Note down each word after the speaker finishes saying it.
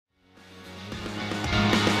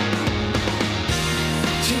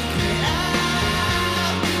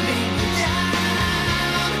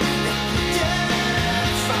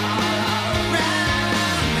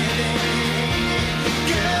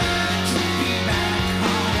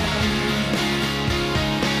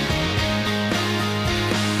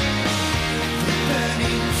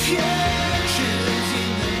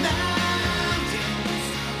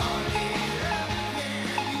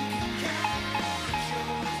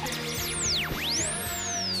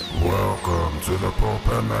Welcome to the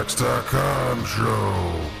PulpMX.com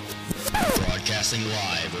show. Broadcasting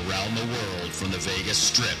live around the world from the Vegas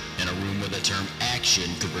Strip in a room where the term action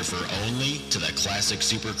could refer only to the classic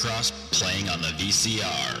Supercross playing on the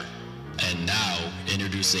VCR. And now,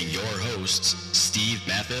 introducing your hosts, Steve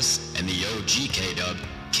Mathis and the OG K-Dub,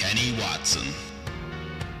 Kenny Watson.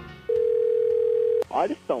 I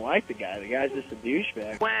just don't like the guy. The guy's just a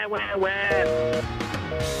douchebag. Wah, wah, wah.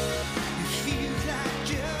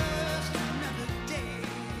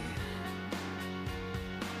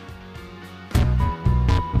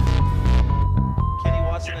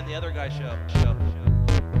 And the other guy show.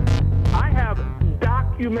 I have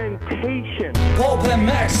documentation.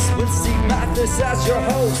 PulpMX with Steve Mathis as your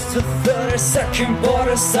host. The 30-second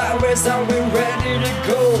border sideways, are we ready to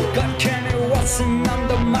go? Got Kenny Watson on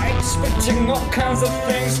the mic, spitting all kinds of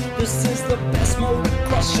things. This is the best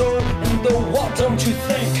motocross show in the world, don't you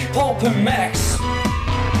think? PulpMX.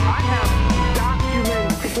 I have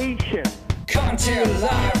documentation. Coming to you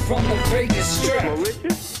live from the Vegas Strip.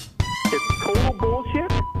 Malicious. It's total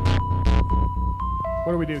bullshit.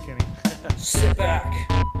 What do we do, Kenny? Sit back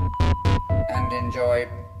and enjoy.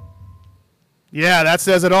 Yeah, that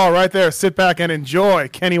says it all right there. Sit back and enjoy.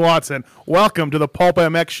 Kenny Watson, welcome to the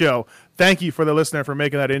PulpMX show. Thank you for the listener for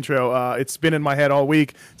making that intro. It's been in my head all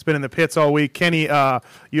week. It's been in the pits all week. Kenny,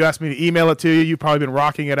 you asked me to email it to you. You've probably been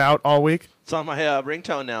rocking it out all week. It's on my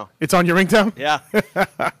ringtone now. It's on your ringtone? Yeah.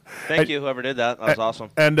 Thank you, whoever did that. That was awesome.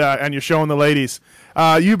 And you're showing the ladies.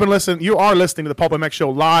 You are listening to the PulpMX show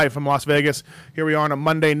live from Las Vegas. Here we are on a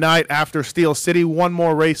Monday night after Steel City. One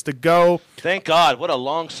more race to go. Thank God. What a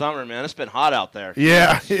long summer, man. It's been hot out there.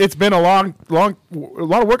 Yeah, it's been a lot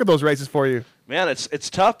of work at those races for you. Man, it's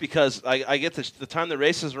tough because I get the time the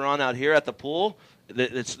races are on out here at the pool,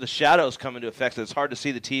 it's the shadows come into effect. So it's hard to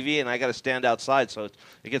see the TV, and I got to stand outside, so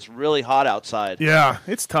it gets really hot outside. Yeah,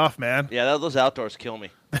 it's tough, man. Yeah, those outdoors kill me.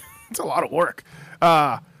 It's a lot of work.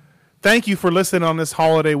 Thank you for listening on this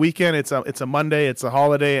holiday weekend. It's a Monday. It's a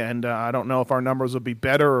holiday, and I don't know if our numbers will be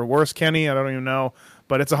better or worse, Kenny. I don't even know.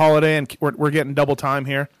 But it's a holiday, and we're getting double time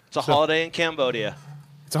here. It's a holiday in Cambodia.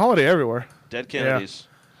 It's a holiday everywhere. Dead Kennedys.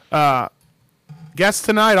 Yeah. Guest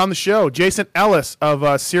tonight on the show, Jason Ellis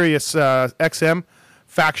of Sirius XM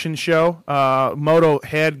faction show. Moto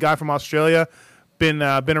head guy from Australia. Been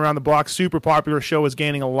around the block. Super popular show. Is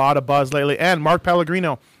gaining a lot of buzz lately. And Mark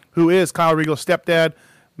Pellegrino, who is Kyle Regal's stepdad.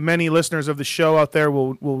 Many listeners of the show out there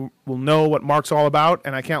will know what Mark's all about,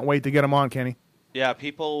 and I can't wait to get him on, Kenny. Yeah,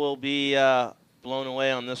 people will be blown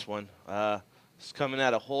away on this one. It's coming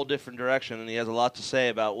at a whole different direction, and he has a lot to say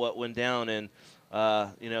about what went down. And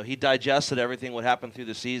he digested everything what happened through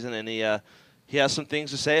the season, and he has some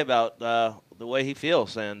things to say about the way he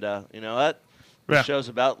feels. And you know what? The show's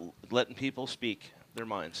about letting people speak their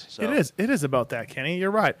minds. So. It is about that, Kenny.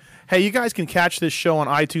 You're right. Hey, you guys can catch this show on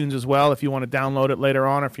iTunes as well if you want to download it later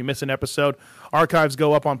on, or if you miss an episode. Archives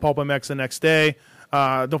go up on PulpMX the next day.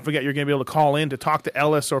 Don't forget you're going to be able to call in to talk to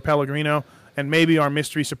Ellis or Pellegrino, and maybe our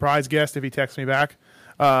mystery surprise guest if he texts me back.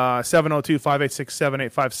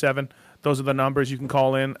 702-586-7857. Those are the numbers you can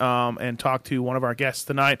call in and talk to one of our guests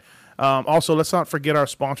tonight. Also, let's not forget our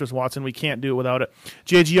sponsors, Watson. We can't do it without it.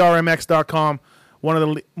 JGRMX.com. One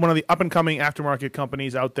of the up-and-coming aftermarket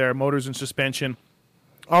companies out there, motors and suspension.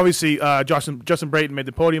 Obviously, Justin Brayton made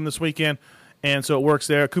the podium this weekend, and so it works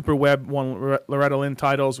there. Cooper Webb won Loretta Lynn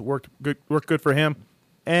titles, worked good for him.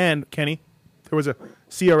 And, Kenny, there was a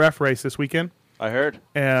CRF race this weekend. I heard.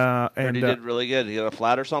 And he did really good. He got a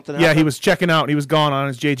flat or something? Yeah, he was checking out. He was gone on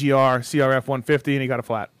his JGR CRF 150, and he got a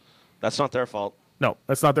flat. That's not their fault. No,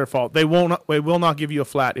 that's not their fault. They will not give you a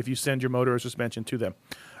flat if you send your motor or suspension to them.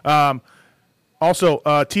 Also,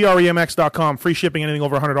 TREMX.com, free shipping, anything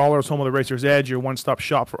over $100, home of the Racer's Edge, your one-stop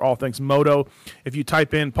shop for all things moto. If you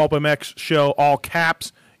type in PulpMX show, all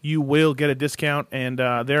caps, you will get a discount, and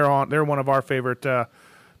they're one of our favorite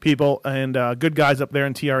people, and good guys up there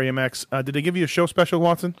in TREMX. Did they give you a show special,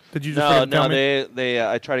 Watson? Did you just No, they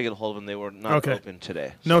I tried to get a hold of them. They were not open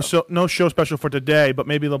today. So. No show special for today, but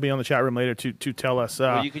maybe they'll be on the chat room later to tell us.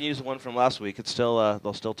 Well, you can use the one from last week. It's still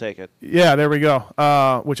they'll still take it. Yeah, there we go.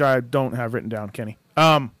 Which I don't have written down, Kenny.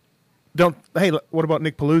 Hey, what about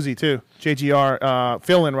Nick Paluzzi too? JGR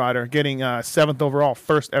fill-in rider, getting 7th overall,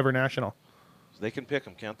 first ever national. So they can pick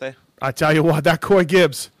him, can't they? I tell you what, that Coy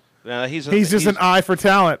Gibbs. Yeah, he's just an eye for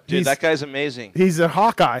talent. Dude, that guy's amazing. He's a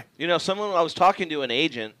Hawkeye. You know, I was talking to an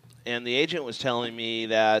agent, and the agent was telling me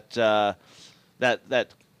that that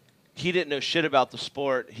he didn't know shit about the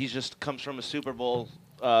sport. He just comes from a Super Bowl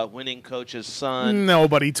winning coach's son.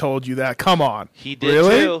 Nobody told you that. Come on. He did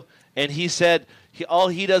too. And he said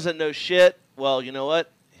he doesn't know shit. Well, you know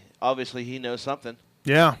what? Obviously, he knows something.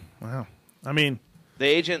 Yeah. Wow. I mean, the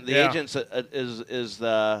agent Yeah. is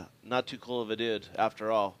not too cool of a dude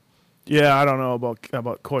after all. yeah, I don't know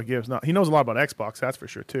about Coy Gibbs. Not, he knows a lot about Xbox, that's for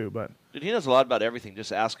sure too. But Dude, he knows a lot about everything.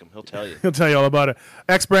 Just ask him; he'll tell you. he'll tell you all about it.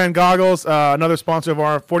 X Brand Goggles, another sponsor of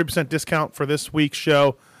our 40% discount for this week's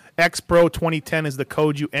show. XPro 2010 is the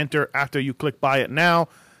code you enter after you click buy it now.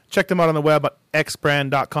 Check them out on the web at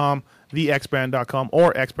xbrand.com, thexbrand.com,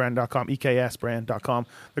 or xbrand.com, eksbrand.com.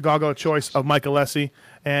 The goggle of choice of Mike Alessi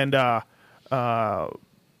and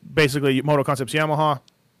basically Moto Concepts Yamaha.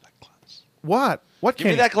 What? What? Give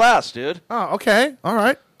me that glass, dude. Oh, okay. All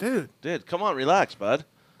right, dude. Dude, come on, relax, bud.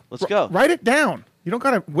 Let's go. Write it down. You don't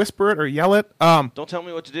gotta whisper it or yell it. Don't tell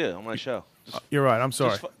me what to do on my show. You're right. I'm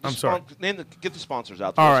sorry. I'm sorry. Get the sponsors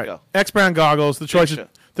out there. All Let's right. go. X Brand Goggles, the choice show. of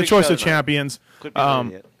Big show of tonight. champions. Quit being an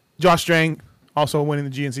idiot. Josh Strang also winning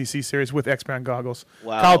the GNCC series with X Brand Goggles.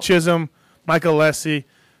 Wow. Kyle Chisholm, Michael Alessi,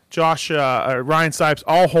 Ryan Sipes,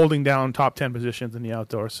 all holding down top 10 positions in the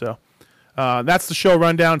outdoors. So that's the show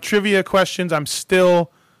rundown. Trivia questions. I'm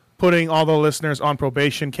still putting all the listeners on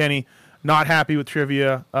probation, Kenny. Not happy with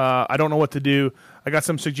trivia. I don't know what to do. I got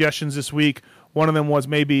some suggestions this week. One of them was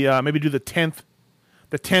maybe do the 10th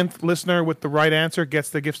listener with the right answer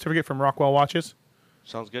gets the gift certificate from Rockwell Watches.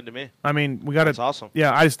 Sounds good to me. I mean, we got to. That's awesome.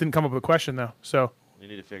 Yeah, I just didn't come up with a question though. So You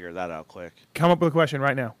need to figure that out quick. come up with a question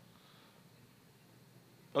right now.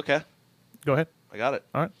 Okay, Go ahead. I got it.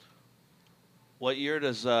 All right. What year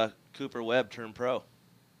does Cooper Webb turn pro?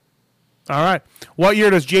 All right. What year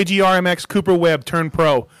does JGRMX Cooper Webb turn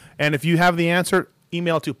pro? And if you have the answer,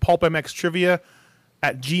 email to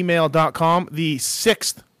pulpmxtrivia@gmail.com. The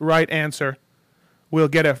sixth right answer will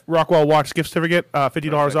get a Rockwell Watch gift certificate,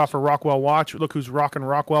 $50 Perfect. off for Rockwell Watch. Look who's rocking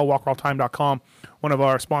Rockwell, walkwelltime.com, one of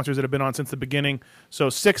our sponsors that have been on since the beginning. So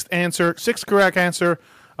sixth correct answer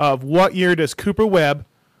of what year does Cooper Webb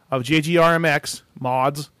of JGRMX,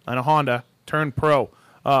 mods, and a Honda turn pro?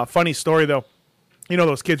 Funny story, though. You know,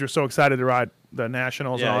 those kids were so excited to ride the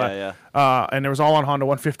Nationals and all that. And there was all on Honda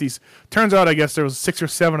 150s. Turns out, I guess there was 6 or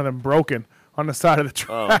 7 of them broken on the side of the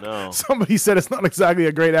track. Oh, no. Somebody said it's not exactly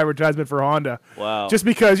a great advertisement for Honda. Wow. Just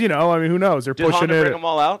because, I mean, who knows? They're Did pushing Honda it. bring them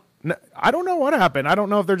all out? I don't know what happened. I don't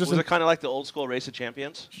know if they're just... Was it kind of like the old school Race of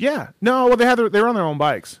Champions? Yeah. No, well, they were on their own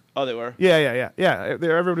bikes. Oh, they were? Yeah.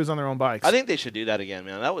 Everybody's on their own bikes. I think they should do that again,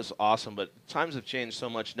 man. That was awesome, but times have changed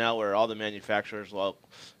so much now where all the manufacturers,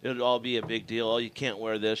 it'll all be a big deal. Oh, you can't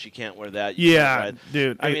wear this, you can't wear that. You can't ride.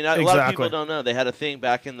 Dude. I mean, a lot of people don't know. They had a thing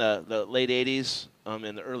back in the late 80s,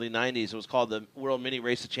 in the early 90s. It was called the World Mini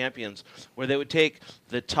Race of Champions, where they would take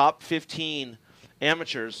the top 15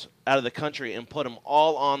 amateurs out of the country and put them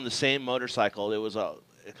all on the same motorcycle. It was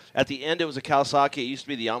at the end, it was a Kawasaki. It used to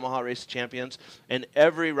be the Yamaha Race of Champions, and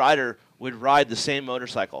every rider would ride the same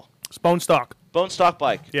motorcycle. It's bone stock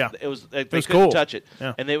bike. Yeah. It was. They was couldn't cool. touch it.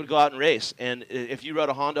 Yeah. And they would go out and race. And if you rode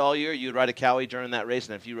a Honda all year, you'd ride a Cowie during that race.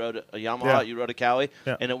 And if you rode a Yamaha, you rode a Cowie.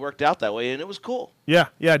 Yeah. And it worked out that way. And it was cool. Yeah,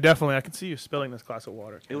 definitely. I can see you spilling this glass of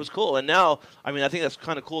water. It was cool. And now, I mean, I think that's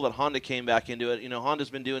kind of cool that Honda came back into it. Honda's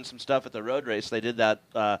been doing some stuff at the road race. They did that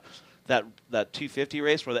 250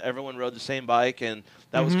 race where everyone rode the same bike, and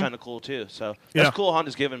that was kind of cool too. So that's cool.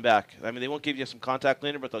 Honda's giving back. I mean, they won't give you some contact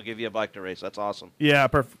cleaner, but they'll give you a bike to race. That's awesome. Yeah,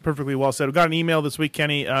 perfectly well said. We got an email this week,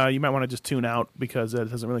 Kenny. You might want to just tune out because it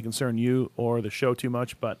doesn't really concern you or the show too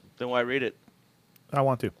much, but Then why read it? I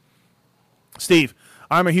want to. Steve,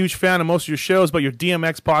 I'm a huge fan of most of your shows, but your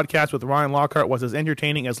DMX podcast with Ryan Lockhart was as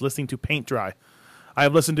entertaining as listening to paint dry. I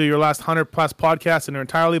have listened to your last 100-plus podcasts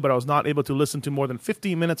entirely, but I was not able to listen to more than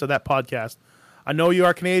 15 minutes of that podcast. I know you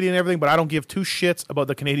are Canadian and everything, but I don't give 2 shits about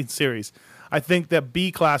the Canadian series. I think that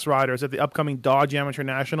B-class riders at the upcoming Dodge Amateur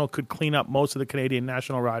National could clean up most of the Canadian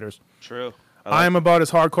national riders. True. I am about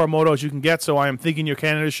as hardcore moto as you can get, so I am thinking your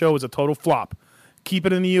Canada show is a total flop. Keep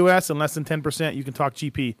it in the U.S. and less than 10%. You can talk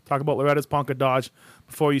GP. Talk about Loretta's Ponca Dodge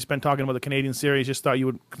before you spend talking about the Canadian series. Just thought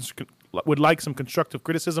you would like some constructive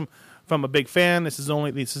criticism from a big fan. This is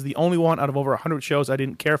the only one out of over 100 shows I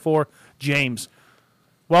didn't care for. James.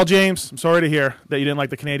 Well, James, I'm sorry to hear that you didn't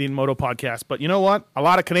like the Canadian Moto podcast, but you know what? A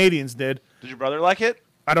lot of Canadians did. Did your brother like it?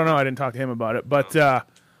 I don't know. I didn't talk to him about it, but I'm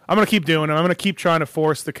going to keep doing it. I'm going to keep trying to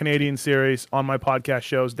force the Canadian series on my podcast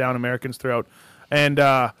shows down Americans' throat. And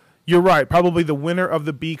you're right. Probably the winner of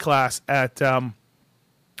the B class at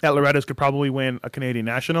Loretta's could probably win a Canadian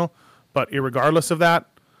National, but irregardless of that,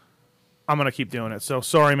 I'm going to keep doing it. So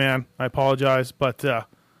sorry, man. I apologize, but I'm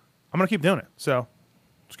going to keep doing it. So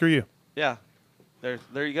screw you. Yeah.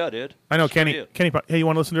 There you go, dude. I know, Just for you. Kenny, hey, you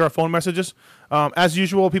want to listen to our phone messages? As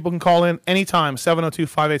usual, people can call in anytime,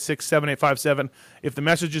 702-586-7857. If the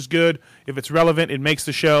message is good, if it's relevant, it makes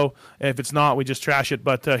the show. If it's not, we just trash it.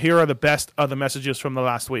 But here are the best of the messages from the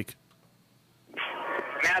last week.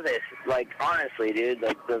 Mathis, like, honestly, dude,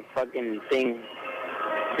 like, the fucking thing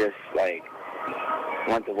just, like,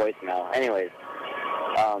 went to voicemail. Anyways,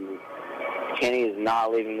 Kenny is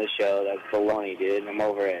not leaving the show. That's baloney, dude. I'm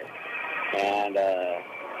over it. And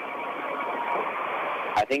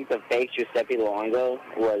I think the fake Giuseppe Luongo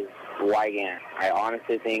was Wygant. I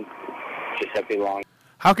honestly think Giuseppe Luongo.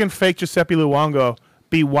 How can fake Giuseppe Luongo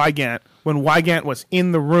be Wygant when Wygant was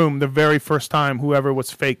in the room the very first time whoever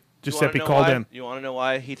was fake Giuseppe called in? You want to know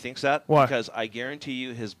why he thinks that? Why? Because I guarantee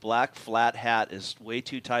you his black flat hat is way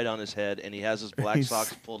too tight on his head, and he has his black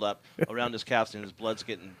socks pulled up around his calves, and his blood's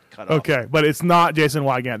getting cut off. Okay, but it's not Jason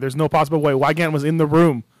Wygant. There's no possible way. Wygant was in the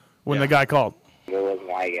room when the guy called. It was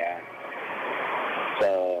Wygant.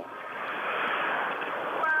 So,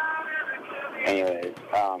 anyways,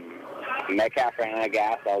 Metcalf ran out of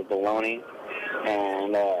gas. That was baloney.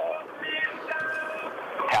 And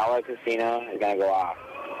Palo Casino is going to go off.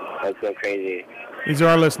 Let's go crazy. These are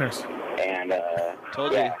our listeners. And,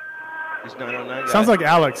 Told you. He's 909 guy. Sounds like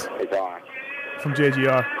Alex it's on. from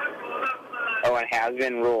JGR. Oh, and has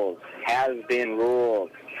been ruled. Has been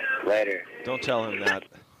ruled. Later. Don't tell him that.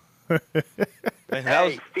 Man,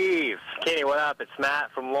 Hey, Steve. Kenny, what up? It's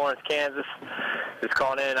Matt from Lawrence, Kansas. Just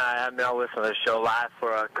calling in. I haven't been able to listen to the show live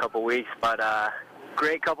for a couple weeks, but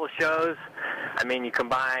great couple shows. I mean, you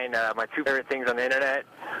combine my two favorite things on the internet,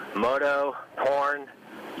 moto, porn.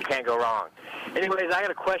 You can't go wrong. Anyways, I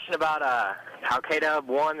got a question about how K-Dub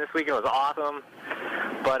won this weekend. It was awesome.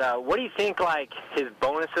 But what do you think, like, his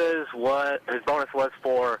bonus was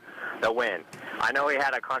for the win? I know he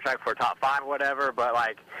had a contract for top 5 or whatever, but,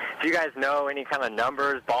 like, if you guys know any kind of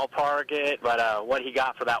numbers, ballpark it, but what he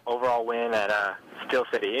got for that overall win at Steel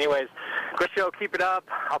City. Anyways, good show. Keep it up.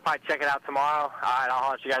 I'll probably check it out tomorrow. All right, I'll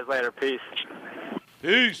holler at you guys later. Peace.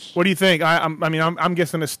 Peace. What do you think? I'm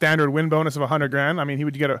guessing a standard win bonus of $100,000. I mean, he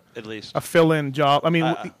would get at least a fill-in job. I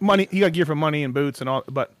mean, money. He got gear for money and boots and all,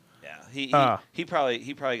 but. He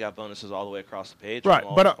probably got bonuses all the way across the page right, from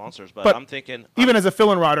all but, the sponsors. But I'm thinking even as a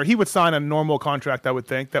fill-in rider, he would sign a normal contract. I would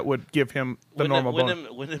think that would give him the normal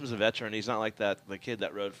bonus. Wyndham's a veteran. He's not like the kid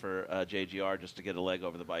that rode for JGR just to get a leg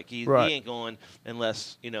over the bike. He ain't going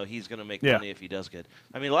unless he's going to make money if he does good.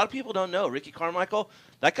 I mean, a lot of people don't know Ricky Carmichael.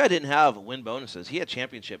 That guy didn't have win bonuses. He had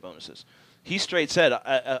championship bonuses. He straight said,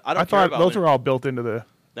 "I don't." I thought those were all built into the.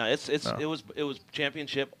 No, it was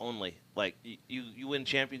championship only. Like you win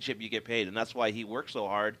championship, you get paid, and that's why he worked so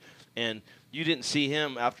hard. And you didn't see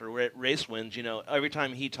him after race wins. Every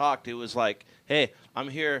time he talked, it was like, "Hey, I'm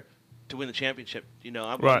here to win the championship.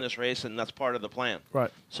 I'm winning this race, and that's part of the plan."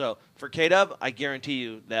 Right. So for K-Dub, I guarantee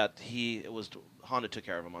you that Honda took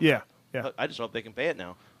care of him. Yeah. I just hope they can pay it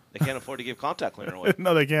now. They can't afford to give contact cleaner away.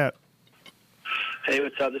 No, they can't. Hey,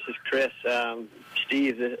 what's up? This is Chris.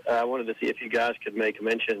 Steve, I wanted to see if you guys could make a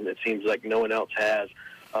mention, it seems like no one else has,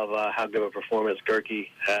 of how good of a performance Gerke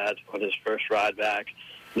had on his first ride back.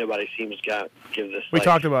 Nobody seems to give this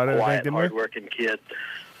talked about it, quiet, didn't we? hard-working kid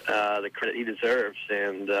the credit he deserves.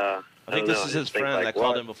 And I think this is his friend that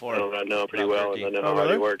called him before. I know him pretty well, and I know how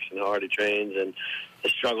hard he works and how hard he trains and the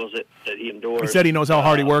struggles that he endures. He said he knows how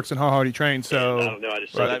hard he works and how hard he trains. So I don't know. I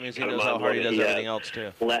just so that means he knows how hard he does everything else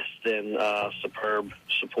too. Less than superb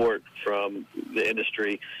support from the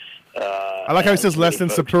industry. I like how he says less than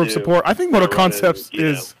superb support. I think Moto Concepts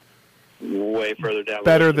is way further down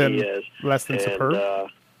better than less than superb.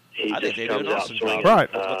 I think they do an awesome job.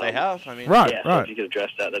 Right. That's what they have. I mean, right. So if you could address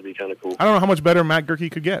that, that'd be kind of cool. I don't know how much better Matt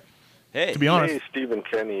Gerke could get. Hey, to be honest. Hey, Steve and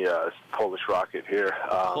Kenny, Polish Rocket here.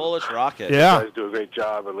 Polish Rocket. Yeah. You guys do a great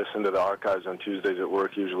job. I listen to the archives on Tuesdays at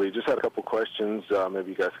work usually. Just had a couple questions.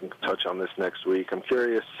 Maybe you guys can touch on this next week. I'm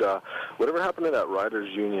curious, whatever happened to that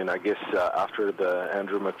Riders Union? I guess after the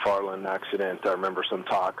Andrew McFarlane accident, I remember some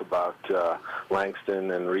talk about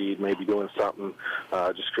Langston and Reed maybe doing something.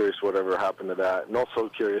 Just curious whatever happened to that. And also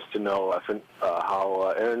curious to know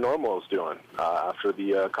how Aaron Normal is doing after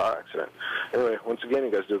the car accident. Anyway, once again,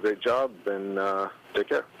 you guys do a great job. And take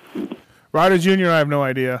care. Ryder Jr., I have no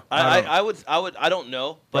idea. I don't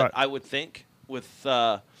know, but Right. I would think with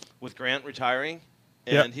Grant retiring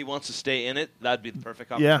and he wants to stay in it, that'd be the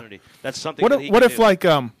perfect opportunity. That's something. What if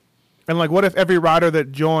what if every rider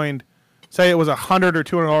that joined, say it was $100 or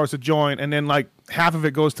 $200 to join, and then like half of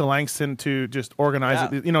it goes to Langston to just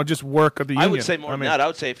organize it, just work of the union. I would say more than that. I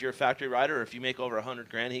would say if you're a factory rider, if you make over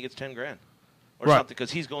 $100,000, he gets $10,000 or something because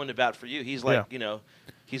he's going to bat for you. He's like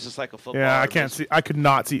He's just like a footballer. Yeah, I can't see. I could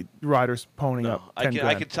not see riders ponying up 10 grand.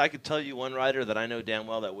 I could tell you one rider that I know damn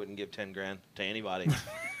well that wouldn't give 10 grand to anybody,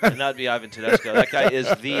 and that'd be Ivan Tedesco. That guy is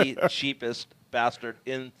the cheapest bastard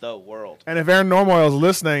in the world. And if Erin Normoyle is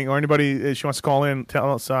listening, or anybody she wants to call in,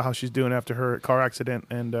 tell us how she's doing after her car accident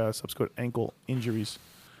and subsequent ankle injuries.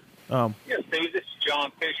 Yes, Steve, this is John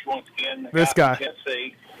Fish once again. This guy.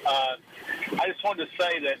 Tennessee. I just wanted to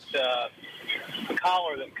say that the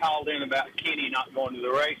caller that called in about Kenny not going to the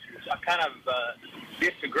races, I kind of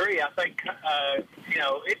disagree. I think,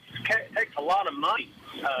 it takes a lot of money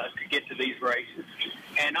to get to these races.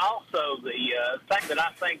 And also the thing that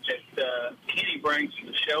I think that Kenny brings to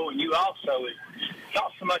the show, and you also, is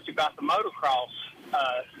not so much about the motocross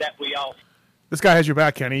that we all. This guy has your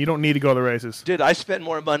back, Kenny. You don't need to go to the races. Dude, I spend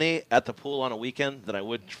more money at the pool on a weekend than I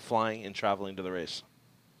would flying and traveling to the race.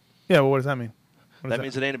 Yeah, well, what does that mean? That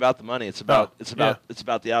means it ain't about the money. It's about it's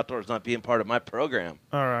about the outdoors not being part of my program.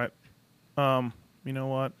 All right. You know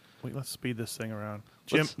what? Wait, let's speed this thing around.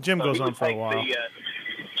 Jim goes on for a while. The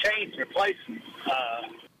change replacement.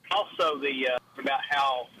 Also about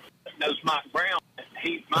how knows Mike Brown.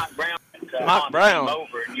 Mike Brown. Mike Brown. All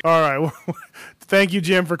right. Well, thank you,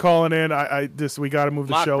 Jim, for calling in. We got to move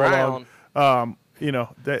the show along.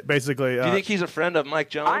 Basically. Do you think he's a friend of Mike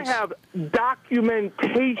Jones? I have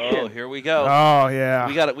documentation. Oh, here we go. Oh, yeah.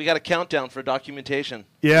 We got a countdown for documentation.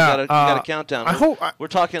 Yeah. We got a countdown. We're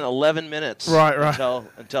talking 11 minutes. Right.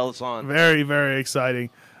 Until it's on. Very, very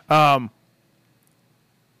exciting. Hey,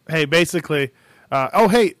 basically.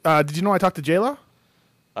 Did you know I talked to J-Law?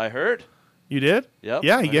 I heard. You did? Yep.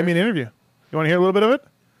 Yeah, he gave me an interview. You want to hear a little bit of it?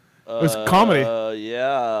 It was comedy.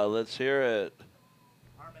 Yeah, let's hear it.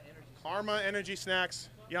 Karma Energy Snacks,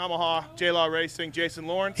 Yamaha, J-Law Racing, Jason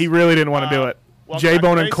Lawrence. He really didn't want to do it.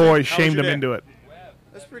 J-Bone and Coy shamed him into it.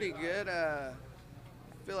 That's pretty good. I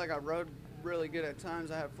feel like I rode really good at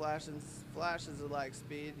times. I had flashes of like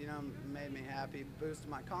speed, made me happy, boosted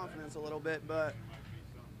my confidence a little bit, but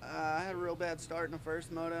I had a real bad start in the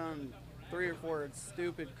first moto and 3 or 4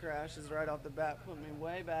 stupid crashes right off the bat put me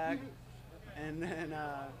way back, and then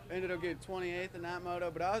ended up getting 28th in that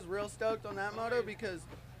moto. But I was real stoked on that moto because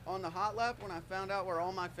on the hot lap, when I found out where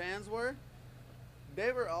all my fans were,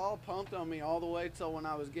 they were all pumped on me all the way till when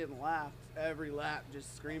I was getting lapped every lap,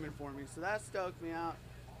 just screaming for me. So that stoked me out.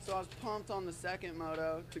 So I was pumped on the second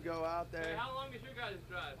moto to go out there. Hey, how long is your guys'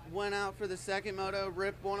 drive? Went out for the second moto,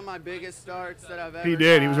 ripped one of my biggest starts that I've ever He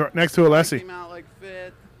did. Got. He was right next to Alessi. Came out like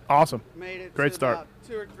 5th. Awesome. Made it Great to start. about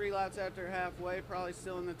 2 or 3 laps after halfway, probably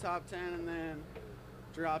still in the top 10, and then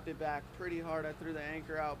dropped it back pretty hard. I threw the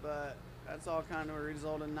anchor out, but that's all kind of a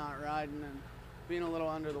result of not riding and being a little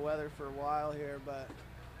under the weather for a while here, but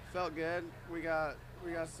felt good. We got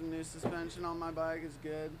some new suspension on my bike. It's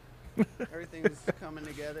good. Everything's coming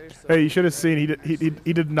together. So hey, you should have seen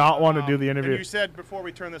he did not want to do the interview. And you said before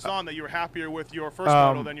we turned this on that you were happier with your first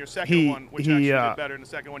moto than your second one, which actually did better in the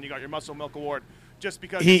second one. You got your Muscle Milk Award just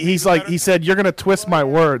because he said you're gonna twist my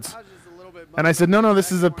words, and I said no,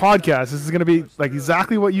 this is a podcast. This is gonna be like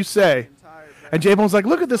exactly what you say. And J-Bone's like,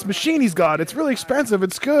 look at this machine he's got. It's really expensive.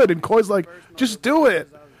 It's good. And Coy's like, just do it.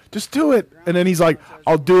 Just do it. And then he's like,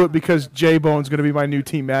 I'll do it because J-Bone's going to be my new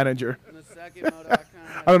team manager.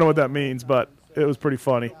 I don't know what that means, but it was pretty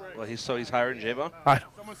funny. Well, he's hiring J-Bone? I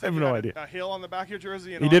have no idea. A hill on the back of your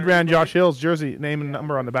jersey. He did ran Josh Hill's jersey, name and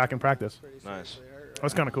number on the back in practice. Nice.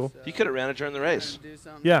 That's kind of cool. You could have ran it during the race.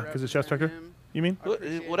 Yeah, because it's chest protector. You mean?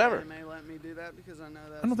 Whatever.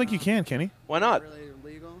 I don't think you can, Kenny. Why not?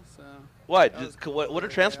 Why? What are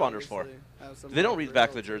transponders for? They don't read the back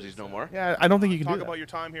of the jerseys no more. Yeah, I don't think you can do that. Talk about your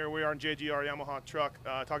time here. We are in JGR Yamaha truck.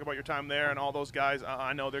 Talk about your time there and all those guys.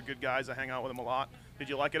 I know they're good guys. I hang out with them a lot. Did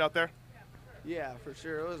you like it out there? Yeah, for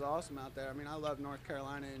sure. It was awesome out there. I mean, I love North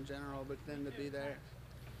Carolina in general, but then to be there,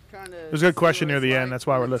 kind of. There's a good question near the end. That's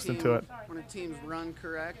why we're listening to it. When a team's run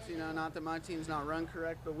correct, not that my team's not run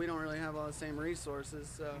correct, but we don't really have all the same resources.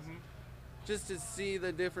 So just to see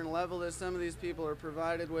the different level that some of these people are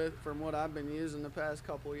provided with from what I've been using the past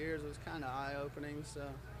couple of years was kind of eye-opening. So,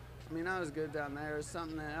 I mean, I was good down there. It was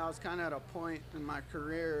something that I was kind of at a point in my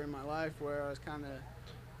career, in my life, where I was kind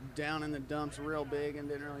of down in the dumps real big and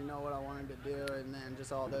didn't really know what I wanted to do. And then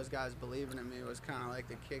just all those guys believing in me was kind of like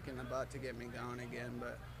the kick in the butt to get me going again.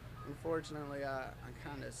 But unfortunately, I'm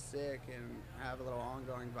kind of sick and have a little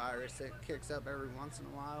ongoing virus that kicks up every once in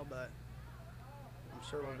a while, but I'm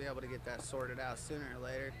sure we'll be able to get that sorted out sooner or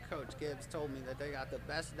later. Coach Gibbs told me that they got the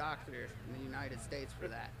best doctor in the United States for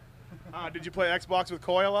that. Did you play Xbox with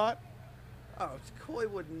Coy a lot? Oh, Coy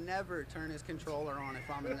would never turn his controller on if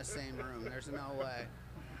I'm in the same room. There's no way.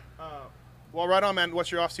 Well, right on, man.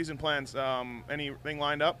 What's your off-season plans? Anything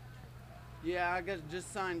lined up? Yeah, I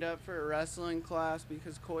just signed up for a wrestling class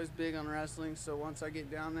because Coy's big on wrestling. So once I get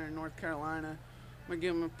down there in North Carolina, I'm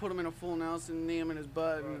gonna put him in a full Nelson, knee him in his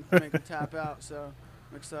butt, and make him tap out. So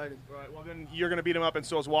I'm excited. Right. Well, then you're gonna beat him up, and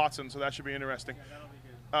so is Watson. So that should be interesting. Yeah, that'll be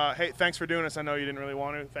good. Hey, thanks for doing this. I know you didn't really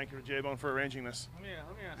want to. Thank you to J-Bone for arranging this. Let me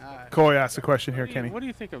ask. Coy asked a question here, Kenny. What do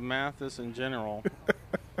you think of Mathis in general?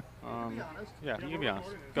 Yeah, you can be honest.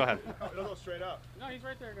 Go ahead. It'll go straight up. No, he's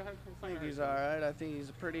right there. Go ahead. I think he's all right. I think he's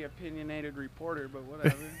a pretty opinionated reporter, but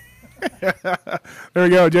whatever. There we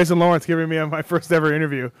go. Jason Lawrence giving me my first ever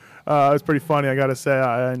interview. It was pretty funny. I got to say,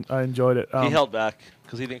 I enjoyed it. He held back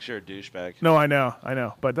because he thinks you're a douchebag. No, I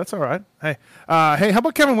know, but that's all right. Hey, how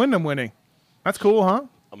about Kevin Windham winning? That's cool, huh?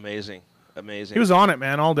 Amazing. He was on it,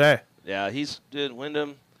 man, all day. Yeah, dude,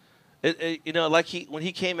 Windham. Like when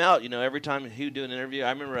he came out, every time he would do an interview, I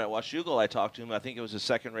remember at Washougal I talked to him. I think it was his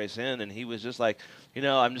second race in, and he was just like,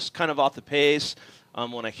 I'm just kind of off the pace.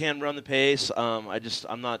 When I can run the pace,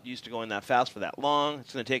 I'm not used to going that fast for that long.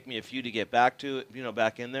 It's going to take me a few to get back to it,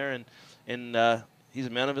 back in there, and he's a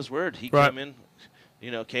man of his word. He came in,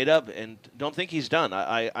 K-Dub, and don't think he's done.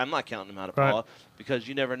 I'm not counting him out of Paula because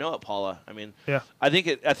you never know at Paula. I mean, I think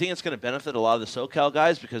it's going to benefit a lot of the SoCal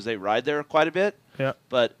guys because they ride there quite a bit. Yeah.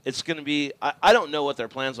 But it's going to be I don't know what their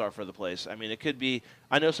plans are for the place. I mean, it could be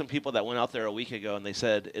I know some people that went out there a week ago and they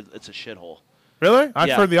said it's a shithole. Really?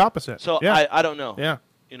 I've heard the opposite. So yeah. I don't know. Yeah.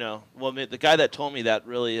 Well, the guy that told me that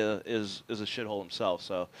really is a shithole himself.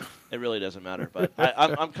 So it really doesn't matter. But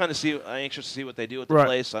I'm kind of anxious to see what they do with the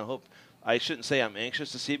place. I shouldn't say I'm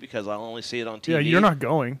anxious to see because I'll only see it on TV. Yeah, you're not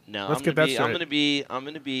going. No, Let's get that straight. I'm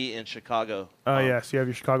going to be in Chicago. Yes, you have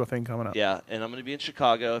your Chicago thing coming up. Yeah, and I'm going to be in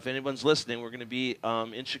Chicago. If anyone's listening, we're going to be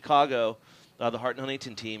in Chicago. The Hart and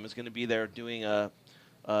Huntington team is going to be there doing a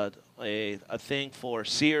thing for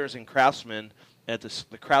Sears and Craftsman at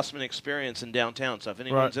the Craftsman Experience in downtown. So if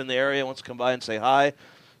anyone's in the area wants to come by and say hi,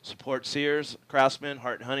 support Sears, Craftsman,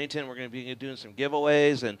 Hart and Huntington. We're going to be doing some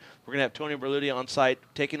giveaways, and we're going to have Tony Berluti on site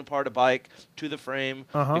taking apart a bike to the frame,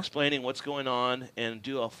 explaining what's going on, and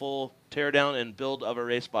do a full tear down and build of a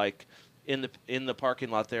race bike in the parking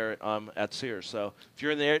lot there at Sears. So if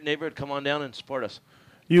you're in the neighborhood, come on down and support us.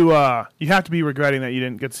 You have to be regretting that you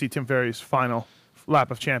didn't get to see Tim Ferry's final lap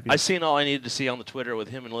of champions. I seen all I needed to see on the Twitter with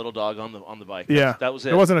him and Little Dog on the bike. Yeah, that was it.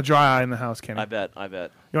 There wasn't a dry eye in the house, Kenny. I bet. You want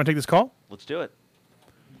to take this call? Let's do it.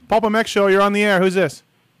 Pulp MX Show, you're on the air. Who's this?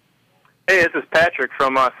 Hey, this is Patrick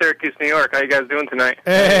from Syracuse, New York. How you guys doing tonight?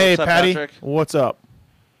 Hey, what's up, Patty. Patrick? What's up?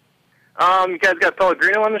 You guys got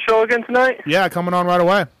Pellegrino on the show again tonight? Yeah, coming on right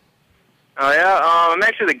away. Oh, yeah? I'm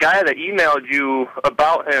actually the guy that emailed you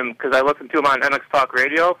about him because I listened to him on NX Talk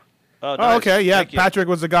Radio. Oh, nice. Okay, yeah. Patrick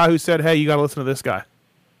was the guy who said, hey, you got to listen to this guy.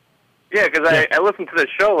 Yeah, because I listened to the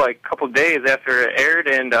show like a couple of days after it aired,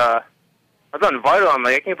 and I was on Vital. I'm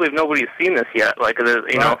like, I can't believe nobody's seen this yet. Like, it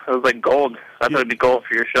was like gold. I thought it'd be gold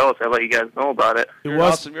for your show, so I let you guys know about it. You're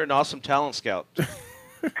an awesome talent scout. Wonder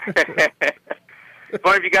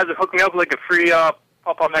if you guys would hook me up with like a free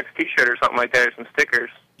Pop Up Next T-shirt or something like that, or some stickers.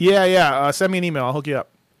 Yeah. Send me an email. I'll hook you up.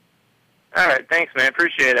 All right, thanks, man.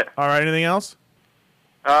 Appreciate it. All right, anything else?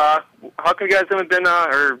 How come you guys haven't been,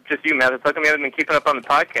 or just you, Matt? How come you haven't been keeping up on the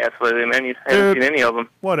podcast lately, man? You haven't seen any of them.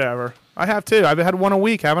 Whatever. I have too. I've had one a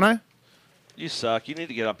week, haven't I? You suck. You need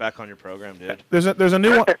to get back on your program, dude. There's a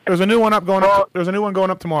new one. There's a new one up going up. There's a new one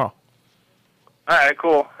going up tomorrow. All right,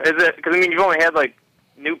 cool. Is it? Because you've only had like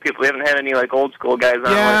new people. You haven't had any like old school guys on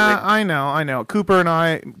lately. I know. Cooper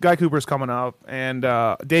and Guy Cooper's coming up, and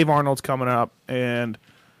Dave Arnold's coming up, and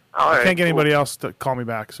I can't get anybody else to call me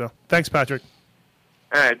back. So thanks, Patrick.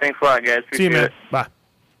 All right, thanks a lot, guys. Appreciate See you, man. It. Bye.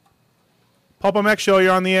 Pulp MX Show,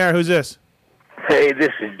 you're on the air. Who's this? Hey, this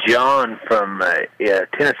is John from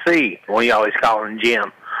Tennessee. One you always call him Jim.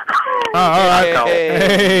 All right.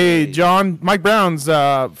 Hey, John. Mike Brown's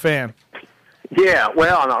fan. Yeah,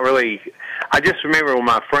 well, not really. I just remember when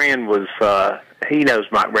my friend was, he knows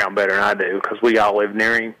Mike Brown better than I do because we all live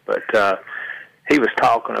near him, but he was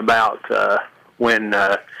talking about when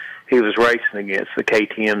he was racing against the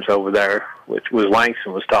KTMs over there, which was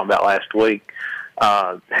Langston was talking about last week,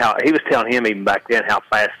 how he was telling him even back then how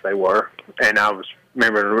fast they were. And I was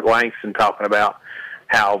remembering Langston talking about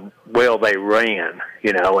how well they ran,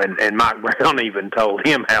 and Mike Brown even told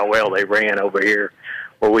him how well they ran over here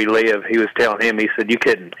where we live. He was telling him, he said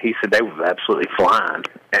they were absolutely flying.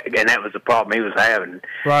 And that was the problem he was having.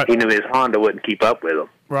 Right. He knew his Honda wouldn't keep up with him.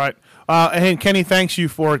 Right. And Kenny thanks you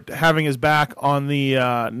for having his back on the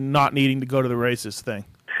not needing to go to the races thing.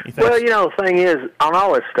 Well, the thing is, on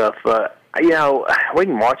all this stuff, we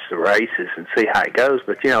can watch the races and see how it goes,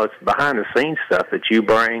 but, it's behind-the-scenes stuff that you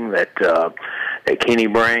bring that, that Kenny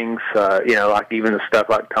brings. Like even the stuff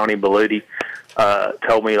like Tony Belluti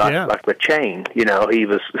told me, like the chain. He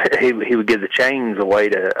would give the chains away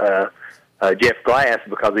to Jeff Glass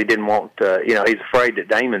because he didn't want. He's afraid that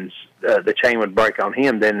Damon's the chain would break on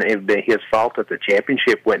him. Then it would be his fault that the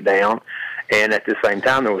championship went down. And at the same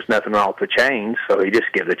time, there was nothing wrong with the chains, so he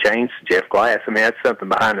just gave the chains to Jeff Glass. I mean, that's something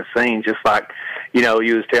behind the scenes, just like, you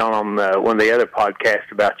was telling on one of the other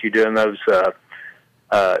podcasts about you doing those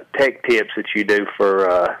tech tips that you do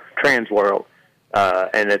for Transworld,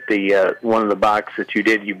 and at the one of the bikes that you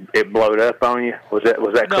did, it blowed up on you. Was that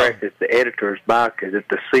No. correct? It's the editor's bike. Is it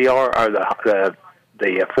the CR or the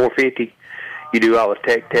 450? You do all the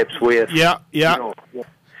tech tips with? Yeah.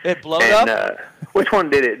 It blowed up? Which one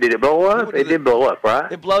did it? Did it blow up? It did blow up,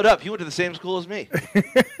 right? It blowed up. He went to the same school as me.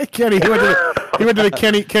 Kenny, he went to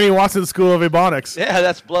the Kenny Watson School of Ebonics. Yeah,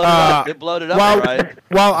 that's blowed it up. It blowed it up, all right.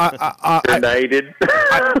 Well, grenaded.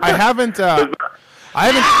 I haven't.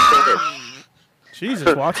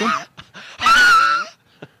 Jesus, Watson.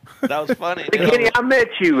 That was funny. Hey, Kenny, I met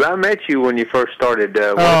you when you first started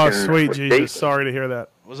working. Oh, sweet with Jesus! Deacon. Sorry to hear that.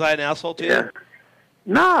 Was I an asshole to you? Yeah.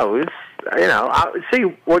 No, it's I see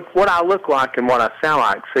what I look like and what I sound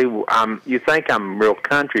like. See, you think I'm real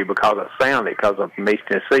country because I sound it because I'm from East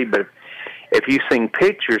Tennessee, but if you seen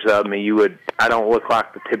pictures of me, I don't look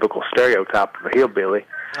like the typical stereotype of a hillbilly.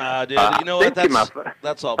 Dude, you know what?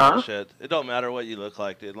 That's all bullshit. It don't matter what you look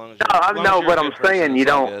like, dude. As long as you're, no, but I'm saying you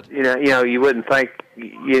don't. You wouldn't think.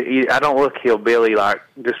 I don't look hillbilly like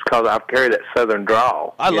just because I carry that southern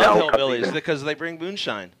drawl. I love hillbillies because they bring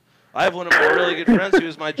moonshine. I have one of my really good friends who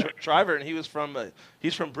was my driver, and he's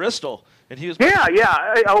from Bristol, and he was.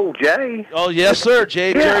 Oh, Jay. Oh, yes, sir,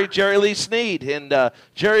 Jerry Lee Sneed, and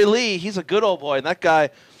Jerry Lee, he's a good old boy, and that guy.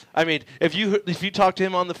 I mean, if you talk to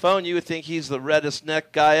him on the phone, you would think he's the reddest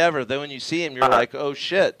neck guy ever. Then when you see him, you're like, oh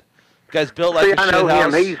shit, guy's built like a shit house. I know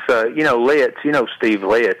him. He's Litz. Steve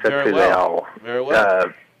Litz. That's who they all. Very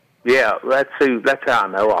well. Yeah, that's how I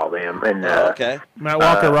know all them. And okay. Matt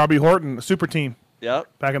Walker, Robbie Horton, super team.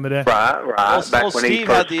 Yep. Back in the day. Right. Back when he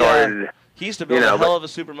first started. He used to build a hell of a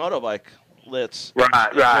supermoto bike, Litz. Right.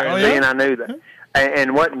 Oh, yeah? And I knew that.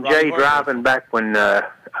 And wasn't Jay driving back when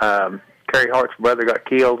Kerry Hart's brother got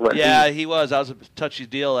killed? He was. That was a touchy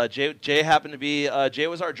deal. Jay happened to be Jay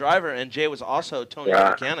was our driver, and Jay was also Tony's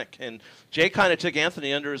mechanic. And Jay kind of took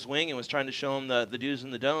Anthony under his wing and was trying to show him the do's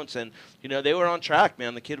and the don'ts. And they were on track,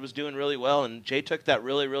 man. The kid was doing really well, and Jay took that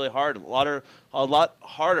really, really hard. A lot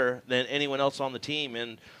harder than anyone else on the team.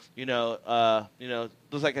 And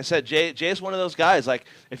just like I said, Jay's one of those guys. Like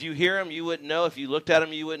if you hear him, you wouldn't know. If you looked at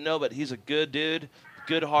him, you wouldn't know. But he's a good dude,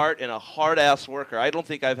 good heart, and a hard ass worker. I don't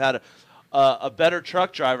think I've had a better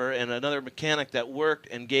truck driver and another mechanic that worked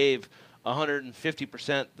and gave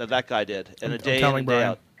 150% that guy did in a day in and day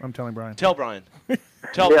out. I'm telling Brian. Tell Brian. Brian.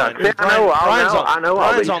 I know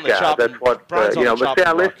all these on the guys. That's what But see, I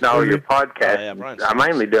listen to all your podcasts. Yeah, I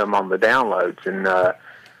mainly do them on the downloads, and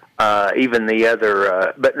even the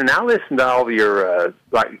other. But now I listen to all of your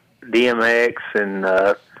like DMX, and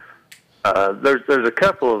there's a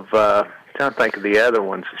couple of. Trying to think of the other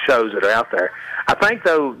ones, shows that are out there. I think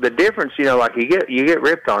though the difference, like you get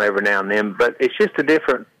ripped on every now and then, but it's just a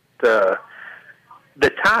different the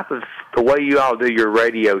type of the way you all do your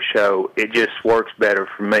radio show. It just works better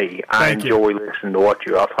for me. I enjoy listening to what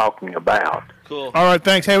you're all talking about. Cool. All right,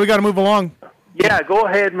 thanks. Hey, we got to move along. Yeah, go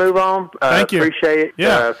ahead, move on. Thank you. Appreciate it.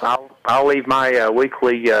 Yeah. I'll leave my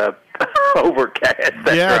weekly overcast after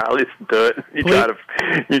I listen to it.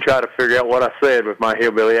 You try to figure out what I said with my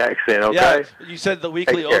hillbilly accent. Okay. Yeah, you said the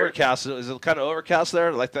weekly overcast. Is it kind of overcast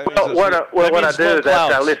there? Like that? Well, what I do is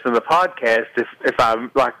after I listen to the podcast, if I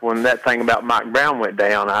like when that thing about Mike Brown went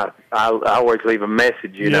down, I always leave a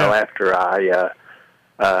message. After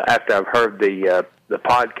I've heard the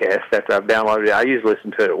podcast, after I've downloaded it, I usually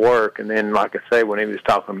listen to it at work, and then, like I say, when he was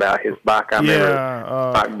talking about his bike, I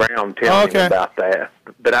remember Mike Brown telling me about that.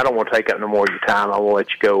 But I don't want to take up no more of your time. I will let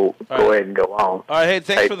you go ahead and go on. All right, hey,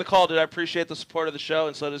 thanks for the call, dude. I appreciate the support of the show,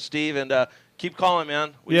 and so does Steve. And keep calling,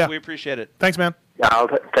 man. We appreciate it. Thanks, man. I'll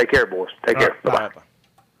take care, boys. Take care. Bye-bye.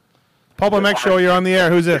 Pulp MX Show, you're on the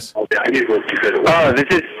air. Who's this? This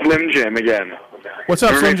is Slim Jim again. What's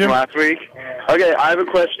up, Slim Jim? Last week. Okay, I have a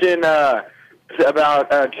question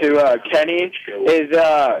about to Kenny.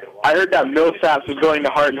 I heard that Millsaps was going to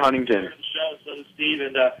Hart and Huntington. So does Steve,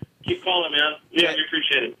 and keep calling, man. Yeah, we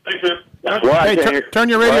appreciate it. Thanks, man. Hey, turn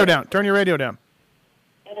your radio down. Turn your radio down.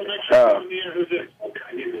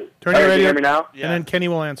 Turn your radio hear me now? and then Kenny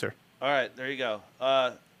will answer. All right, there you go.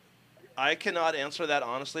 I cannot answer that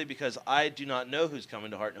honestly because I do not know who's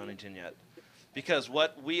coming to Hart and Huntington yet. Because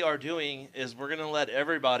what we are doing is we're going to let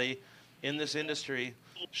everybody in this industry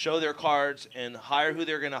show their cards and hire who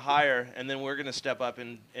they're going to hire, and then we're going to step up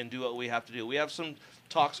and do what we have to do. We have some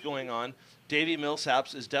talks going on. Davey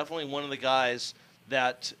Millsaps is definitely one of the guys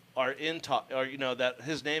that are in talk, or that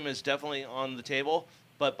his name is definitely on the table,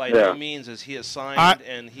 but by no means is he is signed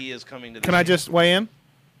and he is coming to the Can I just weigh in?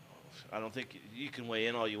 I don't think you can weigh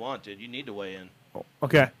in all you want, dude. You need to weigh in.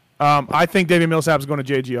 Okay. I think Davey Millsap is going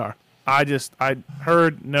to JGR. I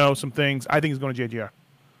heard some things. I think he's going to JGR.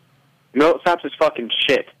 Millsap's is fucking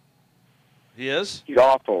shit. He is? He's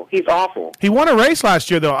awful. He's awful. He won a race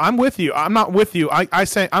last year, though. I'm with you. I'm not with you. I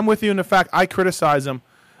say I'm with you in the fact I criticize him.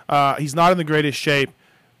 He's not in the greatest shape.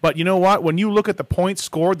 But you know what? When you look at the points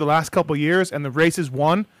scored the last couple of years and the races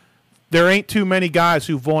won, there ain't too many guys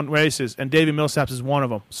who've won races, and Davey Millsaps is one of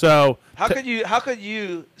them. So how could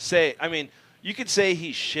you say? I mean, you could say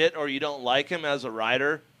he's shit or you don't like him as a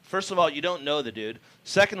rider. First of all, you don't know the dude.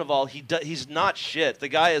 Second of all, he's not shit. The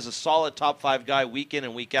guy is a solid top 5 guy week in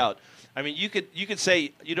and week out. I mean, you could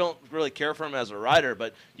say you don't really care for him as a rider,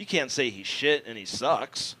 but you can't say he's shit and he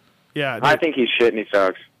sucks. Yeah, I think he's shit and he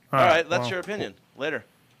sucks. All right, that's your opinion. Later.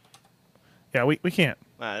 Yeah, we can't.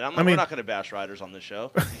 We're not going to bash riders on this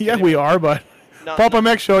show. Yeah, we are, but No, Pulp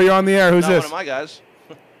MX Show, you're on the air. Who's not this? one of my guys.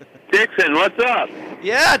 Dixon, what's up?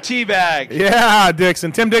 Yeah, Teabag. Yeah,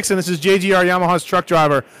 Dixon. Tim Dixon, this is JGR Yamaha's truck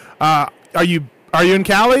driver. Are you in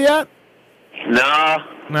Cali yet? No.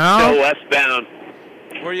 Still westbound.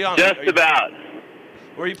 Where are you on? Just about.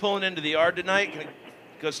 Where are you pulling into the yard tonight? Can you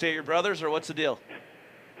go stay at your brother's, or what's the deal?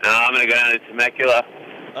 No, I'm going to go down to Temecula.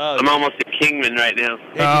 I'm almost at Kingman right now.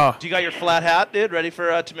 Hey, do you got your flat hat, dude, ready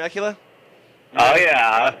for Temecula? Oh,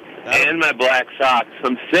 yeah. And my black socks.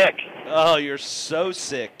 I'm sick. Oh, you're so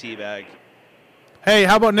sick, Teabag. Hey,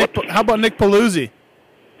 how about Nick Paluzzi?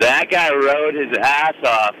 That guy rode his ass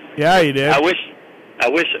off. Yeah, he did. I wish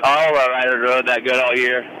all of our riders rode that good all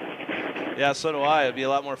year. Yeah, so do I. It'd be a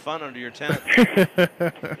lot more fun under your tent.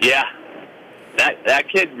 Yeah. That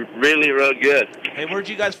kid really rode good. Hey, where'd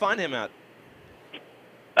you guys find him at?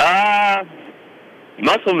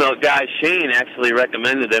 Muscle Milk guy Shane actually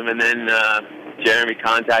recommended him, and then Jeremy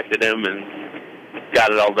contacted him and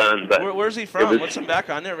got it all done. But where's he from? What's some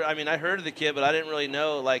background? I heard of the kid, but I didn't really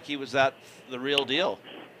know he was the real deal.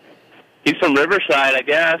 He's from Riverside, I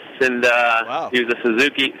guess, and he was a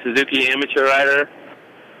Suzuki amateur rider,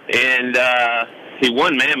 and he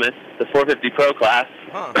won Mammoth, the 450 Pro class.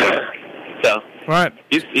 Huh. So right,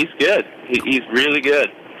 he's good. He's really good.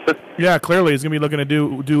 Yeah, clearly he's gonna be looking to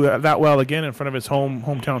do that well again in front of his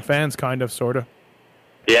hometown fans, kind of, sort of.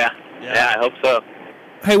 Yeah, I hope so.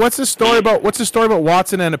 Hey, what's the story about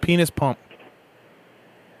Watson and a penis pump?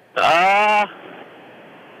 Well,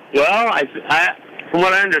 I from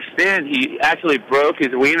what I understand, he actually broke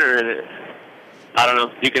his wiener in it. I don't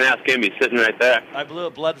know. You can ask him. He's sitting right there. I blew a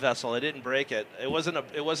blood vessel. I didn't break it. It wasn't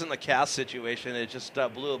a cast situation. It just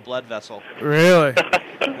blew a blood vessel. Really?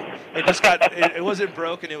 It just got. It wasn't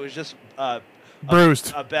broken. It was just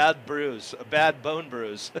bruised. A bad bruise. A bad bone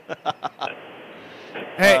bruise.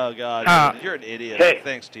 Hey, oh God, you're an idiot. Hey,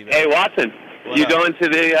 thanks, Steve. Hey, Watson, you going to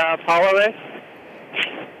the Paula race?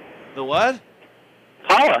 The what?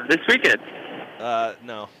 Paula this weekend.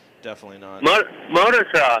 No, definitely not.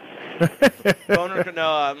 Motocross.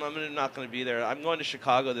 No, I'm not going to be there. I'm going to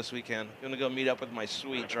Chicago this weekend. I'm going to go meet up with my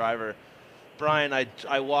sweet driver, Brian.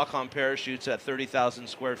 I walk on parachutes at 30,000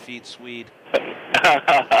 square feet, Swede.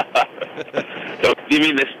 So, you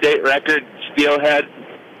mean the state record steelhead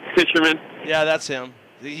fisherman? Yeah, that's him.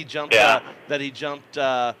 He jumped. He jumped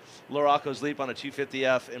Loracco's Leap on a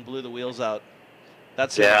 250F and blew the wheels out.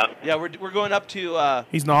 That's him. Yeah, we're going up to.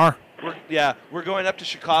 He's Nar. We're going up to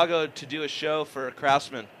Chicago to do a show for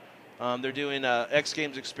Craftsman. They're doing X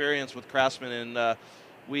Games experience with Craftsman, and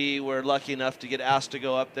we were lucky enough to get asked to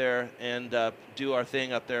go up there and do our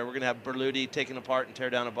thing up there. We're going to have Berluti taking apart and tear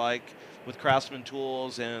down a bike with Craftsman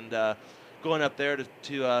tools, and going up there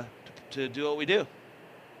to do what we do.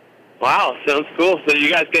 Wow, sounds cool. So you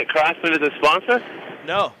guys get Craftsman as a sponsor?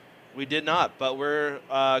 No, we did not, but we're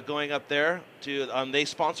going up there to they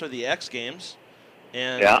sponsor the X Games.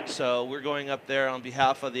 And so we're going up there on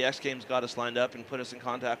behalf of the X Games, got us lined up and put us in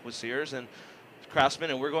contact with Sears and Craftsman,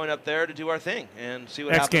 and we're going up there to do our thing and see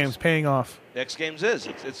what happens. X Games paying off. X Games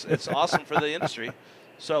it's awesome for the industry.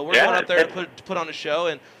 So we're going up there to put on a show,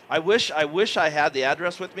 and I wish I had the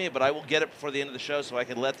address with me, but I will get it before the end of the show so I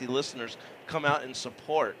can let the listeners come out and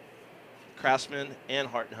support Craftsman and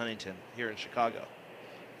Hart and Huntington here in Chicago.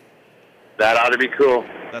 That ought to be cool.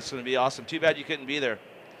 That's going to be awesome. Too bad you couldn't be there.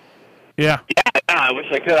 Yeah. I wish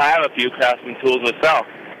I could. I have a few Craftsman tools myself.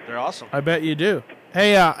 They're awesome. I bet you do.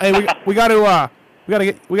 Hey, we got to We gotta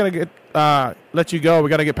get let you go. We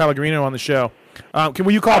gotta get Pellegrino on the show.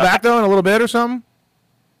 Will you call back though in a little bit or something?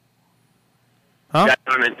 Huh?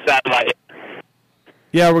 Satellite.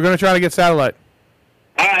 Yeah, we're gonna try to get satellite.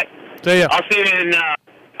 All right. See ya. I'll see you in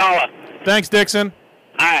Paula. Thanks, Dixon.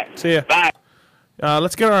 All right. See ya. Bye.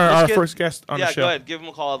 Let's get our first guest on the show. Yeah, go ahead. Give him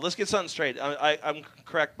a call. Let's get something straight. I'm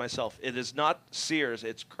correct myself. It is not Sears.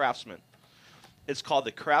 It's Craftsman. It's called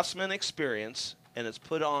the Craftsman Experience, and it's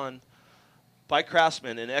put on by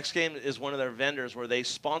Craftsman. And X Games is one of their vendors where they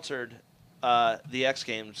sponsored the X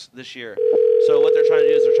Games this year. So what they're trying to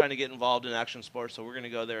do is they're trying to get involved in action sports. So we're going to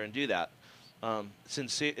go there and do that. It's in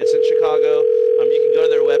Chicago. You can go to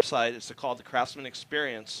their website. It's called the Craftsman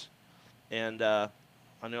Experience, and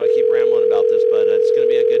I know I keep rambling about this, but it's going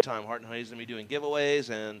to be a good time. Heart and Honey's going to be doing giveaways,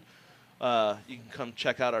 and you can come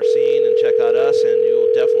check out our scene and check out us, and you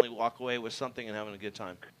will definitely walk away with something and having a good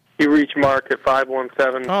time. You reach Mark at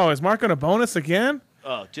 517. Oh, is Mark going to bonus again?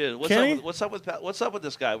 Oh, dude, what's up with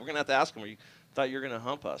this guy? We're going to have to ask him. You thought you were going to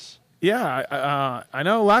hump us? Yeah, I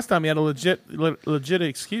know. Last time he had a legit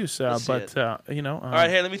excuse, but you know. All right,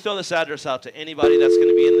 hey, let me throw this address out to anybody that's going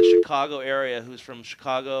to be in the Chicago area who's from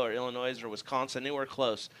Chicago or Illinois or Wisconsin, anywhere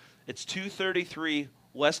close. It's 233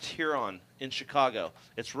 West Huron in Chicago.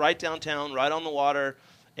 It's right downtown, right on the water,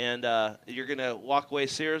 and you're going to walk away.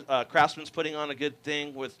 Sears, Craftsman's putting on a good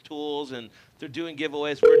thing with tools, and they're doing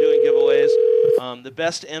giveaways. We're doing giveaways. The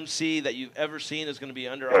best MC that you've ever seen is going to be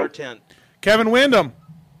under our tent. Kevin Wyndham.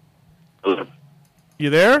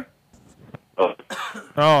 You there?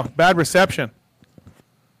 Oh, bad reception.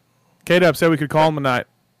 K-Dub said we could call him tonight.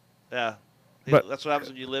 Yeah, But- that's what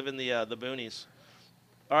happens when you live in the boonies.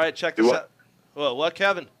 All right, check this out. Well, what,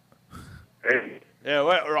 Kevin? Hey. Yeah,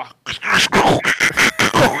 what?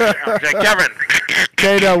 Kevin.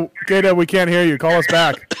 K-Dub, we can't hear you. Call us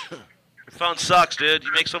back. Your phone sucks, dude.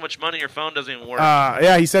 You make so much money, your phone doesn't even work.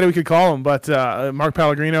 Yeah, he said we could call him, but Mark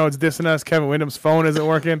Pellegrino is dissing us. Kevin Wyndham's phone isn't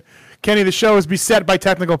working. Kenny, the show is beset by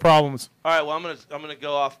technical problems. All right, well, I'm gonna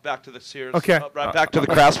go off back to the Sears. Okay. Right back to the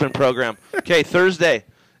Craftsman program. Okay, Thursday,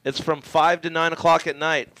 it's from 5 to 9 o'clock at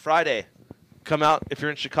night. Friday, come out if you're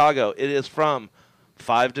in Chicago. It is from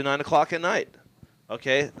 5 to 9 o'clock at night.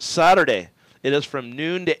 Okay. Saturday, it is from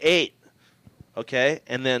noon to 8. Okay,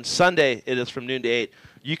 and then Sunday, it is from noon to 8.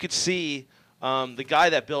 You could see the guy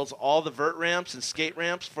that builds all the vert ramps and skate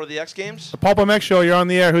ramps for the X Games. The Pulp MX show, you're on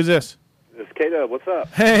the air. Who's this? This is K-Dub. What's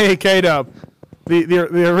up? Hey, K-Dub.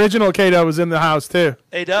 The original K-Dub was in the house, too.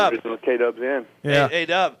 Hey, Dub. Original K-Dub's in. Yeah. Hey,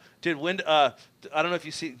 Dub. Dude, I don't know if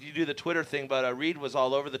you do the Twitter thing, but Reed was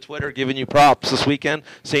all over the Twitter giving you props this weekend,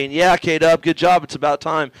 saying, yeah, K-Dub, good job. It's about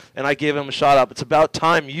time. And I gave him a shout out. It's about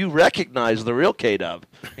time you recognize the real K-Dub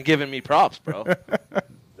and giving me props, bro.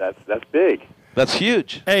 That's big. That's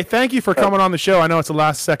huge. Hey, thank you for coming on the show. I know it's a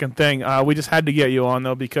last-second thing. We just had to get you on,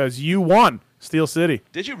 though, because you won Steel City.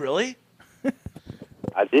 Did you really?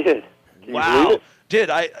 I did. Can you Wow. believe it?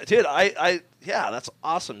 Did I? Yeah, that's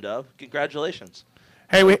awesome, Dub. Congratulations.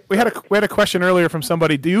 Hey, we had a question earlier from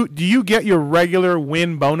somebody. Do you get your regular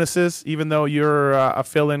win bonuses even though you're a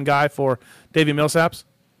fill-in guy for Davey Millsaps?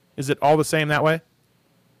 Is it all the same that way?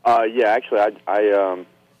 Yeah, actually, I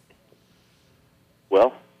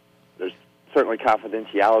well, there's certainly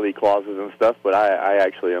confidentiality clauses and stuff, but I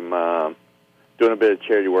actually am doing a bit of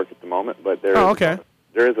charity work at the moment. But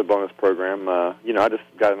there is a bonus program. I just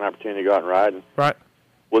got an opportunity to go out and ride, and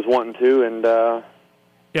was wanting to, and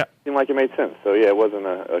seemed like it made sense. So yeah, it wasn't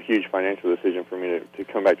a huge financial decision for me to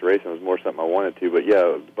come back to racing. It was more something I wanted to. But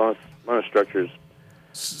yeah, the bonus structures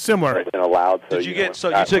similar and allowed. So Did you get? So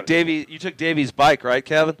you took Davey's bike, right,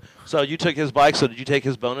 Kevin? So you took his bike. So did you take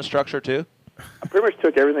his bonus structure too? I pretty much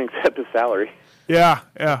took everything except his salary. Yeah.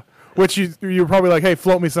 Which you were probably like, hey,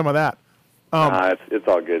 float me some of that. It's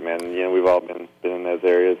all good, man. We've all been in those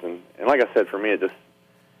areas, and like I said, for me, it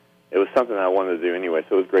was something that I wanted to do anyway.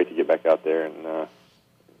 So it was great to get back out there and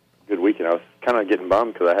good weekend. I was kind of getting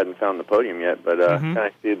bummed because I hadn't found the podium yet, but kind of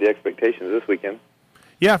exceeded the expectations this weekend.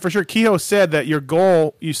 Yeah, for sure. Kehoe said that your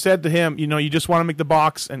goal, you said to him, you just want to make the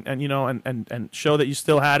box and show that you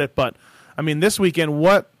still had it. But I mean, this weekend,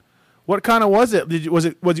 what kind of was it?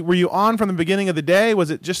 Were you on from the beginning of the day?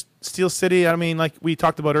 Was it just Steel City? I mean, like we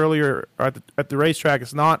talked about earlier at the racetrack,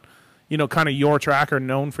 it's not, kind of your track or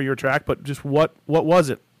known for your track, but just what was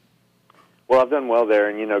it? Well, I've done well there,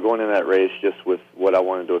 and going in that race just with what I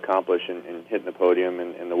wanted to accomplish and hitting the podium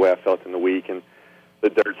and the way I felt in the week, and the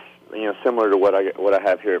dirt's similar to what I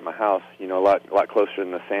have here at my house. A lot closer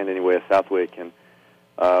than the sand anyway at Southwick, and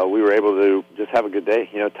we were able to just have a good day.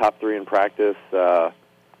 Top 3 in practice. A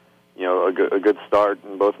good start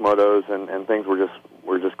in both motos, and things were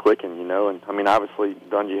were just clicking, you know. And I mean, obviously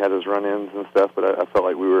Dungey had his run-ins and stuff, but I felt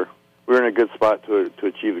like we were in a good spot to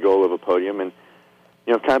achieve the goal of a podium. And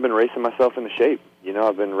you know, I've kind of been racing myself into shape. You know,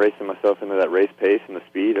 I've been racing myself into that race pace and the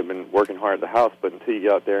speed. I've been working hard at the house, but until you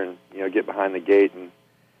get out there and, you know, get behind the gate and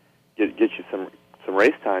get you some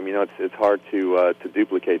race time, you know, it's hard to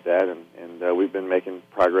duplicate that. And we've been making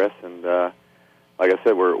progress. And like I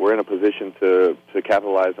said, we're in a position to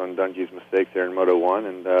capitalize on Dungey's mistakes there in Moto 1,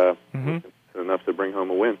 and enough to bring home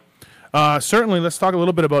a win. Certainly. Let's talk a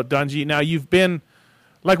little bit about Dungey. Now, you've been,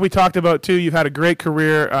 like we talked about, too, you've had a great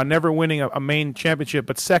career, never winning a main championship,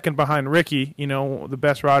 but second behind Ricky, you know, the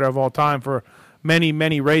best rider of all time for many,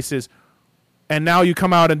 many races. And now you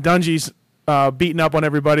come out and Dungey's beating up on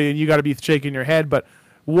everybody, and you got to be shaking your head. But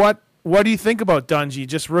what do you think about Dungey?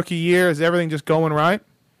 Just rookie year? Is everything just going right?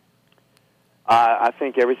 I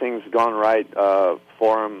think everything's gone right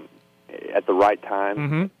for him at the right time.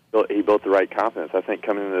 Mm-hmm. He built the right confidence. I think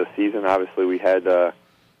coming into the season, obviously we had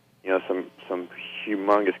you know, some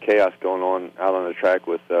humongous chaos going on out on the track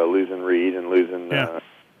with losing Reed and losing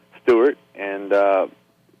Stewart. And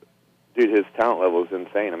dude, his talent level is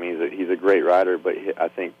insane. I mean, he's a great rider, but I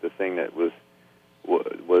think the thing that was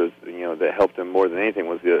you know, that helped him more than anything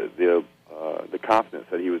was the confidence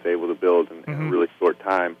that he was able to build in a really short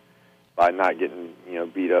time by not getting, you know,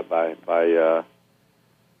 beat up by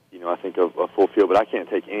you know, I think a full field. But I can't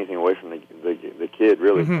take anything away from the kid,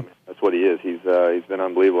 really. Mm-hmm. That's what he is. He's been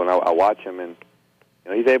unbelievable, and I watch him, and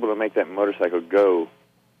you know, he's able to make that motorcycle go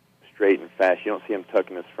straight and fast. You don't see him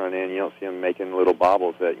tucking his front end. You don't see him making little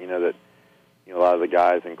bobbles that a lot of the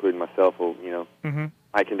guys, including myself, will, you know,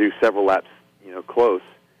 I can do several laps, you know, close,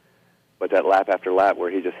 but that lap after lap where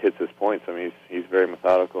he just hits his points, I mean, he's very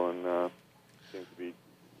methodical and seems to be,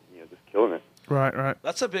 you know, just killing it. Right.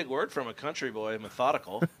 That's a big word from a country boy,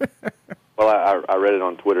 methodical. Well, I read it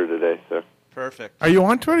on Twitter today, so. Perfect. Are you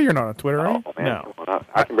on Twitter? You're not on Twitter, are you? Oh, man, no.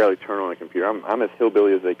 I can barely turn on a computer. I'm as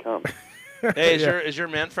hillbilly as they come. Hey, is your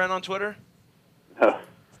man friend on Twitter? No.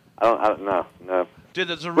 I don't no. Dude,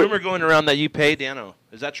 there's a rumor going around that you pay Dano.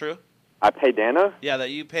 Is that true? I pay Dano? Yeah,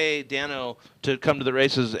 that you pay Dano to come to the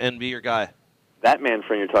races and be your guy. That man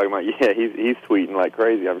friend you're talking about, yeah, he's tweeting like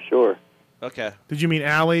crazy, I'm sure. Okay. Did you mean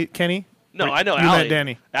Allie, Kenny? No, I know you Allie. meant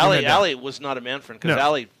Danny. Allie was not a man friend because No.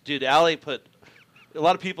 Allie put. A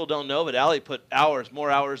lot of people don't know, but Allie put more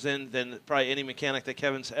hours in than probably any mechanic that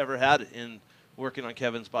Kevin's ever had in working on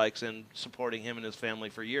Kevin's bikes and supporting him and his family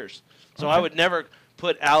for years. So I would never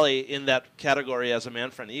put Allie in that category as a man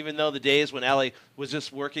friend, even though the days when Allie was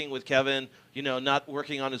just working with Kevin, you know, not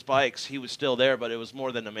working on his bikes, he was still there, but it was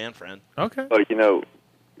more than a man friend. Okay. So, you know,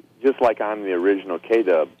 just like I'm the original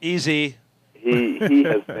K-Dub. Easy. He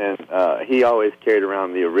has been, he always carried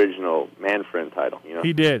around the original man friend title, you know.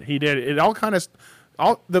 He did. It all kind of,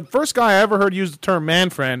 the first guy I ever heard use the term man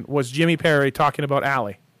friend was Jimmy Perry talking about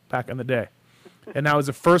Allie back in the day. And that was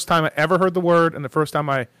the first time I ever heard the word and the first time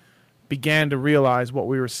I began to realize what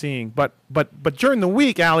we were seeing. But during the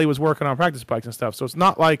week, Allie was working on practice bikes and stuff, so it's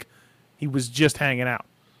not like he was just hanging out.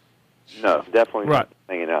 No, definitely not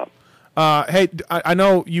hanging out. Hey, I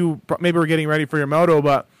know you maybe were getting ready for your moto,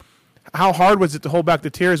 but how hard was it to hold back the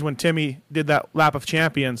tears when Timmy did that lap of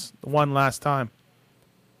champions the one last time?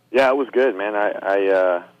 Yeah, it was good, man.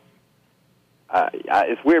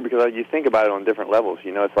 It's weird because you think about it on different levels.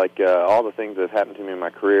 You know, it's like all the things that have happened to me in my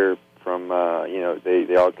career from, you know,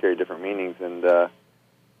 they all carry different meanings. And,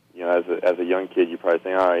 you know, as a young kid, you probably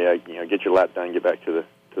think, oh, yeah, you know, get your lap done, get back to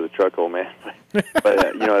the truck, old man.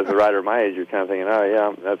 But, you know, as a rider my age, you're kind of thinking,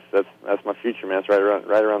 oh, yeah, that's my future, man. It's right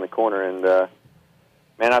around the corner. And,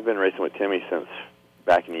 man, I've been racing with Timmy since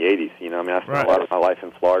back in the 80s. You know, I mean, I spent a lot of my life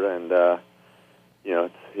in Florida, and, you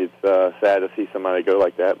know, it's sad to see somebody go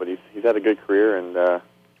like that, but he's had a good career, and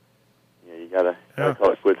you know, you gotta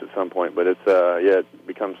call it quits at some point. But it's it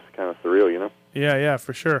becomes kind of surreal, you know. Yeah,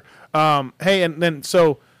 for sure. Hey, and then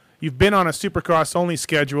so you've been on a Supercross only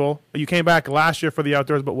schedule. You came back last year for the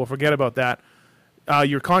outdoors, but we'll forget about that.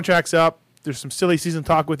 Your contract's up. There's some silly season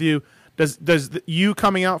talk with you. Does you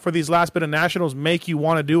coming out for these last bit of nationals make you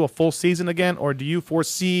want to do a full season again, or do you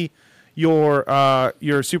foresee your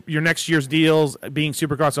next year's deals being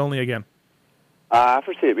Supercross only again? I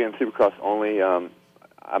foresee it being Supercross only.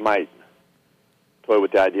 I might toy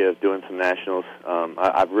with the idea of doing some nationals.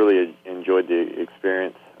 I've really enjoyed the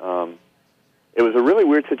experience. It was a really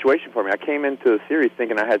weird situation for me. I came into the series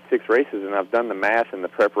thinking I had 6 races, and I've done the math and the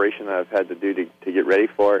preparation that I've had to do to get ready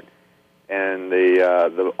for it, and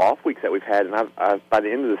the off weeks that we've had. And I've by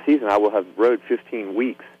the end of the season, I will have rode 15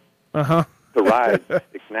 weeks. To ride 6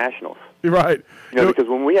 nationals. You're right. You know, because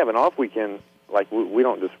when we have an off weekend, like we're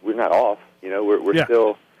not off. You know, we're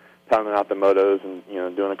still pounding out the motos and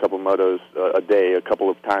doing a couple motos a day, a couple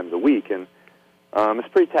of times a week, and it's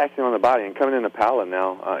pretty taxing on the body. And coming into Pala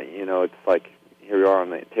now, it's like here we are on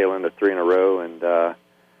the tail end of 3 in a row, and I'm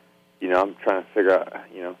trying to figure out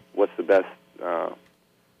what's the best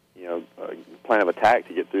plan of attack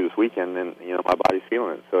to get through this weekend, and my body's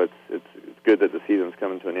feeling it. So it's good that the season's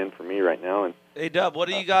coming to an end for me right now. And Hey, Dub, what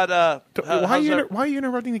do you got? Why are you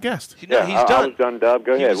interrupting the guest? He's done. I was done, Dub.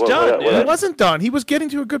 Go ahead. Was done, He wasn't done. He was getting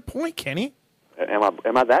to a good point, Kenny. Am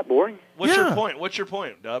I that boring? What's your point? What's your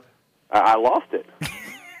point, Dub? I lost it.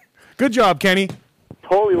 Good job, Kenny.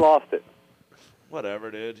 Totally lost it.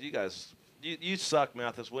 Whatever, dude. You guys, you suck,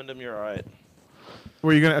 Mathis. Wyndham, you're all right.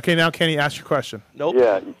 Were you gonna? Okay, now Kenny, ask your question. Nope.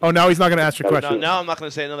 Yeah. Oh, now he's not gonna ask your question. Now I'm not going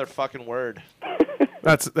to say another fucking word.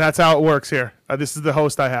 That's how it works here. This is the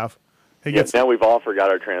host I have. Now we've all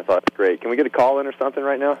forgot our train of thought. Great. Can we get a call in or something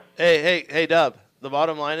right now? Hey, Dub. The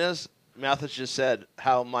bottom line is, Mathis just said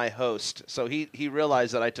how my host. So he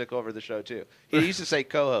realized that I took over the show too. He used to say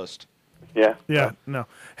co-host. Yeah. Yeah. No.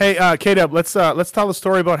 Hey, K-Dub, let's tell the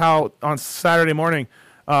story about how on Saturday morning,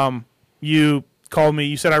 you called me.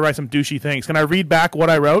 You said I write some douchey things. Can I read back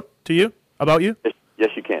what I wrote to you about you?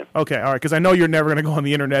 Yes, you can. Okay. All right. Because I know you're never going to go on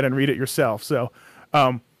the internet and read it yourself. So,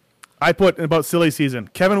 I put about silly season.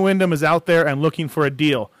 Kevin Wyndham is out there and looking for a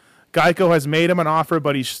deal. Geico has made him an offer,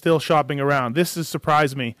 but he's still shopping around. This has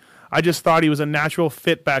surprised me. I just thought he was a natural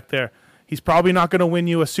fit back there. He's probably not going to win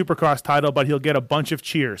you a Supercross title, but he'll get a bunch of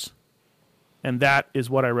cheers. And that is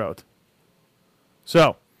what I wrote.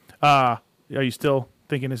 So, are you still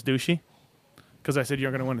thinking it's douchey? Because I said you're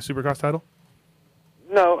going to win a Supercross title?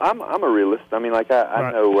 No, I'm a realist. I mean,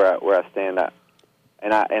 I know where I stand.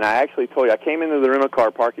 And I actually told you I came into the rental car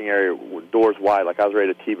parking area with doors wide, like I was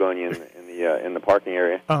ready to T-bone you in the parking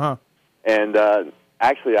area. Uh-huh. And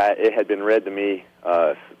actually, it had been read to me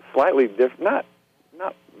slightly different,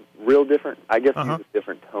 not real different. I guess uses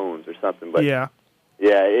different tones or something. But yeah,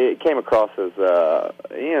 it came across as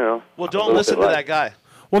Well, don't listen to that guy.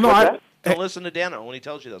 Well, no, don't listen to Dano when he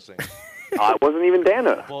tells you those things. It wasn't even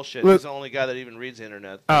Dana. Bullshit. He's the only guy that even reads the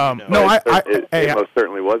internet. No, it most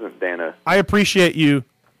certainly wasn't Dana. I appreciate you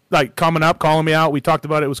coming up, calling me out. We talked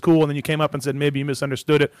about it. It was cool. And then you came up and said maybe you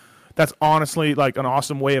misunderstood it. That's honestly an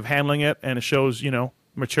awesome way of handling it. And it shows,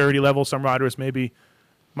 maturity level. Some riders maybe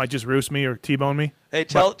might just roost me or T-bone me. Hey,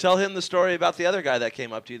 tell him the story about the other guy that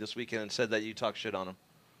came up to you this weekend and said that you talk shit on him.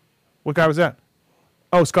 What guy was that?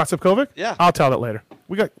 Oh, Scott Sipkovic? Yeah. I'll tell that later.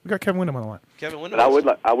 We got Kevin Wyndham on the line. Kevin Wyndham.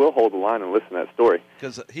 But I will hold the line and listen to that story.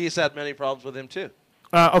 Because he's had many problems with him, too.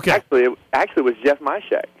 Okay. Actually, it was Jeff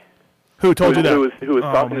Myshak. Who told you that? Who was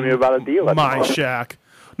talking to me about a deal. Myshak.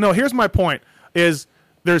 No, here's my point. There's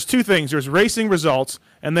two things. There's racing results,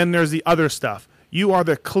 and then there's the other stuff. You are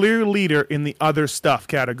the clear leader in the other stuff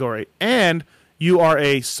category, and you are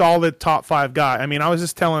a solid top 5 guy. I mean, I was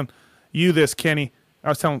just telling you this, Kenny. I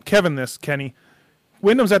was telling Kevin this, Kenny.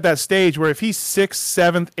 Wyndham's at that stage where if he's 6th,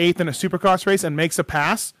 7th, 8th in a Supercross race and makes a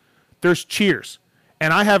pass, there's cheers.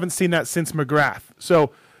 And I haven't seen that since McGrath. So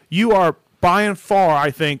you are by and far, I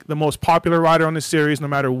think, the most popular rider on this series, no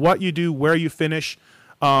matter what you do, where you finish.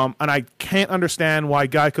 And I can't understand why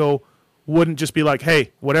Geico wouldn't just be like,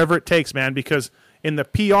 hey, whatever it takes, man, because in the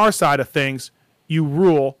PR side of things, you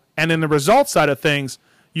rule. And in the results side of things,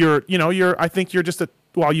 I think you're just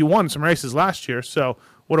you won some races last year, so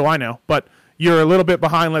what do I know? But you're a little bit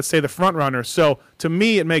behind, let's say, the front runner. So to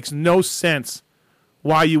me, it makes no sense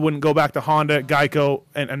why you wouldn't go back to Honda, Geico,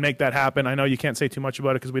 and make that happen. I know you can't say too much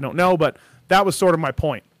about it because we don't know, but that was sort of my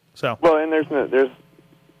point. So well, and there's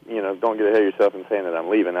don't get ahead of yourself in saying that I'm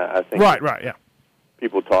leaving. I think right, yeah.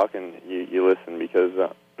 People talk and you listen because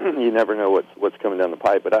you never know what's coming down the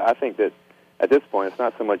pipe. But I think that at this point, it's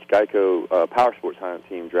not so much Geico Power Sports Honda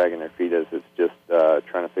team dragging their feet as it's just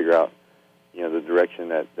trying to figure out the direction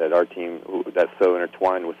that our team that's so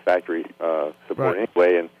intertwined with factory support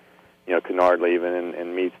anyway, and Kennard leaving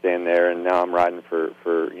and me staying there, and now I'm riding for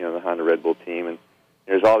the Honda Red Bull team, and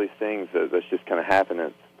there's all these things that's just kind of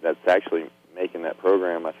happening that's actually making that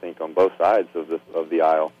program, I think, on both sides of the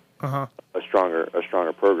aisle a stronger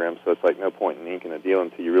program. So it's like no point in inking a deal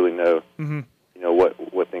until you really know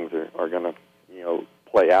what things are going to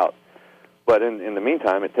play out. But in the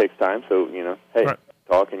meantime, it takes time. So hey. Right.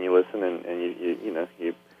 Talk and you listen, and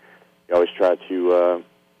you always try to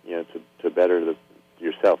to better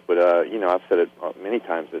yourself. But I've said it many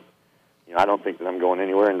times that I don't think that I'm going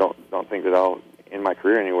anywhere, and don't think that I'll end my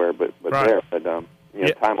career anywhere. But there, but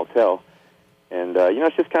time will tell. And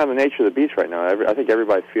it's just kind of the nature of the beast right now. I think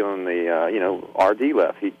everybody's feeling the RD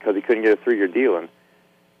left because he couldn't get a 3-year deal, and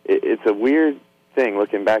it's a weird thing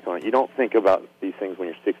looking back on it. You don't think about these things when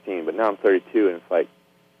you're 16, but now I'm 32, and it's like.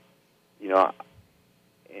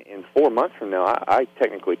 4 months from now, I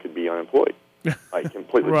technically could be unemployed, like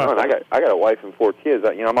completely Right. done. I got a wife and 4 kids.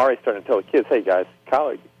 I'm already starting to tell the kids, hey guys,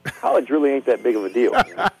 college really ain't that big of a deal. Look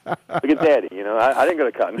at Daddy. I didn't go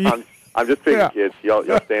to college. I'm just picking kids. Y'all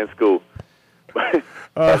stay in school. But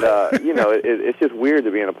it's just weird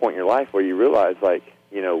to be in a point in your life where you realize, like,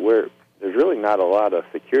 there's really not a lot of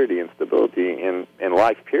security and stability in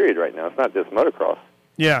life, period, right now. It's not just motocross.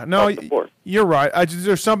 Yeah, no, you're right.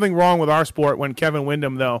 There's something wrong with our sport when Kevin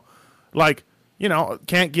Windham, though,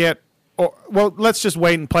 can't get. Let's just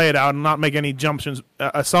wait and play it out and not make any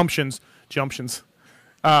assumptions.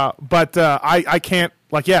 But I can't.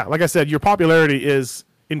 Like I said, your popularity is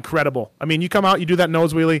incredible. I mean, you come out, you do that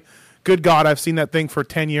nose wheelie. Good God, I've seen that thing for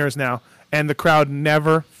 10 years now, and the crowd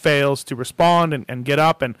never fails to respond and get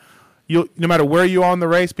up. And no matter where you are in the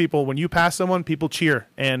race, when you pass someone, people cheer,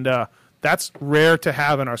 and that's rare to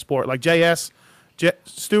have in our sport. Like JS,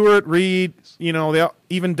 Stewart, Reed,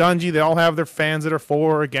 even Dungy, they all have their fans that are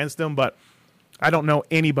for or against them, but I don't know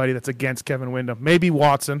anybody that's against Kevin Windham. Maybe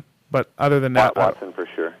Watson, but other than that, Watson for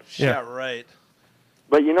sure. Yeah, right.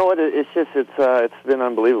 But you know what? It's it's been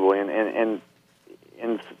unbelievable, and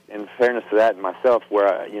in fairness to that, myself,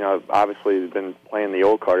 where I've obviously been playing the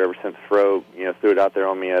old card ever since Fro threw it out there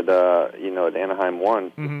on me at at Anaheim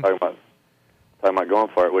 1, talking about going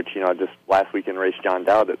for it. Which I just last weekend raced John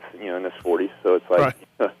Dowd that's in his 40s, so it's like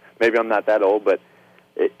maybe I'm not that old, but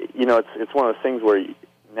it's one of those things where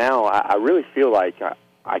now I really feel like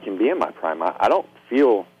I can be in my prime. I don't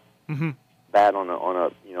feel bad on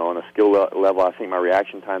a skill level. I think my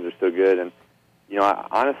reaction times are still good, and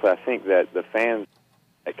honestly, I think that the fans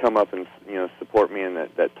that come up and support me and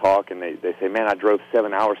that talk and they say, man, I drove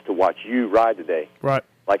 7 hours to watch you ride today. Right.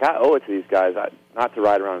 Like, I owe it to these guys not to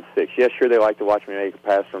ride around 6. Yeah, sure, they like to watch me make a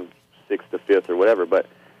pass from 6th to 5th or whatever, but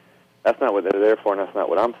that's not what they're there for, and that's not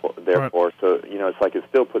what I'm there for. So it's like it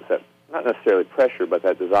still puts that, not necessarily pressure, but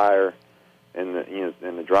that desire and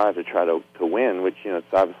the drive to try to win, which it's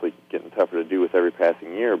obviously getting tougher to do with every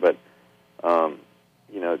passing year. But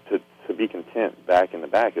to be content back in the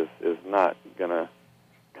back is not gonna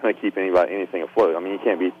keep anything afloat. I mean, you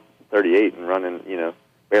can't be 38 and running,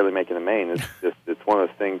 barely making a main. It's one of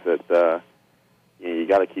those things that you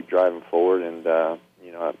got to keep driving forward. And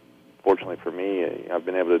fortunately for me, I've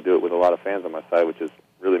been able to do it with a lot of fans on my side, which has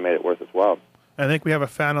really made it worth its while. I think we have a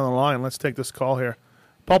fan on the line. Let's take this call here.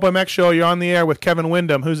 Pulp MX Show, you're on the air with Kevin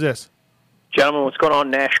Windham. Who's this? Gentlemen, what's going on?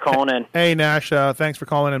 Nash calling in. Hey, Nash. Thanks for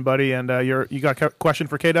calling in, buddy. And you got a question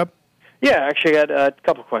for K-Dub? Yeah, actually, I got a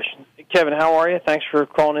couple of questions. Kevin, how are you? Thanks for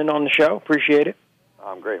calling in on the show. Appreciate it.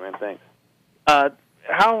 I'm great, man. Thanks.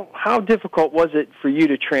 How difficult was it for you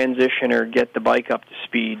to transition or get the bike up to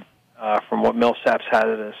speed from what Millsaps had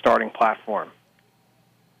at a starting platform?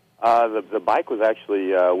 The bike was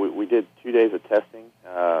actually, we did 2 days of testing.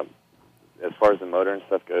 As far as the motor and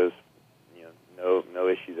stuff goes, no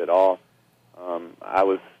issues at all.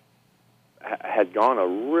 I had gone a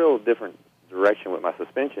real different direction with my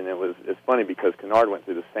suspension. It's funny because Kennard went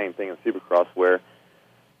through the same thing in Supercross, where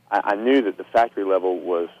I knew that the factory level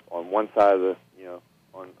was on one side of the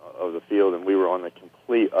of the field, and we were on the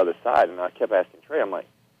complete other side. And I kept asking Trey, I'm like,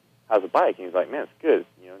 "How's the bike?" And he's like, "Man, it's good."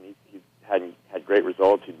 And he had great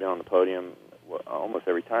results. He'd been on the podium almost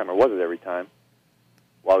every time, or was it every time,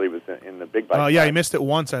 while he was in the big bike. Oh yeah, he missed it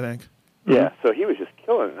once, I think. Yeah, so he was just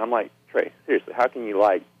killing it. And I'm like, Trey, seriously, how can you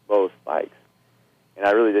like both bikes? And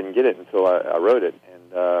I really didn't get it until I rode it.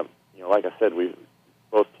 And like I said,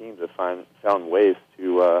 both teams have found ways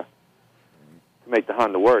to make the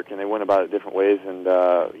Honda work, and they went about it different ways. And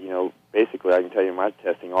basically, I can tell you, my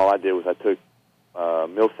testing, all I did was I took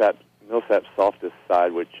Millsap's softest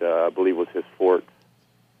side, which I believe was his forks,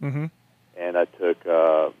 and I took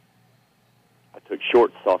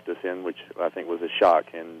short softest end, which I think was a shock,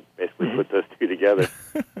 and basically put those two together,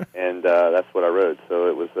 and that's what I rode. So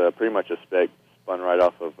it was pretty much a spec spun right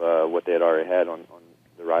off of what they had already had on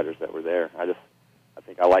the riders that were there. I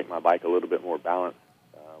think I like my bike a little bit more balanced,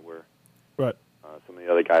 where some of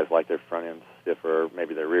the other guys like their front end stiffer, or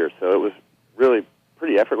maybe their rear. So it was really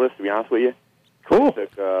pretty effortless, to be honest with you. Cool. It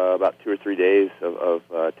took about 2 or 3 days of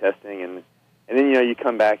testing, and then you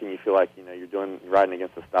come back and you feel like you're riding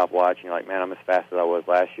against a stopwatch, and you're like, man, I'm as fast as I was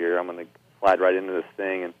last year. I'm going to slide right into this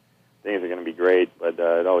thing, and things are going to be great. But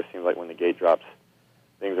it always seems like when the gate drops,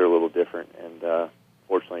 things are a little different. And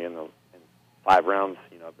fortunately, in 5 rounds,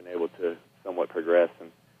 I've been able to somewhat progress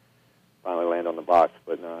and finally land on the box.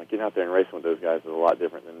 But getting out there and racing with those guys is a lot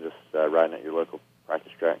different than just riding at your local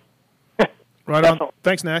practice track. Right on.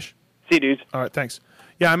 Thanks, Nash. See you, dudes. All right, thanks.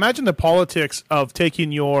 Yeah, imagine the politics of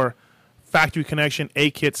taking your Factory Connection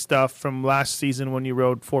A-Kit stuff from last season when you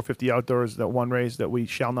rode 450 Outdoors, that one race that we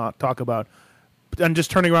shall not talk about, and just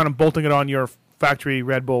turning around and bolting it on your factory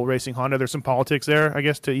Red Bull Racing Honda. There's some politics there, I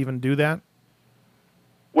guess, to even do that.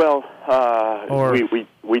 Well,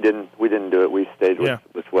 we didn't do it. We stayed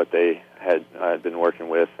with what they had been working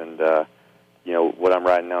with, and what I'm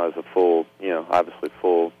riding now is a full, obviously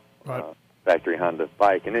full factory Honda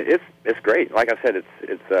bike, and it's great. Like I said,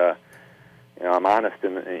 it's I'm honest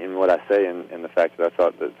in what I say, and the fact that I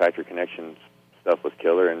thought the Factory Connection stuff was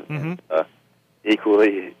killer, and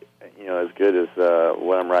equally, as good as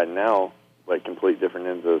what I'm riding now, like complete different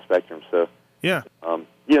ends of the spectrum. So yeah,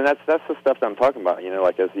 that's the stuff that I'm talking about.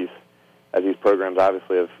 Like as these programs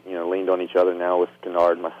obviously have leaned on each other now with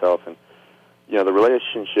Kennard and myself, and the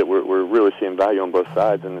relationship we're really seeing value on both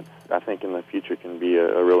sides, and I think in the future can be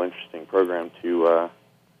a real interesting program to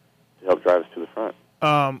help drive us to the front.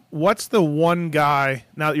 What's the one guy,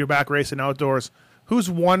 now that you're back racing outdoors,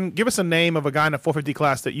 give us a name of a guy in the 450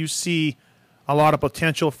 class that you see a lot of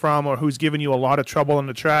potential from, or who's given you a lot of trouble on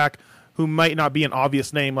the track, who might not be an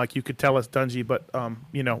obvious name like you could tell us Dungy, but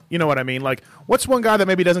you know what I mean? Like, what's one guy that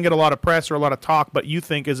maybe doesn't get a lot of press or a lot of talk, but you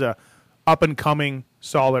think is a up-and-coming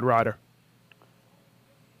solid rider?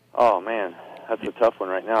 Oh, man, that's a tough one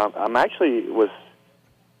right now. I'm actually was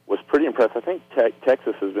pretty impressed. I think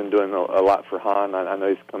Texas has been doing a lot for Han. I know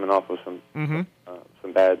he's coming off of some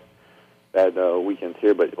bad weekends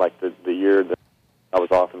here, but like the year that I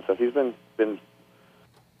was off and stuff, he's been doing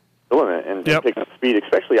it and picking up speed,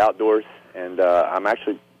 especially outdoors. And I'm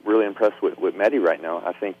actually really impressed with Mehdi right now.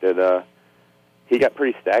 I think that he got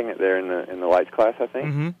pretty stagnant there in the lights class, I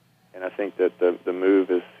think, and I think that the move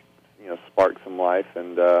has sparked some life,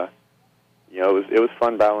 and it was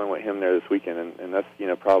fun battling with him there this weekend, and that's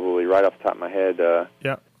probably right off the top of my head.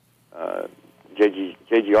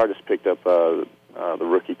 JGR just picked up the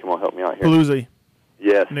rookie. Come on, help me out here. Paluzzi.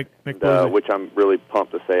 Yes, Nick Paluzzi. Which I'm really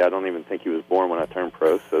pumped to say. I don't even think he was born when I turned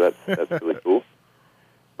pro, so that's really cool.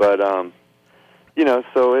 But so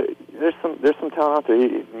there's some talent out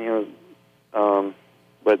there.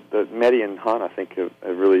 But Mehdi and Han, I think, have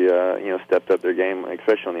really stepped up their game,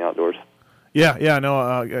 especially on the outdoors. Yeah,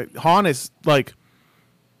 no. Han is like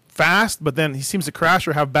fast, but then he seems to crash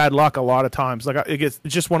or have bad luck a lot of times. Like it's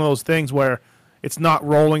just one of those things where it's not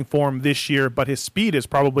rolling for him this year, but his speed is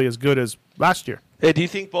probably as good as last year. Hey, do you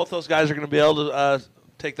think both those guys are going to be able to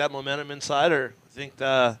take that momentum inside, or think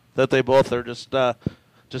that they both are just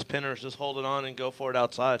pinners, just hold it on and go for it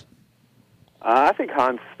outside? I think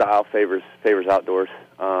Han's style favors outdoors.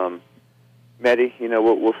 Mehdi,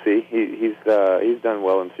 we'll see. He's done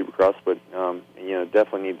well in Supercross, but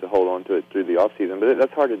definitely needs to hold on to it through the off season. But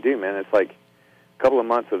that's hard to do, man. It's like a couple of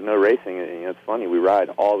months of no racing. It's funny. We ride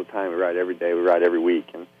all the time. We ride every day. We ride every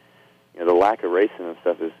week, and the lack of racing and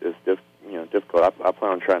stuff is difficult. I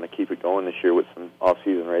plan on trying to keep it going this year with some off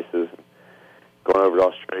season races, and going over to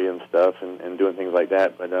Australia and stuff, and doing things like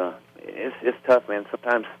that. But it's tough, man.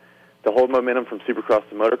 Sometimes to hold momentum from Supercross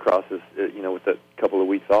to motocross is, with a couple of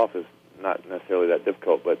weeks off, is not necessarily that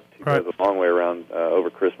difficult, but to go the long way around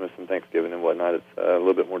over Christmas and Thanksgiving and whatnot, it's a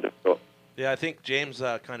little bit more difficult. Yeah, I think James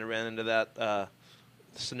kind of ran into that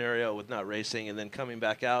scenario with not racing and then coming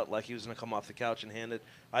back out like he was going to come off the couch and hand it.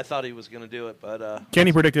 I thought he was going to do it, but...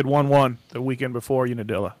 Kenny predicted 1-1 the weekend before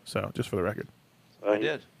Unadilla, so just for the record. I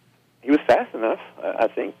did. He was fast enough, I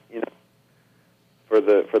think, for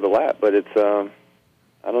the lap, but it's...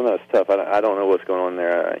 I don't know. It's tough. I don't know what's going on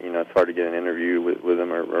there. It's hard to get an interview with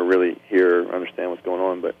him or really hear or understand what's going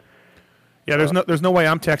on. But yeah, there's no way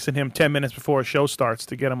I'm texting him 10 minutes before a show starts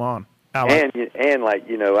to get him on. And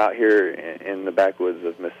out here in the backwoods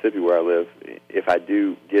of Mississippi where I live, if I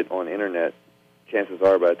do get on internet, chances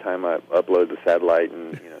are by the time I upload the satellite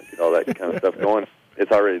and get all that kind of stuff going, this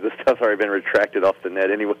stuff's already been retracted off the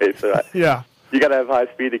net anyway. So you got to have high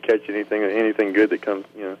speed to catch anything good that comes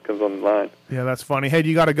on the line. Yeah, that's funny. Hey, do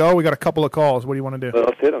you got to go? We got a couple of calls. What do you want to do? Well,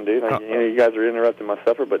 let's hit them, dude. You guys are interrupting my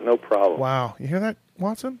supper, but no problem. Wow, you hear that,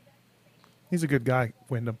 Watson? He's a good guy,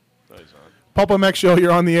 Wyndham. Pulp MX Show.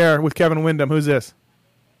 You're on the air with Kevin Wyndham. Who's this?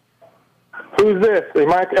 Who's this? Am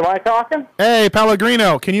I talking? Hey,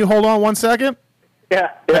 Pellegrino. Can you hold on 1 second?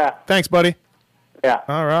 Yeah. Thanks, buddy. Yeah.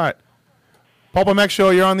 All right. Pulp MX Show.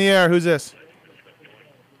 You're on the air. Who's this?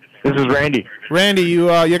 This is Randy. Randy, you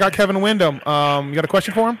got Kevin Wyndham. You got a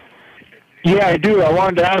question for him? Yeah, I do. I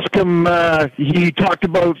wanted to ask him, he talked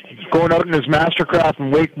about going out in his Mastercraft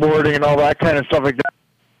and wakeboarding and all that kind of stuff like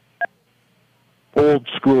that. Old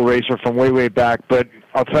school racer from way back. But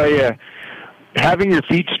I'll tell you, having your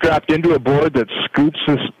feet strapped into a board that scoops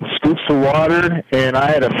the water, and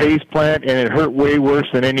I had a face plant, and it hurt way worse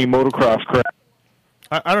than any motocross crash.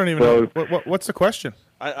 I don't even know. What's the question?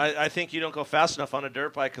 I think you don't go fast enough on a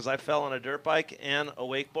dirt bike because I fell on a dirt bike and a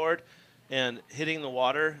wakeboard, and hitting the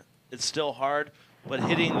water, it's still hard, but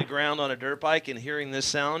hitting the ground on a dirt bike and hearing this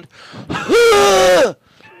sound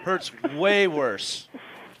hurts way worse.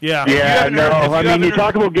 Yeah. Yeah, no. I mean, you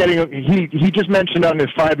talk about getting. He just mentioned on his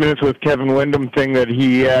 5 minutes with Kevin Windham thing that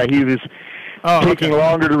he was taking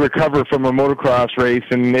longer to recover from a motocross race,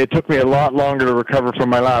 and it took me a lot longer to recover from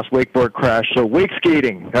my last wakeboard crash. So wake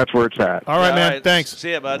skating, that's where it's at. All right, man. Thanks.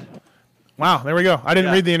 See ya, bud. Wow, there we go. I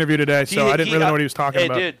didn't read the interview today, so I didn't really know what he was talking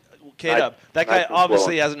about. Hey, dude, K-Dub, that guy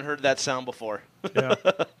obviously hasn't heard that sound before. Yeah.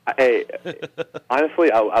 Hey,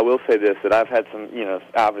 honestly, I will say this, that I've had some,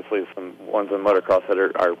 obviously some ones on motocross that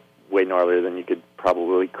are way gnarlier than you could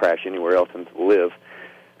probably crash anywhere else and live.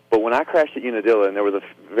 But when I crashed at Unadilla, and there was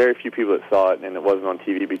very few people that saw it, and it wasn't on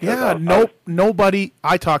TV because nobody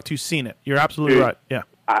I talked to seen it. You're absolutely right. Yeah.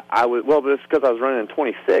 I was but it's because I was running in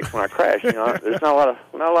 26 when I crashed. There's not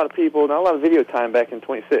a lot of people, not a lot of video time back in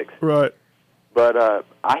 26. Right. But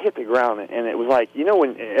I hit the ground, and it was like,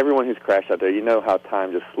 when everyone who's crashed out there, how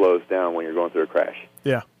time just slows down when you're going through a crash.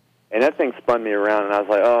 Yeah. And that thing spun me around, and I was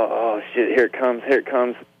like, oh shit, here it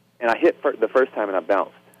comes. And I hit the first time, and I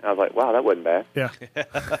bounced. And I was like, wow, that wasn't bad. Yeah.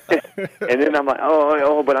 And then I'm like,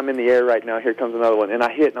 oh, but I'm in the air right now. Here comes another one. And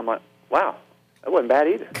I hit, and I'm like, wow, that wasn't bad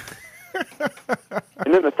either.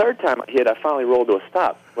 And then the third time I hit, I finally rolled to a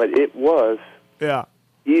stop. But it was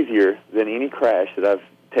easier than any crash that I've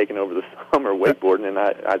taken over the summer wakeboarding, and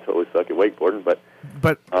I totally suck at wakeboarding.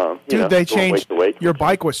 But dude, they changed. Your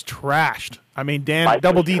bike was trashed. I mean, Dan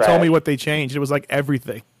Double D told me what they changed. It was like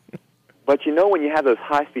everything. But when you have those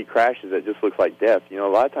high-speed crashes, it just looks like death. A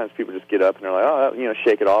lot of times people just get up and they're like,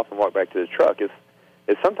 shake it off and walk back to the truck.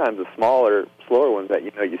 It's sometimes the smaller, slower ones that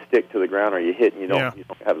you stick to the ground or you hit and you don't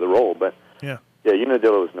have the roll. But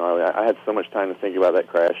Unadilla was gnarly. I had so much time to think about that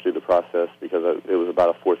crash through the process because it was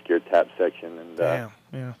about a fourth gear tap section. And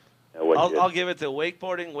I'll give it to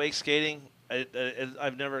wakeboarding, wake skating.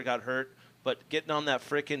 I've never got hurt, but getting on that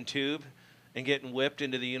frickin' tube and getting whipped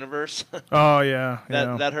into the universe. Oh, yeah.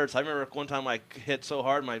 That hurts. I remember one time I hit so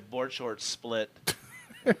hard my board shorts split.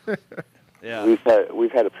 Yeah.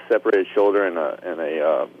 We've had a separated shoulder and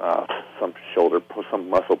some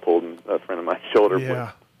muscle pulled in a friend of mine's shoulder.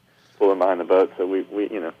 Yeah. Pulling behind the boat. So Did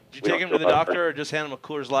you take him to the doctor or just hand him a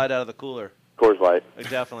Coors Light out of the cooler? Coors Light.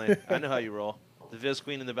 Definitely. I know how you roll. The Viz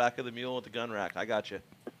Queen in the back of the mule with the gun rack. I got you.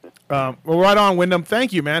 Well, right on, Wyndham.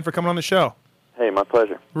 Thank you, man, for coming on the show. Hey, my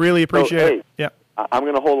pleasure. Really appreciate it. Yeah. I'm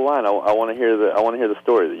going to hold the line. I want to hear the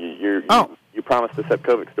story. You promised the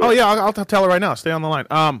Sepkovic story. Oh yeah, I'll tell it right now. Stay on the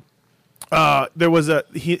line. There was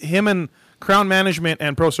him and Crown Management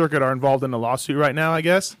and Pro Circuit are involved in a lawsuit right now, I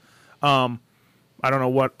guess. I don't know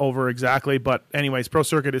what over exactly, but anyways, Pro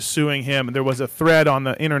Circuit is suing him. And there was a thread on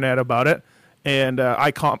the internet about it, and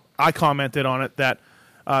I commented on it that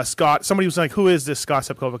Scott. Somebody was like, "Who is this Scott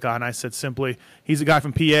Sepkovic guy?" And I said simply, "He's a guy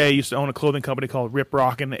from PA. He used to own a clothing company called Rip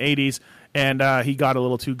Rock in the '80s, and he got a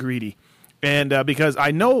little too greedy." And because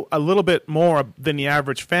I know a little bit more than the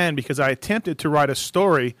average fan, because I attempted to write a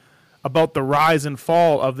story about the rise and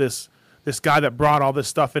fall of this guy that brought all this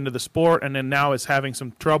stuff into the sport, and then now is having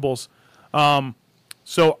some troubles.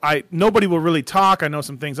 So nobody will really talk. I know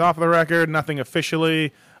some things off the record, nothing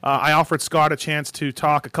officially. I offered Scott a chance to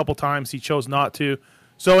talk a couple times. He chose not to.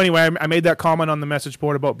 So anyway, I made that comment on the message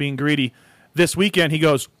board about being greedy. This weekend, he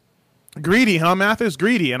goes, "Greedy, huh, Mathis?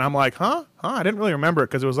 Greedy." And I'm like, huh? I didn't really remember it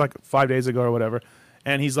because it was like 5 days ago or whatever.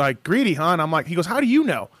 And he's like, "Greedy, huh?" And I'm like, he goes, "How do you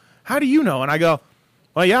know? How do you know?" And I go,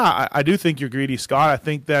 "Well, yeah, I do think you're greedy, Scott. I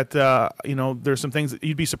think that, there's some things that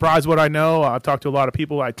you'd be surprised what I know. I've talked to a lot of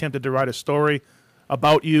people. I attempted to write a story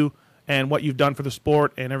about you and what you've done for the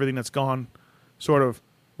sport and everything that's gone sort of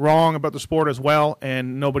wrong about the sport as well.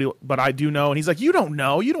 But I do know." And he's like, you don't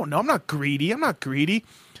know. I'm not greedy. And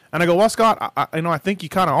I go, "Well, Scott, I think you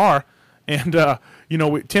kind of are." And,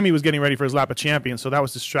 Timmy was getting ready for his lap of champions, so that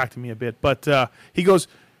was distracting me a bit. But he goes,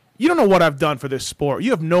 "You don't know what I've done for this sport.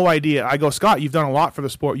 You have no idea." I go, "Scott, you've done a lot for the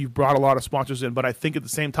sport. You've brought a lot of sponsors in, but I think at the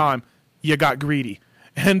same time, you got greedy."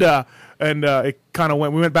 And it kind of we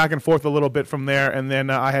went back and forth a little bit from there. And then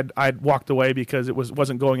I'd walked away because it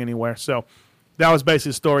wasn't going anywhere. So that was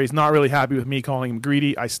basically the story. He's not really happy with me calling him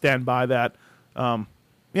greedy. I stand by that. So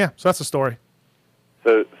that's the story.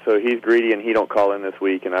 So he's greedy, and he don't call in this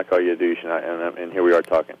week, and I call you a douche, and here we are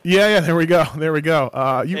talking. Yeah, there we go.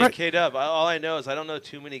 Hey, K-Dub, all I know is I don't know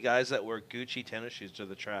too many guys that wear Gucci tennis shoes to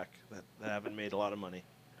the track that haven't made a lot of money.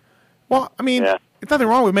 Well, I mean, There's nothing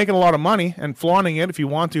wrong with making a lot of money and flaunting it if you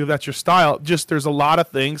want to, if that's your style. Just there's a lot of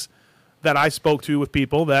things that I spoke to with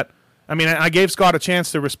people that I mean, I gave Scott a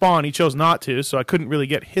chance to respond. He chose not to, so I couldn't really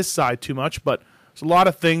get his side too much. But there's a lot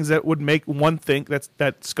of things that would make one think that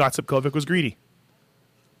Scott Sipkovic was greedy.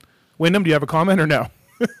 Wyndham, do you have a comment or no?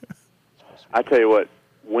 I tell you what,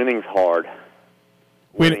 winning's hard.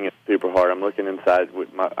 Winning is super hard. I'm looking inside.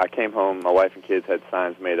 I came home. My wife and kids had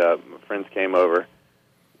signs made up. My friends came over.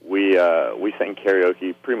 We sang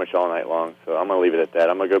karaoke pretty much all night long. So I'm going to leave it at that.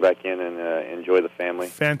 I'm going to go back in and enjoy the family.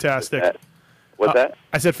 Fantastic. What's that?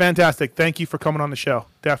 I said fantastic. Thank you for coming on the show.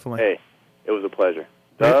 Definitely. Hey, it was a pleasure.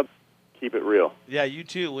 Dub, keep it real. Yeah, you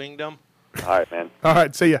too, Wingdom. All right, man. All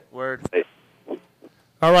right, see ya. Word. Hey.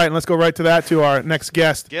 All right, and let's go right to that, to our next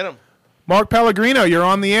guest. Get him. Mark Pellegrino, you're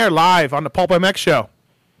on the air live on the Pulp MX show.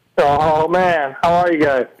 Oh, man. How are you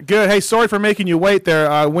guys? Good. Hey, sorry for making you wait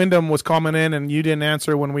there. Wyndham was coming in, and you didn't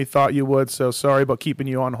answer when we thought you would, so sorry about keeping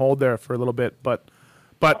you on hold there for a little bit. But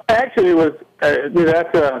actually, it was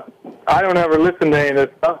I don't ever listen to any of this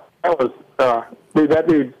stuff. That was that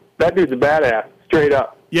dude's a badass, straight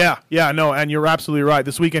up. Yeah, no, and you're absolutely right.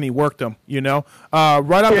 This weekend he worked him, you know.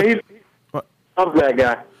 Right off loves that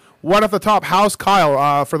guy. Right off the top, how's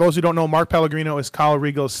Kyle? For those who don't know, Mark Pellegrino is Kyle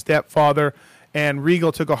Regal's stepfather, and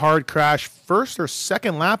Regal took a hard crash first or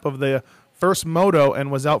second lap of the first moto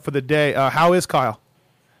and was out for the day. How is Kyle?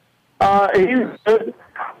 He's good.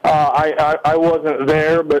 I wasn't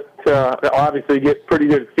there, but obviously get pretty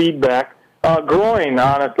good feedback. Groin,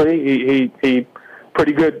 honestly, he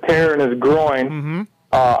pretty good tear in his groin. Mm-hmm.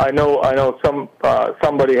 I know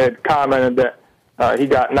somebody had commented that he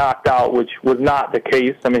got knocked out, which was not the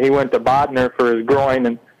case. I mean, he went to Bodner for his groin,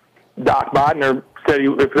 and Doc Bodner said it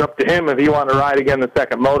was up to him if he wanted to ride again the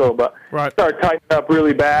second moto, but started tightening up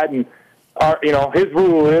really bad. And his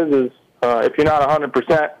rule is if you're not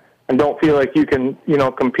 100% and don't feel like you can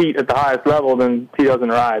compete at the highest level, then he doesn't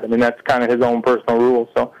ride. I mean, that's kind of his own personal rule.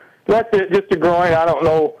 So that's it, just a groin. I don't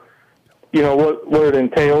know, what it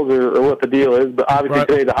entails or what the deal is, but obviously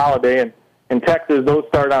today's a holiday, and in Texas, those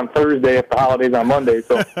start on Thursday if the holiday's on Monday.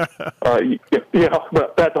 So,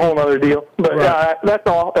 but that's a whole other deal. But that's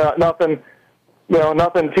all. Nothing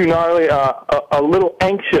too gnarly. A little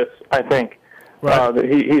anxious, I think. He's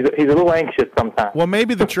a little anxious sometimes. Well,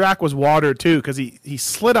 maybe the track was watered too, because he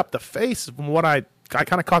slid up the face. From what I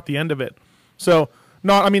kind of caught the end of it. So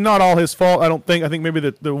not all his fault. I don't think. I think maybe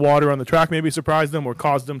the water on the track maybe surprised him or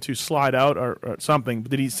caused him to slide out or something.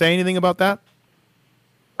 Did he say anything about that?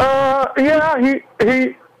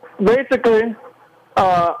 He basically,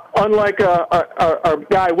 unlike our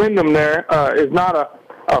guy Wyndham there, is not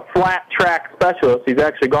a flat track specialist. He's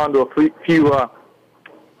actually gone to a few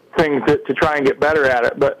things to try and get better at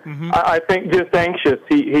it. But I think just anxious.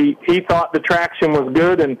 He thought the traction was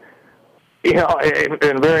good, and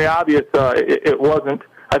and very obvious it wasn't.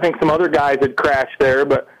 I think some other guys had crashed there,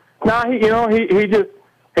 but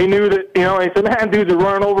he knew that, he said, man, dudes are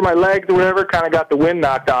running over my legs or whatever, kind of got the wind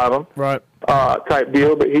knocked out of him. Right. Type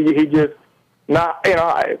deal. But he just,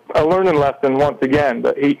 a learning lesson once again.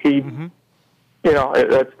 But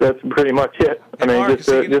that's pretty much it. I mean, Mark, just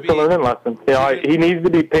a learning lesson. He needs to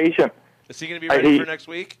be patient. Is he going to be ready for next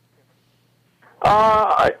week?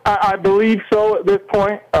 I believe so at this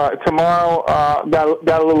point. Tomorrow,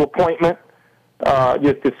 got a little appointment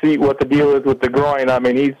just to see what the deal is with the groin. I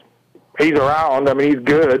mean, he's around. I mean, he's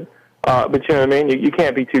good. But you know what I mean? You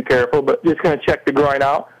can't be too careful, but just going to check the groin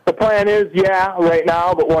out. The plan is, right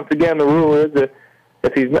now, but once again, the rule is that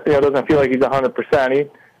if he's doesn't feel like he's 100%,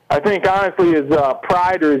 I think, honestly, his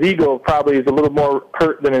pride or his ego probably is a little more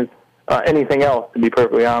hurt than his anything else, to be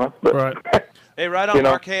perfectly honest. But, right. Hey, right on,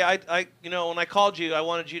 Mark. Hey, I when I called you, I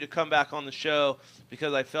wanted you to come back on the show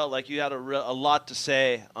because I felt like you had a lot to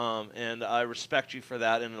say, and I respect you for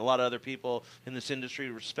that, and a lot of other people in this industry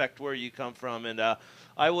respect where you come from. And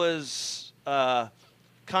I was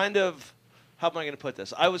kind of, how am I going to put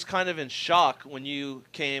this? I was kind of in shock when you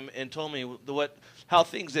came and told me how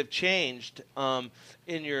things have changed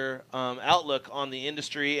in your outlook on the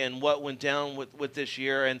industry and what went down with this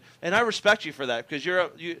year, and I respect you for that because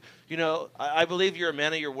I believe you're a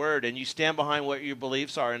man of your word and you stand behind what your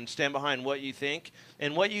beliefs are and stand behind what you think.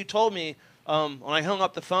 And what you told me when I hung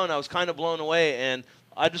up the phone, I was kind of blown away, and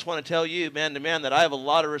I just want to tell you, man to man, that I have a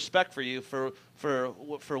lot of respect for you for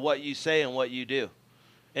what you say and what you do.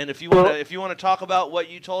 And if you want to talk about what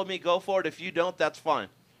you told me, go for it. If you don't, that's fine.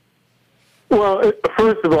 Well,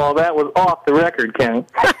 first of all, that was off the record, Kenny.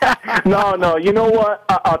 No. You know what?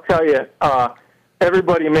 I'll tell you.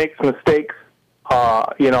 Everybody makes mistakes.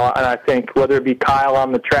 And I think whether it be Kyle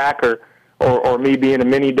on the track or me being a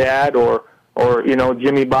mini dad or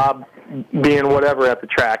Jimmy Bob being whatever at the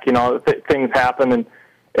track, things happen and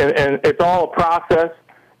it's all a process.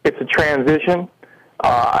 It's a transition.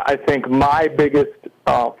 I think my biggest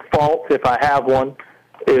fault, if I have one,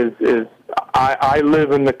 is I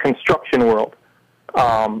live in the construction world.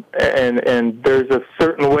 And there's a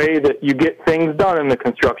certain way that you get things done in the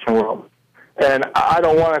construction world. And I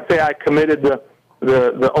don't want to say I committed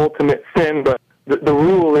the ultimate sin, but the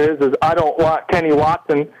rule is I don't want Kenny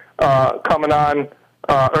Watson coming on,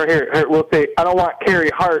 or here we'll say I don't want Kerry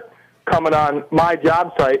Hart coming on my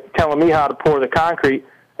job site telling me how to pour the concrete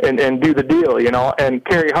and do the deal, you know. And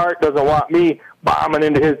Kerry Hart doesn't want me bombing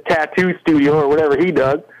into his tattoo studio or whatever he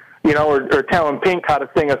does, you know, or telling Pink how to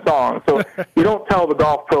sing a song. So you don't tell the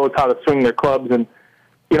golf pros how to swing their clubs. And,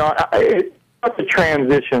 you know, it's a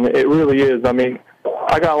transition. It really is. I mean,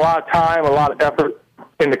 I got a lot of time, a lot of effort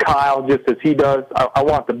into Kyle, just as he does. I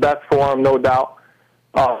want the best for him, no doubt.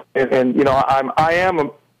 And you know,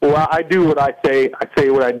 I do what I say. I say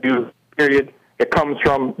what I do, period. It comes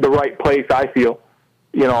from the right place, I feel.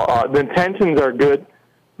 You know, the intentions are good.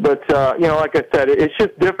 But, you know, like I said, it's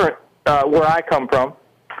just different where I come from.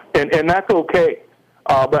 And that's okay.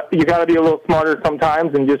 But you got to be a little smarter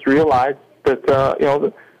sometimes and just realize that, you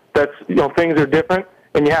know, that's, you know, things are different,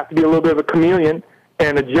 and you have to be a little bit of a chameleon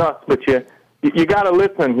and adjust. But you got to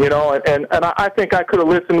listen, you know, and I think I could have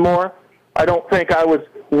listened more. I don't think I was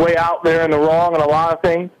way out there in the wrong on a lot of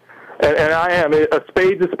things. And I am. A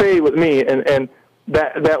spade's a spade with me. And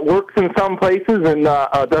that works in some places and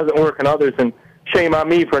doesn't work in others. And shame on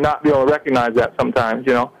me for not being able to recognize that sometimes,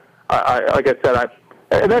 you know. Like I said,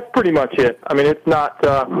 that's pretty much it. I mean, it's not,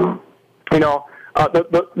 you know,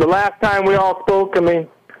 the last time we all spoke, I mean,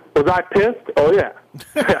 was I pissed? Oh, yeah.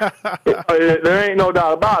 There ain't no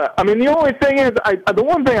doubt about it. I mean, the only thing is, the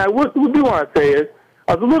one thing I do want to say is,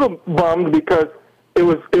 I was a little bummed because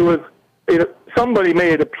somebody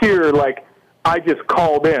made it appear like I just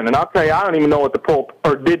called in. And I'll tell you, I don't even know what the Pulp,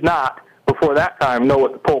 or did not, before that time, know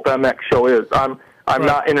what the Pulp MX show is. I'm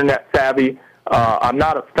not internet savvy. I'm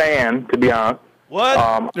not a fan, to be honest.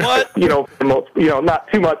 What? You know, for most, you know,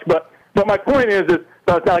 not too much. But my point is it's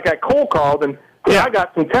not like I cold called, and I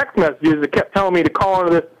got some text messages that kept telling me to call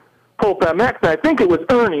into this Pulp MX, and I think it was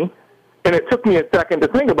Ernie, and it took me a second to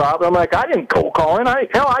think about it. But I'm like, I didn't cold call in. I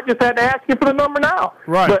just had to ask you for the number now.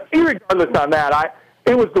 Right. But irregardless on that,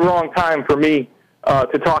 it was the wrong time for me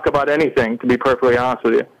to talk about anything, to be perfectly honest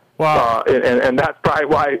with you. Wow. And that's probably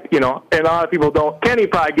why, you know, and a lot of people don't. Kenny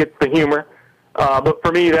probably gets the humor. But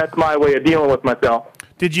for me, that's my way of dealing with myself.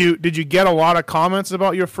 Did you get a lot of comments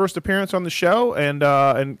about your first appearance on the show and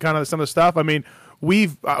kind of some of the stuff? I mean,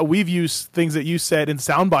 we've used things that you said in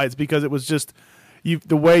sound bites because it was just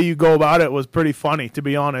the way you go about it was pretty funny, to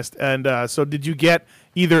be honest. And so, did you get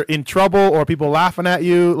either in trouble or people laughing at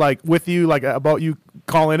you, like with you, like about you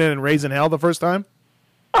calling in and raising hell the first time?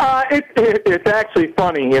 It's actually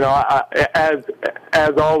funny, you know.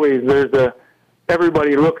 As always,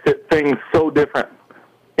 everybody looks at things so different.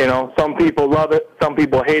 You know, some people love it, some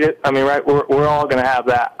people hate it. I mean, right? We're all going to have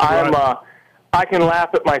that. Right. I can laugh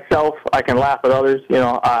at myself. I can laugh at others. You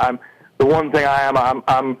know, I'm the one thing I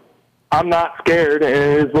am. I'm not scared, and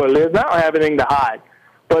it is what it is. I don't have anything to hide.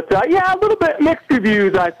 But yeah, a little bit mixed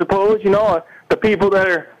reviews, I suppose. You know, the people that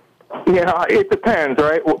are, you know, it depends,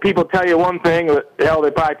 right? Well, people tell you one thing, hell,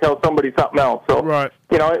 they probably tell somebody something else. So, right.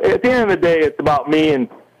 You know, at the end of the day, it's about me and,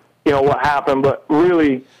 you know, what happened. But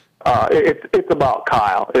really, it's about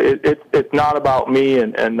Kyle. It's not about me,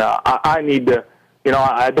 and I need to, you know,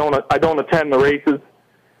 I don't attend the races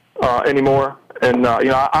anymore, and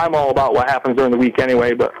you know, I'm all about what happens during the week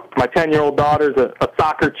anyway. But my 10-year-old daughter's a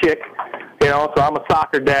soccer chick, you know, so I'm a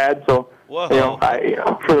soccer dad. So whoa. You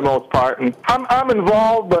know, for the most part, and I'm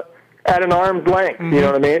involved, but at an arm's length. Mm-hmm. You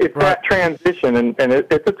know what I mean? It's that transition, and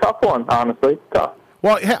it's a tough one, honestly. It's tough.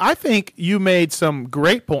 Well, I think you made some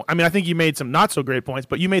great points. I mean, I think you made some not so great points,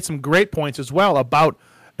 but you made some great points as well about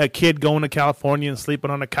a kid going to California and sleeping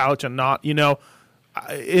on a couch and not, you know,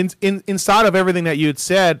 inside of everything that you had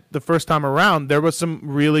said the first time around, there was some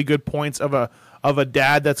really good points of a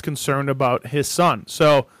dad that's concerned about his son.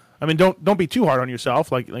 So, I mean, don't be too hard on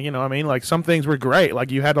yourself. Like, you know, I mean, like some things were great. Like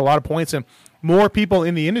you had a lot of points, and more people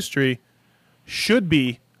in the industry should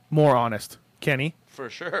be more honest. Kenny, for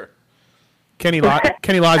sure. Kenny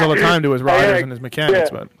lies all the time to his riders and his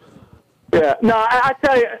mechanics, but yeah, no, I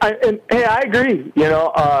tell you, I agree. You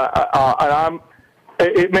know,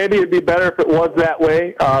 and maybe it'd be better if it was that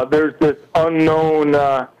way. There's this unknown,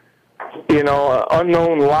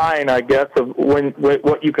 unknown line, I guess, of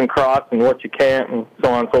what you can cross and what you can't, and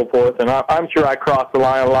so on and so forth. And I'm sure I crossed the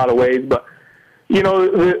line in a lot of ways, but you know,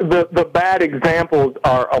 the bad examples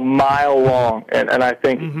are a mile long, and I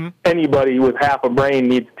think anybody with half a brain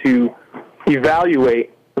needs to evaluate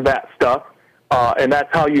that stuff. and that's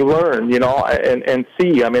how you learn, and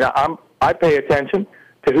see. I mean, I pay attention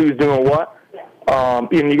to who's doing what,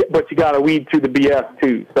 but you got to weed through the BS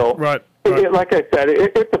too. So, right. Like I said,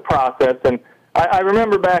 it's a process. And I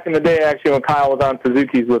remember back in the day, actually, when Kyle was on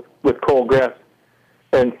Suzuki's with Cole Gress,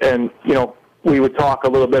 and we would talk a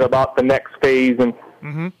little bit about the next phase, and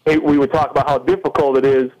we would talk about how difficult it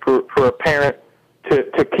is for a parent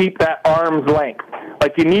to keep that arm's length.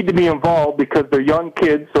 Like, you need to be involved because they're young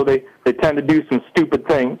kids, so they tend to do some stupid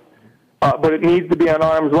things. But it needs to be an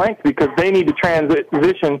arm's length because they need to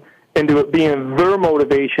transition into it being their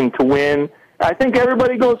motivation to win. I think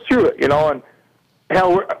everybody goes through it, and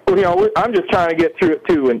hell, I'm just trying to get through it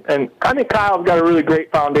too. And I think Kyle's got a really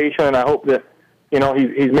great foundation, and I hope that,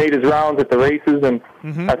 he's made his rounds at the races, and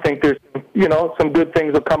I think there's, some good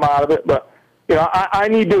things will come out of it. But,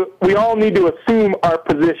 we all need to assume our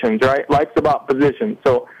positions, right? Life's about positions.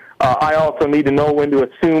 So I also need to know when to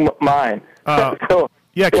assume mine. I'm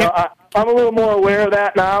a little more aware of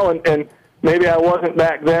that now, and maybe I wasn't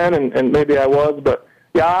back then, and maybe I was. But,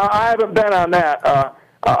 yeah, I haven't been on that.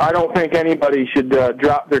 I don't think anybody should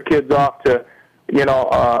drop their kids off to,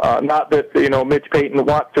 not that, Mitch Payton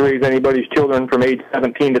wants to raise anybody's children from age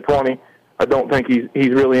 17 to 20. I don't think he's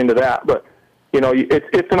really into that. But,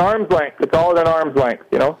 it's an arm's length. It's all at an arm's length,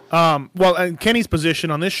 Well, and Kenny's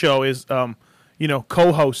position on this show is,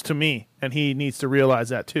 co-host to me, and he needs to realize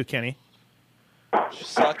that too, Kenny.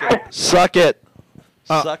 Suck it. Suck it.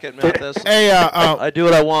 Suck it, Mathis. Hey, I do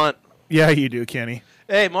what I want. Yeah, you do, Kenny.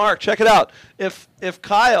 Hey, Mark, check it out. If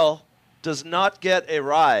Kyle does not get a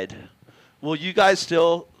ride, will you guys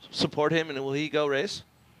still support him, and will he go race?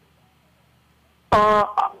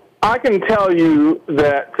 I can tell you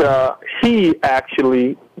that he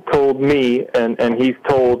actually told me, and he's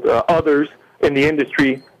told others in the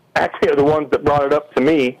industry, actually are the ones that brought it up to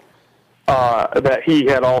me, that he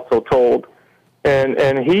had also told.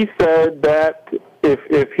 And he said that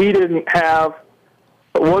if he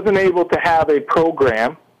wasn't able to have a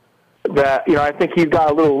program that, I think he's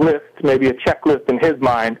got a little list, maybe a checklist in his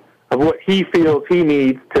mind of what he feels he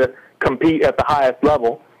needs to compete at the highest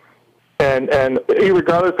level. And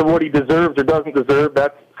regardless of what he deserves or doesn't deserve,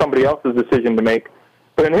 that's somebody else's decision to make.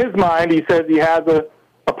 But in his mind, he says he has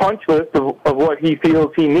a punch list of what he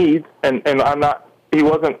feels he needs, and he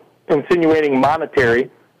wasn't insinuating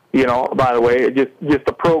monetary, by the way, just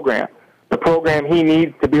a program. The program he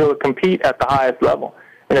needs to be able to compete at the highest level.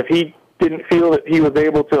 And if he didn't feel that he was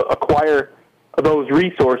able to acquire those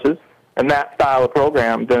resources and that style of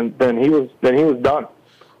program, then he was done.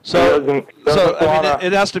 So,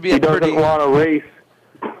 it has to be he doesn't want to race.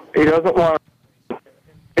 He doesn't want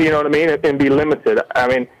to, and be limited. I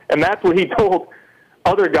mean, and that's what he told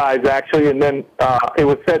other guys, actually, and then it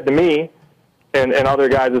was said to me, and other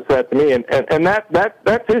guys have said to me, and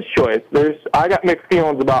that's his choice. I got mixed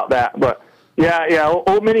feelings about that, but yeah,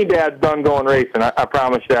 old mini dad's done going racing. I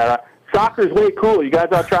promise you that. Soccer's way cool. You guys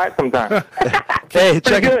ought to try it sometime. Hey,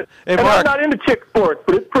 check good. it. Hey, and Mark. I'm not into chick sports,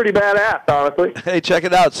 but it's pretty badass, honestly. Hey, check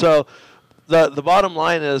it out. So the bottom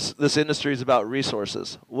line is this industry is about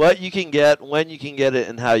resources. What you can get, when you can get it,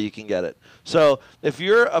 and how you can get it. So if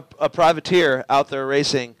you're a privateer out there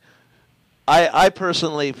racing, I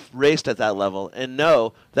personally raced at that level and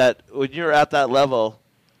know that when you're at that level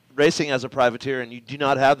racing as a privateer and you do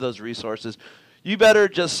not have those resources, you better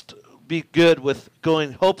just be good with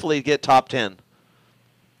going, hopefully get top 10.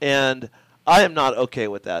 And I am not okay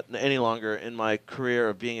with that any longer in my career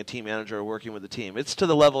of being a team manager or working with a team. It's to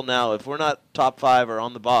the level now, if we're not top 5 or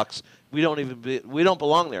on the box, we don't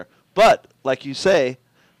belong there. But like you say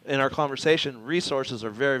in our conversation, resources are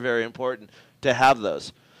very, very important to have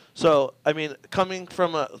those. So, I mean, coming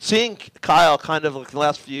from seeing Kyle kind of like the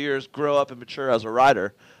last few years grow up and mature as a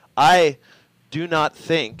rider, I do not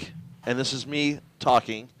think, and this is me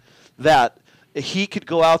talking, that he could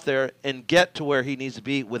go out there and get to where he needs to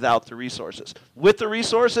be without the resources. With the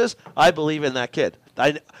resources, I believe in that kid.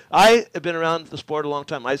 I have been around the sport a long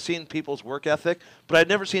time. I've seen people's work ethic, but I've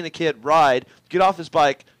never seen a kid ride, get off his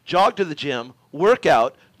bike, jog to the gym, work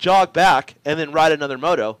out, jog back, and then ride another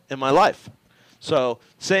moto in my life. So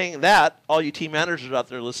saying that, all you team managers out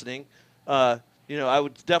there listening, I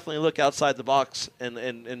would definitely look outside the box,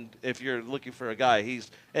 and if you're looking for a guy,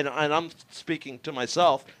 and I'm speaking to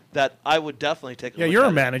myself that I would definitely take a look you're at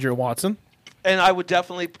a manager, Watson. And I would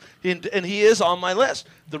definitely, and he is on my list.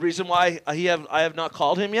 The reason why I have not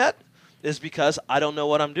called him yet is because I don't know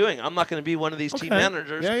what I'm doing. I'm not going to be one of these team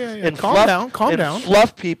managers and calm fluff, down.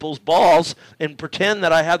 Fluff people's balls and pretend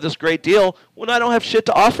that I have this great deal when I don't have shit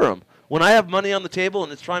to offer them. When I have money on the table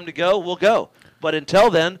and it's time to go, we'll go. But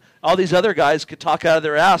until then, all these other guys could talk out of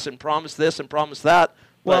their ass and promise this and promise that,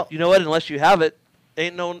 Well- but you know what? Unless you have it,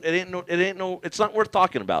 it's not worth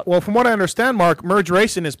talking about. Well, from what I understand, Mark, Merge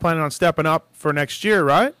Racing is planning on stepping up for next year,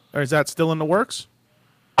 right? Or is that still in the works?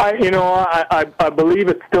 I believe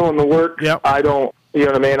it's still in the works. Yep. I don't, you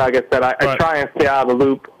know what I mean? Like I said, I try and stay out of the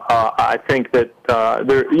loop. I think that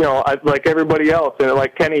like everybody else, and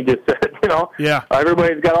like Kenny just said, Yeah.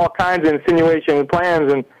 Everybody's got all kinds of insinuation and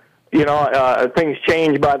plans, and things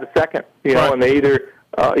change by the second, and they either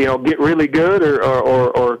get really good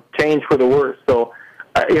or change for the worse. So,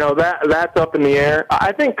 that's up in the air.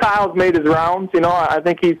 I think Kyle's made his rounds. I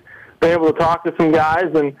think he's been able to talk to some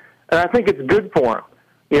guys, and I think it's good for him.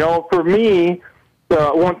 For me,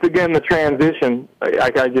 once again, the transition, I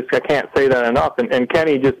can't say that enough. And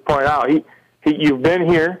Kenny just pointed out, you've been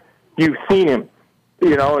here, you've seen him,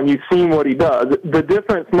 and you've seen what he does. The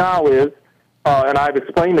difference now is, and I've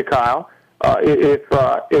explained to Kyle,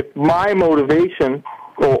 if my motivation,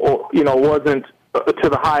 wasn't to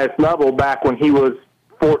the highest level back when he was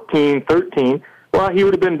 14, 13, well, he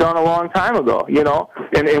would have been done a long time ago,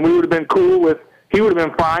 and we would have been cool with. He would have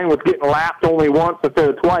been fine with getting lapped only once instead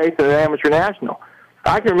of twice at an amateur national.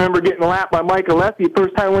 I can remember getting lapped by Mike Alessi the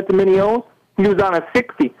first time I went to Minneola. He was on a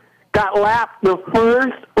 60. Got lapped the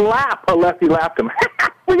first lap. Alessi lapped him.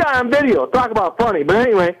 We got it on video. Talk about funny. But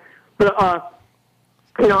anyway, but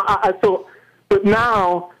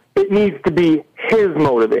now it needs to be his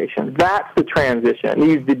motivation. That's the transition. It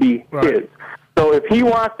needs to be his. So if he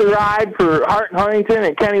wants to ride for Hart and Huntington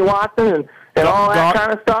and Kenny Watson and all that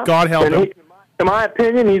kind of stuff, God help him. In my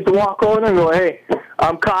opinion, he needs to walk over and go, "Hey,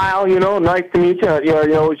 I'm Kyle. Nice to meet you. You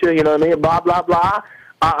know what I mean? Blah blah blah.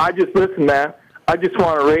 I just listen, man. I just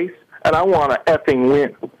want to race, and I want to effing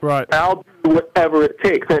win. Right. And I'll do whatever it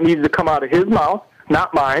takes. And it needs to come out of his mouth,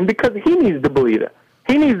 not mine, because he needs to believe it.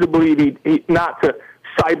 He needs to believe he not to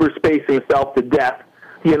cyberspace himself to death.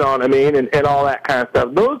 You know what I mean? And all that kind of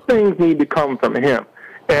stuff. Those things need to come from him.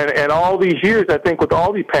 And all these years, I think, with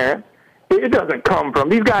all these parents, it doesn't come from.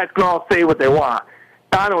 These guys can all say what they want.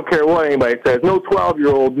 I don't care what anybody says. No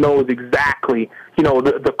 12-year-old knows exactly,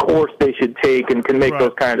 the course they should take and can make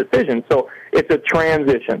those kind of decisions. So it's a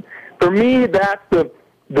transition. For me, that's the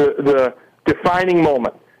defining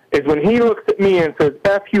moment, is when he looks at me and says,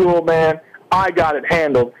 "F you, old man, I got it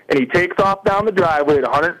handled." And he takes off down the driveway at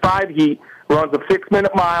 105 heat, runs a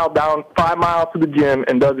 6-minute mile down 5 miles to the gym,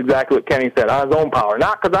 and does exactly what Kenny said on his own power.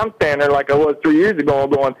 Not because I'm standing there like I was 3 years ago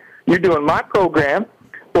going, "You're doing my program,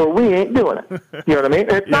 or we ain't doing it." You know what I mean?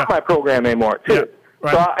 It's not my program anymore, too.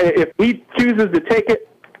 Right. So if he chooses to take it,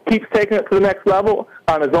 keeps taking it to the next level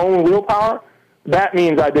on his own willpower, that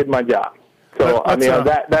means I did my job. So,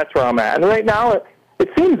 that's where I'm at. And right now, it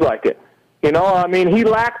seems like it. He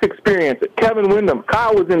lacks experience. Kevin Windham,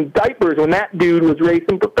 Kyle was in diapers when that dude was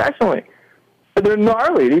racing professionally. They're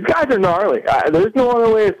gnarly. These guys are gnarly. There's no other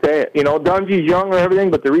way to say it. Dungy's young and everything,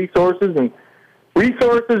 but the resources,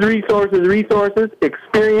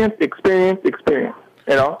 experience.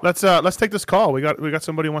 Let's take this call. We got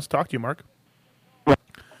somebody who wants to talk to you, Mark.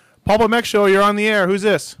 Pulp MX Show, you're on the air. Who's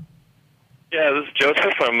this? Yeah, this is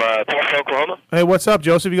Joseph from Tulsa, Oklahoma. Hey, what's up,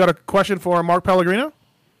 Joseph? You got a question for Mark Pellegrino?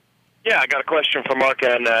 Yeah, I got a question for Mark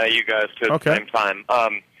and you guys too at the same time.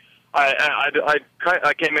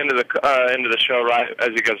 I came into the show right as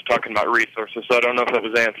you guys were talking about resources, so I don't know if that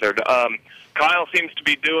was answered. Kyle seems to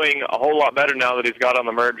be doing a whole lot better now that he's got on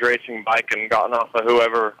the Merge Racing bike and gotten off of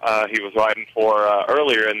whoever he was riding for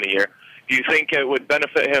earlier in the year. Do you think it would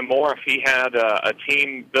benefit him more if he had a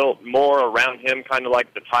team built more around him, kind of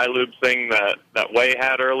like the Ty Lube thing that Way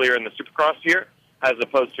had earlier in the Supercross year, as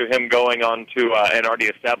opposed to him going on to an already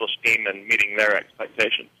established team and meeting their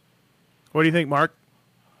expectations? What do you think, Mark?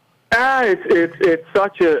 It's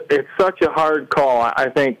such a hard call. I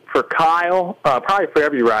think for Kyle, probably for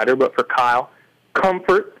every rider, but for Kyle,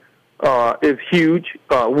 comfort is huge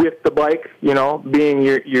with the bike. Being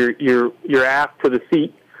your ass to the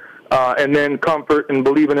seat, and then comfort and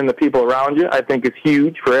believing in the people around you, I think is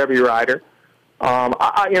huge for every rider.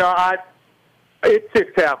 It's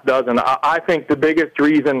 6 half dozen. I think the biggest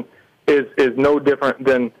reason is no different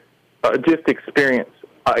than just experience.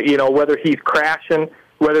 Whether he's crashing,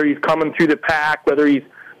 whether he's coming through the pack, whether he's,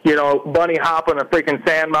 bunny hopping a freaking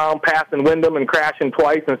sand mound, passing Wyndham and crashing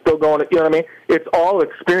twice and still going, you know what I mean? It's all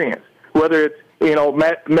experience. Whether it's,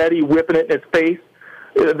 Medi whipping it in his face,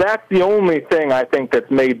 that's the only thing I think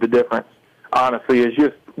that's made the difference, honestly, is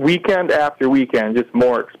just weekend after weekend, just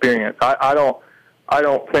more experience. I don't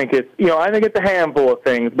think it's, I think it's a handful of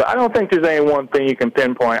things, but I don't think there's any one thing you can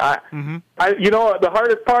pinpoint. The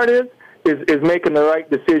hardest part is making the right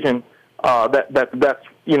decision. That's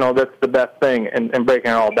the best thing, and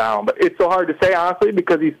breaking it all down. But it's so hard to say, honestly,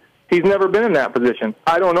 because He's never been in that position.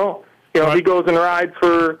 I don't know. You know, if he goes and rides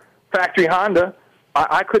for factory Honda,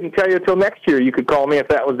 I couldn't tell you until next year. You could call me if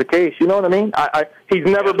that was the case. You know what I mean? He's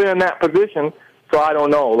never been in that position, so I don't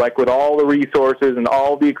know. Like with all the resources and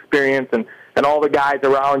all the experience and all the guys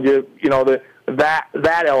around you, you know,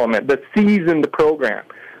 that element, the seasoned program.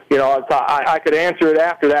 You know, so I could answer it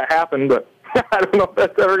after that happened, but I don't know if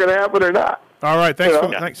that's ever going to happen or not. All right,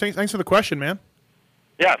 thanks for the question, man.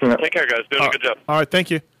 Yeah, take care, guys. Doing a good job. All right,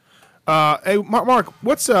 thank you. Hey, Mark,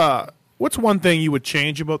 what's one thing you would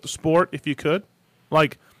change about the sport if you could?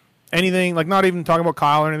 Like anything, like not even talking about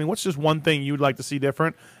Kyle or anything. What's just one thing you would like to see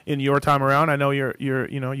different in your time around? I know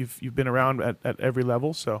you've been around at every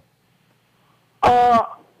level, so.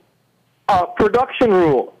 Production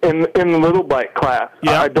rule in the little bike class.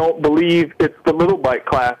 Yeah. I don't believe it's the little bike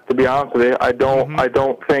class, to be honest with you. I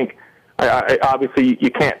don't think. Obviously,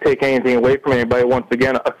 you can't take anything away from anybody. Once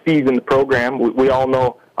again, a seasoned program. We all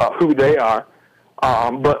know who they are.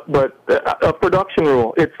 But a production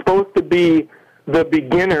rule. It's supposed to be the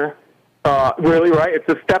beginner. Really, right? It's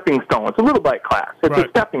a stepping stone. It's a little bike class. It's a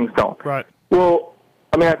stepping stone. Right. Well,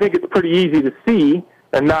 I mean, I think it's pretty easy to see,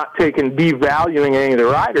 and not devaluing any of the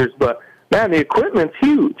riders, but man, the equipment's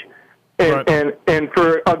huge. And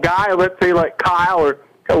for a guy, let's say like Kyle, or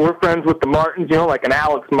we're friends with the Martins, you know, like an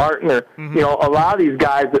Alex Martin, or you know, a lot of these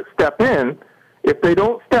guys that step in, if they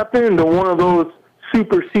don't step into one of those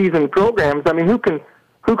super seasoned programs, I mean, who can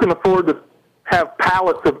afford to have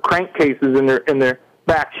pallets of crankcases in their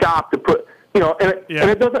back shop to put, you know, and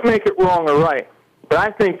it doesn't make it wrong or right. But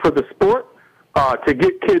I think for the sport, to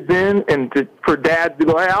get kids in and for dads to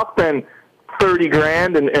go, hey, I'll spend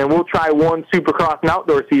 $30,000 and we'll try one Supercross and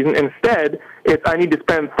outdoor season. Instead, I need to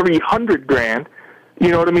spend $300,000. You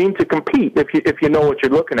know what I mean, to compete if you know what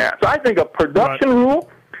you're looking at. So I think a production rule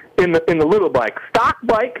in the little bike, stock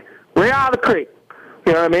bike, right out of the crate.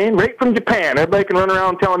 You know what I mean? Right from Japan. Everybody can run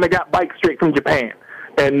around telling they got bikes straight from Japan,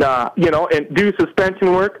 and and do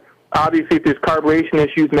suspension work. Obviously, if there's carburation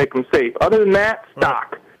issues, make them safe. Other than that,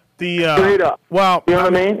 stock. Straight up. Well, you know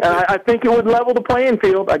what I mean? And I think it would level the playing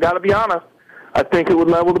field. I got to be honest. I think it would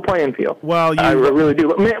level the playing field. Well, I really do.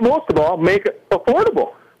 But most of all, make it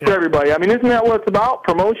affordable for everybody. I mean, isn't that what it's about?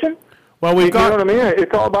 Promotion. Well, you know what I mean?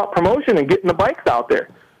 It's all about promotion and getting the bikes out there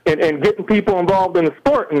and getting people involved in the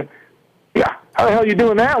sport. And yeah, how the hell are you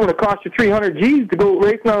doing that when it costs you 300 G's to go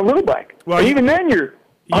racing on a little bike? Well, and even then you're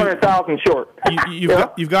 100,000 short.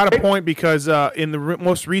 You've got a point, because in the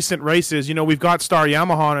most recent races, you know, we've got Star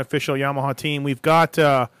Yamaha, an official Yamaha team. We've got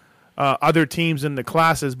other teams in the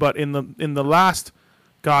classes, but in the last,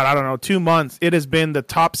 2 months, it has been the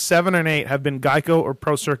top 7 and 8 have been Geico or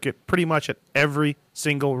Pro Circuit pretty much at every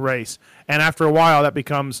single race. And after a while, that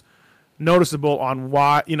becomes noticeable on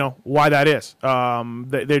why that is.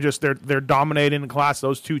 They're dominating the class,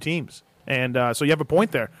 those two teams, and so you have a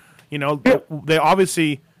point there. You know, they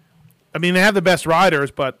obviously, I mean, they have the best riders,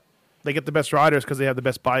 but they get the best riders because they have the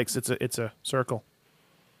best bikes. It's a circle.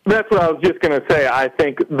 That's what I was just going to say. I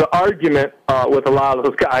think the argument with a lot of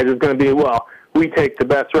those guys is going to be, well, we take the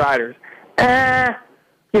best riders. It's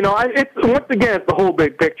once again, it's the whole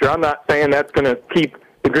big picture. I'm not saying that's going to keep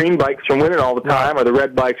the green bikes from winning all the time or the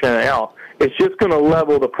red bikes or anything else. It's just going to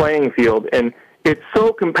level the playing field. And it's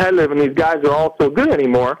so competitive, and these guys are all so good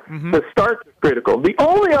anymore, the start is critical. There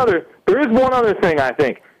is one other thing, I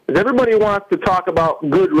think, is everybody wants to talk about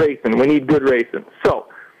good racing. We need good racing. So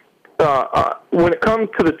when it comes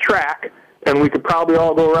to the track, and we could probably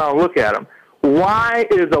all go around and look at them, why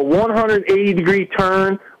is a 180-degree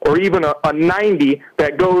turn or even a 90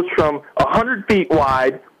 that goes from 100 feet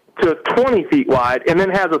wide to 20 feet wide and then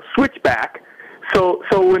has a switchback? So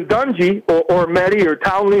when Dungey or Mehdi or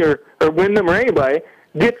Townley or Wyndham or anybody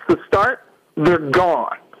gets the start, they're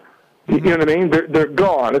gone. You know what I mean? They're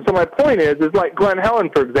gone. And so my point is like Glen Helen,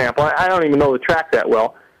 for example. I don't even know the track that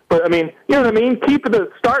well. But, I mean, you know what I mean? Keep the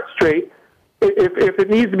start straight. If it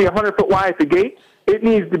needs to be 100 foot wide at the gate, it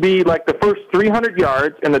needs to be like the first 300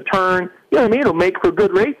 yards, and the turn, you know what I mean? It'll make for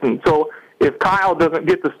good racing. So if Kyle doesn't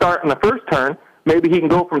get the start in the first turn, maybe he can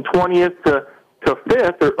go from 20th to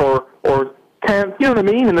 5th or 10th, you know what I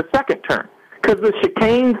mean, in the second turn. Because the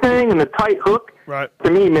chicane thing and the tight hook,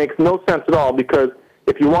 to me, makes no sense at all, because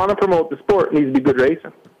if you want to promote the sport, it needs to be good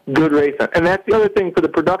racing. Good racing. And that's the other thing for the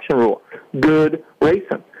production rule, good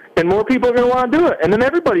racing. And more people are going to want to do it, and then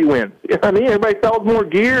everybody wins. You know what I mean? Everybody sells more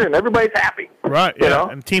gear, and everybody's happy. Right, yeah. You know?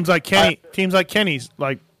 And teams like Kenny's,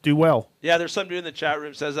 do well. Yeah, there's some dude in the chat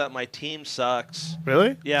room says that my team sucks.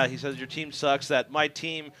 Really? Yeah, he says your team sucks, that my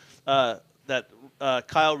team, that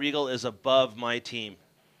Kyle Riegel is above my team.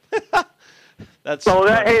 That's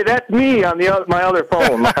that's me on my other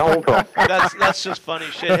phone, my home phone. That's just funny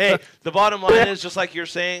shit. Hey, the bottom line is just like you're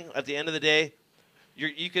saying. At the end of the day,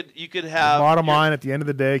 you could have bottom line. At the end of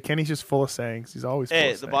the day, Kenny's just full of sayings. He's always full of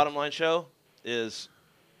sayings. The bottom line show is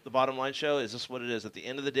just what it is. At the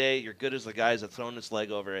end of the day, you're good as the guys that thrown his leg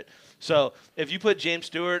over it. So if you put James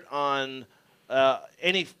Stewart on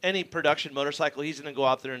any production motorcycle, he's going to go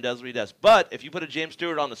out there and does what he does. But if you put a James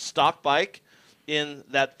Stewart on a stock bike in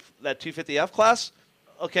that 250F class,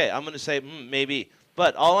 okay, I'm going to say maybe.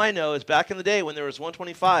 But all I know is back in the day when there was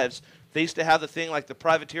 125s, they used to have the thing like the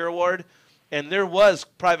Privateer Award, and there was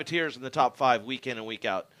privateers in the top 5 week in and week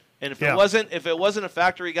out. And if it wasn't a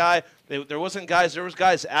factory guy, there was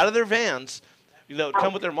guys out of their vans that would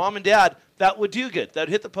come with their mom and dad that would do good. That would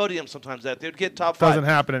hit the podium sometimes. That they would get top 5. Doesn't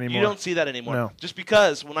happen anymore. You don't see that anymore. No. Just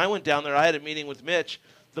because when I went down there, I had a meeting with Mitch.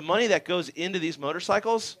 The money that goes into these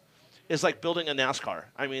motorcycles is like building a NASCAR.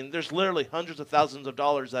 I mean, there's literally hundreds of thousands of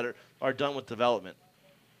dollars that are done with development.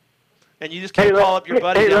 And you just can't call up your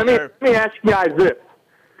buddy down there. Let me ask you guys this.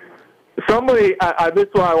 This is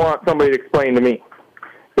what I want somebody to explain to me.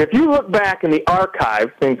 If you look back in the archives,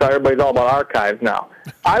 since everybody's all about archives now,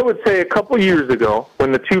 I would say a couple years ago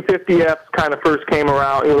when the 250Fs kind of first came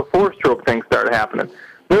around, the 4-stroke thing started happening,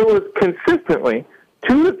 there was consistently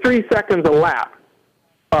 2 to 3 seconds a lap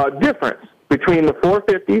difference between the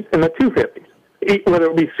 450s and the 250s, whether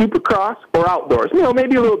it be supercross or outdoors.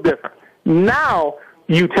 Maybe a little different. Now,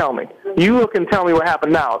 you tell me. You look and tell me what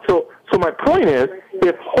happened now. So my point is,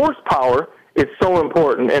 if horsepower is so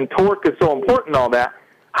important and torque is so important and all that,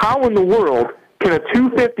 how in the world can a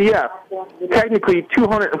 250F, technically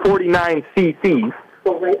 249 cc's, you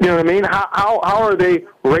know what I mean? How are they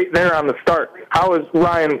right there on the start? How is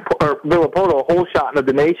Ryan or Villapoto a whole shot in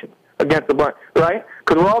the donation against the bunch, right?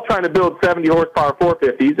 Because we're all trying to build 70 horsepower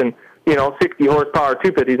 450s and 60 horsepower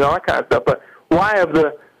 250s and all that kind of stuff. But why have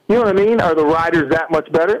you know what I mean? Are the riders that much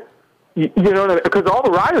better? You know what I mean? Because all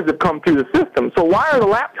the riders have come through the system. So why are the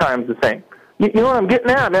lap times the same? You know what I'm getting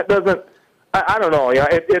at? And that doesn't. I don't know.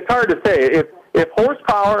 It's hard to say. If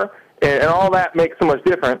horsepower and all that makes so much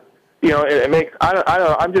difference, it makes. I don't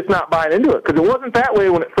know. I'm just not buying into it because it wasn't that way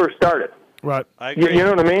when it first started. Right. I agree. You know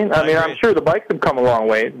what I mean? I mean, I'm sure the bikes have come a long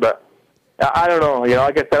ways, but I don't know.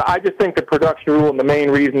 Like I said, I just think the production rule and the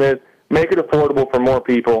main reason is make it affordable for more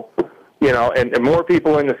people. And more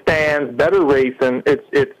people in the stands, better racing.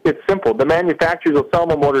 It's simple. The manufacturers will sell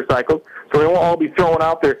more motorcycles, so they won't all be throwing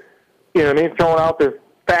out their, throwing out their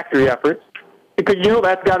factory efforts. Because,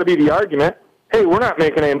 that's got to be the argument. Hey, we're not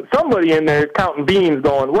making any, somebody in there is counting beans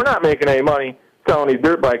going, we're not making any money selling these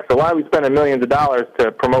dirt bikes, so why are we spending millions of dollars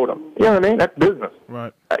to promote them? You know what I mean? That's business.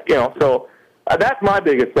 Right. So that's my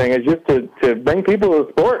biggest thing is just to bring people to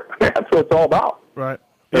the sport. That's what it's all about. Right.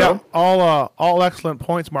 Yeah, all excellent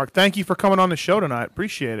points, Mark. Thank you for coming on the show tonight.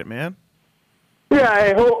 Appreciate it, man.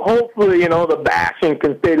 Yeah, hopefully, the bashing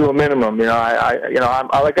can stay to a minimum. I'm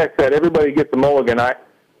like I said, everybody gets a mulligan. I'm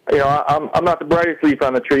not the brightest leaf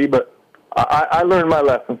on the tree, but I learned my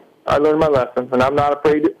lesson. And I'm not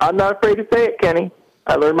afraid to say it, Kenny.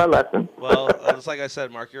 I learned my lesson. Well, it's like I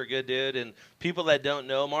said, Mark, you're a good dude. And people that don't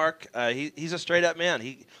know Mark, he's a straight-up man.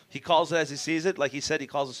 He calls it as he sees it. Like he said, he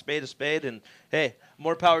calls a spade. And, hey,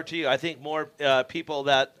 more power to you. I think more people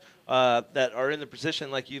that are in the position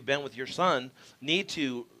like you've been with your son need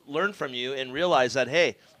to learn from you and realize that,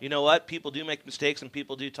 hey, you know what? People do make mistakes and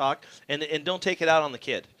people do talk. And don't take it out on the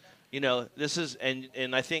kid. This is –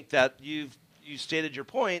 and I think that you stated your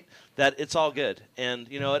point that it's all good. And,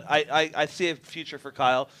 you know what, I see a future for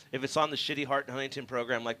Kyle. If it's on the shitty Hart and Huntington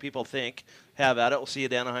program like people think, have at it. We'll see you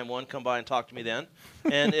at Anaheim 1. Come by and talk to me then.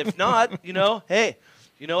 And if not, hey,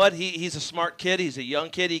 you know what? He's a smart kid. He's a young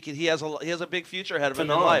kid. He has a big future ahead of him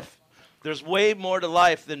in life. There's way more to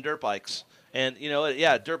life than dirt bikes. And,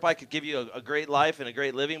 dirt bike could give you a great life and a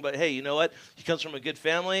great living. But, hey, you know what? He comes from a good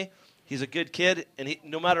family. He's a good kid. And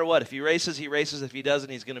no matter what, if he races, he races. If he doesn't,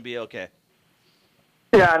 he's going to be okay.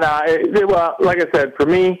 Yeah, well, like I said, for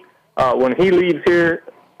me, when he leaves here,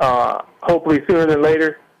 hopefully sooner than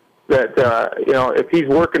later, that, if he's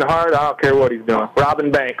working hard, I don't care what he's doing.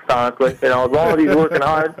 Robbing banks, honestly. As long as he's working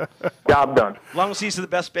hard, job done. As long as he's the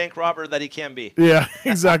best bank robber that he can be. Yeah,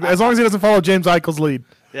 exactly. As long as he doesn't follow James Eichel's lead.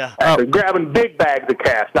 Yeah. Grabbing big bags of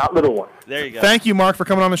cash, not little ones. There you go. Thank you, Mark, for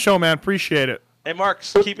coming on the show, man. Appreciate it. Hey, Mark,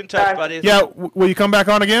 keep in touch, buddy. Yeah, will you come back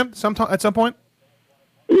on again at some point?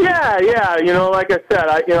 Yeah. Like I said,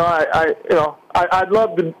 I'd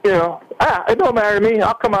love to. It don't matter to me.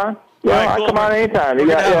 I'll come on. I'll come on anytime.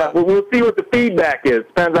 We'll see what the feedback is.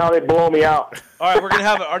 Depends on how they blow me out. All right, we're gonna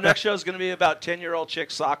have our next show is gonna be about 10-year-old chick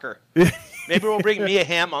soccer. Maybe we'll bring Mia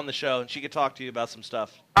Hamm on the show, and she could talk to you about some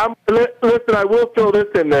stuff. Listen, I will throw this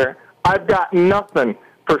in there. I've got nothing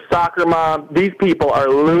for soccer mom. These people are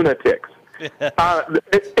lunatics.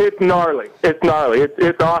 It's gnarly. It's gnarly.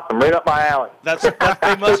 It's awesome. Right up my alley.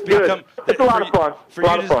 They must become. It's a lot of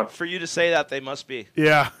fun. For you to say that, they must be.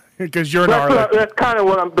 Yeah, because you're gnarly. That's kind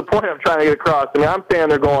of the point I'm trying to get across. I mean, I'm standing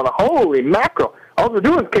there going, holy mackerel. All they're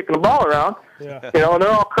doing is kicking the ball around. Yeah. And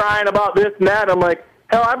they're all crying about this and that. I'm like,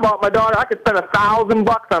 hell, I bought my daughter. I could spend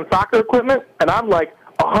 $1,000 on soccer equipment, and I'm like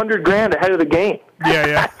 $100,000 ahead of the game.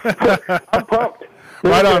 Yeah. I'm pumped.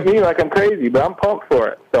 Right Look on. at me like I'm crazy, but I'm pumped for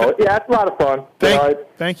it. So, yeah, it's a lot of fun.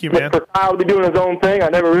 Thank you, man. For Kyle to be doing his own thing, I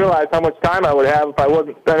never realized how much time I would have if I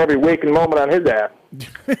wasn't spending every waking moment on his ass.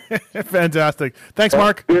 Fantastic. Thanks,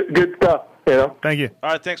 Mark. Good stuff, Thank you.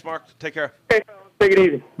 All right, thanks, Mark. Take care. Okay, take it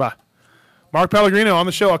easy. Bye. Mark Pellegrino on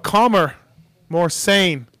the show, a calmer, more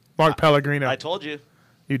sane Mark Pellegrino. I told you.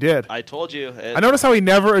 You did. I told you. I noticed how he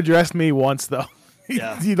never addressed me once, though.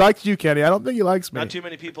 Yeah. He likes you, Kenny. I don't think he likes me. Not too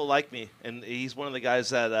many people like me, and he's one of the guys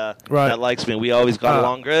that Right. that likes me. We always got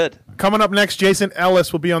along good. Coming up next, Jason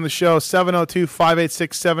Ellis will be on the show,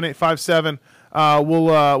 702-586-7857.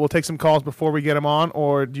 We'll take some calls before we get him on,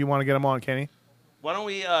 or do you want to get him on, Kenny? Why don't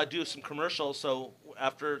we do some commercials so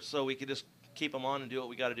we can just keep them on and do what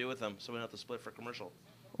we got to do with them, so we don't have to split for commercial.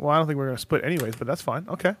 Well, I don't think we're going to split anyways, but that's fine.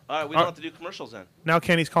 Okay. All right, we don't have to do commercials then. Now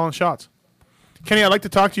Kenny's calling shots. Kenny, I'd like to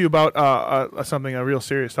talk to you about something, a real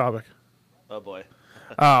serious topic. Oh boy.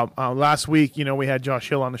 Last week, we had Josh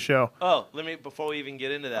Hill on the show. Oh, before we even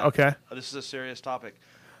get into that. Okay. This is a serious topic.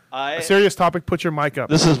 A serious topic. Put your mic up.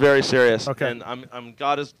 This is very serious. Okay. And I'm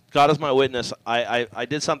God is my witness. I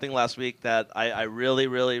did something last week that I really,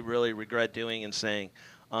 really, really regret doing and saying.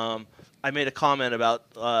 I made a comment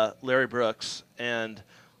about Larry Brooks, and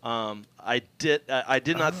I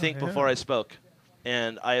did not think before I spoke,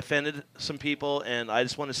 and I offended some people. And I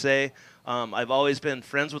just want to say I've always been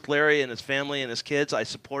friends with Larry and his family and his kids. I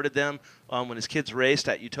supported them when his kids raced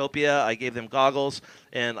at Utopia. I gave them goggles,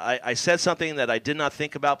 and I said something that I did not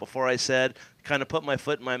think about before I said, kind of put my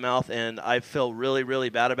foot in my mouth, and I feel really, really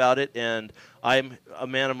bad about it. And I'm a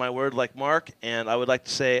man of my word like Mark, and I would like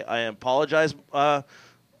to say I apologize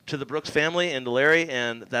to the Brooks family and to Larry,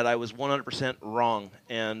 and that I was 100% wrong.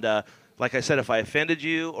 And like I said, if I offended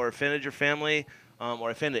you or offended your family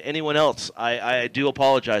or offended anyone else, I do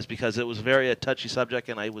apologize, because it was a touchy subject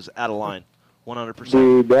and I was out of line, 100%.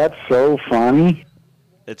 Dude, that's so funny.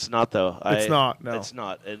 It's not, though. It's not, no. It's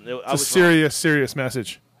not. It's a serious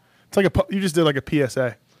message. It's like you just did like a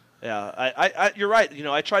PSA. Yeah, you're right.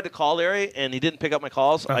 I tried to call Larry, and he didn't pick up my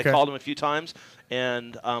calls. Okay. I called him a few times,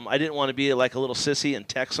 and I didn't want to be like a little sissy and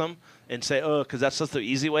text him and say, "Oh," because that's just the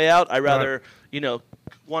easy way out. I rather,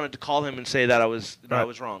 wanted to call him and say that I was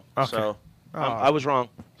wrong. Okay. So I was wrong.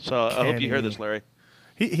 So I hope you hear this, Larry.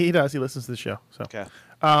 He does. He listens to the show. So okay.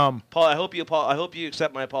 Paul, I hope you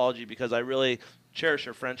accept my apology, because I really cherish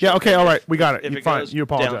your friendship. Yeah. Okay. All right. We got it. If You're it fine. goes You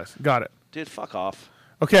apologize. down- Got it. Dude, fuck off.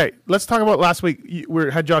 Okay, let's talk about last week.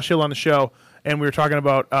 We had Josh Hill on the show, and we were talking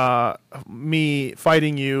about me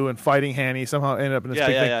fighting you and fighting Hanny. Somehow ended up in this big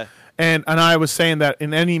thing. Yeah. And I was saying that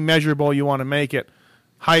in any measurable you want to make it,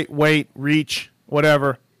 height, weight, reach,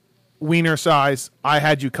 whatever, wiener size, I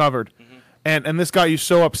had you covered. Mm-hmm. And this got you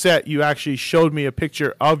so upset, you actually showed me a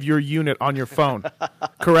picture of your unit on your phone.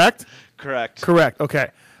 Correct? Correct.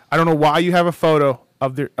 Okay. I don't know why you have a photo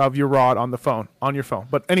of your rod on your phone.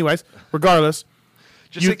 But anyways, regardless,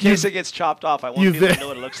 Just in case it gets chopped off, I want people to know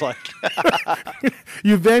what it looks like.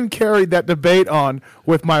 You then carried that debate on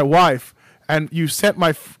with my wife, and you sent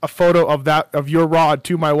a photo of your rod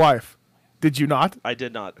to my wife. Did you not? I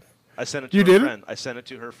did not. I sent it to her friend. I sent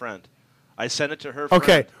it to her friend.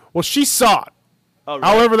 Okay. Well, she saw it. Oh, really?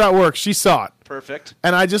 However that works, she saw it. Perfect.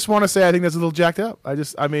 And I just want to say I think that's a little jacked up.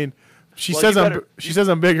 She says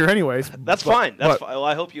I'm bigger anyways. That's fine. That's fine. Well,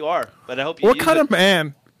 I hope you are. But I hope you. What kind of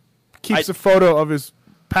man keeps a photo of his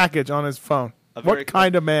package on his phone? What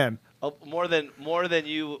kind of man? More than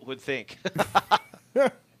you would think.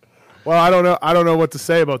 Well, I don't know what to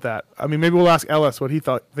say about that. I mean, maybe we'll ask Ellis what he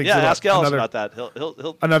thinks. Yeah, about ask Ellis about that.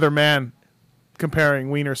 He'll another man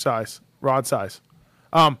comparing wiener size, rod size.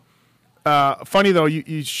 Funny though,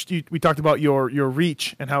 we talked about your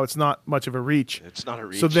reach and how it's not much of a reach. It's not a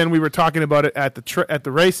reach. So then we were talking about it at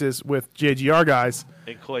the races with JGR guys.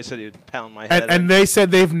 And Coy said he'd pound my head. And they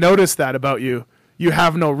said they've noticed that about you. You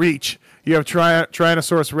have no reach. You have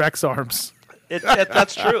Tyrannosaurus Rex arms.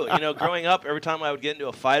 That's true. Growing up, every time I would get into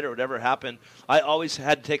a fight or whatever happened, I always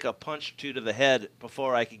had to take a punch to the head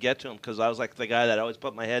before I could get to him, because I was like the guy that always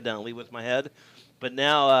put my head down and lead with my head. But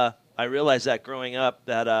now I realize that growing up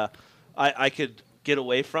that I could get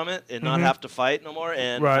away from it and not have to fight no more.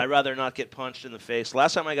 And Right. I'd rather not get punched in the face.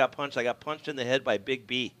 Last time I got punched in the head by Big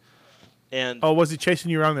B. And Oh, was he chasing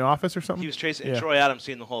you around the office or something? he was chasing Yeah. Troy Adams,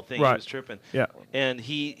 seeing the whole thing. Right. He was tripping. Yeah. And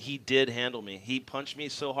he did handle me. He punched me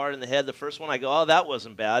so hard in the head. The first one, I go, oh, that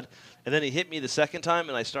wasn't bad. And then he hit me the second time,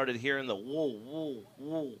 and I started hearing the whoa, whoa,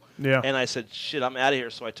 whoa. Yeah. And I said, shit, I'm out of here.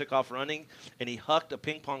 So I took off running, and he hucked a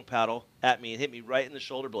ping pong paddle at me and hit me right in the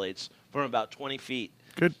shoulder blades from about 20 feet.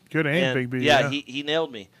 Good aim, And, Big B. Yeah, he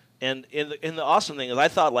nailed me. And in the awesome thing is, I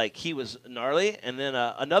thought like he was gnarly, and then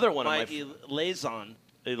another one of my liaison,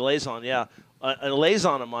 yeah, a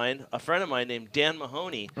liaison of mine, a friend of mine named Dan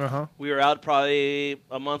Mahoney. Uh-huh. We were out probably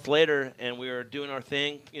a month later, and we were doing our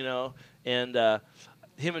thing, and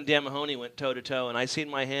him and Dan Mahoney went toe to toe, and I seen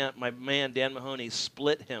my man Dan Mahoney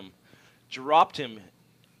split him, dropped him,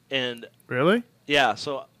 and Really? yeah.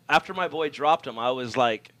 So after my boy dropped him, I was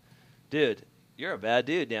like, dude. You're a bad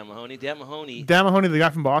dude, Dan Mahoney. Dan Mahoney, the guy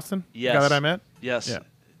from Boston? Yes. The guy that I met? Yes.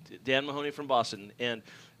 Yeah. Dan Mahoney from Boston. And,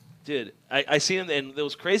 dude, I seen him, and it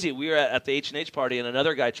was crazy. We were at the H&H party, and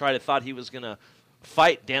another guy thought he was going to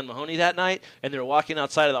fight Dan Mahoney that night, and they were walking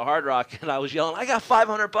outside of the Hard Rock, and I was yelling, I got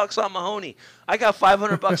 $500 on Mahoney. I got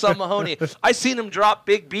 $500 on Mahoney. I seen him drop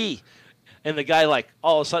Big B. And the guy, like,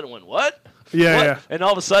 all of a sudden went, what? Yeah, What? yeah. And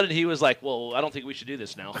all of a sudden he was like, well, I don't think we should do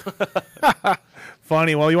this now.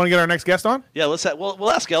 Funny. Well, you want to get our next guest on? Yeah,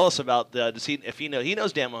 we'll ask Ellis about if he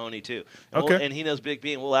knows Dan Mahoney too. And Okay. and he knows Big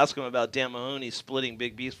B, and we'll ask him about Dan Mahoney splitting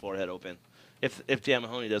Big B's forehead open, if Dan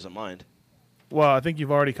Mahoney doesn't mind. Well, I think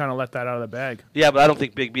you've already kind of let that out of the bag. Yeah, but I don't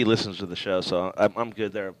think Big B listens to the show, so I'm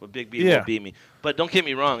good there. But Big B Yeah. will beat me. But don't get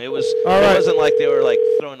me wrong, it All right. wasn't like they were like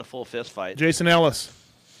throwing a full fist fight. Jason Ellis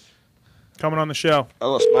coming on the show.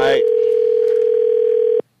 Ellis, mate.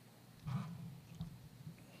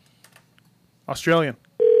 Australian.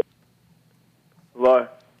 Hello.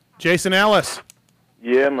 Jason Ellis.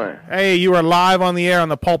 Yeah, man. Hey, you are live on the air on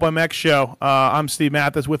the Pulp MX show. I'm Steve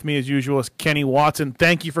Mathis. With me, as usual, is Kenny Watson.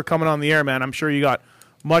 Thank you for coming on the air, man. I'm sure you got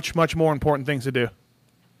much, much more important things to do.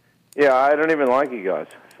 Yeah, I don't even like you guys.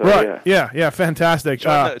 So, Right. Yeah, fantastic.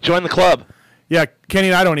 Join the club. Yeah, Kenny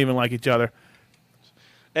and I don't even like each other.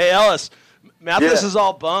 Hey, Ellis, Mathis Yeah. is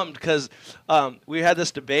all bummed because we had this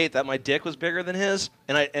debate that my dick was bigger than his,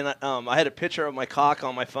 and I had a picture of my cock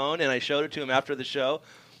on my phone, and I showed it to him after the show,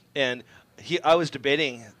 and I was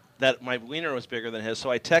debating that my wiener was bigger than his, so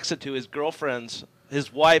I texted to his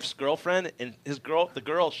wife's girlfriend, and the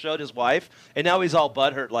girl showed his wife, and now he's all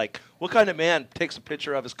butthurt. Like, what kind of man takes a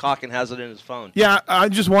picture of his cock and has it in his phone? Yeah, I'm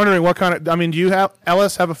just wondering what kind of. I mean, do you have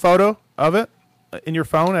Ellis have a photo of it in your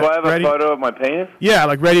phone? Do I have ready? a photo of my penis? Yeah,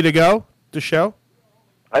 like ready to go to show.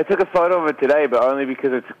 I took a photo of it today, but only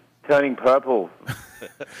because it's turning purple.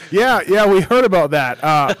 Yeah, we heard about that.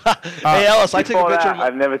 Hey, Ellis, I took a Before picture. that,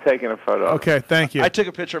 I've never taken a photo. of it. Okay, thank you. I took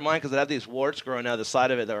a picture of mine because it had these warts growing out of the side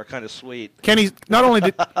of it that were kind of sweet. Kenny's not only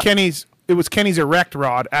did it was Kenny's erect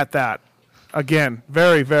rod at that. Again,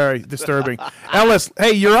 very, very disturbing. Ellis,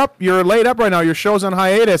 hey, you're laid up right now. Your show's on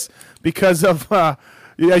hiatus because of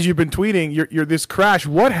as you've been tweeting, you're this crash.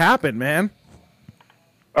 What happened, man?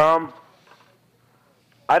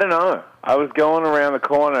 I don't know. I was going around the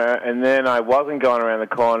corner, and then I wasn't going around the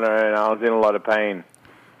corner, and I was in a lot of pain.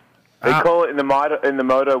 They call it in the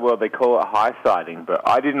moto world. They call it high siding, but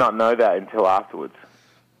I did not know that until afterwards.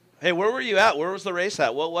 Hey, where were you at? Where was the race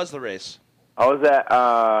at? What was the race? I was at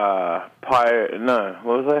what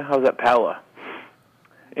was I? I was at Pella.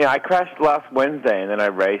 Yeah, I crashed last Wednesday, and then I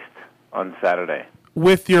raced on Saturday.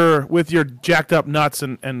 With your jacked up nuts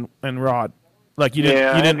and rod, like you didn't Yeah,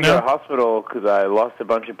 you I had didn't to go know. to hospital because I lost a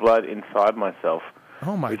bunch of blood inside myself.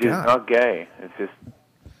 Oh my which God. is not gay. It's just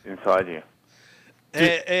inside you.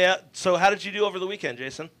 Hey, so how did you do over the weekend,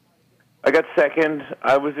 Jason? I got second.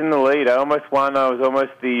 I was in the lead. I almost won. I was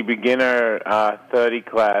almost the beginner 30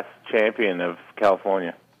 class champion of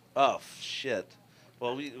California. Oh shit!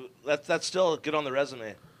 Well, that's still good on the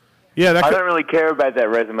resume. Yeah, I don't really care about that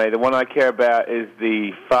resume. The one I care about is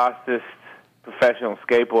the fastest professional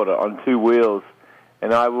skateboarder on two wheels,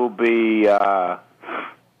 and I will be I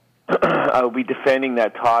will be defending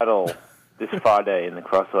that title this Friday in the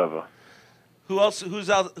crossover. Who else? Who's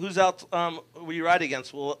out? Will you ride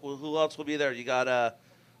against? Who else will be there? You got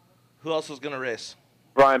who else is going to race?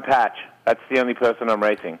 Brian Patch. That's the only person I'm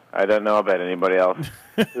racing. I don't know about anybody else.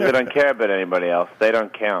 I don't care about anybody else. They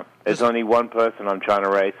don't count. There's only one person I'm trying to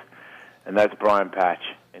race, and that's Brian Patch,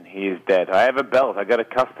 and he is dead. I have a belt. I got a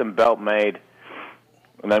custom belt made,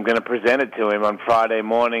 and I'm going to present it to him on Friday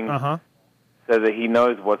morning so that he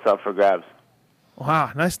knows what's up for grabs.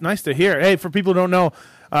 Wow, nice to hear. Hey, for people who don't know,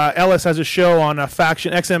 Ellis has a show on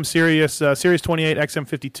Faction XM Sirius, Sirius 28, XM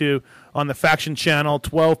 52 on the Faction channel,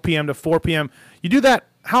 12 p.m. to 4 p.m. You do that,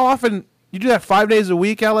 how often? You do that 5 days a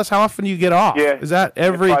week, Ellis? How often do you get off? Yeah. Is that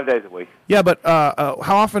every... 5 days a week. Yeah, but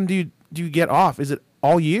how often do you get off? Is it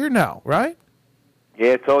all year now, right?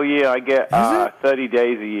 Yeah, it's all year. I get 30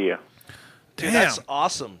 days a year. Dude, that's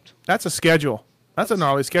awesome. That's a schedule. That's a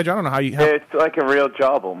gnarly schedule. I don't know how you... Yeah, it's like a real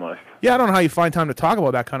job almost. Yeah, I don't know how you find time to talk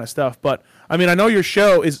about that kind of stuff. But, I mean, I know your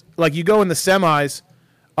show is... Like, you go in the semis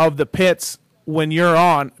of the pits when you're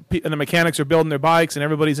on, and the mechanics are building their bikes, and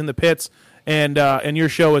everybody's in the pits, and your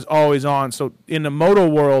show is always on. So, in the moto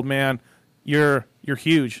world, man, you're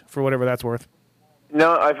huge for whatever that's worth.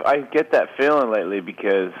 No, I get that feeling lately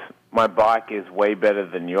because my bike is way better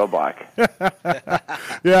than your bike.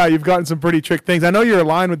 Yeah, you've gotten some pretty trick things. I know you're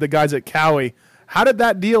aligned with the guys at Cowie. How did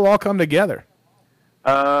that deal all come together?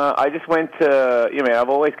 I just went to, I've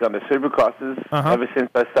always gone to Supercrosses. Ever since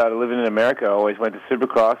I started living in America, I always went to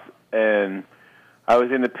Supercross. And I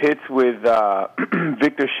was in the pits with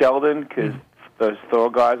Victor Sheldon because those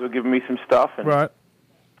Thor guys were giving me some stuff. And, right.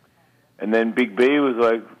 And then Big B was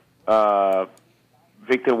like,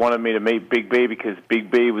 Victor wanted me to meet Big B because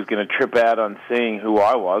Big B was going to trip out on seeing who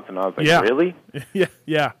I was. And I was like, really?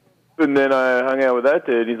 Yeah. And then I hung out with that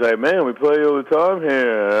dude. He's like, "Man, we play all the time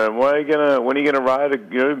here. When are you gonna ride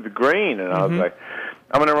the green?" And I was like,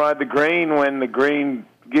 "I'm gonna ride the green when the green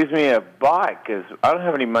gives me a bike because I don't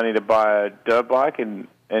have any money to buy a dirt bike." And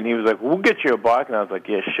he was like, "We'll get you a bike." And I was like,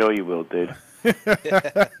 "Yeah, sure you will, dude."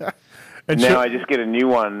 And now I just get a new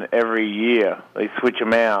one every year. They switch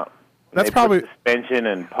them out. That's they probably put suspension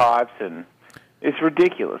and pipes, and it's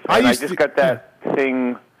ridiculous. And I just got that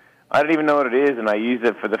thing. I don't even know what it is, and I used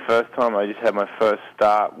it for the first time. I just had my first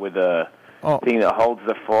start with a thing that holds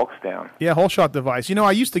the forks down. Yeah, whole shot device.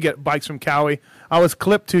 I used to get bikes from Cowie. I was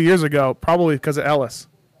clipped 2 years ago, probably because of Ellis.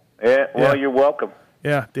 Yeah, well, you're welcome.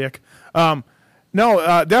 Yeah, Dick. No,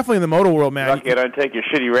 definitely in the motor world, man. Lucky I don't take your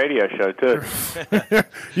shitty radio show, too.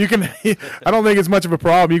 You can. I don't think it's much of a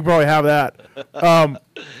problem. You can probably have that.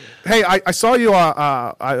 Hey, I saw you.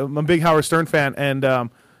 I'm a big Howard Stern fan, and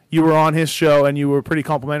you were on his show, and you were pretty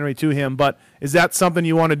complimentary to him. But is that something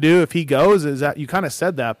you want to do if he goes? Is that you kind of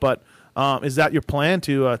said that? But is that your plan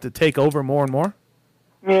to take over more and more?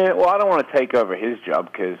 Yeah, well, I don't want to take over his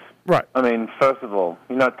job because, right. I mean, first of all,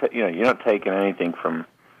 you're not taking anything from.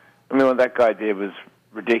 I mean, what that guy did was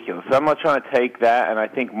ridiculous. So I'm not trying to take that, and I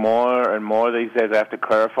think more and more these days I have to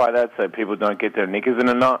clarify that so people don't get their knickers in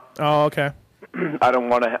a knot. Oh, okay. I don't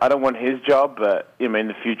want his job, but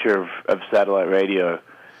the future of satellite radio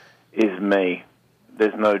is me.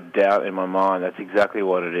 There's no doubt in my mind that's exactly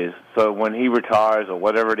what it is. So when he retires or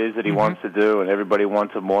whatever it is that he wants to do, and everybody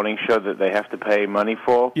wants a morning show that they have to pay money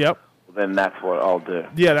for, then that's what I'll do.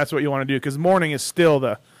 Yeah, that's what you want to do because morning is still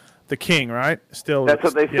the king, right? Still, that's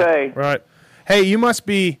what they say, right? Hey, you must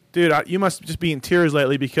be, dude. You must just be in tears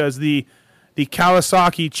lately because the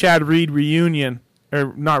Kawasaki Chad Reed reunion,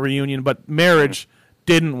 or not reunion, but marriage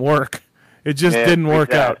didn't work. It just didn't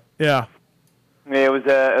work out. Yeah. Yeah, it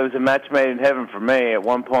was a match made in heaven for me at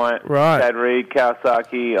one point. Right. Chad Reed,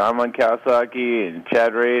 Kawasaki, I'm on Kawasaki, and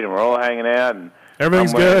Chad Reed, and we're all hanging out, and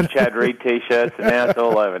everything's I'm wearing good. Chad Reed T-shirts, and now it's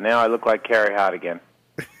all over. Now I look like Carrie Hart again.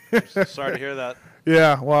 Sorry to hear that.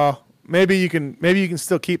 Yeah, well, maybe you can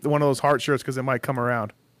still keep one of those heart shirts because it might come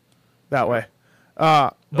around that way.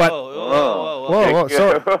 But whoa,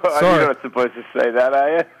 sorry. You're not supposed to say that,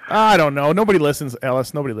 are you? I don't know. Nobody listens,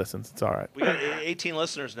 Ellis. Nobody listens. It's all right. We got 18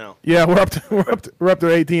 listeners now. Yeah, we're up to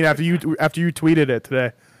 18 after you tweeted it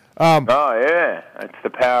today. Oh yeah, it's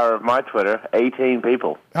the power of my Twitter. 18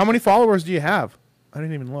 people. How many followers do you have? I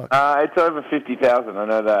didn't even look. It's over 50,000. I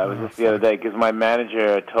know that. It was just the other day because my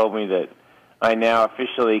manager told me that I now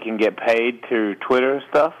officially can get paid through Twitter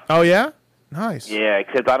stuff. Oh yeah, nice. Yeah,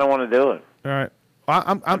 except I don't want to do it. All right.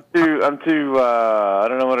 I'm too. I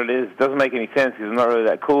don't know what it is. It doesn't make any sense because I'm not really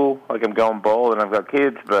that cool. Like I'm going bald and I've got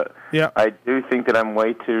kids, but I do think that I'm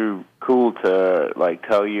way too cool to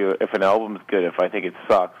tell you if an album's good if I think it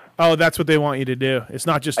sucks. Oh, that's what they want you to do. It's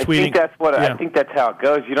not just tweeting. I think that's how it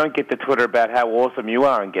goes. You don't get to Twitter about how awesome you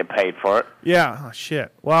are and get paid for it. Yeah. Oh,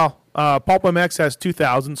 shit. Well, Pulp MX has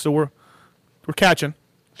 2,000, so we're catching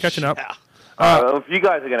up. If you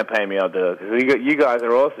guys are going to pay me, I'll do it. 'Cause you guys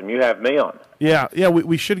are awesome. You have me on. Yeah,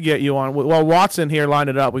 we should get you on. Well, Watson here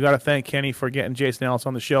lined it up. We got to thank Kenny for getting Jason Ellis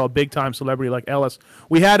on the show, a big-time celebrity like Ellis.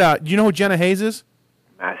 We had, do you know who Jenna Hayes is?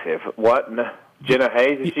 Massive. What? Jenna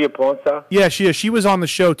Hayes? Is she a porn star? Yeah, she is. She was on the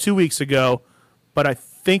show 2 weeks ago, but I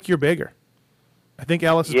think you're bigger. I think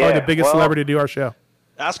Ellis is probably the biggest celebrity to do our show.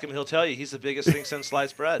 Ask him. He'll tell you. He's the biggest thing since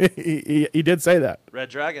sliced bread. he did say that. Red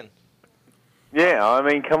Dragon. Yeah, I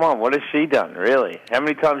mean, come on, what has she done, really? How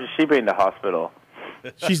many times has she been to hospital?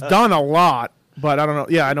 She's done a lot, but I don't know.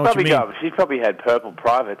 Yeah, I know what you mean. She's probably had purple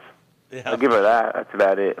privates. Yeah. I'll give her that. That's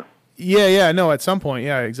about it. Yeah, no, at some point.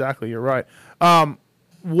 Yeah, exactly. You're right.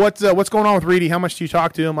 What's going on with Reedy? How much do you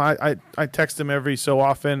talk to him? I text him every so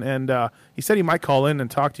often, and he said he might call in and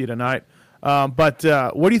talk to you tonight. But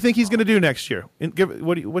what do you think he's going to do next year?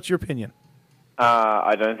 What's your opinion?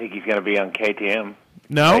 I don't think he's going to be on KTM.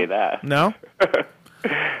 No? I'll tell you that. No? I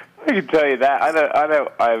can tell you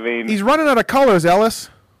that. I mean, He's running out of colors, Ellis.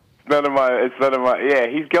 It's none of my. Yeah,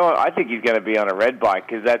 he's going. I think he's going to be on a red bike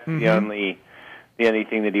because that's the only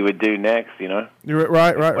thing that he would do next. You know. You're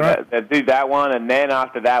right. Do that one, and then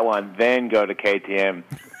after that one, then go to KTM,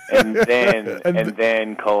 and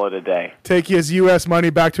then call it a day. Take his U.S. money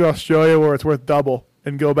back to Australia where it's worth double,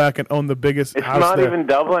 and go back and own the biggest It's house not there. even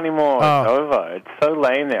double anymore. Oh. It's over. It's so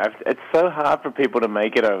lame there. It's so hard for people to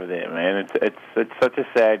make it over there, man. It's such a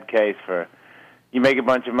sad case for you make a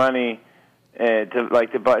bunch of money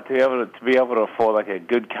to be able to afford like a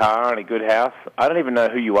good car and a good house. I don't even know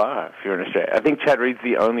who you are if you're in Australia. I think Chad Reed's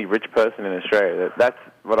the only rich person in Australia. That's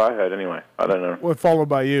what I heard anyway. I don't know. Well, followed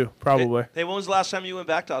by you, probably. Hey, when was the last time you went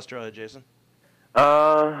back to Australia, Jason?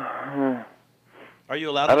 Are you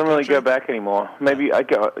allowed? I don't really go back anymore. Maybe I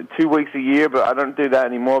go 2 weeks a year, but I don't do that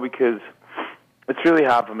anymore because it's really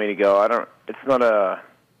hard for me to go. It's not I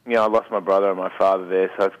lost my brother and my father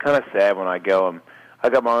there, so it's kind of sad when I go. I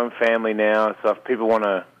got my own family now, so if people want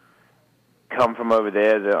to come from over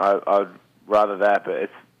there, then I'd rather that. But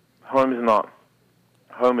home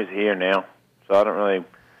is here now, so I don't really.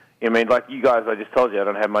 I mean, like you guys, I just told you I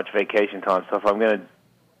don't have much vacation time. So if I'm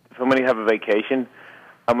gonna have a vacation,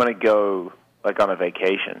 I'm gonna go like on a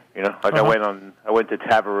vacation. You know, like I went to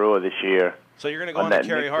Tabarua this year. So you're gonna go on the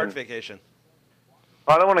Kerry Hart vacation?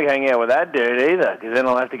 I don't want to hang out with that dude either, because then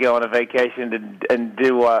I'll have to go on a vacation and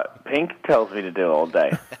do what Pink tells me to do all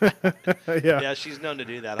day. Yeah, she's known to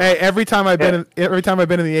do that. Hey, every time I've been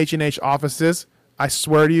in the H&H offices, I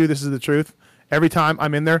swear to you, this is the truth. Every time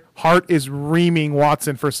I'm in there, Hart is reaming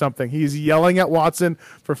Watson for something. He's yelling at Watson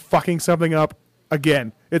for fucking something up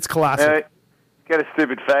again. It's classic. He's got a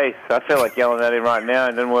stupid face. I feel like yelling at him right now.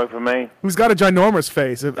 It didn't work for me. Who's got a ginormous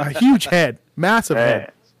face, a huge head, massive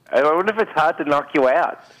head. I wonder if it's hard to knock you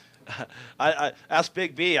out. I asked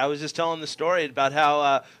Big B. I was just telling the story about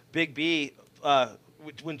how Big B,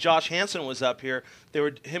 when Josh Hansen was up here,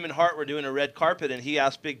 him and Hart were doing a red carpet, and he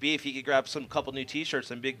asked Big B if he could grab a couple new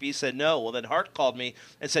T-shirts, and Big B said no. Well, then Hart called me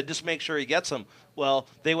and said, just make sure he gets them. Well,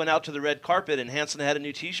 they went out to the red carpet, and Hansen had a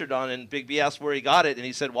new T-shirt on, and Big B asked where he got it, and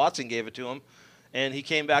he said Watson gave it to him. And he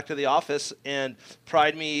came back to the office and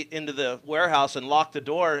pried me into the warehouse and locked the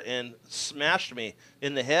door and smashed me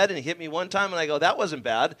in the head. And he hit me one time, and I go, that wasn't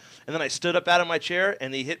bad. And then I stood up out of my chair,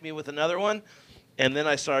 and he hit me with another one. And then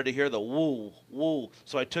I started to hear the woo, woo.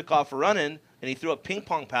 So I took off running, and he threw a ping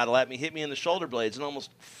pong paddle at me, hit me in the shoulder blades, and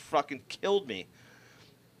almost fucking killed me.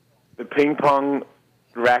 The ping pong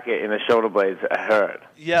racket in the shoulder blades hurt.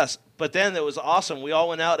 Yes, but then it was awesome. We all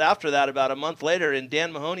went out after that about a month later, and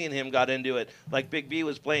Dan Mahoney and him got into it. Like Big B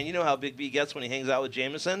was playing. You know how Big B gets when he hangs out with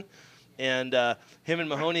Jameson? And him and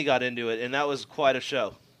Mahoney got into it, and that was quite a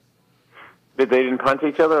show. They didn't punch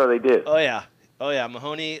each other, or they did? Oh, yeah.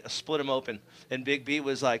 Mahoney split him open, and Big B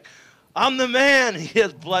was like, I'm the man. He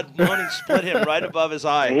has blood. Mahoney split him right above his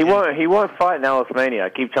eye. He won't fight in Alice Mania. I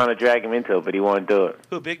keep trying to drag him into it, but he won't do it.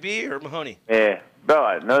 Who, Big B or Mahoney? Yeah.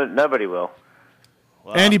 No, nobody will.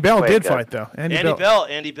 Well, Andy Bell did fight, though.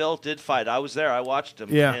 Andy Bell did fight. I was there. I watched him.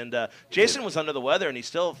 Yeah. And Jason was under the weather, and he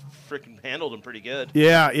still freaking handled him pretty good.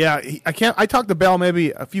 Yeah. I talked to Bell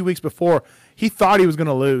maybe a few weeks before. He thought he was going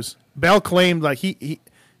to lose. Bell claimed, like, he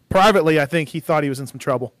privately, I think, he thought he was in some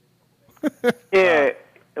trouble. Yeah.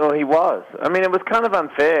 Well, he was. I mean, it was kind of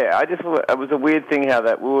unfair. It was a weird thing how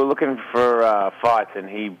that we were looking for fights, and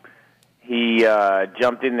he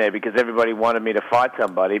jumped in there because everybody wanted me to fight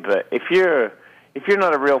somebody. But if you're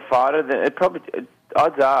not a real fighter, then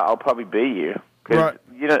odds are I'll probably beat you. Cause, right.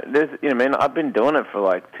 I've been doing it for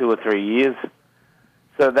like 2 or 3 years,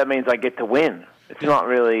 so that means I get to win. It's not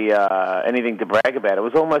really anything to brag about. It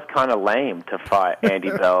was almost kind of lame to fight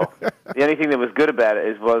Andy Bell. The only thing that was good about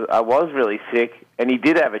it was I was really sick, and he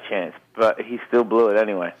did have a chance, but he still blew it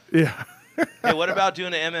anyway. Yeah. Hey, what about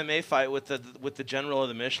doing an MMA fight with the general of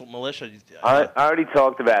the militia? I already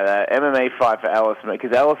talked about that. MMA fight for Alice Mania,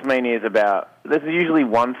 because Alice Mania is about, there's usually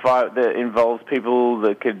one fight that involves people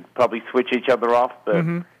that could probably switch each other off, but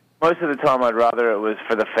most of the time I'd rather it was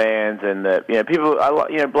for the fans and people,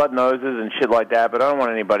 blood noses and shit like that, but I don't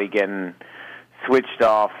want anybody getting switched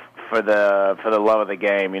off for the love of the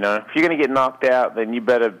game. You know, if you're going to get knocked out, then you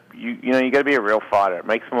got to be a real fighter. It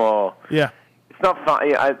makes more. Yeah. It's not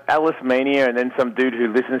fun. Ellis Mania, and then some dude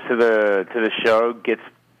who listens to the show gets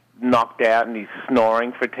knocked out and he's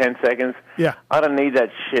snoring for 10 seconds. Yeah. I don't need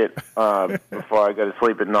that shit before I go to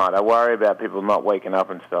sleep at night. I worry about people not waking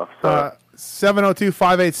up and stuff. So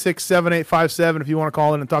 702-586-7857 if you want to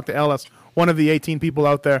call in and talk to Ellis, one of the 18 people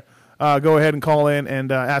out there. Go ahead and call in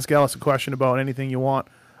and ask Ellis a question about anything you want.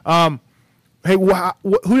 Hey,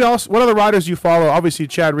 who else? What other riders do you follow? Obviously,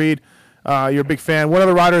 Chad Reed, you're a big fan. What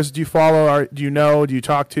other riders do you follow? Do you know? Do you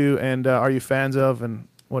talk to? And are you fans of? And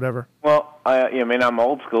whatever. Well, I'm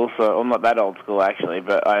old school, so I'm not that old school actually.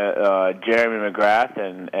 But Jeremy McGrath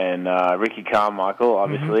and Ricky Carmichael,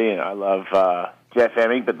 obviously, and I love Jeff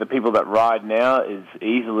Emig. But the people that ride now is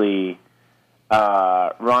easily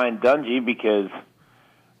Ryan Dungey, because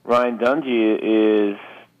Ryan Dungey is,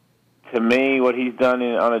 to me, what he's done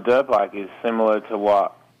on a dirt bike is similar to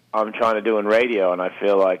what I'm trying to do in radio, and I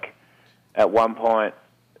feel like at one point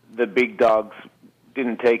the big dogs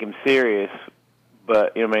didn't take him serious,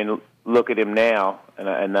 but look at him now,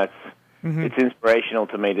 and that's it's inspirational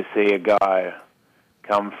to me to see a guy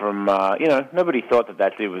come from nobody thought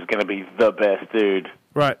that dude was going to be the best dude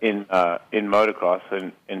in motocross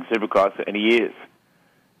and in supercross, and he is.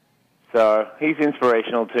 So he's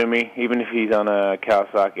inspirational to me, even if he's on a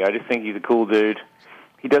Kawasaki. I just think he's a cool dude.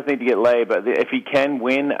 He does need to get laid, but if he can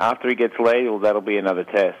win after he gets laid, well, that'll be another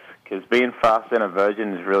test. Because being fast in a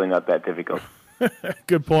Virgin is really not that difficult.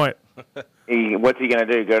 Good point. What's he going to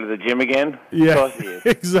do? Go to the gym again? Yeah, of course he is.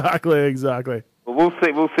 Exactly. Well, we'll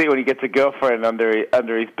see when he gets a girlfriend under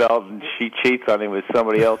his belt and she cheats on him with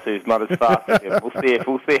somebody else who's not as fast as him.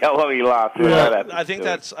 We'll see how long he lasts. Yeah. I think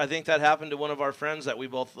that happened to one of our friends that we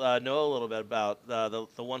both know a little bit about, the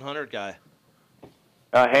 100 guy.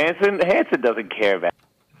 Hanson doesn't care about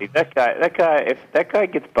it. That guy. If that guy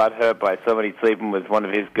gets butthurt by somebody sleeping with one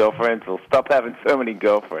of his girlfriends, he'll stop having so many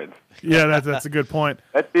girlfriends. Yeah, that's a good point.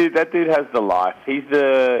 That dude has the life. He's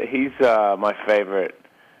my favorite.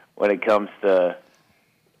 When it comes to,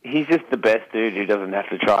 he's just the best dude who doesn't have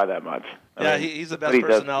to try that much. He's the best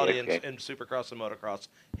personality in Supercross and motocross,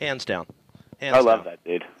 hands down. I love that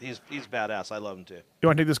dude. He's badass. I love him too. You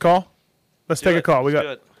want to take this call? Let's take a call. We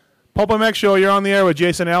got Pulp MX Show. You're on the air with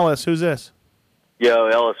Jason Ellis. Who's this? Yo,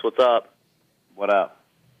 Ellis, what's up? What up?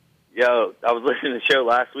 Yo, I was listening to the show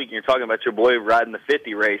last week, and you're talking about your boy riding the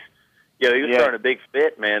 50 race. Yo, he was starting a big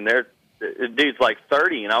fit, man. The dude's like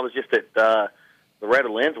 30, and I was just at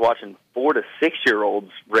Loretta Lynn's watching 4 to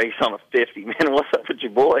 6-year-olds race on a 50. Man, what's up with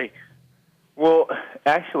your boy? Well,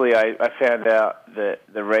 actually, I found out that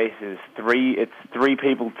the race is it's three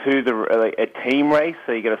people to a team race,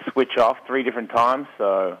 so you got to switch off 3 different times.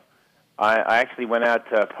 So I actually went out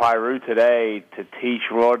to Piru today to teach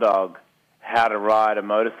Raw Dog how to ride a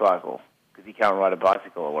motorcycle, because he can't ride a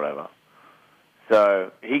bicycle or whatever.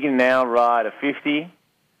 So he can now ride a 50.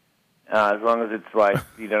 As long as it's like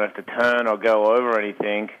you don't have to turn or go over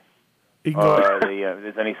anything, or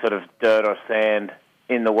there's any sort of dirt or sand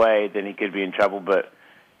in the way, then he could be in trouble. But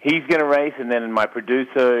he's going to race, and then my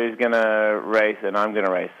producer is going to race, and I'm going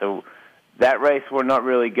to race. So that race, we're not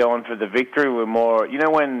really going for the victory. We're more,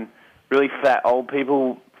 when really fat old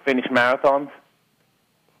people finish marathons?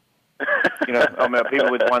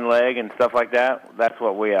 People with one leg and stuff like that. That's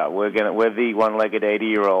what we are. We're the one-legged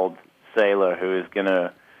 80-year-old sailor who is going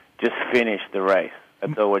to just finish the race.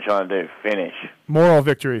 That's all we're trying to do, finish. Moral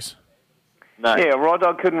victories. Nice. Yeah, Raw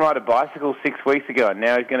Dog couldn't ride a bicycle 6 weeks ago, and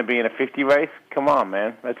now he's going to be in a 50 race? Come on,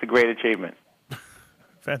 man. That's a great achievement.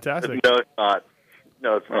 Fantastic. No, it's not.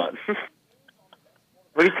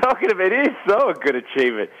 What are you talking about? It is so a good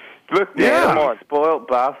achievement. Look, man, come on, spoiled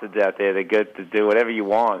bastards out there that get to do whatever you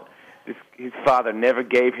want. His father never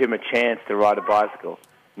gave him a chance to ride a bicycle.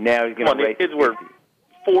 Now he's going to race. These kids were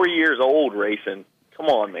 4 years old racing. Come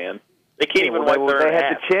on, man. They can't even wipe their They had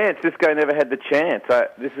ass. the chance. This guy never had the chance.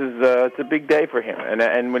 This is it's a big day for him.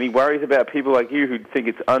 And when he worries about people like you who think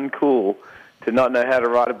it's uncool to not know how to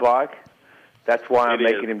ride a bike, that's why I'm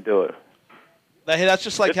making him do it. Hey, that's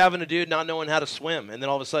just like having a dude not knowing how to swim, and then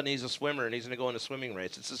all of a sudden he's a swimmer and he's going to go in a swimming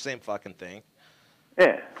race. It's the same fucking thing.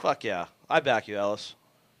 Yeah. Fuck yeah. I back you, Ellis.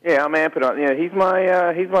 Yeah, I'm amping on. He's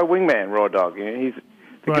my wingman, Raw Dog. He's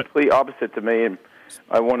the complete opposite to me, and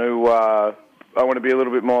I want to be a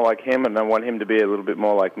little bit more like him, and I want him to be a little bit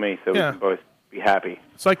more like me, so we can both be happy.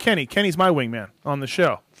 It's like Kenny. Kenny's my wingman on the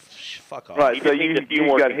show. Fuck off. Right, so you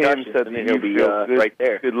got him, so then he'll be right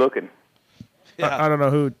there, good looking. Yeah. I don't know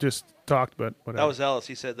who just talked, but whatever. That was Ellis.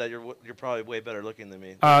 He said that you're probably way better looking than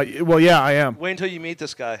me. Well, yeah, I am. Wait until you meet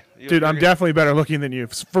this guy. Dude, I'm definitely better looking than you,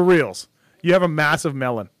 for reals. You have a massive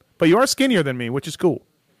melon. But you are skinnier than me, which is cool.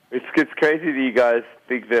 It's crazy that you guys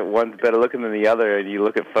think that one's better looking than the other, and you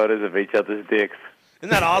look at photos of each other's dicks.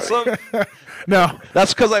 Isn't that awesome? No.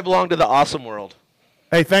 That's because I belong to the awesome world.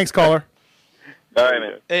 Hey, thanks, caller. All right,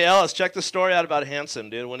 man. Hey, Ellis, check the story out about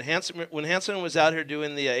Hanson, dude. When Hanson was out here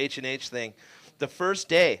doing the H&H thing, the first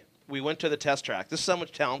day we went to the test track. This is how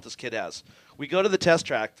much talent this kid has. We go to the test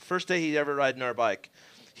track. The first day he ever riding our bike.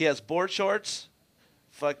 He has board shorts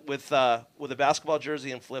with a basketball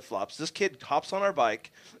jersey and flip-flops. This kid hops on our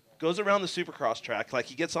bike, goes around the Supercross track. Like,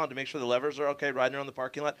 he gets on to make sure the levers are okay, riding around the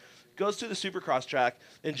parking lot. Goes to the Supercross track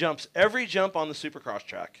and jumps every jump on the Supercross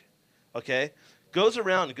track. Okay? Goes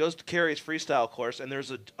around and goes to Carrie's freestyle course, and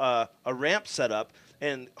there's a ramp set up.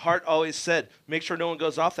 And Hart always said, make sure no one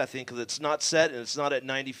goes off that thing because it's not set and it's not at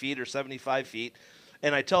 90 feet or 75 feet.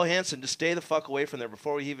 And I tell Hanson to stay the fuck away from there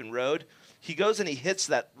before we even rode. He goes and he hits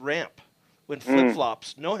that ramp with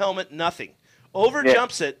flip-flops, no helmet, nothing.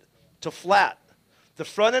 Jumps it to flat. The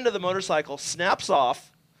front end of the motorcycle snaps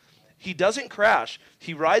off. He doesn't crash.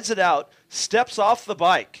 He rides it out, steps off the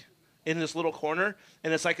bike in this little corner,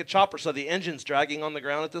 and it's like a chopper, so the engine's dragging on the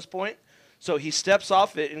ground at this point. So he steps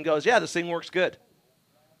off it and goes, yeah, this thing works good.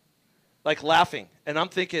 Like laughing. And I'm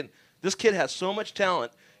thinking, this kid has so much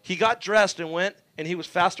talent. He got dressed and went, and he was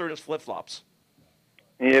faster in his flip-flops.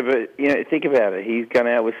 Yeah, but think about it. He's gone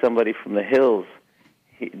out with somebody from the hills.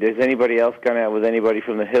 Does anybody else gone out with anybody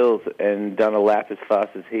from the hills and done a lap as fast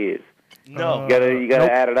as he is? No. You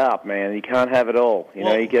gotta add it up, man. You can't have it all. He's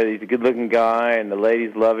a good-looking guy, and the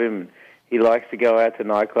ladies love him. He likes to go out to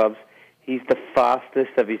nightclubs. He's the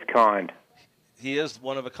fastest of his kind. He is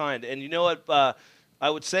one of a kind. And you know what? I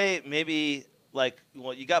would say maybe,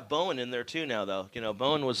 you got Bowen in there too now, though.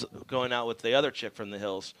 Bowen was going out with the other chick from the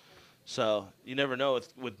hills. So you never know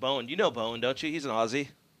with Bowen. You know Bowen, don't you? He's an Aussie.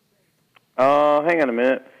 Oh, hang on a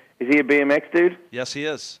minute. Is he a BMX dude? Yes, he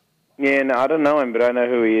is. Yeah, no, I don't know him, but I know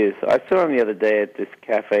who he is. I saw him the other day at this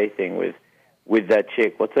cafe thing with that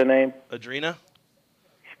chick. What's her name? Adrena?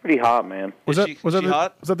 She's pretty hot, man. Was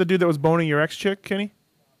that the dude that was boning your ex-chick, Kenny?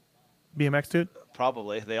 BMX dude?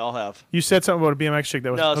 Probably. They all have. You said something about a BMX chick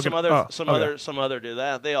that was... No, okay. some other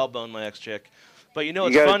dude. They all boned my ex-chick. But you know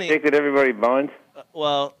what's funny? funny? You got a chick that everybody bones?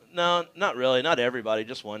 Well, no, not really. Not everybody.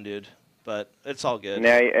 Just one dude. But it's all good.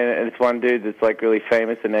 Now, and it's one dude that's really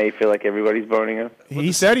famous, and now you feel like everybody's boning him?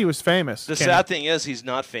 He said he was famous. The sad thing is he's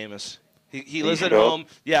not famous. He lives at home.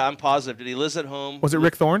 Yeah, I'm positive. Did he lives at home? Was it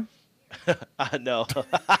Rick Thorne? No.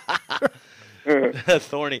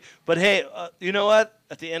 Thorny. But hey, you know what?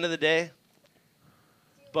 At the end of the day,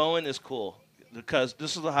 Bowen is cool. Because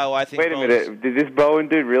this is how I think. Wait a minute. Did this Bowen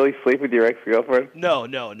dude really sleep with your ex-girlfriend? No.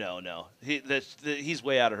 He's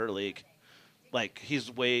way out of her league. He's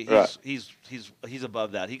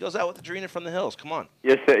above that. He goes out with Adrena from the hills. Come on.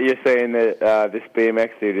 You're saying that this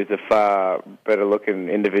BMX dude is a far better looking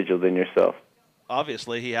individual than yourself.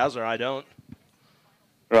 Obviously, he has her. I don't.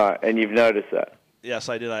 Right, and you've noticed that. Yes,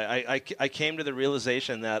 I did. I came to the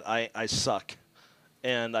realization that I suck,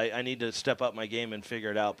 and I need to step up my game and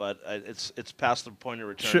figure it out. But it's past the point of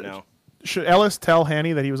return now. Should Ellis tell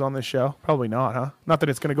Hanny that he was on this show? Probably not, huh? Not that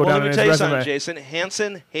it's going to go down in his resume. Let me tell you something, Jason.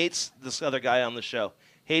 Hanson hates this other guy on the show.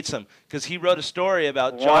 Hates him because he wrote a story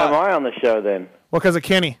about Josh. Why am I on the show then? Well, because of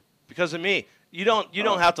Kenny. Because of me. You don't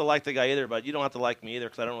have to like the guy either, but you don't have to like me either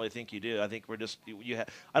because I don't really think you do. I think we're just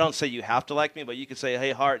I don't say you have to like me, but you could say,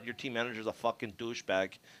 hey, Hart, your team manager's a fucking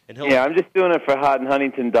douchebag. And I'm just doing it for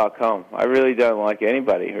HartandHuntington.com. I really don't like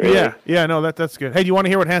anybody. Really. Yeah, no, that's good. Hey, do you want to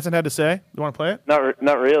hear what Hanson had to say? You want to play it?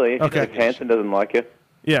 Not really. Okay. If Hanson doesn't like it.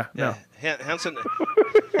 Yeah. No. Hanson.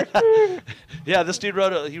 Yeah, this dude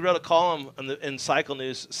wrote a column in Cycle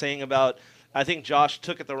News saying about I think Josh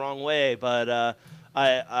took it the wrong way, but.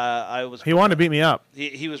 I was. He wanted to beat me up.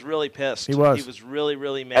 He was really pissed. He was. He was really,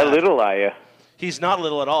 really mad. How little are you? He's not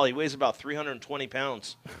little at all. He weighs about 320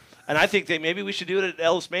 pounds. And I think maybe we should do it at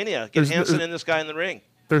Ellis Mania. Get Hanson and this guy in the ring.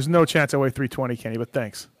 There's no chance I weigh 320, Kenny, but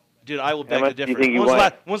thanks. Dude, I will beg to differ.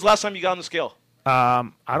 When's the last time you got on the scale?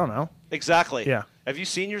 I don't know. Exactly. Yeah. Have you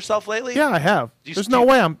seen yourself lately? Yeah, I have. There's no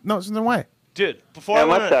way. There's no way. Dude, I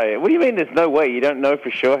must tell you. What do you mean there's no way? You don't know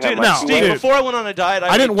for sure how much you weigh? Before I went on a diet,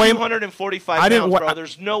 I didn't weighed weigh 245 pounds, bro.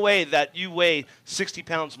 There's no way that you weigh 60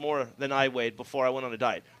 pounds more than I weighed before I went on a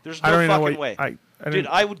diet. There's no fucking way. Dude,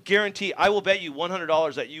 I would guarantee, I will bet you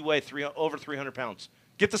 $100 that you weigh over 300 pounds.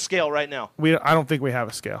 Get the scale right now. I don't think we have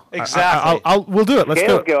a scale. Exactly. We'll do it. Let's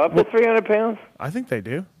do it. Go up to 300 pounds? I think they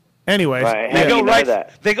do. Anyways, Right. How do you know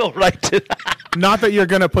that? They go right to. Not that you're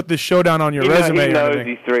going to put this showdown on your resume. He or knows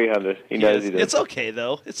anything. he's 300. He knows he does. It's okay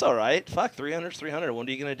though. It's all right. Fuck, 300's 300. What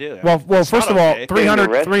are you gonna do? Well, It's first not of all, okay.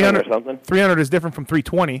 300 is different from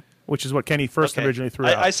 320, which is what Kenny first originally threw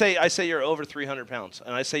out. I say you're over 300 pounds,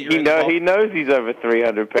 and I say you're. He knows he's over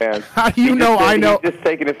 300 pounds. How do you know? I know. He's just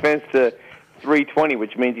taking offense to 320,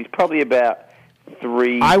 which means he's probably about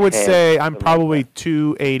 3. I would say I'm probably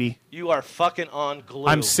 280. You are fucking on glue.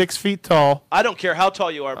 I'm 6 feet tall. I don't care how tall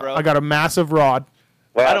you are, bro. I got a massive rod.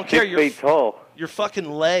 I don't care. 6 feet tall. Your fucking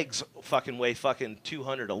legs fucking weigh fucking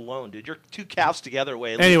 200 alone, dude. Your two calves together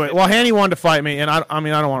weigh. At least Anyway, 50. well, Hanny wanted to fight me, and I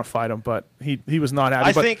don't want to fight him, but he was not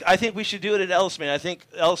happy. I think we should do it at Ellis Made. I think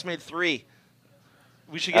Ellis Made 3.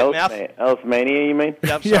 We should get Ellis Mania, you mean?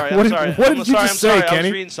 Yeah, I'm Yeah, sorry. what I'm did- sorry. what I'm did you sorry. just I'm say, sorry. I Kenny?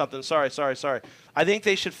 was reading something. Sorry. I think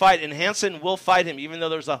they should fight, and Hansen will fight him, even though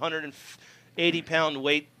there's a 180-pound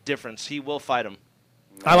weight difference. He will fight him.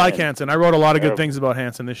 I like Hansen. I wrote a lot of good things about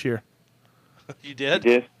Hansen this year. You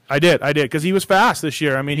did? I did, because he was fast this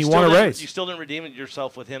year. I mean, he won a didn't- race. You still didn't redeem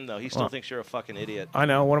yourself with him, though. He still thinks you're a fucking idiot. I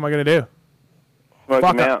know. What am I going to do? Smoke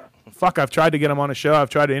him out. Fuck, I've tried to get him on a show. I've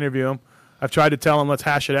tried to interview him. I've tried to tell him, let's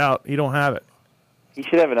hash it out. You don't have it. He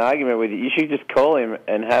should have an argument with you. You should just call him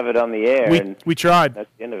and have it on the air. We tried. That's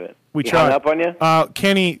the end of it. We He tried. hung up on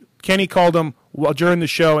you? Kenny called him during the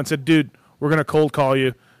show and said, dude, we're going to cold call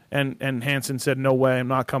you. And Hansen said, no way, I'm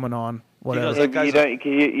not coming on. Whatever.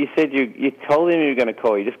 You said you told him you were going to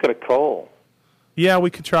call. You just got to call. Yeah, we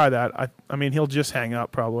could try that. I mean, he'll just hang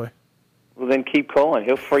up probably. Well, then keep calling.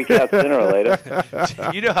 He'll freak out sooner or later.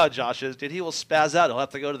 You know how Josh is, dude. He will spaz out. He'll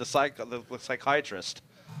have to go to the psychiatrist.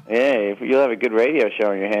 Yeah, you'll have a good radio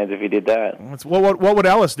show on your hands if you did that. What would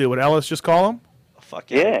Ellis do? Would Ellis just call him? Fuck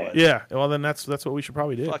yeah. Yeah. He would. Yeah. Well, then that's what we should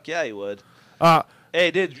probably do. Fuck yeah, he would. Uh, Hey,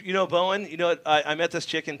 dude, you know Bowen? You know what? I met this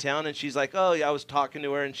chick in town, and she's like, oh, yeah, I was talking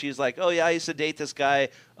to her, and she's like, oh, yeah, I used to date this guy.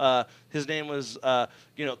 His name was,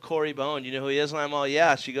 Corey Bowen. You know who he is? And I'm all,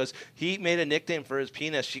 yeah. She goes, he made a nickname for his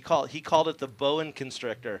penis. He called it the Bowen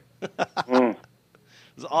Constrictor. It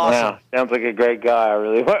was awesome. Wow, sounds like a great guy. I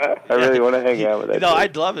really want to hang out with that. No, dude.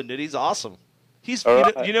 I'd love him, dude. He's awesome. He's All you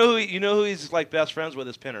right. know who he's like best friends with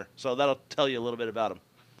is Pinner. So that'll tell you a little bit about him.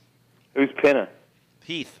 Who's Pinner?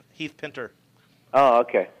 Heath Pinter. Oh,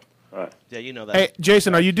 okay. All right. Yeah, you know that. Hey,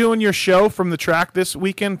 Jason, are you doing your show from the track this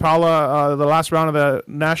weekend, Paula, the last round of the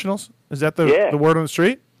Nationals? Is that the word on the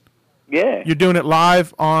street? Yeah. You're doing it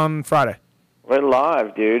live on Friday. We're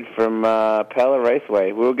live, dude, from Pella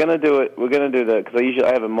Raceway. We're gonna do it. We're gonna do because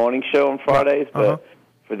I have a morning show on Fridays, but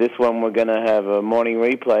for this one we're gonna have a morning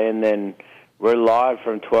replay, and then we're live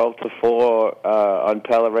from 12 to 4 on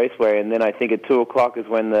Pella Raceway, and then I think at 2 o'clock is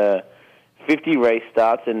when the 50 race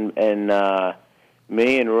starts, and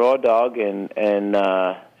me and Raw Dog and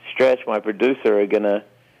Stretch, my producer, we're gonna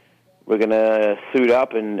suit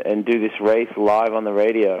up and do this race live on the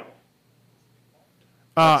radio.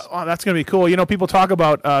 That's going to be cool. You know, people talk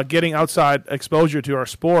about getting outside exposure to our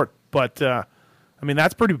sport, but I mean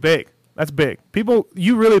that's pretty big. That's big.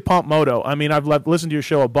 You really pump moto. I mean, I've listened to your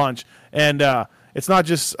show a bunch, and it's not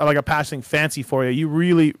just like a passing fancy for you. You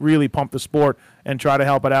really, really pump the sport and try to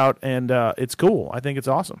help it out, and it's cool. I think it's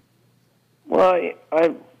awesome. Well,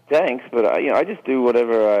 thanks, but I just do what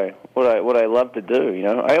I love to do. You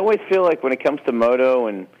know, I always feel like when it comes to moto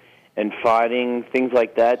and fighting, things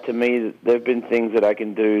like that, to me, there have been things that I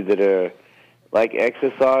can do that are like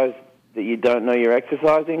exercise that you don't know you're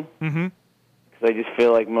exercising. Mm-hmm. Because I just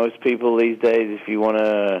feel like most people these days, if you want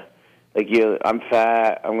to, I'm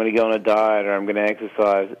fat, I'm going to go on a diet, or I'm going to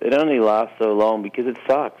exercise, it only lasts so long because it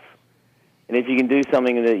sucks. And if you can do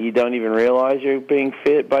something that you don't even realize you're being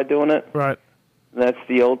fit by doing it, right? That's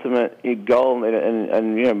the ultimate goal.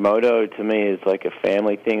 And you know, moto to me is like a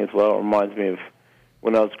family thing as well. It reminds me of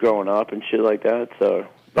when I was growing up and shit like that.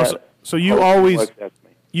 So you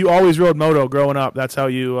always rode moto growing up. That's how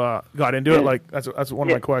you got into it. Like that's one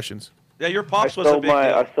of my questions. Yeah, your pops was a big deal.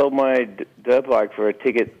 I sold my dirt bike for a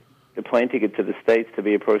plane ticket to the States to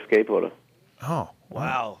be a pro skateboarder. Oh,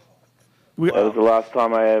 wow. That was the last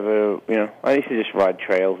time I ever, I used to just ride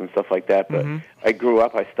trails and stuff like that, but I grew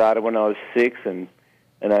up. I started when I was 6, and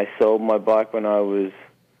I sold my bike when I was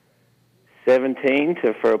 17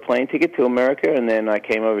 for a plane ticket to America, and then I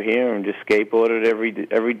came over here and just skateboarded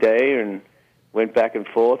every day and went back and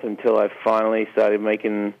forth until I finally started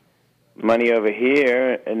making money over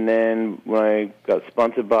here. And then when I got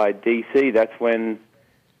sponsored by DC, that's when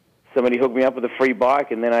somebody hooked me up with a free bike,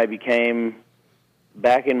 and then I became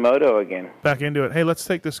back in moto again. Back into it. Hey, let's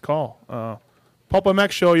take this call. Pulp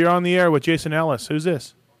MX Show, you're on the air with Jason Ellis. Who's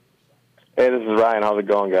this? Hey, this is Ryan. How's it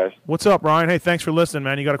going, guys? What's up, Ryan? Hey, thanks for listening,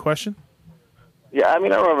 man. You got a question? Yeah, I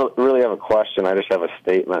mean, I don't really have a question. I just have a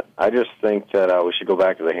statement. I just think that we should go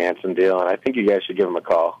back to the Hanson deal, and I think you guys should give him a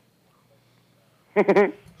call.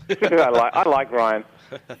 I like Ryan.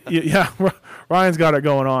 Yeah, Ryan's got it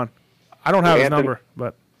going on. I don't have his Anthony- number,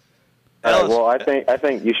 but All right, well, I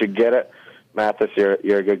think you should get it. Mathis,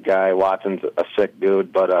 you're a good guy. Watson's a sick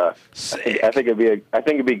dude, but I think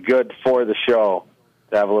it'd be good for the show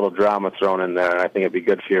to have a little drama thrown in there, and I think it'd be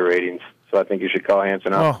good for your ratings. So I think you should call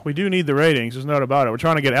Hanson up. well, we do need the ratings. There's no doubt about it. We're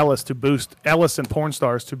trying to get Ellis and porn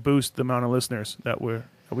stars to boost the amount of listeners that we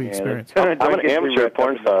experience. I'm an amateur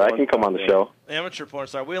porn star. I can come on the show. Amateur porn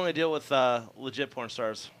star. We only deal with legit porn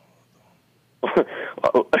stars.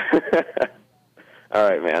 All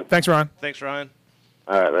right, man. Thanks, Ryan. Thanks, Ryan.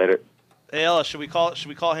 All right, later. Hey, Ellis, should we call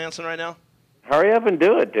Hanson right now? Hurry up and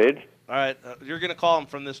do it, dude. All right, you're gonna call him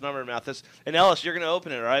from this number, Mathis. And Ellis, you're gonna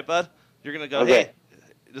open it, all right, bud? You're gonna go, Okay. hey,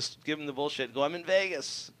 just give him the bullshit. Go, I'm in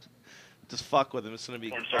Vegas. Just fuck with him. It's gonna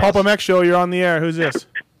be. Pulp MX Show, you're on the air. Who's this?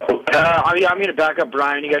 I'm going to back up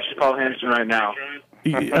Brian. You guys should call Hanson right now.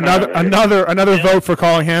 Another vote for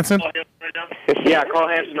calling Hanson. Yeah, call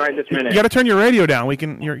Hanson right this minute. You got to turn your radio down.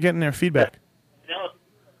 You're getting their feedback.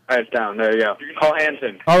 All right, it's down. There you go. Call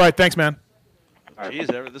Hanson. All right, thanks, man.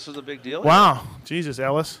 Jeez, this was a big deal. Wow, Jesus,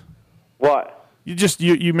 Ellis. What?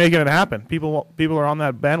 You making it happen. People are on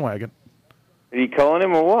that bandwagon. Are you calling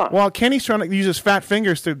him or what? Well, Kenny's trying to use his fat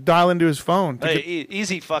fingers to dial into his phone. Hey,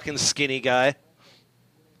 easy, fucking skinny guy.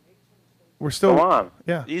 We're still Come on.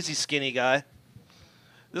 Yeah. Easy, skinny guy.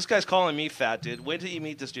 This guy's calling me fat, dude. Wait till you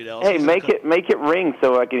meet this dude, Ellis. Hey, He's make it ring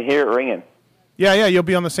so I can hear it ringing. Yeah, you'll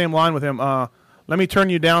be on the same line with him. Let me turn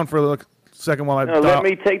you down for a second while I No, dial. let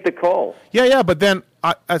me take the call. Yeah, but then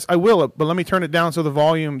I will, but let me turn it down so the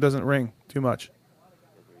volume doesn't ring too much.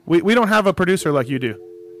 We don't have a producer like you do.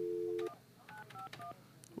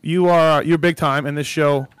 You're big time, and this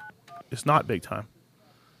show is not big time.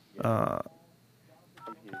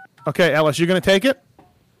 Okay, Ellis, you're going to take it?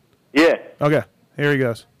 Yeah. Okay, here he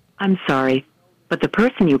goes. I'm sorry, but the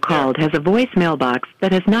person you called has a voicemail box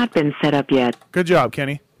that has not been set up yet. Good job,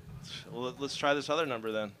 Kenny. Well, let's try this other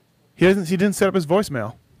number then. He didn't set up his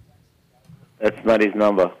voicemail. That's not his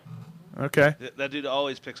number. Okay. That dude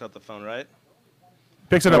always picks up the phone, right?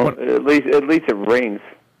 Picks it up Well, when, at least it rings.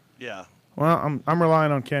 Yeah. Well, I'm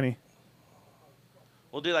relying on Kenny.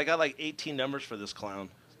 Well, dude, I got like 18 numbers for this clown.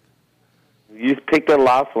 You just picked the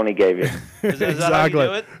last one he gave you. Is that how you do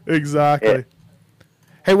it? Exactly. Yeah.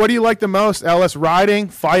 Hey, what do you like the most, Ellis? Riding,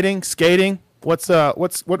 fighting, skating? What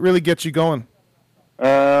really gets you going?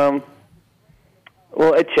 Well,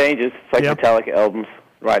 it changes. It's like Metallica albums.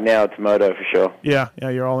 Right now, it's moto for sure. Yeah,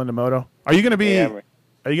 you're all into moto. Are you gonna be? Yeah,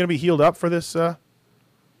 Are you gonna be healed up for this? No,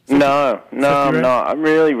 I'm not. I'm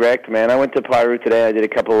really wrecked, man. I went to Peru today. I did a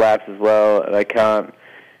couple of laps as well, and I can't.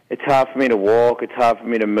 It's hard for me to walk. It's hard for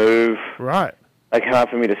me to move. Right. Like hard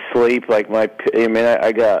for me to sleep. Like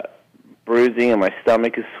I got bruising, and my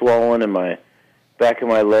stomach is swollen, and my back of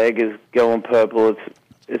my leg is going purple.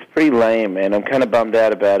 It's pretty lame, man. I'm kind of bummed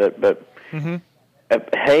out about it, but. Mm-hmm.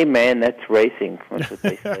 Hey, man, that's racing. That's what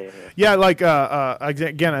they say. Yeah, like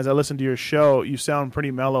again, as I listen to your show, you sound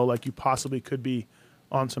pretty mellow, like you possibly could be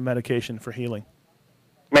on some medication for healing.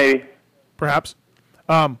 Maybe. Perhaps.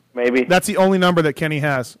 Maybe. That's the only number that Kenny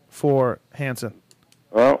has for Hanson.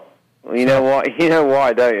 Well, you know why? You know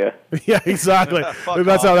why, don't you? Yeah, exactly.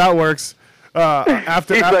 That's how that works.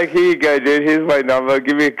 He's like, here you go, dude. Here's my number.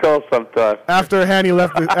 Give me a call sometime. After Hanny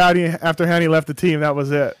left the team, that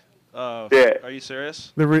was it. Yeah. Are you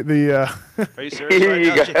serious? The Are you serious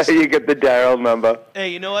right now? You got the Daryl number. Hey,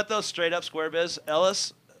 you know what though? Straight up square biz.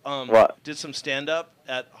 Ellis What? did some stand up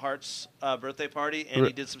at Hart's birthday party, and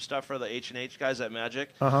he did some stuff for the H&H guys at Magic.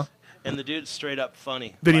 Uh-huh. And the dude's straight up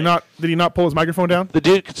funny. Did he not pull his microphone down? The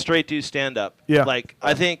dude could straight do stand up. Yeah. Like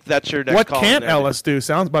I think that's your next What call can't in there. Ellis do?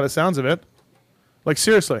 By the sounds of it. Like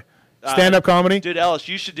seriously. Stand up comedy? Dude, Ellis,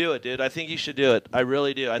 you should do it, dude. I think you should do it. I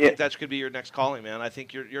really do. I think that could be your next calling, man. I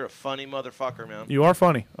think you're a funny motherfucker, man. You are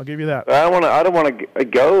funny. I'll give you that. I don't want to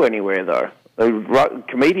go anywhere though. The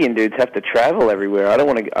comedian dudes have to travel everywhere. I don't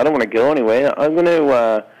want to go anywhere. I'm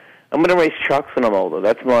gonna race trucks when I'm older.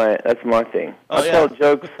 That's my thing. I tell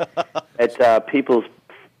jokes at people's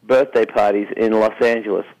birthday parties in Los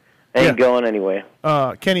Angeles. I ain't going anywhere.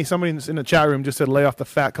 Kenny, somebody in the chat room just said lay off the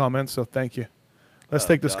fat comments, so thank you. Let's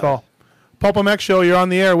take this call. Pulp MX Show, you're on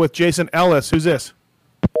the air with Jason Ellis. Who's this?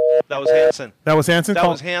 That was Hanson. That was Hanson? That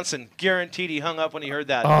was Hanson. Guaranteed he hung up when he heard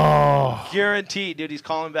that. Oh. Guaranteed, dude. He's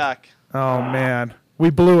calling back. Oh, man. We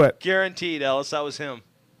blew it. Guaranteed, Ellis. That was him.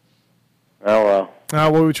 Oh, well.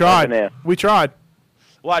 Well, we tried. We tried.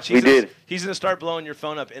 Watch. He's going to start blowing your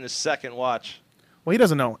phone up in a second. Watch. Well, he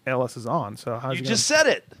doesn't know Ellis is on, so how's You he just said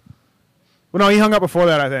it. Well, no, he hung up before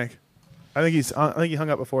that. I think he hung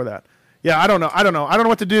up before that. Yeah, I don't know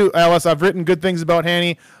what to do, Ellis. I've written good things about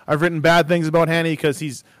Hanny. I've written bad things about Hanny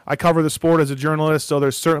because I cover the sport as a journalist. So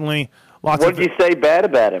there's certainly lots. What did you say bad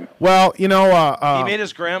about him? Well, he made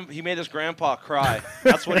his grandpa cry.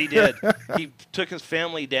 That's what he did. He took his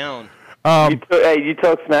family down. You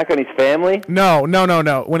talk smack on his family? No.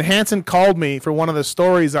 When Hansen called me for one of the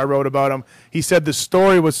stories I wrote about him, he said the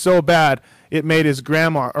story was so bad it made his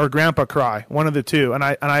grandma or grandpa cry, one of the two. And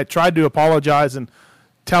I tried to apologize and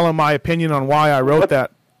tell him my opinion on why I wrote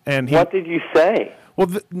that. And what did you say? Well,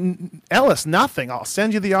 Ellis, nothing. I'll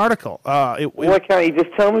send you the article. Why can't you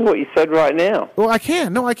just tell me what you said right now? Well, I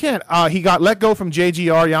can. No, I can't. He got let go from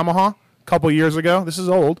JGR Yamaha a couple years ago. This is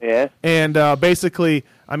old. Yeah. And basically,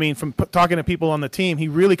 I mean, from talking to people on the team, he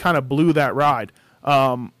really kind of blew that ride.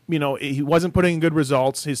 He wasn't putting in good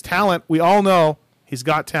results. His talent, we all know he's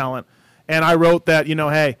got talent. And I wrote that,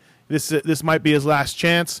 hey, this might be his last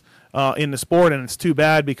chance in the sport, and it's too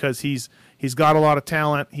bad because he's got a lot of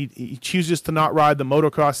talent. He chooses to not ride the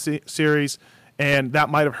motocross series, and that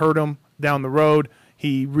might have hurt him down the road.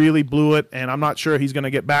 He really blew it, and I'm not sure he's going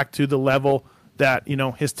to get back to the level that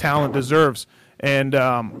his talent deserves. And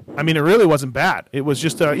it really wasn't bad. It was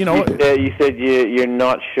just You said you're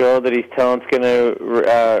not sure that his talent's going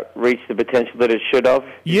to reach the potential that it should have.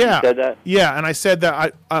 Yeah, you said that. Yeah, and I said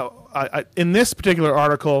that I in this particular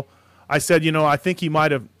article, I said I think he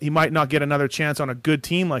might not get another chance on a good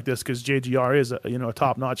team like this because JGR is a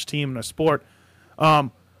top-notch team in a sport. I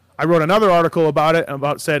wrote another article about it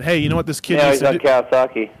said, hey, you know what this kid? Yeah, he's on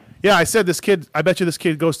Kawasaki. Yeah, I said this kid. I bet you this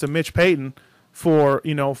kid goes to Mitch Payton for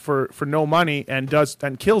no money and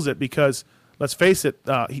kills it because let's face it,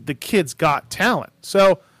 the kid's got talent.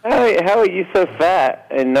 So how are you so fat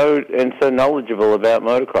and so knowledgeable about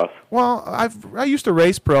motocross? Well, I used to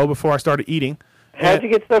race pro before I started eating. How'd you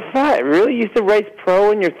get so fat? Really? You used to race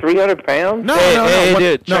pro and you're 300 pounds? No,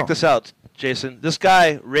 dude, check this out, Jason. This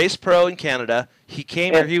guy raced pro in Canada. He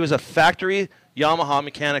came here. He was a factory Yamaha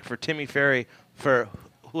mechanic for Timmy Ferry for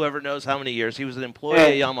whoever knows how many years. He was an employee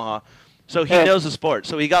at Yamaha. So he knows the sport.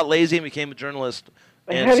 So he got lazy and became a journalist.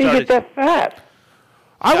 And how do you get that fat?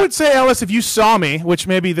 I would say, Ellis, if you saw me, which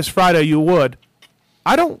maybe this Friday you would,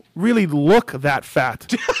 I don't really look that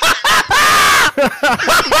fat.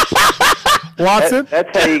 Watson?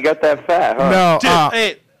 That's how you got that fat, huh? No. Dude,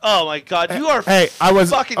 hey, oh my God, you are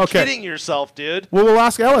fucking kidding yourself, dude. Well, we'll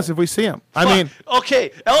ask Ellis if we see him.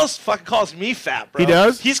 Okay, Ellis fucking calls me fat, bro. He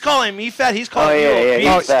does? He's calling me fat. He's calling you obese.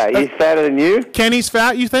 He's fat. He's fatter than you? Kenny's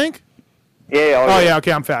fat, you think? Yeah. Yeah,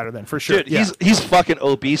 okay, I'm fatter then, for sure. Dude, he's fucking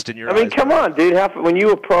obese in your eyes. I mean, come on, dude. When you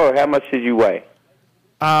were pro, how much did you weigh?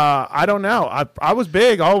 I don't know. I was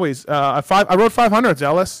big always. I rode 500s,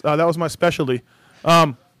 Ellis. That was my specialty.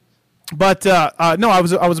 No,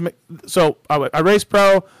 I raced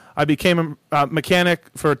pro. I became a mechanic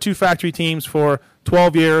for 2 factory teams for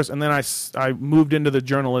 12 years, and then I moved into the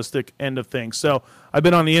journalistic end of things. So I've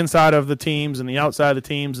been on the inside of the teams and the outside of the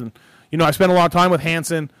teams, and I spent a lot of time with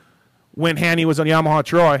Hansen when Hanny was on Yamaha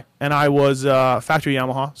Troy, and I was factory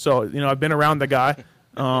Yamaha. So I've been around the guy.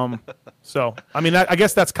 So I mean, I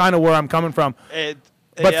guess that's kind of where I'm coming from.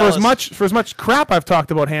 But for as much crap I've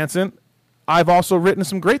talked about Hansen, I've also written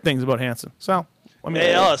some great things about Hansen. So I mean,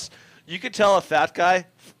 hey Ellis, you could tell a fat guy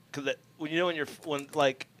because when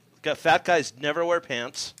fat guys never wear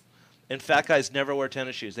pants, and fat guys never wear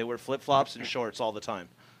tennis shoes. They wear flip flops and shorts all the time.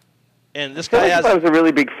 And this guy If I was a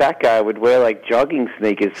really big fat guy, I would wear like jogging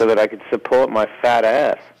sneakers so that I could support my fat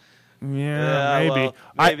ass. Yeah, maybe. Well,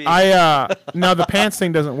 maybe. No, the pants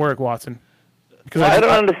thing doesn't work, Watson. Because I don't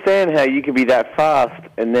understand how you can be that fast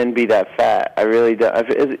and then be that fat. I really don't.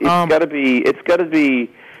 It's got to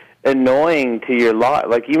be annoying to your life.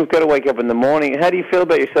 Like you've got to wake up in the morning. How do you feel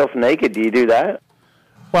about yourself naked? Do you do that?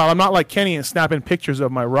 Well, I'm not like Kenny and snapping pictures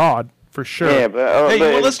of my rod. For sure. Yeah,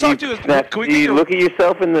 but let's talk to his. Do you look at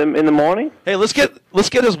yourself in the morning? Hey, let's get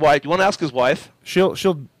his wife. You want to ask his wife?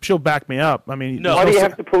 She'll back me up. I mean, why do you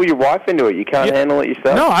have to pull your wife into it? You can't handle it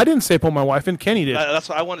yourself. No, I didn't say pull my wife in. Kenny did. That's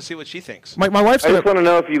what I want to see what she thinks. My wife's. I just want to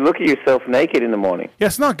know if you look at yourself naked in the morning. Yeah,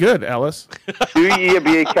 it's not good, Ellis. Do you?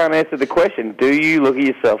 But you can't answer the question. Do you look at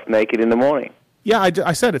yourself naked in the morning? Yeah,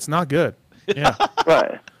 I said it's not good. Yeah.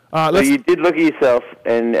 Right. So you did look at yourself,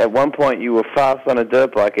 and at one point you were fast on a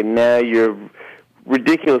dirt bike, and now you're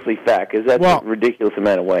ridiculously fat, because that's a ridiculous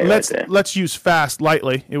amount of weight right there. Let's use fast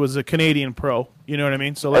lightly. It was a Canadian pro. You know what I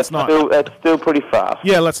mean? So that's still pretty fast.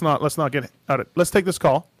 Yeah, let's not get out of it. Let's take this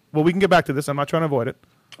call. Well, we can get back to this. I'm not trying to avoid it.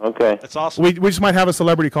 Okay. That's awesome. We just might have a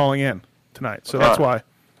celebrity calling in tonight, so that's why.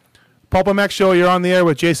 Pulp MX Show, you're on the air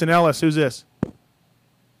with Jason Ellis. Who's this?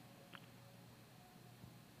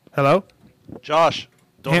 Hello? Josh,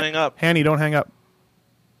 don't hang up. Hanny, don't hang up.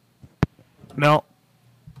 No.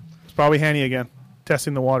 It's probably Hanny again.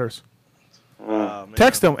 Testing the waters.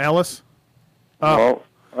 Text him, Ellis. Well,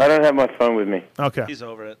 I don't have my phone with me. Okay. He's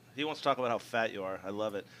over it. He wants to talk about how fat you are. I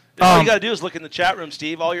love it. All you got to do is look in the chat room,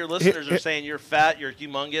 Steve. All your listeners are saying you're fat, you're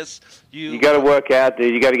humongous. You got to work out,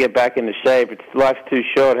 dude. You got to get back into shape. Life's too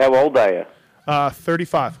short. How old are you?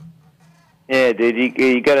 35. Yeah, dude.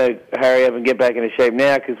 You got to hurry up and get back into shape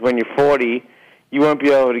now, because when you're 40, you won't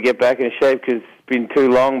be able to get back into shape because it's been too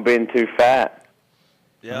long being too fat.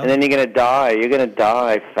 Yeah. And then you're gonna die. You're gonna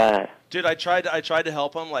die fat. Dude, I tried to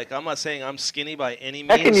help him. Like, I'm not saying I'm skinny by any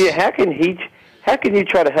means. How can you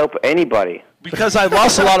try to help anybody? Because I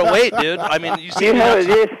lost a lot of weight, dude. I mean, you see,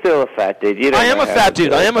 you're still a fat dude. I am a fat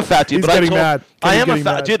dude. I am a fat dude. He's but getting mad. I am a getting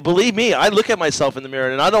fat mad. dude. Believe me, I look at myself in the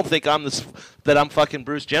mirror, and I don't think that I'm fucking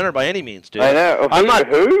Bruce Jenner by any means, dude. I know. I'm not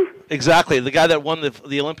who? Exactly, the guy that won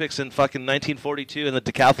the Olympics in fucking 1942 in the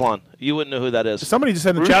decathlon. You wouldn't know who that is. Somebody just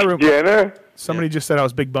said in the chat room. Jenner? Somebody just said I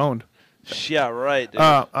was big boned. Yeah, right. Dude.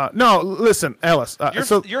 No, listen, Ellis.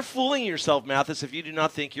 You're fooling yourself, Mathis, if you do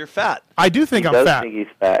not think you're fat. I do think I'm does fat. think he's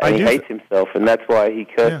fat, and he hates himself, and that's why he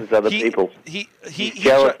curses other people. He's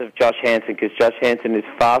jealous of Josh Hansen because Josh Hansen is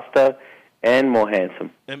faster and more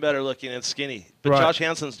handsome. And better looking and skinny. But Right. Josh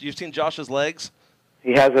Hansen's, you've seen Josh's legs?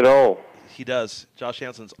 He has it all. He does. Josh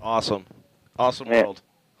Hansen's awesome. Awesome Yeah. world.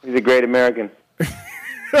 He's a great American.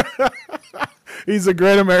 He's a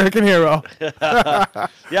great American hero. Yeah,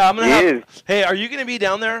 I'm gonna He have. is. Hey, are you gonna be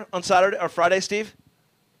down there on Saturday or Friday, Steve?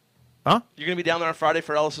 Huh? You're gonna be down there on Friday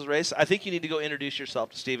for Ellis's race. I think you need to go introduce yourself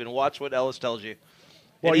to Steve and watch what Ellis tells you.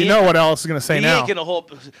 Well, And you he know ain't- what Ellis is going to say he now. ain't gonna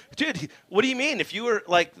hold. Dude, what do you mean? If you were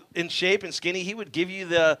like in shape and skinny, he would give you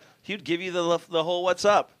the whole what's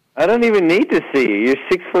up. I don't even need to see you. You're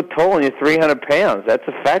 6 foot tall and you're 300 pounds. That's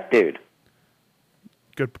a fat dude.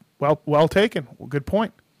 Good. Well taken. Good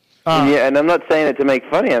point. And I'm not saying it to make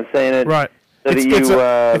funny. I'm saying it Right. so It's- that you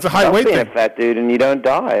it's a height stop weight being thing. a fat dude and you don't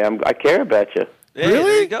die. I care about you. Hey,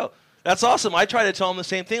 there you go. That's awesome. I try to tell him the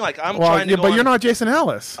same thing. Like I'm trying to go but on- you're not Jason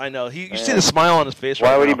Ellis. I know. You see the smile on his face. Why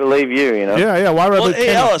right would now. he believe you? You know? Yeah. Why would I Well, believe hey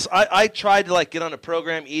Kenny? Ellis, I tried to like get on a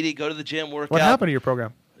program, eat, go to the gym, work What out. happened to your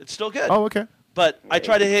program? It's still good. Oh, okay. But I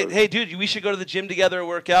try to hey dude, we should go to the gym together and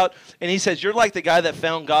work out. And he says, you're like the guy that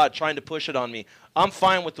found God trying to push it on me. I'm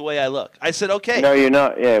fine with the way I look. I said, okay. No, you're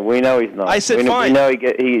not. Yeah, we know he's not. I said, we fine. We know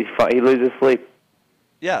he loses sleep.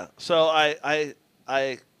 Yeah. So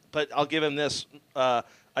but I'll give him this.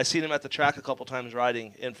 I seen him at the track a couple times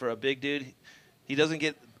riding, and for a big dude, he doesn't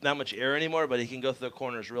get that much air anymore, but he can go through the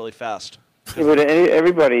corners really fast. Yeah, but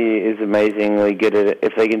everybody is amazingly good at it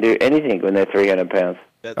if they can do anything when they're 300 pounds.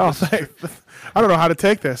 I don't know how to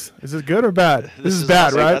take this. Is this good or bad? This is bad,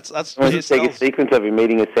 awesome. right? That's Why don't you take a sequence of him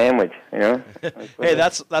eating a sandwich, you know? Hey,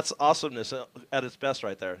 that's awesomeness at its best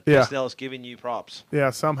right there. Yeah. Jason Ellis giving you props.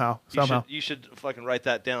 Yeah, somehow. You should fucking write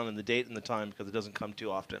that down in the date and the time because it doesn't come too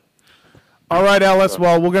often. All right, Ellis.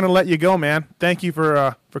 Well, we're going to let you go, man. Thank you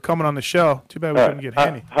for coming on the show. Too bad we couldn't get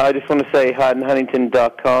Hanny. I just want to say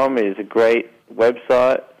HardenHuntington.com is a great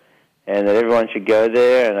website, and that everyone should go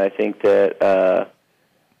there. And I think that,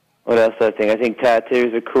 what else I think? I think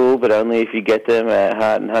tattoos are cool, but only if you get them at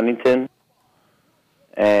Hart and Huntington.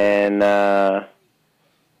 And,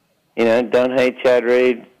 don't hate Chad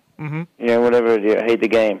Reed. Mm-hmm. Whatever, hate the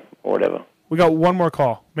game or whatever. We got one more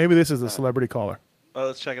call. Maybe this is the celebrity caller. Oh,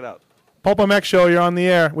 let's check it out. Pulp MX Show, you're on the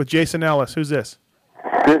air with Jason Ellis. Who's this?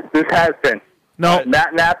 This has been. No.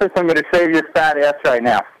 Mathis, I'm going to save your fat ass right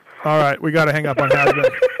now. All right, we got to hang up on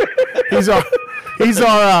Hasbin.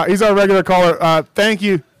 He's our regular caller. Thank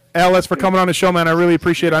you, Ellis, for coming on the show, man. I really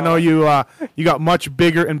appreciate it. I know you got much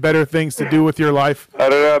bigger and better things to do with your life. I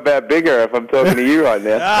don't know about bigger if I'm talking to you right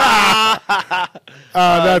now.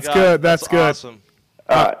 That's good. That's good. Awesome.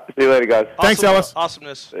 See you later, guys. Thanks, Ellis.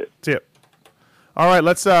 Awesomeness. See ya. All right,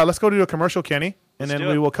 let's go do a commercial, Kenny, and Let's then do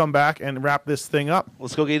we it. will come back and wrap this thing up.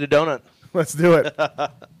 Let's go get a donut. Let's do it.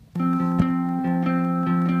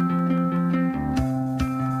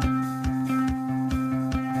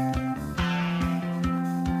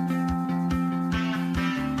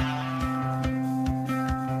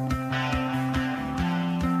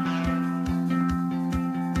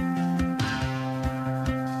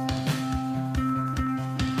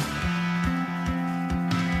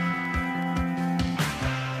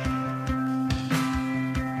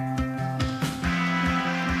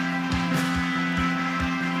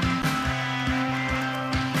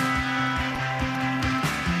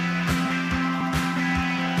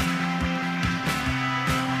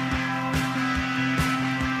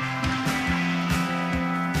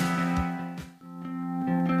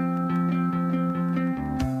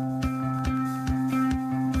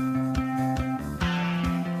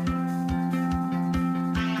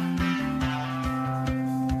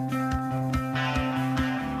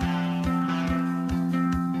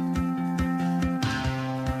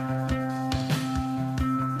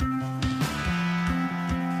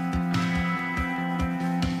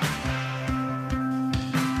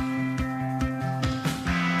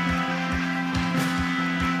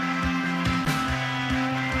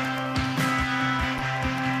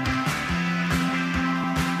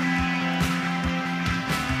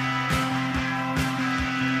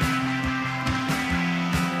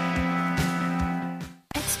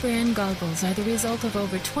 X-Brand goggles are the result of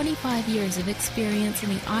over 25 years of experience in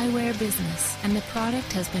the eyewear business, and the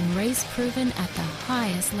product has been race-proven at the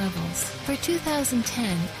highest levels. For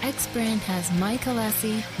 2010, X-Brand has Mike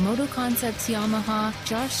Alessi, Moto Concepts Yamaha,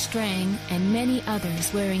 Josh Strang, and many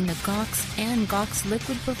others wearing the Gox and Gox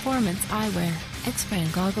Liquid Performance eyewear.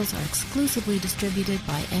 X-Brand goggles are exclusively distributed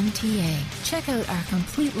by MTA. Check out our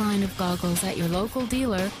complete line of goggles at your local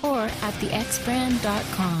dealer or at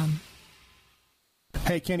thexbrand.com.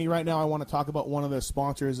 Hey, Kenny, right now I want to talk about one of the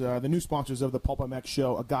sponsors, the new sponsors of the Pulp MX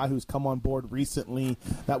show, a guy who's come on board recently.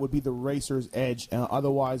 That would be the Racer's Edge,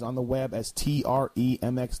 otherwise on the web as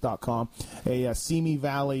tremx.com, a Simi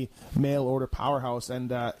Valley mail order powerhouse.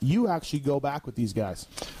 And you actually go back with these guys.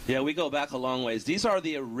 Yeah, we go back a long ways. These are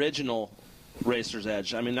the original Racer's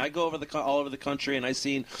Edge. I mean, I go all over the country, and I've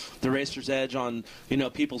seen the Racer's Edge on,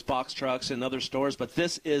 people's box trucks and other stores, but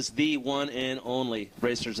this is the one and only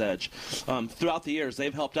Racer's Edge. Throughout the years,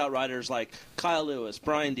 they've helped out riders like Kyle Lewis,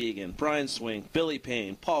 Brian Deegan, Brian Swing, Billy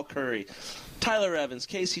Payne, Paul Curry, Tyler Evans,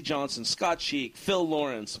 Casey Johnson, Scott Cheek, Phil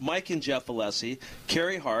Lawrence, Mike and Jeff Alessi,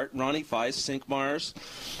 Kerry Hart, Ronnie Feist, Sink Mars,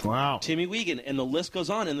 wow, Timmy Wiegand, and the list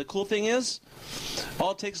goes on. And the cool thing is,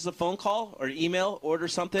 all it takes is a phone call or email, order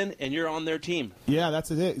something, and you're on their team. Yeah,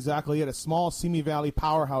 that's it, exactly it. A small Simi Valley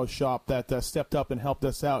powerhouse shop that stepped up and helped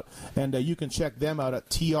us out. And you can check them out at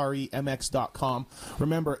tremx.com.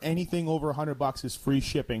 Remember, anything over $100 is free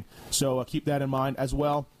shipping, so keep that in mind as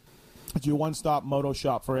well. It's your one-stop moto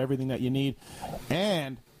shop for everything that you need.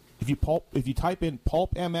 And if you type in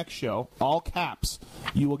Pulp MX Show, all caps,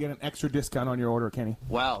 you will get an extra discount on your order, Kenny.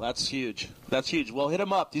 Wow, that's huge. That's huge. Well, hit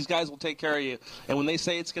them up. These guys will take care of you. And when they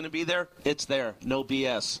say it's going to be there, it's there. No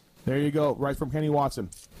BS. There you go. Right from Kenny Watson.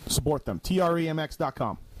 Support them.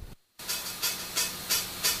 tremx.com.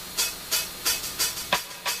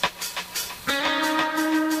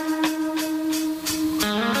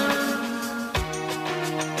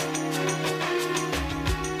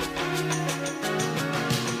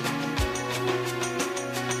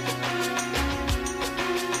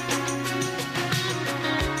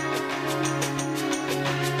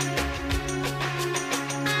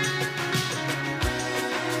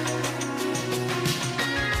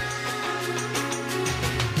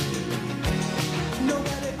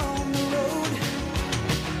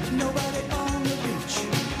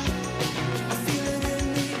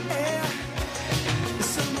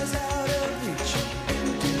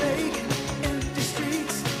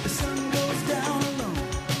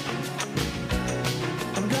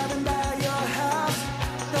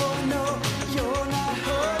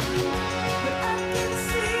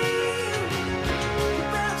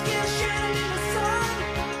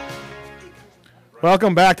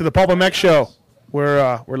 Welcome back to the Pulp MX Show.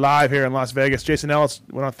 We're live here in Las Vegas. Jason Ellis,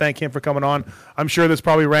 we want to thank him for coming on. I'm sure this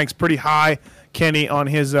probably ranks pretty high, Kenny, on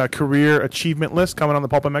his career achievement list coming on the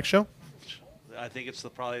Pulp MX Show. I think it's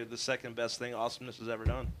probably the second best thing Awesomeness has ever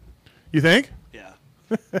done. You think? Yeah.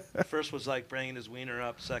 First was like bringing his wiener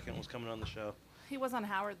up. Second was coming on the show. He was on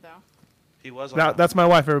Howard, though. He was on now, Howard. That's my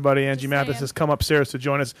wife, everybody. Angie Just Mathis saying. has come upstairs to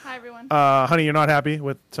join us. Hi, everyone. Honey, you're not happy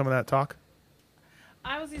with some of that talk?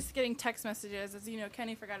 I was just getting text messages. As you know,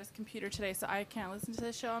 Kenny forgot his computer today, so I can't listen to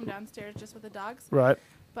this show. I'm downstairs just with the dogs. Right.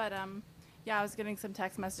 But, yeah, I was getting some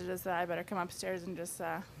text messages that I better come upstairs and just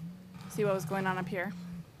see what was going on up here.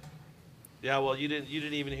 Yeah, well, you didn't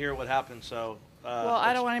even hear what happened, so... well,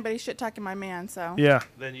 I don't want anybody shit-talking my man, so... Yeah.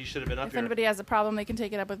 Then you should have been up if here. If anybody has a problem, they can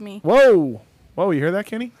take it up with me. Whoa. Whoa, you hear that,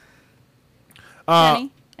 Kenny?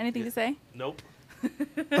 Kenny, anything to say? Nope.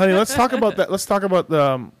 Honey, let's talk about that. Let's talk about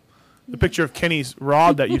the picture of Kenny's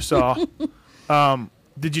rod that you saw.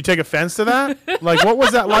 Did you take offense to that? Like, what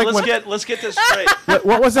was that like? Let's get this straight.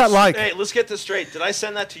 What was that like? Hey, let's get this straight. Did I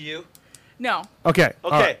send that to you? No. Okay.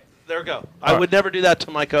 Okay. Right. There we go. All I would never do that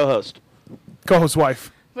to my co-host. Co-host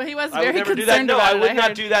wife. But he was I would very never do that. concerned No, about I it, would not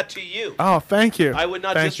heard. do that to you. Oh, thank you. I would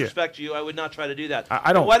not Thank disrespect you. I would not try to do that.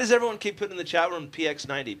 I don't. Why does everyone keep putting in the chat room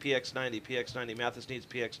PX90, PX90, PX90? Mathis needs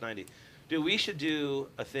PX90. Dude, we should do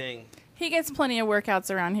a thing. He gets plenty of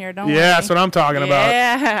workouts around here, don't worry. Yeah, that's what I'm talking about.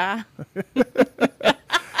 Yeah.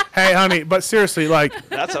 Hey, honey, but seriously, like...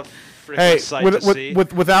 That's a freaking sight to see.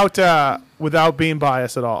 Without being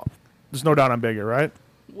biased at all. There's no doubt I'm bigger, right?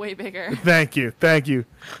 Way bigger. Thank you. Thank you.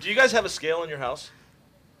 Do you guys have a scale in your house?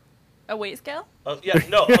 A weight scale? Yeah,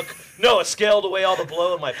 no, a scale to weigh all the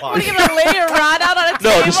blow in my pocket. What are you going to lay your rod out on a No,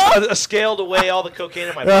 table? just a scale to weigh all the cocaine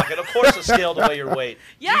in my pocket. Of course, a scale to weigh your weight.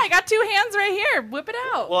 Yeah, I got 2 hands right here. Whip it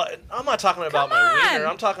out. Well, I'm not talking about Come my on. wiener.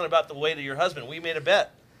 I'm talking about the weight of your husband. We made a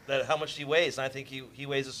bet that how much he weighs, and I think he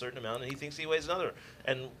weighs a certain amount, and he thinks he weighs another.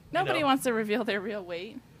 And Nobody wants to reveal their real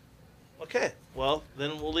weight. Okay, well,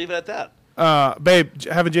 then we'll leave it at that. Babe,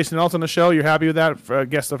 having Jason Ellis on the show, you're happy with that for a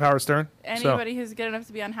guest of Howard Stern? Anybody who's good enough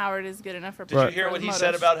to be on Howard is good enough for. Did you hear what he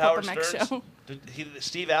said about Howard Stern? Show.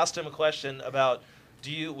 Steve asked him a question about,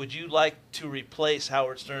 would you like to replace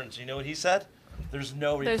Howard Stern? Do you know what he said? There's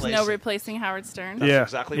no replacing Howard Stern. Yeah,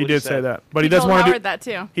 exactly he what did said. say that. But he does told want to Howard that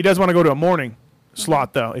too. He does want to go to a morning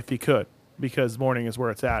slot though, if he could, because morning is where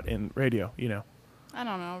it's at in radio. I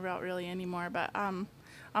don't know about really anymore, but I'm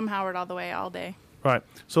Howard all the way, all day. Right.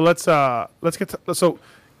 So let's get to, so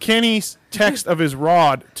Kenny's text of his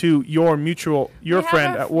rod to your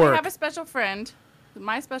friend at work. We have a special friend,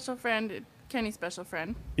 my special friend, Kenny's special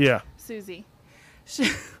friend. Yeah. Susie.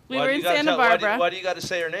 We were in Santa Barbara. Why do you got to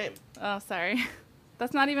say her name? Oh, sorry.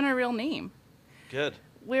 That's not even her real name. Good.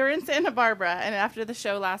 We were in Santa Barbara, and after the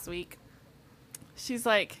show last week, she's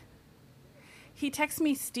like, he texted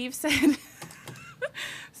me, Steve said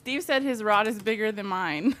his rod is bigger than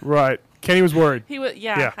mine. Right. Kenny was worried. He was,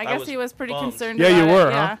 yeah. I guess he was pretty concerned. Yeah, you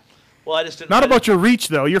were, yeah. huh? Well, I just didn't. Not about your reach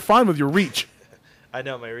though. You're fine with your reach. I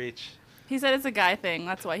know my reach. He said it's a guy thing.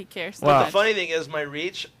 That's why he cares so Well, much. the funny thing is,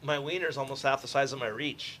 my wiener's almost half the size of my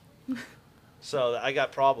reach. So I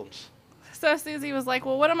got problems. So Susie was like,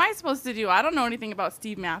 well, what am I supposed to do? I don't know anything about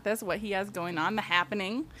Steve Mathis, what he has going on, the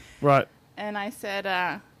happening. Right. And I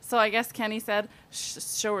said, so I guess Kenny said,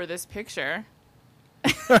 show her this picture.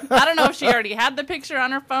 I don't know if she already had the picture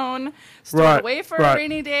on her phone, stored away for a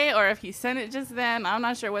rainy day, or if he sent it just then. I'm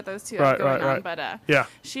not sure what those two have going on, but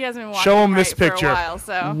she hasn't been watching Show him this picture. For a while,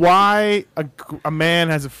 so. Why a man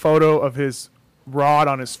has a photo of his rod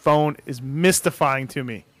on his phone is mystifying to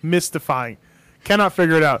me. Mystifying. Cannot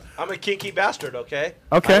figure it out. I'm a kinky bastard, okay?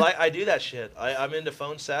 Okay. I do that shit. I'm into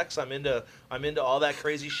phone sex. I'm into all that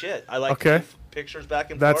crazy shit. I like pictures back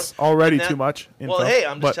and forth. That's already too much info. Well, hey,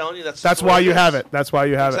 I'm just telling you that's why you have it. That's why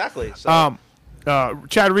you have it. Exactly. So.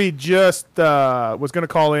 Chad Reed just was going to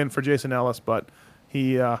call in for Jason Ellis, but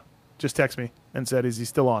he just texted me and said, "Is he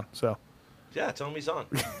still on?" So. Yeah, tell him he's on.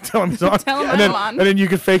 Tell him he's on. Tell him I'm on. And then you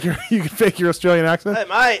can fake your Australian accent. Hey,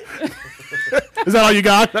 mate. Is that all you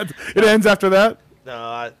got? It ends after that?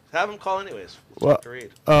 No, have him call anyways. Well,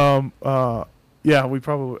 Read. yeah, we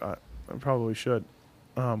probably should.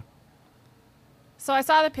 So I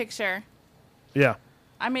saw the picture. Yeah.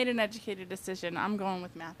 I made an educated decision. I'm going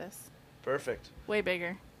with Mathis. Perfect. Way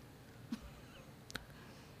bigger.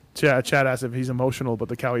 Chad asked if he's emotional about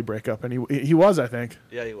the Cowie breakup, and he was, I think.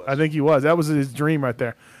 Yeah, he was. I think he was. That was his dream right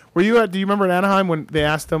there. Were you do you remember in Anaheim when they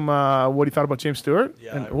asked him what he thought about James Stewart?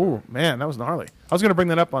 Yeah. Oh, man, that was gnarly. I was going to bring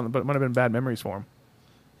that up but it might have been bad memories for him.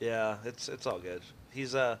 Yeah, it's all good.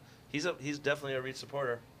 He's definitely a Reed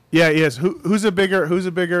supporter. Yeah, he is. Who's a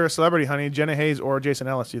bigger celebrity, honey? Jenna Hayes or Jason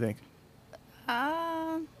Ellis, do you think?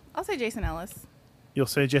 I'll say Jason Ellis. You'll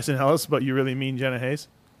say Jason Ellis, but you really mean Jenna Hayes?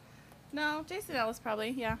 No, Jason Ellis probably,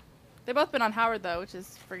 yeah. They've both been on Howard, though, which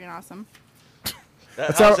is friggin' awesome.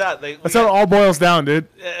 That's how it all boils down, dude.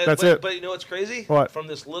 That's it. But you know what's crazy? What? From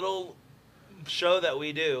this little show that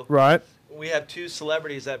we do, right? We have two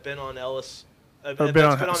celebrities that have been on Ellis, been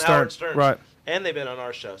on Howard Stern, right? And they've been on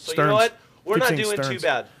our show. So Stearns. you know what? We're not Keep saying doing Stearns. too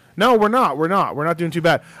bad. No, we're not. We're not doing too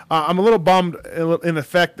bad. I'm a little bummed in the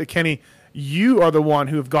fact that, Kenny, you are the one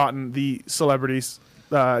who have gotten the celebrities,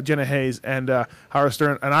 Jenna Hayes and Howard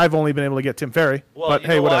Stern, and I've only been able to get Tim Ferry. Well, but you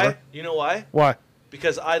hey, know whatever. Why? You know why? Why?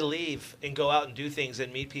 Because I leave and go out and do things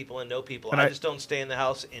and meet people and know people. And I I just don't stay in the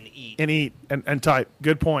house and eat. And type.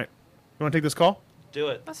 Good point. You want to take this call? Do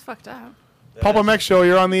it. That's fucked up. Papa Mech Show,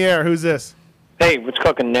 you're on the air. Who's this? Hey, what's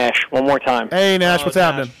cooking, Nash? One more time. Hey, Nash, what's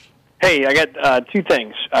happening? Hey, I got two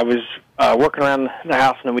things. I was working around the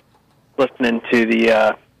house and we were listening to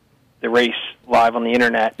the race live on the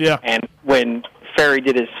internet. Yeah. And when Ferry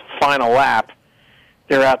did his final lap,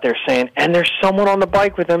 they're out there saying, and there's someone on the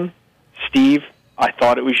bike with him. Steve, I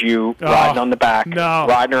thought it was you riding on the back,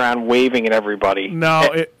 riding around waving at everybody.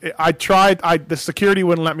 No, I tried. The security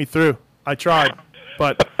wouldn't let me through. I tried,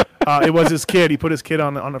 but it was his kid. He put his kid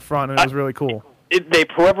on the front, and it was really cool.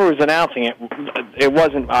 Whoever was announcing it, it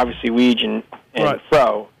wasn't obviously Weege and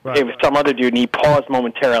Fro. Right. It was some other dude, and he paused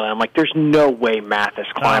momentarily. I'm like, there's no way Mathis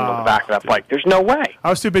climbed on the back of that bike. There's no way. I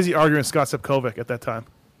was too busy arguing with Scott Sepkovic at that time.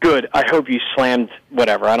 Good. I hope you slammed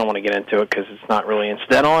whatever. I don't want to get into it because it's not really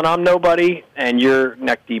incidental, and I'm nobody, and you're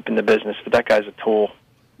neck deep in the business, but that guy's a tool.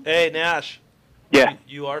 Hey, Nash. Yeah.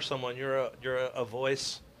 You are someone. You're a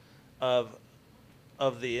voice of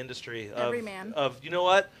the industry. Every man. You know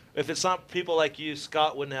what? If it's not people like you,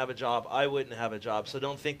 Scott wouldn't have a job. I wouldn't have a job. So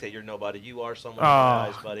don't think that you're nobody. You are someone in my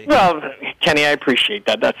eyes, buddy. Well, Kenny, I appreciate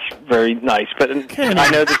that. That's very nice. But I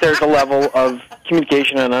know that there's a level of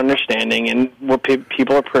communication and understanding and what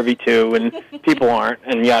people are privy to and people aren't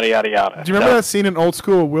and yada, yada, yada. Do you remember that scene in Old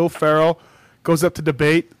School of Will Ferrell goes up to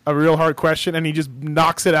debate a real hard question and he just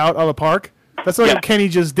knocks it out of the park. That's what Kenny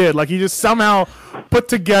just did. Like, he just somehow put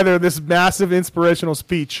together this massive inspirational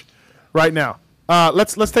speech right now.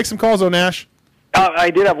 Let's take some calls, Nash. I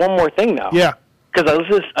did have one more thing, though. Yeah. Because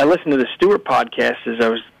I listened to the Stewart podcast as I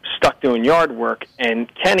was stuck doing yard work,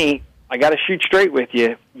 and Kenny, I got to shoot straight with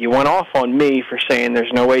you. You went off on me for saying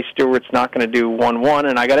there's no way Stewart's not going to do 1-1,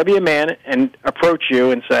 and I got to be a man and approach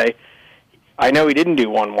you and say, I know he didn't do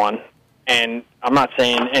 1-1, and I'm not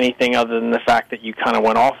saying anything other than the fact that you kind of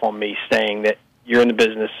went off on me saying that you're in the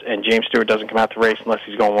business and James Stewart doesn't come out to race unless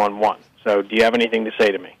he's going 1-1. So do you have anything to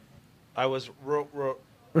say to me? I was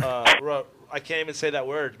I can't even say that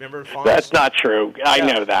word. Remember? Fonz? That's not true. I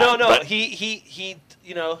know that. No. But He.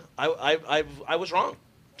 You know, I was wrong,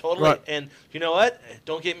 totally. Right. And you know what?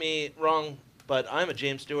 Don't get me wrong, but I'm a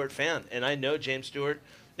James Stewart fan, and I know James Stewart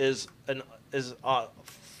is a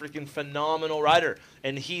freaking phenomenal rider,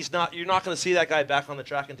 and he's not. You're not going to see that guy back on the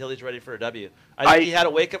track until he's ready for a W. I think he had a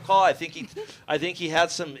wake up call. I think he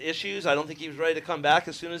had some issues. I don't think he was ready to come back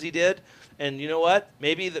as soon as he did. And you know what?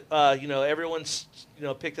 Maybe everyone's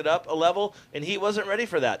picked it up a level, and he wasn't ready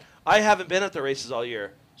for that. I haven't been at the races all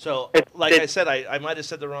year, so I said, I might have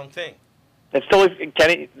said the wrong thing. It's totally,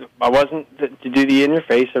 Kenny. I wasn't to do the in your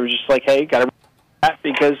face. I was just like, hey, got to that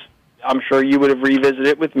because I'm sure you would have revisited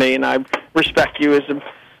it with me, and I respect you as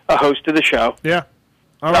a host of the show. Yeah.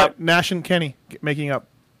 All right, Nash and Kenny making up.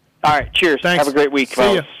 All right, cheers. Thanks. Have a great week.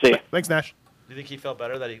 See ya. See ya. Thanks, Nash. Do you think he felt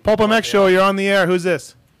better that he? Pulp MX Show, you're on the air. Who's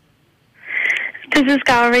this? This is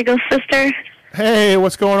Kyle Regal's sister. Hey,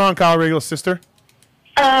 what's going on, Kyle Regal's sister?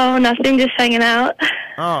 Oh, nothing, just hanging out.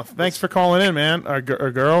 Oh, thanks for calling in, man. Or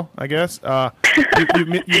girl, I guess.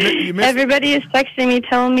 You missed. Everybody is texting me,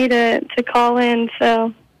 telling me to call in,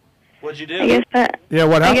 so. What'd you do? I guess that. Yeah,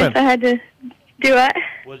 what happened? I guess I had to do what?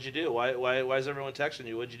 What'd you do? Why is everyone texting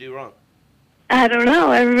you? What'd you do wrong? I don't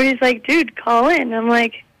know. Everybody's like, dude, call in. I'm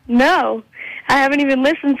like, no. I haven't even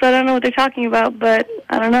listened, so I don't know what they're talking about, but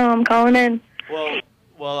I don't know. I'm calling in.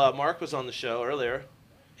 Well, Mark was on the show earlier,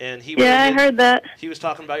 and he I heard that. He was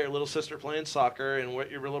talking about your little sister playing soccer and what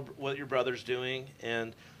your brother's doing,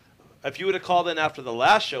 and if you would have called in after the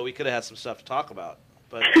last show, we could have had some stuff to talk about.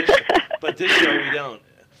 But this show we don't.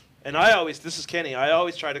 And this is Kenny. I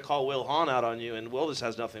always try to call Will Hahn out on you, and Will just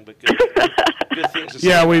has nothing but good things to say.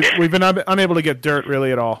 Yeah, we've been unable to get dirt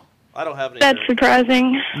really at all. I don't have any. That's dirt.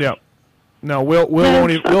 surprising. Yeah. No,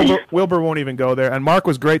 Wilbur won't even go there. And Mark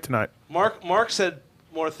was great tonight. Mark said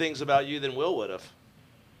more things about you than Will would have.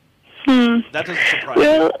 That doesn't surprise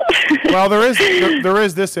me. Well, there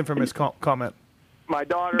is this infamous comment. My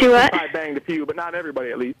daughter I banged a few, but not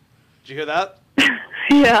everybody at least. Did you hear that?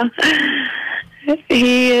 Yeah.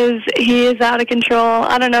 He is out of control.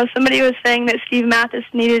 I don't know. Somebody was saying that Steve Mathis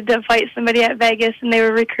needed to fight somebody at Vegas, and they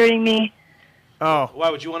were recruiting me. Oh. Why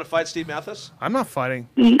would you want to fight Steve Mathis? I'm not fighting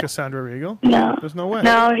Cassandra Regal. No. There's no way.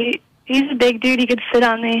 No, he's a big dude. He could sit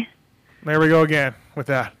on me. There we go again with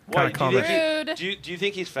that kind of comment. Do you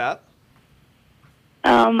think he's fat?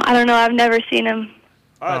 I don't know. I've never seen him.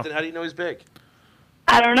 All right, then how do you know he's big?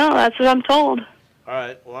 I don't know. That's what I'm told. All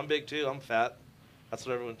right. Well, I'm big too. I'm fat. That's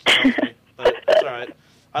what everyone tells me. But it's all right.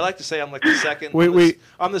 I like to say I'm like the second.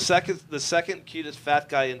 I'm the second cutest fat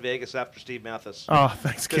guy in Vegas after Steve Mathis. Oh,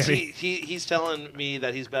 thanks, Kenny. Kenny. He's telling me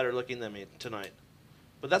that he's better looking than me tonight,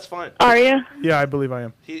 but that's fine. Are you? Yeah, I believe I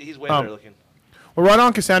am. He's way better looking. Well, right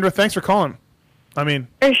on, Cassandra. Thanks for calling. I mean,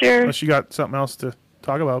 for sure. Unless you got something else to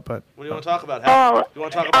talk about, but. What do you want to talk about? You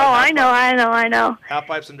want to talk about? I know. Half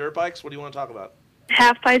pipes and dirt bikes. What do you want to talk about?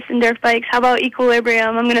 Half pipes and dirt bikes. How about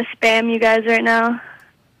Equilibrium? I'm gonna spam you guys right now.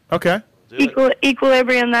 Okay.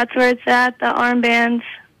 Equilibrium. That's where it's at. The armbands.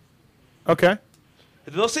 Okay.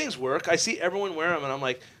 Do those things work? I see everyone wear them, and I'm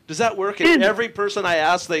like, does that work? And every person I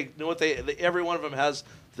ask, they know what every one of them has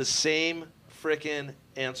the same frickin'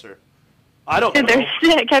 answer. I don't know. They're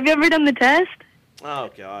sick. Have you ever done the test? Oh,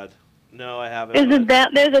 God. No, I haven't.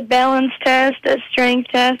 There's a balance test, a strength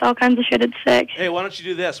test, all kinds of shit. It's sick. Hey, why don't you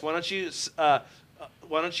do this? Why don't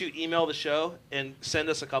you email the show and send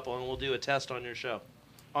us a couple, and we'll do a test on your show,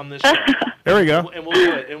 on this show. There we go. And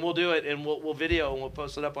we'll do it, and we'll video, and we'll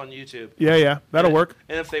post it up on YouTube. Yeah, that'll work.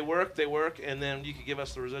 And if they work, they work, and then you can give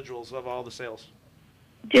us the residuals of all the sales.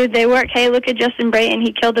 Dude, they work. Hey, look at Justin Brayton.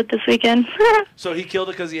 He killed it this weekend. So he killed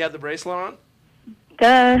it because he had the bracelet on?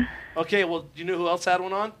 Duh. Okay, well, do you know who else had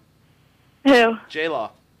one on? Who?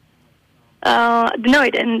 J-Law. No,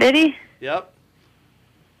 he didn't. Did he? Yep.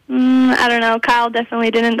 I don't know. Kyle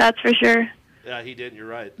definitely didn't. That's for sure. Yeah, he did. You're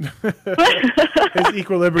right. His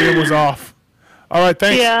equilibrium was off. All right,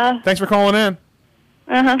 thanks. Yeah. Thanks for calling in.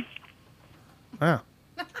 Uh-huh. Wow.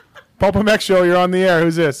 Pulp MX Show, you're on the air.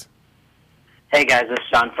 Who's this? Hey guys, this is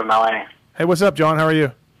John from LA. Hey, what's up, John? How are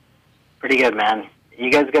you? Pretty good, man. You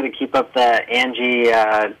guys got to keep up the Angie,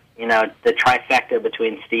 the trifecta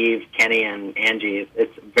between Steve, Kenny, and Angie.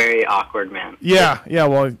 It's very awkward, man. Yeah.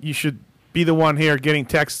 Well, you should be the one here getting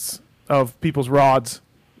texts of people's rods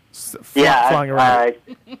flying around.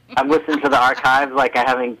 I've listened to the archives. Like, I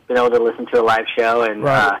haven't been able to listen to a live show, and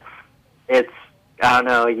it's, I don't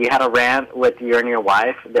know, you had a rant with you and your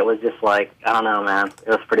wife that was just like, I don't know, man.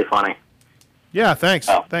 It was pretty funny. Yeah, thanks.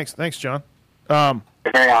 Thanks, John.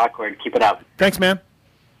 Very awkward. Keep it up. Thanks, man.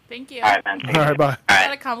 Thank you. All right, man. All right, bye. Is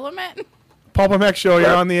that a compliment? Pulp MX Show,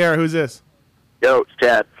 you're on the air. Who's this? Yo, it's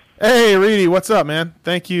Chad. Hey, Reedy, what's up, man?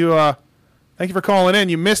 Thank you for calling in.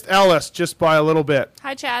 You missed Ellis just by a little bit.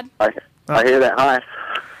 Hi, Chad. I hear that.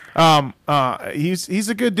 Hi. He's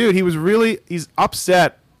a good dude. He's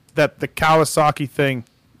upset that the Kawasaki thing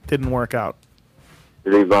didn't work out.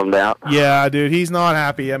 Is he bummed out? Yeah, dude, he's not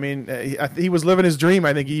happy. I mean, he was living his dream.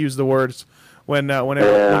 I think he used the words when it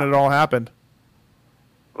all happened.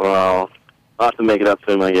 Well, I'll have to make it up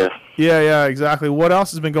to him, I guess. Yeah, exactly. What else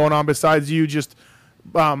has been going on besides you just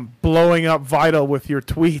blowing up Vital with your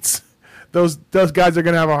tweets? Those guys are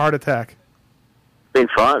going to have a heart attack. It's been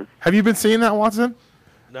fun. Have you been seeing that, Watson?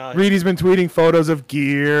 No. Reedy's been tweeting photos of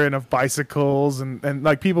gear and of bicycles and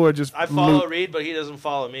like people are just. I follow Reed, but he doesn't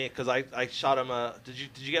follow me because I shot him. Did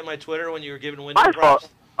you get my Twitter when you were giving Wyndham props?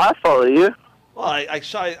 I follow you. Well, I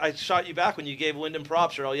shot you back when you gave Wyndham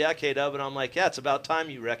props. Or, oh yeah, K-Dub, and I'm like, yeah, it's about time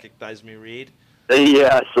you recognized me, Reed.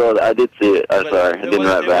 Yeah, I saw that. I did see it. I'm sorry, I didn't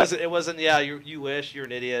write back. It wasn't. Yeah, you wish you're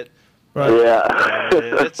an idiot. Right. Yeah.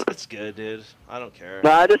 Dude, it's good, dude. I don't care. No,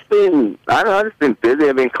 I've just been busy.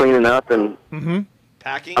 I've been cleaning up and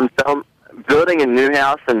packing. I'm building a new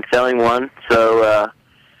house and selling one. So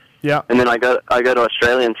yeah. And then I go to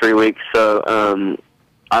Australia in 3 weeks. So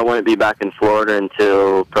I won't be back in Florida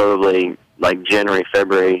until probably like January,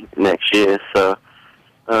 February next year. So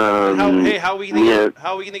how are we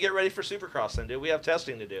gonna get ready for Supercross then, dude? We have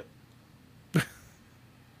testing to do.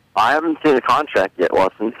 I haven't seen a contract yet,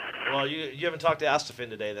 Watson. Well, you haven't talked to Astafin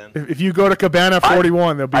today, then. If you go to Cabana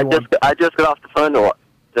 41, there'll be one. I just got off the phone to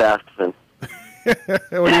Astafin.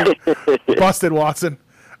 Busted, Watson.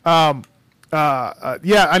 Yeah,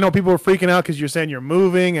 I know people were freaking out because you're saying you're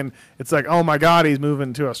moving, and it's like, oh my God, he's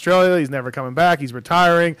moving to Australia. He's never coming back. He's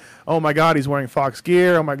retiring. Oh my God, he's wearing Fox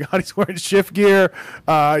gear. Oh my God, he's wearing shift gear.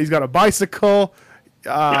 He's got a bicycle.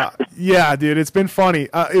 Yeah, dude, it's been funny.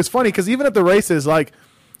 It's funny because even at the races, like,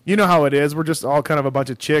 you know how it is. We're just all kind of a bunch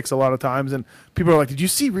of chicks a lot of times, and people are like, did you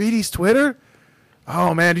see Reedy's Twitter?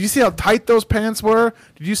 Oh, man, did you see how tight those pants were?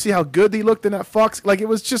 Did you see how good they looked in that Fox? Like, it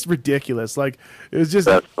was just ridiculous. Like, it was just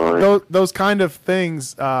those kind of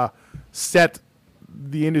things set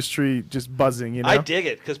the industry just buzzing, you know? I dig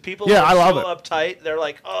it because people I love so it. uptight. They're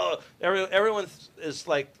like, oh, everyone is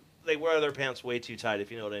like, they wear their pants way too tight,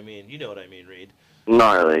 if you know what I mean. You know what I mean, Reed.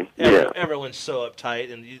 Gnarly, Everyone's so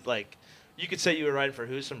uptight, and you could say you were riding for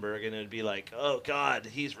Husenberg, and it'd be like, oh God,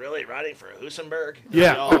 he's really riding for Husenberg.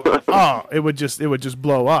 Yeah. It would just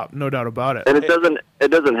blow up, no doubt about it. And it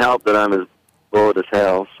doesn't help that I'm as bored as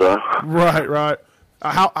hell. So. Right.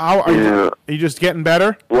 How are you? Are you just getting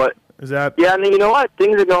better? What is that? Yeah, and you know what?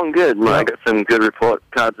 Things are going good. Yeah. I got some good report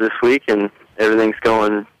cards this week, and everything's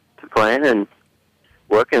going to plan and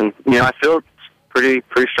working. You know, I feel pretty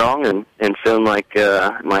strong and feeling like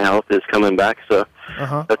my health is coming back. So.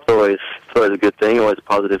 That's always a good thing, always a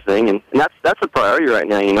positive thing, and that's a priority right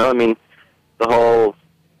now. You know, I mean, the whole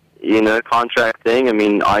contract thing. I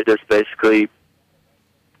mean, I just basically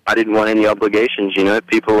I didn't want any obligations. You know,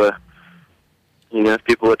 people were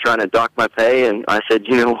trying to dock my pay, and I said,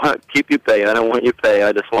 you know what, keep your pay. I don't want your pay.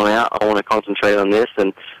 I just want out. I want to concentrate on this,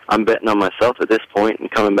 and I'm betting on myself at this point and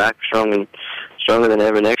coming back stronger than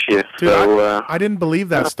ever next year. Dude, so I didn't believe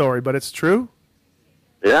that story, but it's true.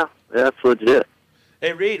 Yeah, that's legit.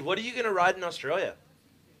 Hey, Reed, what are you going to ride in Australia?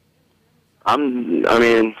 I'll be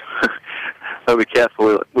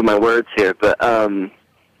careful with my words here, but it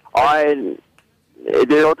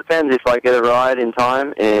all depends if I get a ride in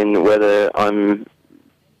time and whether I'm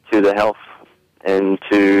to the health and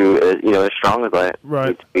to as strong as I need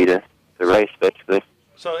to be to race, basically.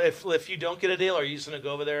 So if you don't get a deal, are you just going to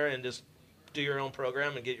go over there and just do your own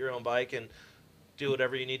program and get your own bike and do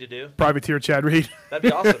whatever you need to do? Privateer Chad Reed. That'd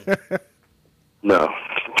be awesome. No.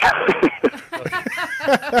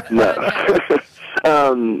 No.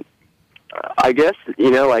 I guess,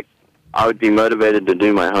 I would be motivated to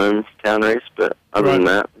do my hometown race, but other than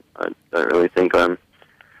that, I don't really think I'm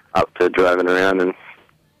up to driving around and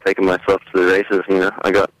taking myself to the races. I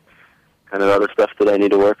got kind of other stuff that I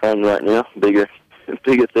need to work on right now, bigger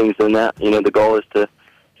things than that. The goal is to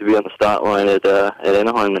to be on the start line at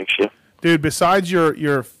Anaheim next year. Dude, besides your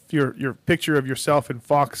picture of yourself in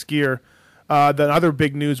Fox gear, the other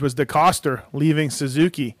big news was DeCoster leaving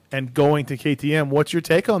Suzuki and going to KTM. What's your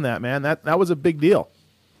take on that, man? That was a big deal.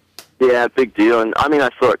 Yeah, big deal. And I mean, I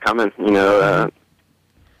saw it coming. You know,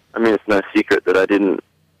 I mean, it's no secret that I didn't.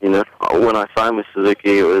 You know, when I signed with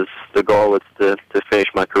Suzuki, the goal was to finish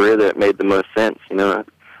my career there. It made the most sense. You know,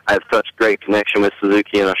 I have such great connection with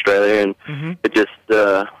Suzuki in Australia, and it just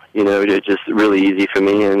you know, it's just really easy for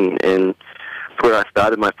me. And where I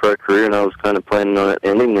started my pro career, and I was kind of planning on it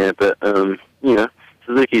ending there. But you know,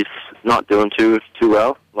 Suzuki's not doing too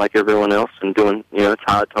well like everyone else, and doing, you know, it's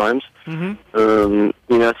hard times. You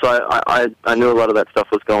know, so I knew a lot of that stuff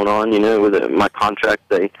was going on. You know, with my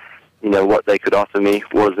contract, you know, what they could offer me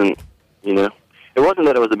wasn't, you know, it wasn't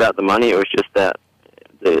that it was about the money. It was just that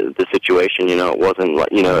the situation. You know, it wasn't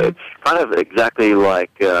like, you know, it kind of exactly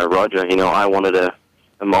like Roger. You know, I wanted a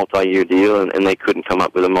multi-year deal, and they couldn't come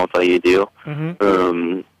up with a multi-year deal.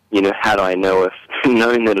 You know, had I known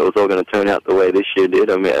that it was all going to turn out the way this year did,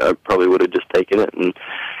 I mean, I probably would have just taken it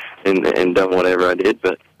and done whatever I did.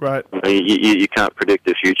 But right, you can't predict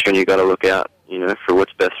the future, and you got to look out, you know, for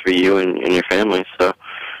what's best for you and your family. So,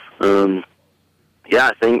 yeah,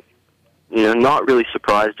 I think, you know, not really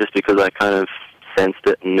surprised, just because I kind of sensed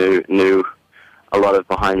it and knew a lot of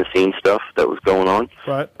behind the scenes stuff that was going on.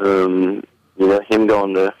 Right. You know, him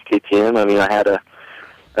going to KTM. I mean, I had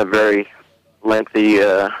a very lengthy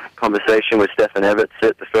conversation with Stefan Everts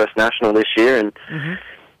at the first national this year, and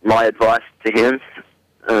my advice to him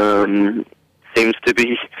seems to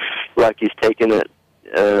be like he's taken it,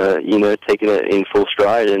 you know, taking it in full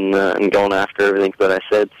stride and going after everything that I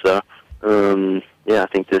said. So, yeah, I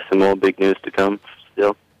think there's some more big news to come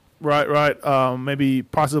still. Right. Maybe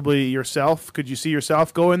possibly yourself. Could you see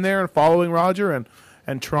yourself going there and following Roger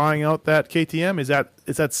and trying out that KTM?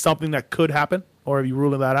 Is that something that could happen, or have you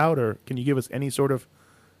ruled that out, or can you give us any sort of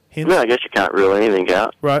hint? No, I guess you can't rule anything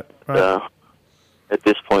out. Right. At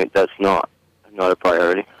this point, that's not a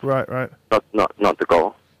priority. Right. Not the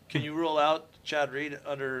goal. Can you rule out Chad Reed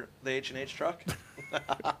under the H&H truck?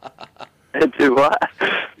 Do what?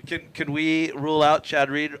 Can we rule out Chad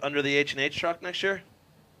Reed under the H&H truck next year?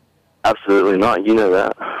 Absolutely not. You know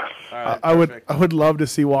that. All right, I would love to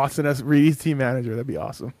see Watson as Reed's team manager. That'd be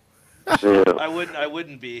awesome. Yeah. I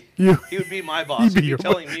wouldn't be. He would be my boss. He'd be He'd be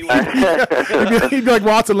telling me what he'd be like,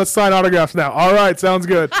 Watson, let's sign autographs now. All right, sounds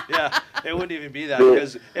good. Yeah, it wouldn't even be that,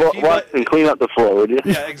 because Watson, clean up the floor, would you?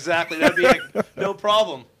 Yeah, exactly. That'd be like, no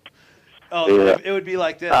problem. Oh, yeah. It would be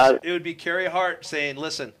like this. It would be Kerry Hart saying,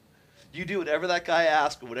 listen, you do whatever that guy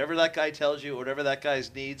asks, whatever that guy tells you, whatever that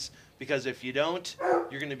guy's needs, because if you don't,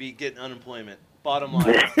 you're going to be getting unemployment. Bottom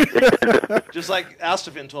line. Just like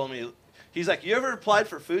Astafin told me. He's like, you ever applied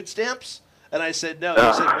for food stamps? And I said, no.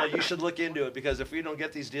 He said, well, you should look into it, because if we don't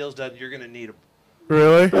get these deals done, you're going to need them.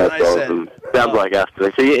 Really? And That's I awesome. said, sounds like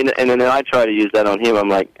Astafin. See, and then I try to use that on him. I'm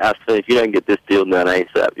like, Astafin, if you don't get this deal done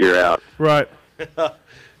ASAP, you're out. Right. But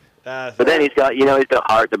then he's got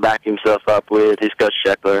Hart to back himself up with. He's got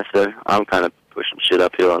Scheckler, so I'm kind of pushing shit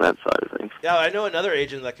uphill on that side of things. yeah, I know another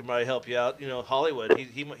agent that can probably help you out. You know, Hollywood.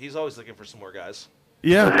 He's always looking for some more guys.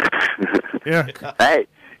 Yeah. Yeah. Hey,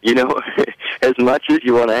 you know, as much as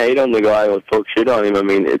you want to hate on the guy or talk shit on him, I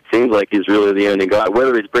mean, it seems like he's really the only guy,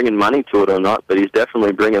 whether he's bringing money to it or not, but he's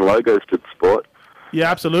definitely bringing logos to the sport. Yeah,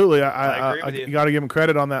 absolutely. I agree with you. You got to give him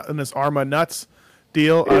credit on that, in this Arma Nuts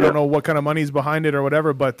deal. Yeah. I don't know what kind of money's behind it or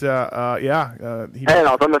whatever, but yeah. Hey, and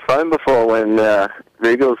I was on the phone before when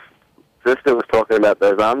Regal's sister was talking about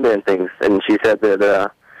those armband things, and she said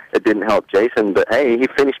that it didn't help Jason, but hey, he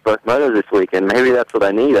finished both motos this weekend. Maybe that's what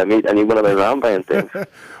I need. I need one of those armband things.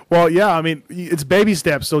 Well, yeah, I mean, it's baby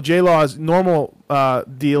steps. So J-Law's normal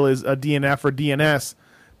deal is a DNF or DNS.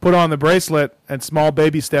 Put on the bracelet, and small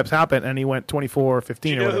baby steps happen, and he went 24 or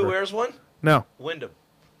 15 Do you or know whatever. who wears one? No. Wyndham.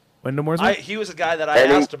 Wyndham wears one? He was a guy that I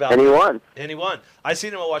asked about. And he won. And he won. I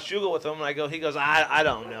seen him at Washougal with him, and he goes, I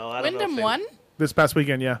don't know. I don't know Wyndham if won? This past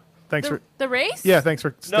weekend, yeah. Thanks for the race? Yeah, thanks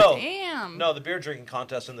for No. Damn. No, the beer drinking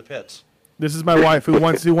contest in the pits. This is my wife who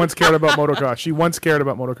once cared about motocross. She once cared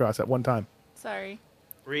about motocross at one time. Sorry.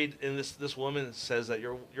 Reed, and this woman says that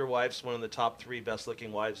your wife's one of the top 3 best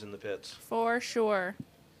looking wives in the pits. For sure.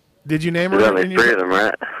 Did you name her? There's only 3 of them,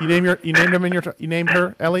 right? You named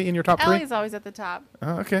her Ellie in your top 3? Ellie's always at the top.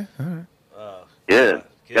 Oh, okay. All right. Yeah.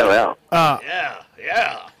 Go out.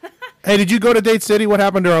 Yeah. Hey, did you go to Date City? What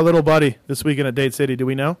happened to our little buddy this weekend at Date City? Do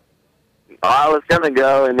we know? I was going to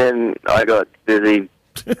go, and then I got busy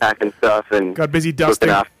packing stuff. And got busy dusting.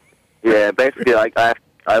 Yeah, basically,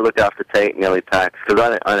 I look after Tate and Ellie packs, because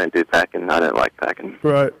I don't do packing. I don't like packing.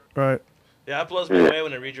 Right. Yeah, it blows me away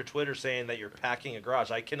when I read your Twitter saying that you're packing a garage.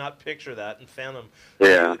 I cannot picture that and fathom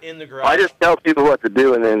Yeah. you in the garage. I just tell people what to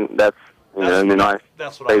do, and then that's and then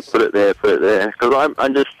that's what they I put it there, because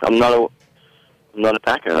I'm not a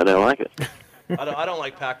packer. I don't like it. I don't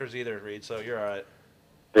like Packers either, Reed. So you're all right.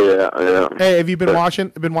 Yeah. Hey, have you been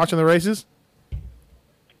watching the races?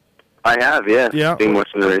 I have, yeah. Yeah. Been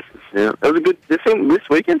watching the races. Yeah, it was a good. This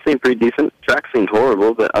weekend seemed pretty decent. Track seemed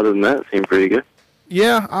horrible, but other than that, it seemed pretty good.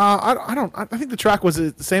 Yeah, I think the track was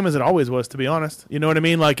the same as it always was, to be honest. You know what I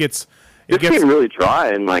mean? Like it seemed really dry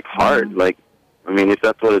and like hard. Like, I mean, if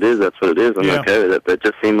that's what it is, that's what it is. I'm okay with it. But it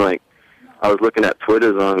just seemed like I was looking at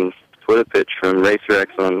Twitter pitch from RacerX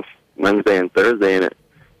on Wednesday and Thursday, and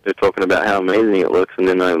they're talking about how amazing it looks, and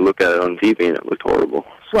then I look at it on TV and it looked horrible.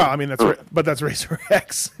 Well, I mean, that's Racer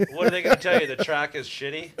X. What are they going to tell you? The track is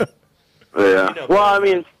shitty? Yeah. You know, well, I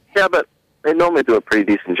mean, yeah, but they normally do a pretty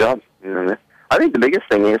decent job. You know what I mean? I think the biggest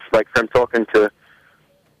thing is, like, from talking to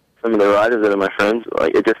some of the riders that are my friends,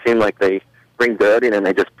 like, it just seemed like they bring dirt in and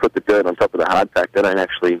they just put the dirt on top of the hard pack. They don't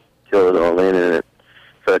actually kill it all in, and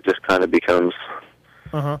so it just kind of becomes,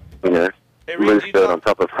 you know, loose dirt on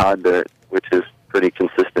top of hard dirt, which is pretty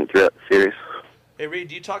consistent throughout the series. Hey, Reed,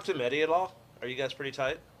 do you talk to Mehdi at all? Are you guys pretty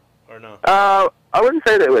tight, or no? I wouldn't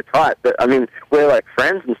say that we're tight, but I mean, we're like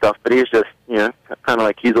friends and stuff, but he's just, you know, kind of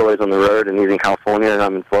like he's always on the road and he's in California and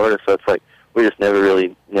I'm in Florida, so it's like we just never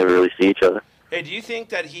really see each other. Hey, do you think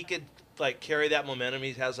that he could like carry that momentum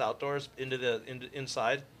he has outdoors into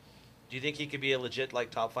inside? Do you think he could be a legit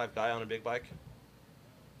like top 5 guy on a big bike?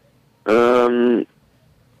 I don't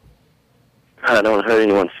want to hurt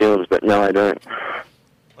anyone's feelings, but no, I don't.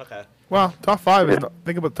 Okay. Well, top 5 is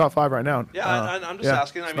think about the top 5 right now. Yeah, I'm just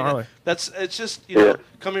asking. I mean, gnarly. it's just you know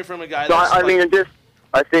coming from a guy. So That's I mean,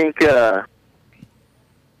 I think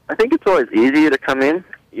it's always easier to come in,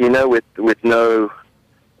 you know, with no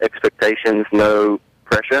expectations, no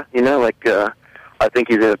pressure. You know, like I think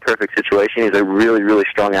he's in a perfect situation. He's a really, really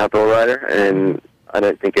strong outdoor rider, and I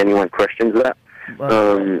don't think anyone questions that.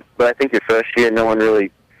 Right. But I think your first year, no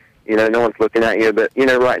one's looking at you. But you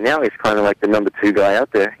know, right now he's kind of like the number 2 guy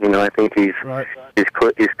out there. You know, I think he's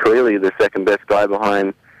clearly the second best guy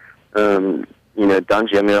behind, you know,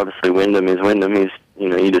 Dungey. I mean, obviously Wyndham is Wyndham. He's, you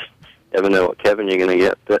know, you just never know what Kevin you're going to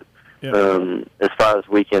get. But as far as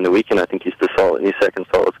weekend to weekend, I think he's the second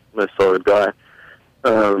most solid guy.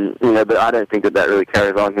 You know, but I don't think that really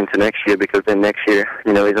carries on into next year, because then next year,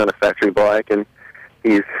 you know, he's on a factory bike and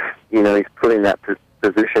he's put in that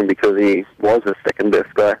position because he was the second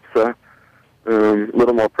best guy. So a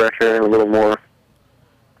little more pressure and a little more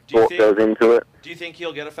thought goes into it. Do you think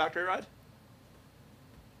he'll get a factory ride?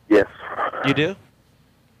 Yes. You do?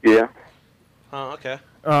 Yeah. Oh, okay.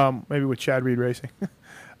 Maybe with Chad Reed Racing.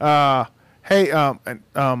 Hey,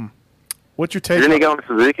 what's your take? Isn't he going to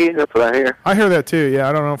Suzuki? That's what I hear. I hear that too. Yeah,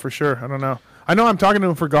 I don't know for sure. I don't know. I know I'm talking to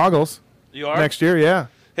him for goggles. You are? Next year, yeah.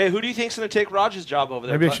 Hey, who do you think's going to take Roger's job over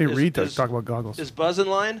there? Maybe actually Reed to talk about goggles. Is Buzz in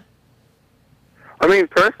line? I mean,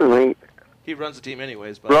 personally, he runs the team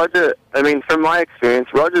anyways. But Roger, I mean, from my experience,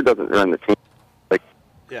 Roger doesn't run the team. Like,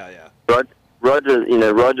 yeah. Roger, you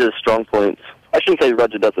know, Roger's strong points. I shouldn't say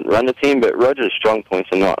Roger doesn't run the team, but Roger's strong points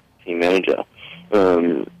are not team manager.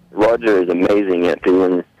 Roger is amazing at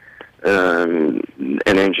being an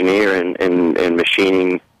engineer and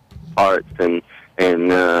machining parts, and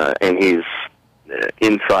he's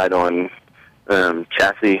inside on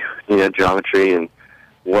chassis, you know, geometry and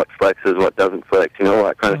what flexes, what doesn't flex, you know, all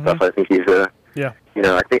that kind of stuff. I think he's you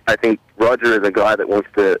know, I think Roger is a guy that wants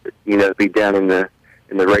to, you know, be down in the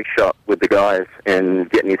race shop with the guys and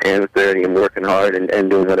getting his hands dirty and working hard and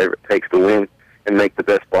doing whatever it takes to win and make the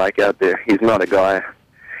best bike out there. He's not a guy,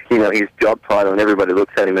 you know, his job title, and everybody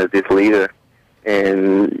looks at him as this leader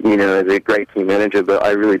and, you know, as a great team manager, but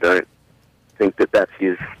I really don't think that that's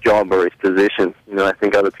his job or his position. You know, I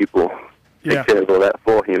think other people take care of all that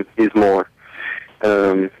for him. He's more,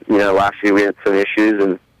 you know, last year we had some issues,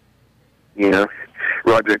 and, you know,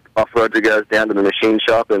 Roger goes down to the machine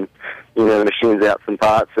shop, and, you know, the machine's out some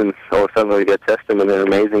parts, and all of a sudden we go test them, and they're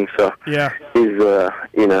amazing. So he's,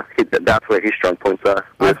 you know, that's where his strong points are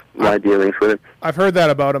with my dealings with him. I've heard that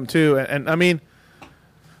about him too, and I mean,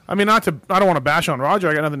 I don't want to bash on Roger.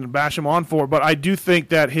 I got nothing to bash him on for, but I do think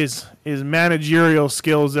that his managerial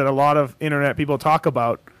skills that a lot of internet people talk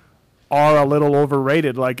about are a little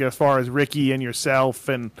overrated, like as far as Ricky and yourself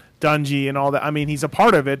and Dungey and all that. I mean, he's a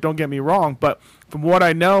part of it, don't get me wrong, but from what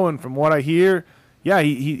I know and from what I hear, yeah,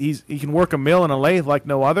 he can work a mill and a lathe like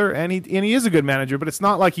no other, and he is a good manager, but it's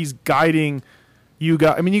not like he's guiding you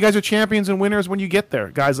guys. I mean, you guys are champions and winners when you get there,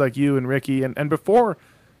 guys like you and Ricky, and before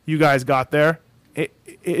you guys got there,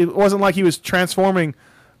 it wasn't like he was transforming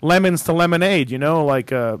lemons to lemonade.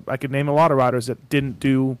 Like I could name a lot of riders that didn't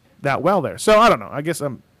do that well there. So I don't know. I guess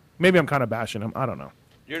maybe I'm kind of bashing him. I don't know.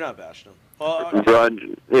 You're not bashing him.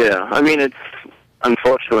 Yeah. I mean, it's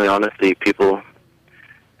unfortunately, honestly, people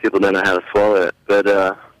don't know how to swallow it. But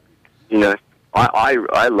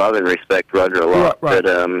I love and respect Roger a lot. Right.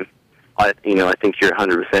 But I think you're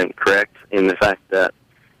 100% correct in the fact that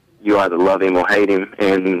you either love him or hate him.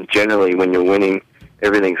 And generally, when you're winning,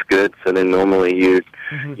 everything's good. So then normally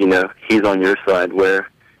he's on your side. Where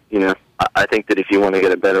I think that if you want to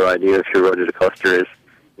get a better idea of who Roger DeCoster is,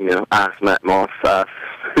 ask Matt Moss, ask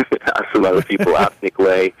some other people, ask Nick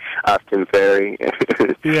Way, ask Tim Ferry,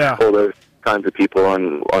 all those kinds of people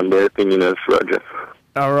on their opinion of Roger.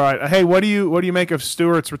 All right. Hey, what do you make of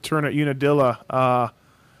Stewart's return at Unadilla? A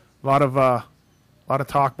lot of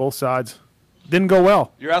talk, both sides. Didn't go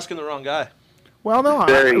well. You're asking the wrong guy. Well, no,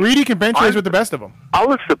 Reedy can bench race with the best of them. I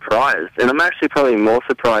was surprised, and I'm actually probably more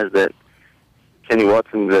surprised that Kenny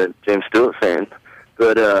Watson's a James Stewart fan.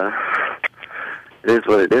 But it is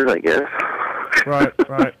what it is, I guess. Right.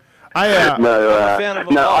 I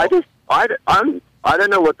don't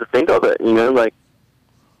know what to think of it. Like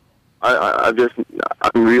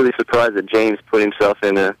I'm really surprised that James put himself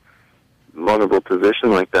in a vulnerable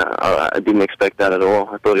position like that. I didn't expect that at all.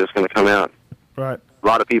 I thought he was going to come out. Right. A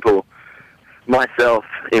lot of people, myself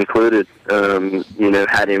included,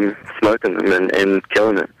 had him smoking them and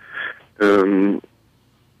killing it. And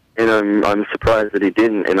I'm surprised that he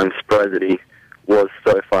didn't, and I'm surprised that he was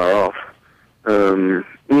so far off.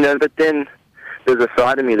 But then there's a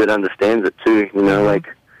side of me that understands it too. Like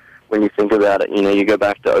when you think about it, you go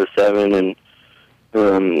back to 2007 and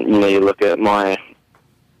you look at my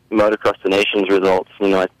Motocross the Nations results.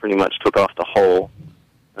 I pretty much took off the whole.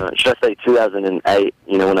 Should I say 2008?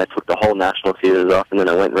 When I took the whole national series off, and then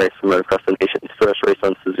I went and raced for Motocross the Nations, first race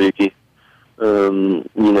on Suzuki.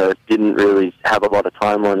 Didn't really have a lot of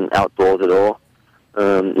time on outdoors at all.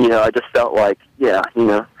 I just felt like,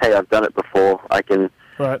 hey, I've done it before. I can.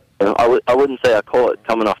 Right. I wouldn't say I call it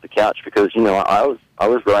coming off the couch because I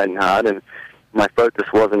was riding hard, and my focus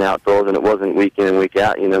wasn't outdoors, and it wasn't week in and week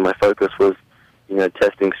out. My focus was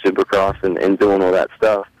testing Supercross and doing all that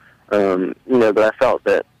stuff. But I felt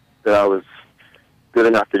that I was good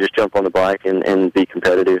enough to just jump on the bike and be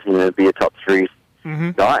competitive. Be a top 3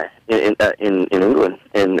 guy in England,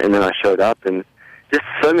 and then I showed up, and just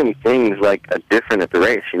so many things like are different at the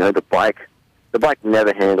race. The bike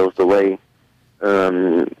never handles the way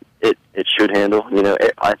it should handle.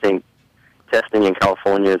 I think testing in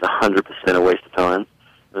California is 100% a waste of time.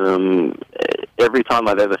 Every time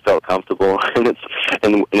I've ever felt comfortable, and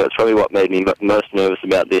it's probably what made me most nervous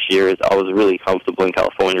about this year is I was really comfortable in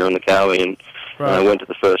California on the Cowie, and I went to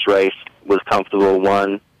the first race, was comfortable,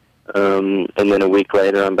 won, and then a week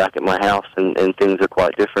later I'm back at my house, and things are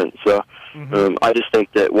quite different. So I just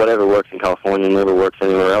think that whatever works in California never works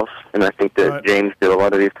anywhere else, and I think that James did a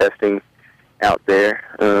lot of his testing out there.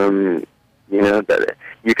 That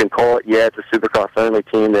you can call it, it's a Supercross-only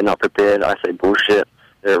team, they're not prepared. I say bullshit.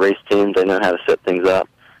 They're a race team. They know how to set things up.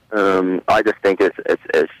 I just think it's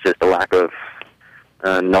just a lack of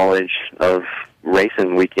knowledge of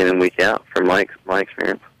racing week in and week out from my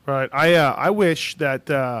experience. Right. I wish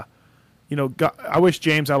that I wish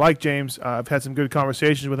James. I like James. I've had some good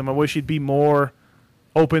conversations with him. I wish he'd be more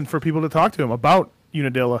open for people to talk to him about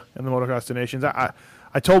Unadilla and the Motocross the Nations.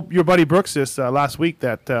 I told your buddy Brooks this last week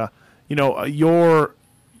that your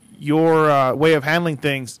way of handling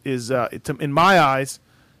things is in my eyes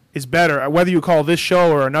is better. Whether you call this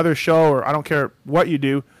show or another show, or I don't care what you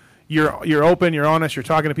do, you're open, you're honest, you're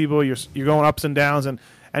talking to people, you're going ups and downs, and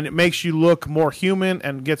it makes you look more human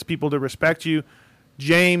and gets people to respect you.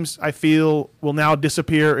 James, I feel, will now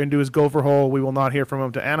disappear into his gopher hole. We will not hear from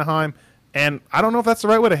him to Anaheim, and I don't know if that's the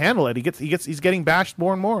right way to handle it. He's getting bashed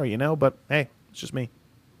more and more, But hey, it's just me.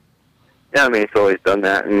 Yeah, I mean, it's always done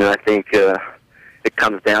that, and I think it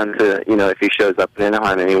comes down to if he shows up in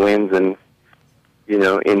Anaheim and he wins, and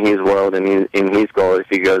in his world and in his goal, if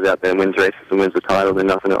he goes out there and wins races and wins the title, then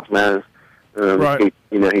nothing else matters. Right.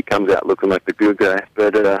 He comes out looking like the good guy.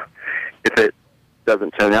 But if it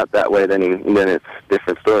doesn't turn out that way, then it's a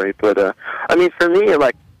different story. But I mean, for me,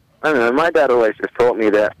 I don't know. My dad always just taught me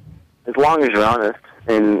that as long as you're honest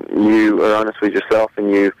and you are honest with yourself and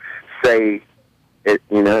you say it,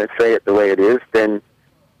 say it the way it is, then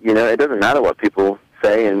it doesn't matter what people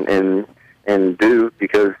say and do,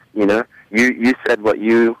 because you said what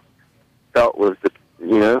you felt was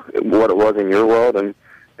what it was in your world, and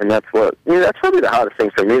that's what that's probably the hardest thing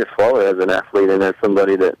for me to swallow as an athlete and as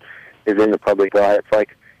somebody that is in the public eye. It's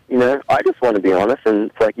like I just want to be honest, and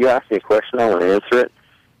it's like you ask me a question, I want to answer it.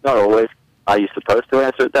 Not always. I used supposed to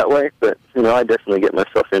answer it that way, but, I definitely get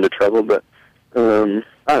myself into trouble, but, I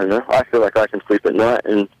don't know. I feel like I can sleep at night,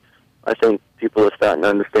 and I think people are starting to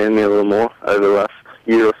understand me a little more over the last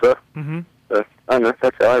year or so. Mm-hmm. So, I don't know.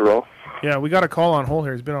 That's how I roll. Yeah, we got a call on hold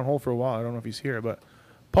here. He's been on hold for a while. I don't know if he's here, but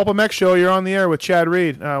Pulp MX Show, you're on the air with Chad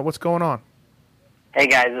Reed. What's going on? Hey,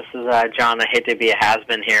 guys, this is John. I hate to be a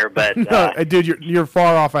has-been here, but... No, dude, you're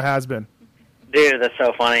far off a has-been. Dude, that's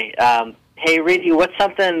so funny. Hey, Reedy, what's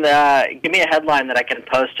something... give me a headline that I can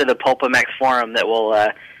post to the Pulp MX forum that will,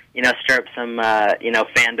 stir up some,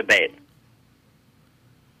 fan debate.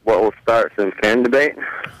 What will start some fan debate?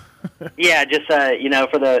 Yeah, just,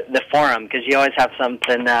 for the forum, because you always have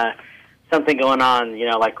something going on,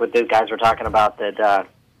 like what these guys were talking about that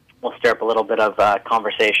will stir up a little bit of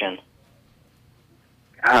conversation.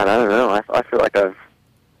 God, I don't know. I feel like Have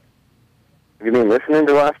you been listening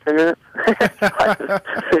to the last 10 minutes?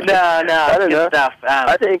 No, I don't know. Stuff.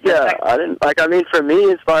 I think, for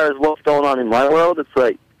me, as far as what's going on in my world, it's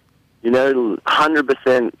like,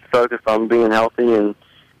 100% focused on being healthy and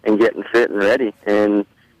getting fit and ready. And,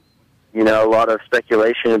 a lot of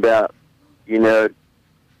speculation about,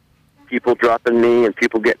 people dropping me and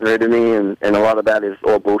people getting rid of me, and a lot of that is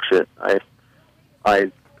all bullshit. I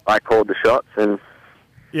called the shots, and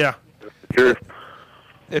yeah, that's the truth.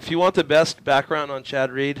 If you want the best background on Chad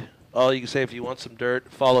Reed, all you can say, if you want some dirt,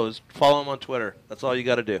 follow him on Twitter. That's all you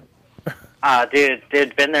got to do.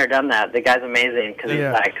 Dude, been there, done that. The guy's amazing because he's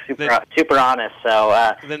like super honest.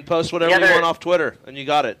 So then post whatever you want off Twitter, and you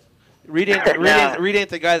got it. Reed ain't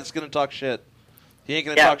the guy that's going to talk shit. He ain't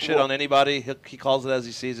going to talk shit on anybody. He calls it as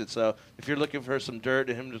he sees it. So if you're looking for some dirt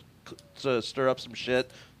and him to stir up some shit,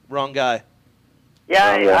 wrong guy.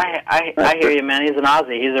 Yeah, I hear you, man. He's an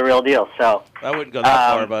Aussie. He's a real deal. So I wouldn't go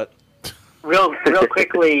that far, but real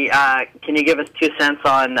quickly, can you give us 2 cents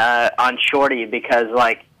on Shorty, because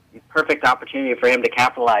perfect opportunity for him to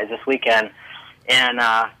capitalize this weekend,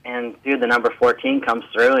 and dude, the number 14 comes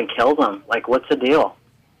through and kills him. What's the deal?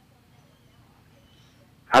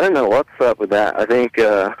 I don't know what's up with that. I think,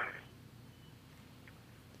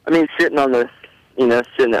 sitting on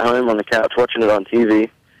sitting at home on the couch watching it on TV,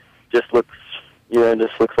 just looks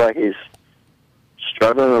like he's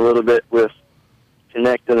struggling a little bit with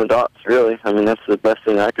connecting the dots, really. That's the best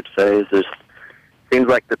thing I could say, is just seems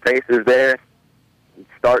like the pace is there,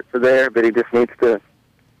 starts are there, but he just needs to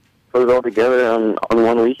put it all together on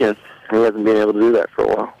one weekend. He hasn't been able to do that for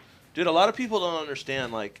a while. Dude, a lot of people don't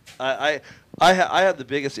understand. I have the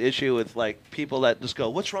biggest issue with people that just go,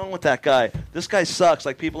 "What's wrong with that guy? This guy sucks."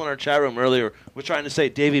 Like people in our chat room earlier were trying to say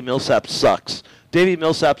Davey Millsap sucks. Davey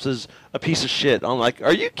Millsap is a piece of shit. I'm like,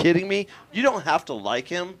 are you kidding me? You don't have to like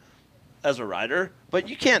him as a rider, but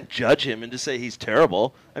you can't judge him and just say he's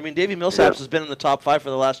terrible. Davey Millsap has been in the top 5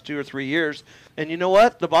 for the last 2 or 3 years, and you know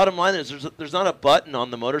what? The bottom line is there's not a button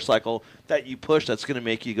on the motorcycle that you push that's going to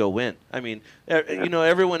make you go win.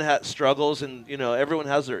 Everyone has struggles, and everyone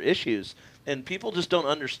has their issues, and people just don't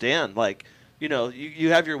understand. You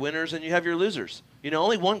have your winners and you have your losers.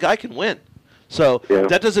 Only one guy can win. So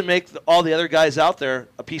that doesn't make all the other guys out there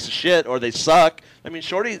a piece of shit or they suck.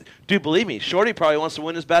 Shorty, dude, believe me, Shorty probably wants to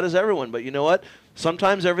win as bad as everyone. But you know what?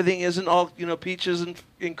 Sometimes everything isn't all peaches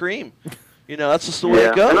and cream. That's just the way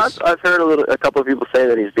it goes. And I've heard a couple of people say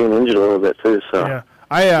that he's being injured a little bit too. So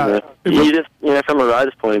you just from a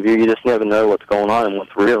rider's point of view, you just never know what's going on and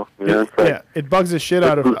what's real. It bugs the shit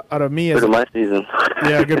out of me. Look at my season.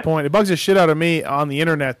 Yeah, good point. It bugs the shit out of me on the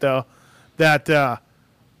internet though that.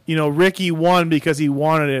 Ricky won because he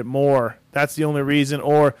wanted it more. That's the only reason.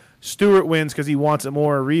 Or Stewart wins because he wants it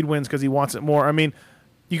more. Or Reed wins because he wants it more.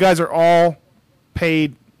 You guys are all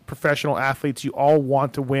paid professional athletes. You all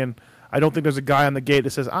want to win. I don't think there's a guy on the gate that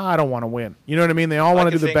says, I don't want to win. You know what I mean? They all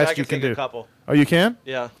want to do the best you can do. A couple. Oh, you can?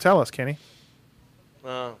 Yeah. Tell us, Kenny.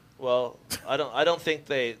 Well, I don't think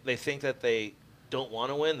they think that they don't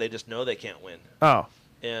want to win. They just know they can't win. Oh.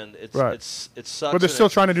 And it sucks. But they're still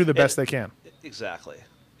trying to do the best they can. Exactly.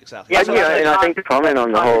 Yeah, and I think to comment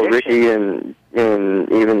on the whole Ricky and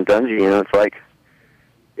even Dungy,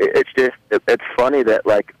 it's funny that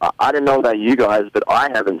I didn't know about you guys, but I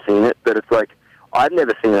haven't seen it. But it's I've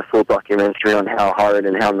never seen a full documentary on how hard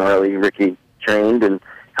and how gnarly Ricky trained and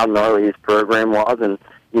how gnarly his program was, and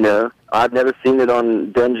I've never seen it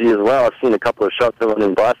on Dungy as well. I've seen a couple of shots of him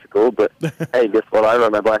on bicycle, but hey, guess what? I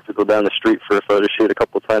rode my bicycle down the street for a photo shoot a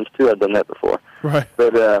couple of times too. I've done that before. Right.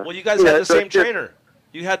 But well, you guys had the same trainer.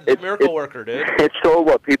 You had the miracle worker, dude. It's all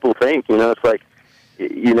what people think, It's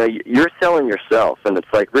you're selling yourself, and it's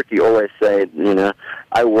Ricky always said,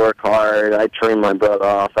 I work hard, I train my butt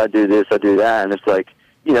off, I do this, I do that, and it's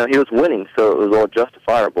he was winning, so it was all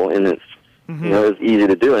justifiable in its You know, it's easy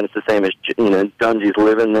to do, and it's the same as, you know, Dungy's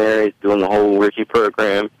living there. He's doing the whole Ricky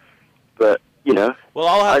program. But, you know. Well,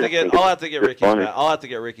 I'll have to get Ricky's back. I'll have to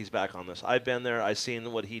get Ricky's back on this. I've been there. I've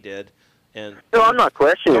seen what he did. And no, I'm not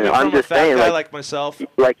questioning it. I'm just saying, like myself.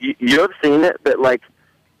 Like, you've seen it, but, like,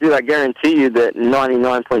 dude, I guarantee you that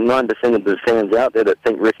 99.9% of the fans out there that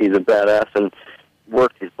think Ricky's a badass and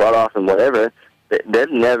worked his butt off and whatever,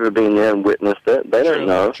 they've never been there and witnessed it. They don't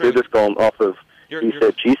know. They're just going off of he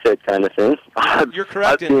said, she said kind of thing. You're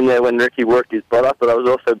correct. I've been there when Ricky worked his butt off, but I was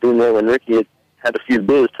also been there when Ricky had a few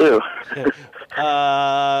beers, too.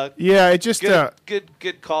 Yeah, it just...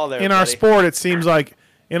 Good call there, in our sport, it seems like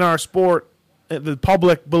in our sport, the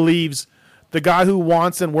public believes the guy who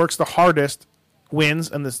wants and works the hardest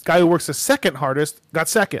wins, and this guy who works the second hardest got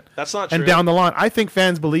second. That's not true. And down the line, I think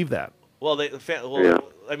fans believe that. Well,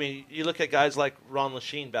 I mean, you look at guys like Ron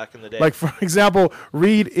Lachine back in the day. Like, for example,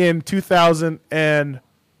 Reed in 2000 and...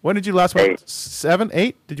 When did you last win? 7,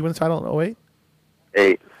 8? Did you win the title in 08?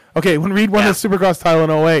 8. Okay, when Reed won the Supercross title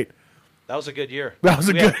in 08. That was a good year.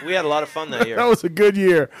 We had a lot of fun that year. That was a good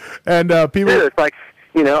year. And people... Dude, it's like,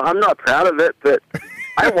 you know, I'm not proud of it, but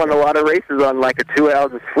I won a lot of races on like 2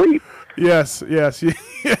 hours of sleep. Yes,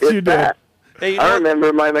 you did. Hey, I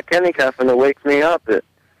remember my mechanic having to wake me up at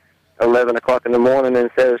 11 o'clock in the morning and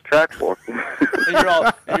say it was track walk.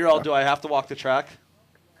 and you're all, do I have to walk the track?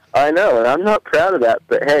 I know, and I'm not proud of that,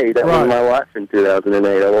 but hey, that was my life in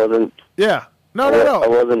 2008. I wasn't... Yeah. No. I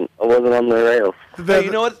wasn't on the rails. Hey,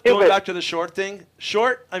 you know what? Going back to the Short thing,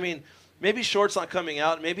 Short, I mean, maybe Short's not coming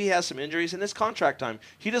out. Maybe he has some injuries, and it's contract time.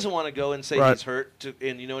 He doesn't want to go and say he's hurt,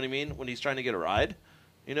 and you know what I mean, when he's trying to get a ride.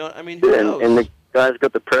 You know, I mean, who knows? And the guy's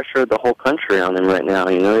got the pressure of the whole country on him right now.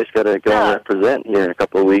 You know, he's got to go and represent here in a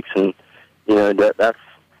couple of weeks, and you know that's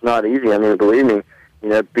not easy. I mean, believe me, you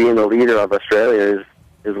know, being the leader of Australia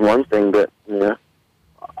is one thing, but you know,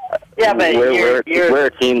 yeah, but we're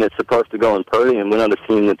a team that's supposed to go on podium. We're not a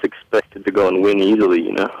team that's expected to go and win easily.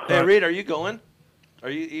 You know. Hey, Reed, are you going?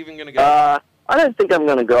 Are you even going to go? I don't think I'm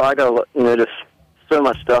going to go. I got just so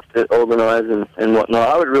much stuff to organize and whatnot.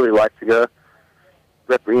 I would really like to go.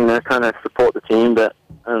 Kind of support the team, but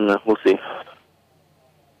I don't know. We'll see.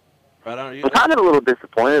 Right on. I'm kind of a little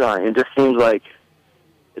disappointed on it. It just seems like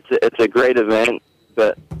it's a great event,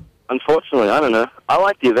 but unfortunately, I don't know. I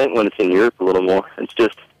like the event when it's in Europe a little more. It's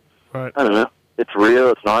just, I don't know. It's real.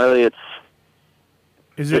 It's gnarly. It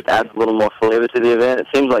adds a little more flavor to the event. It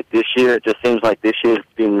seems like this year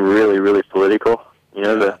it's been really, really political. You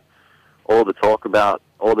know, all the talk about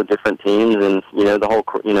all the different teams and, you know, the whole,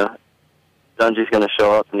 you know, Dungy's going to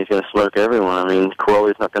show up and he's going to smoke everyone. I mean,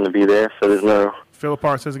 Crowley's not going to be there, so there's no... Philip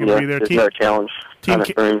Arts isn't going to be there. There's no challenge kind of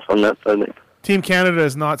for him from that side. Team Canada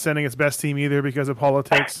is not sending its best team either because of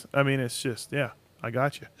politics. I mean, it's just, I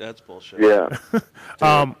got you. That's bullshit. Yeah.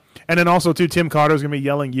 And then also, too, Tim Carter's going to be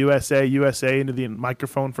yelling USA, USA into the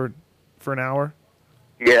microphone for an hour.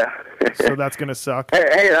 Yeah. So that's going to suck.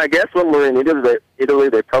 Hey, I guess when we're in Italy,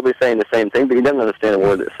 they're probably saying the same thing, but he doesn't understand a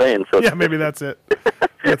word they're saying. So yeah, maybe that's it.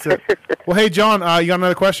 That's it. Well, hey, John, you got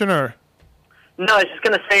another question, or? No, I was just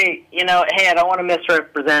going to say, you know, hey, I don't want to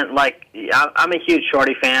misrepresent, like, I'm a huge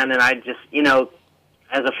Shorty fan, and I just, you know,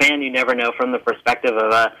 as a fan, you never know from the perspective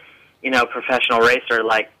of a, you know, professional racer,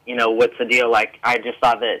 like, you know, what's the deal? Like, I just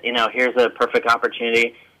thought that, you know, here's a perfect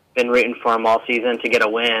opportunity, been rooting for him all season to get a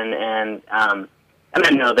win, and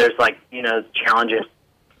I know there's, like, you know, challenges,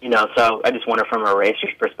 you know, so I just wonder from a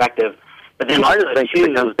racer's perspective. But then I just think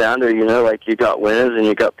it comes down to, you know, like, you got winners and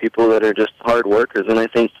you got people that are just hard workers, and I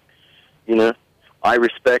think, you know, I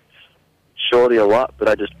respect Shorty a lot, but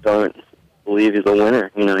I just don't believe he's a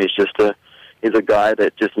winner. You know, he's a guy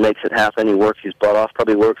that just makes it happen. He works his butt off,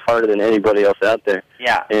 probably works harder than anybody else out there.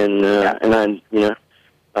 Yeah. And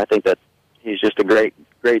I think that he's just a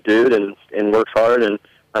great dude and works hard, and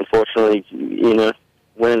unfortunately, you know,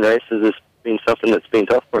 winning races has been something that's been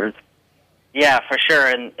tough for him. Yeah, for sure,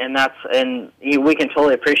 and we can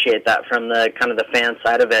totally appreciate that from the kind of the fan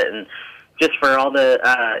side of it, and just for all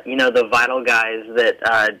the you know, the vital guys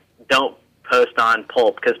that don't post on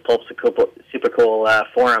Pulp, because Pulp's a super cool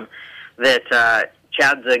forum. That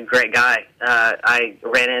Chad's a great guy. I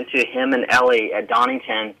ran into him and Ellie at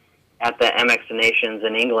Donington at the MX Nations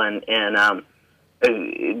in England, and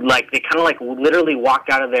like they kind of like literally walked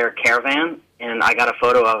out of their caravan, and I got a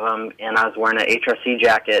photo of him, and I was wearing an HRC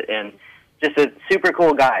jacket, and just a super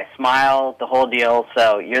cool guy. Smile, the whole deal.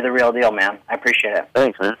 So you're the real deal, man. I appreciate it.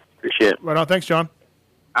 Thanks, man. Appreciate it. Right on. Thanks, John.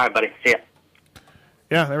 All right, buddy. See ya.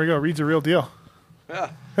 Yeah, there we go. Reed's a real deal. Yeah.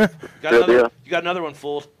 You got another one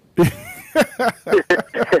fooled.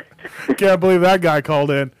 Can't believe that guy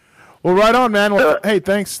called in. Well, right on, man. Well, hey,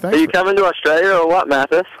 thanks. Are you coming to Australia or what,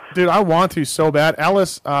 Mathis? Dude, I want to so bad.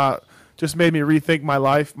 Ellis just made me rethink my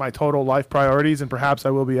life, my total life priorities, and perhaps I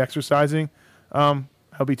will be exercising. I'll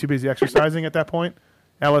be too busy exercising at that point.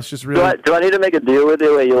 Ellis just really... Do I need to make a deal with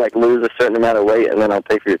you where you like lose a certain amount of weight and then I'll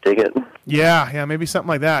pay for your ticket? Yeah, maybe something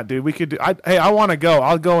like that, dude. We could do... I want to go.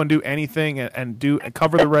 I'll go and do anything and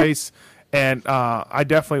cover the race. And I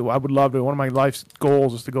would love to. One of my life's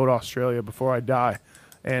goals is to go to Australia before I die.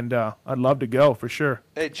 And I'd love to go for sure.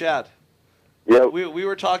 Hey, Chad. Yeah. We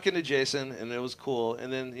were talking to Jason, and it was cool.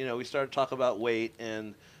 And then, we started talking about weight,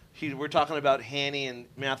 and we're talking about Hanny and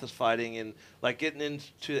Mathis fighting and, like, getting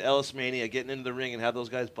into Ellis Mania, getting into the ring and have those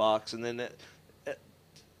guys box. And then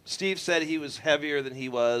Steve said he was heavier than he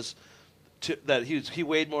was, that he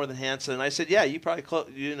weighed more than Hansen. And I said, yeah, you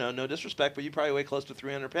probably, no disrespect, but you probably weigh close to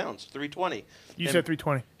 300 pounds, 320. You said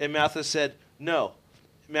 320. And Mathis said, no.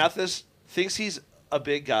 Mathis thinks he's a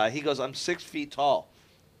big guy. He goes, I'm 6 feet tall.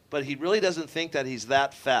 But he really doesn't think that he's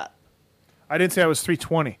that fat. I didn't say I was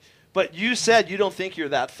 320. But you said you don't think you're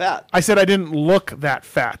that fat. I said I didn't look that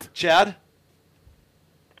fat. Chad?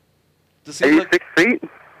 Are you 6 feet?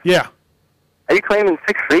 Yeah. Are you claiming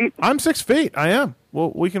 6 feet? I'm 6 feet. I am.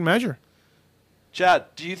 Well, we can measure. Chad,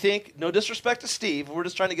 do you think, no disrespect to Steve, we're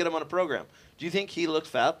just trying to get him on a program. Do you think he looks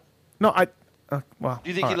fat? No, well. Do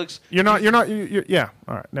you think he looks... You're yeah.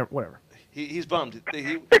 All right. Never, whatever. He's bummed.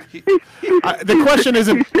 The question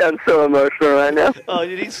isn't... You sound so emotional right now. Oh,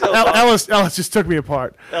 he's so Ellis just took me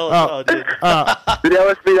apart. Ellis, dude. Did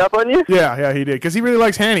Ellis beat up on you? Yeah, he did. Because he really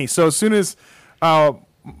likes Hanny. So as soon as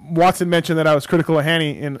Watson mentioned that I was critical of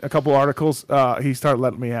Hanny in a couple articles, he started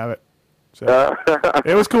letting me have it. So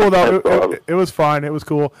it was cool though. It was fine. It was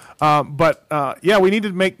cool. But we need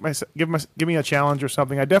to give me a challenge or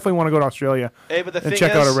something. I definitely want to go to Australia and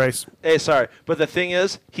check out a race. Hey, sorry, but the thing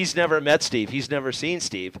is, he's never met Steve. He's never seen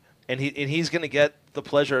Steve, and he's going to get the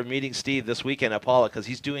pleasure of meeting Steve this weekend at Paula because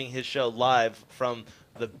he's doing his show live from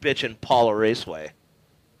the bitchin' Paula Raceway.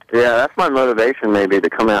 Yeah, that's my motivation maybe to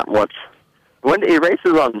come out and watch. When he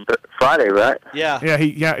races on Friday, right? Yeah. Yeah,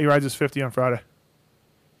 he rides his 50 on Friday.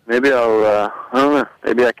 Maybe I don't know.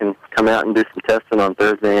 Maybe I can come out and do some testing on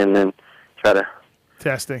Thursday and then try to...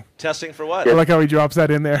 Testing for what? I like how he drops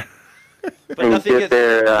that in there. But nothing get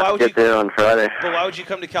there on Friday. But why would you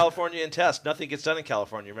come to California and test? Nothing gets done in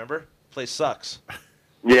California, remember? Place sucks.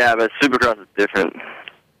 Yeah, but Supercross is different.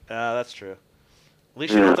 That's true. At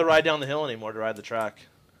least you don't have to ride down the hill anymore to ride the track.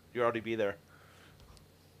 You'll already be there.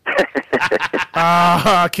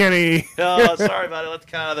 Kenny. Oh, sorry about it. Let the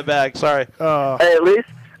cat out of the bag. Sorry. Hey,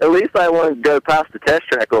 at least I won't go past the test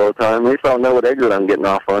track all the time. At least I'll know what exit I'm getting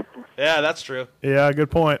off on. Yeah, that's true. Yeah, good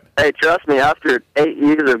point. Hey, trust me, after 8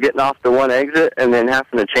 years of getting off the one exit and then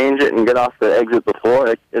having to change it and get off the exit before,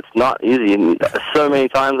 it's not easy. And so many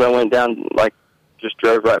times I went down, like, just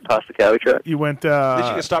drove right past the Cowie track. You went... Did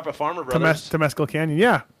you get stopped at Farmer Brothers? Temescal Canyon,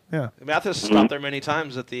 yeah. Mathis stopped there many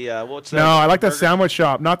times at the... what's that? No, I like that sandwich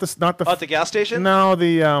shop. Not the... at the gas station? No,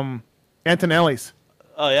 the Antonelli's.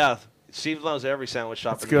 Oh, yeah. Steve loves every sandwich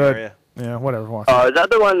shop That's in good. the area. Yeah, whatever. Oh, is that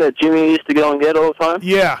the one that Jimmy used to go and get all the time?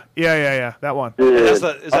 Yeah. That one.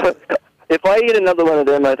 If I eat another one of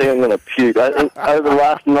them, I think I'm going to puke. I think over the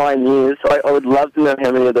last 9 years, I would love to know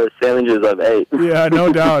how many of those sandwiches I've ate. Yeah,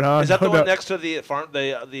 no doubt, huh? Is that the one next to the farm,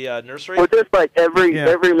 the nursery? Well, just like every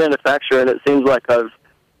manufacturer, and it seems like I've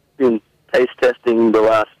been taste testing the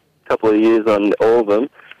last couple of years on all of them.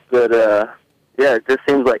 But, it just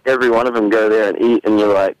seems like every one of them go there and eat, and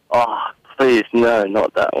you're like, oh, please, no,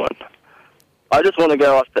 not that one. I just want to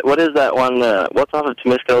go off. What is that one? What's off of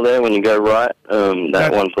Temescal there when you go right?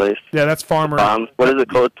 That one place. Yeah, that's Farmer. Farms. What is it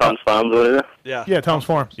called? Tom's Farms, whatever. Yeah, Tom's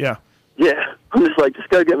Farm. Yeah. Yeah, I'm just like, just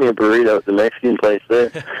go get me a burrito at the Mexican place there.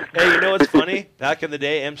 Hey, you know what's funny? Back in the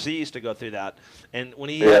day, MC used to go through that. And when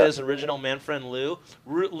he had his original man friend Lou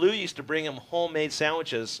used to bring him homemade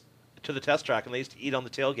sandwiches to the test track, and they used to eat on the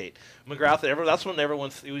tailgate. McGrath, that's when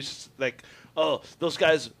everyone, it was just like, oh, those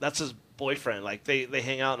guys, that's his boyfriend. Like, they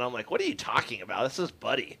hang out, and I'm like, what are you talking about? That's his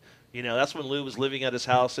buddy. You know, that's when Lou was living at his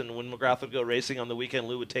house, and when McGrath would go racing on the weekend,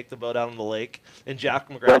 Lou would take the boat out on the lake, and Jack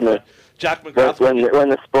McGrath when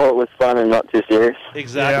the sport was fun and not too serious.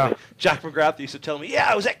 Exactly. Yeah. Jack McGrath used to tell me,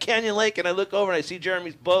 I was at Canyon Lake, and I look over and I see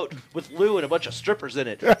Jeremy's boat with Lou and a bunch of strippers in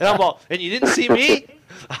it. And I'm all, and you didn't see me?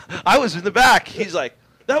 I was in the back. He's like,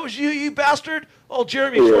 that was you bastard? Oh,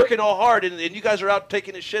 Jeremy's working all hard, and you guys are out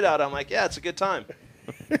taking his shit out. I'm like, yeah, it's a good time.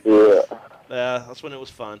 Yeah. That's when it was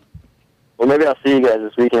fun. Well, maybe I'll see you guys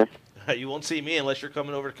this weekend. You won't see me unless you're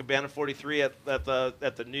coming over to Cabana 43 at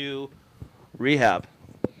the new rehab.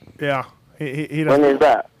 Yeah. He when is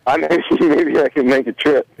that? Maybe I can make a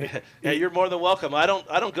trip. Yeah, you're more than welcome. I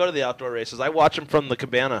don't go to the outdoor races. I watch them from the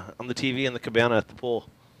cabana on the TV in the cabana at the pool.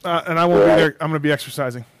 And I won't be there. I'm going to be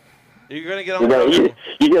exercising. You're going to get on the road.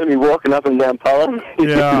 You're going to be walking up and down Polo?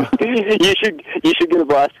 Yeah. you should get a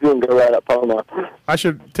bicycle and go ride up Polo. I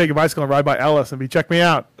should take a bicycle and ride by Ellis and check me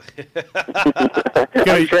out.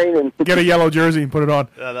 Get a yellow jersey and put it on.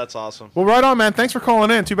 Yeah, that's awesome. Well, right on, man. Thanks for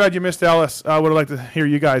calling in. Too bad you missed Ellis. I would have liked to hear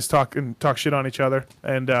you guys talk shit on each other,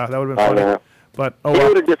 and that would have been funny. But he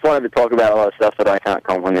would have just wanted to talk about a lot of stuff that I can't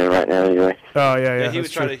comprehend right now anyway. Oh, yeah. He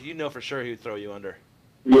would try to, you know for sure he would throw you under.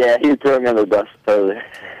 Yeah, he would throw me under the bus, totally.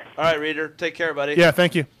 All right, Reader. Take care, buddy. Yeah,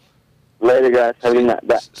 thank you. Later, guys. Have a good night.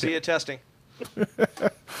 Bye. See you testing.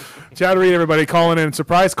 Chad Reed, everybody, calling in.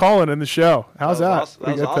 Surprise calling in the show. How's that?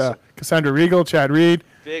 That was awesome. Cassandra Regal, Chad Reed.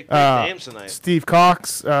 Big names tonight. Steve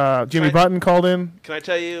Cox, Jimmy Button called in. Can I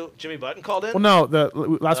tell you, Jimmy Button called in? Well, no,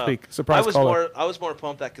 last week. Surprise caller. I was more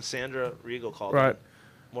pumped that Cassandra Regal called in.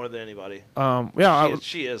 More than anybody.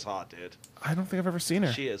 She is hot, dude. I don't think I've ever seen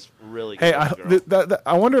her. She is really good. Hey,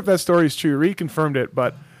 I wonder if that story is true. Reed confirmed it,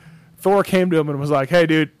 but Thor came to him and was like, "Hey,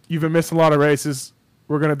 dude, you've been missing a lot of races.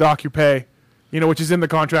 We're going to dock your pay, which is in the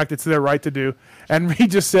contract. It's their right to do." And Reed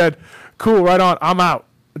just said, "Cool, right on. I'm out.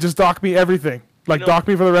 Just dock me everything. Dock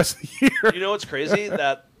me for the rest of the year." You know what's crazy?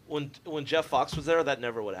 That when Jeff Fox was there, that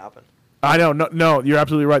never would happen. I know. No, you're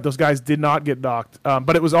absolutely right. Those guys did not get docked.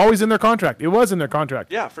 But it was always in their contract. It was in their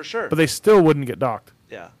contract. Yeah, for sure. But they still wouldn't get docked.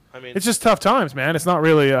 Yeah, I mean, it's just tough times, man. It's not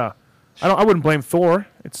really. I wouldn't blame Thor.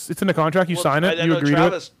 It's in the contract. You sign it. You agree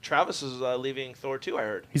to it. Travis is leaving Thor too. I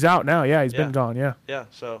heard he's out now. Yeah, he's been gone. Yeah. Yeah.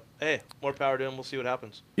 So hey, more power to him. We'll see what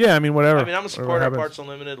happens. Yeah, I mean whatever. I mean I'm a supporter of Parts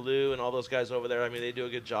Unlimited, Lou, and all those guys over there. I mean they do a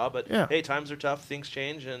good job. But hey, times are tough. Things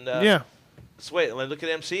change, and let's wait. Look at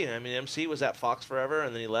MC. I mean MC was at Fox forever,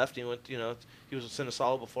 and then he left. He went. He was in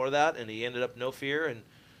Cinesolo before that, and he ended up No Fear, and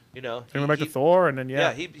he went back to Thor, and then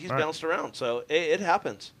he's bounced around. So it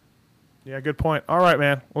happens. Yeah, good point. All right,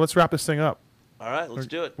 man. Well, let's wrap this thing up. All right, let's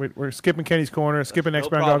do it. We're skipping Kenny's corner, skipping Next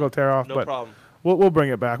Brand Goggle Tear Off, no problem. We'll bring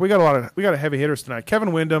it back. We got a heavy hitters tonight.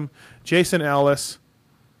 Kevin Windham, Jason Ellis,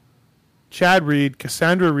 Chad Reed,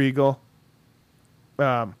 Cassandra Regal,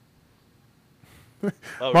 Mark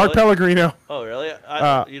Pellegrino. Oh, really?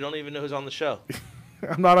 You don't even know who's on the show.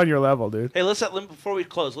 I'm not on your level, dude. Hey, before we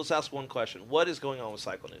close, let's ask one question. What is going on with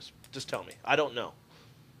Cycle News? Just tell me. I don't know.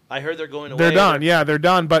 I heard they're going away. They're done. Yeah, they're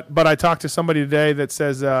done. But I talked to somebody today that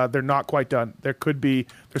says they're not quite done.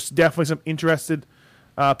 There's definitely some interested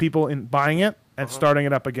people in buying it and starting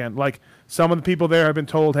it up again. Like some of the people there have been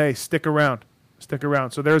told, hey, stick around.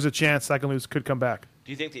 So there's a chance Cycle News could come back.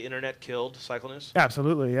 Do you think the internet killed Cycle News?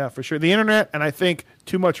 Absolutely, yeah, for sure. The internet, and I think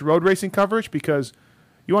too much road racing coverage, because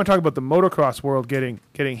you want to talk about the motocross world getting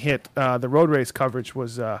hit. The road race coverage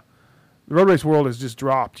was the road race world has just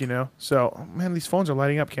dropped, So, man, these phones are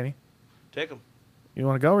lighting up, Kenny. Take them. You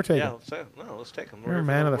want to go or take them? Yeah, let's take them. You're a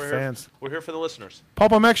man of the fans. We're here for the listeners.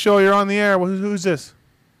 Pulp MX Show, you're on the air. Who's this?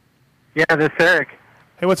 Yeah, this is Eric.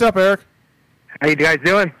 Hey, what's up, Eric? How you guys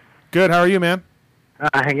doing? Good. How are you, man?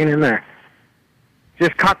 Hanging in there.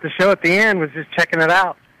 Just caught the show at the end. Was just checking it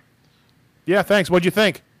out. Yeah, thanks. What'd you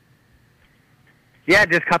think? Yeah,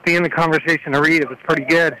 just caught the end of the conversation to read. It was pretty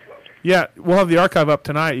good. Yeah, we'll have the archive up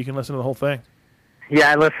tonight. You can listen to the whole thing. Yeah,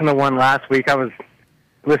 I listened to one last week. I was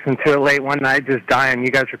listening to it late one night, just dying. You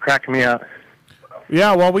guys were cracking me up.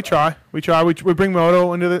 Yeah, well, we try. We bring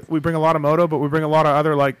moto into it. We bring a lot of moto, but we bring a lot of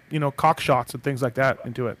other cock shots and things like that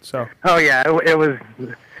into it. So. Oh yeah, it was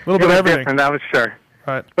a little bit of everything. Different, that was sure.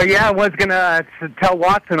 Right. But yeah, I was gonna tell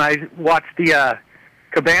Watson I watched the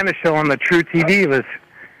Cabana show on the True TV. Was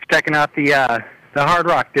checking out the Hard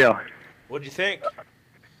Rock deal. What'd you think?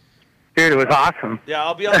 Dude, it was awesome. Yeah,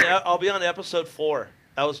 I'll be on episode 4.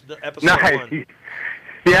 That was episode 1.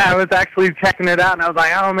 Yeah, I was actually checking it out, and I was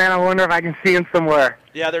like, oh man, I wonder if I can see him somewhere.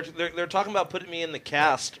 Yeah, they're talking about putting me in the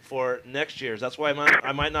cast for next year's. That's why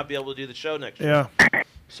I might not be able to do the show next year. Yeah.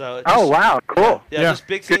 So. Oh wow, cool. Yeah, just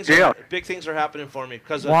big things. Big things are happening for me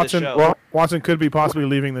because of this show. Well, Watson could be possibly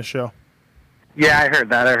leaving the show. Yeah, I heard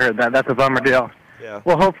that. That's a bummer deal. Yeah.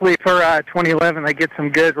 Well, hopefully for 2011 they get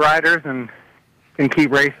some good riders and can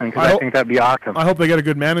keep racing, because I think that'd be awesome. I hope they get a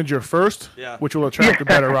good manager first, which will attract the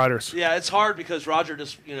better riders. Yeah, it's hard because Roger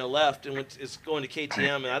just left and is going to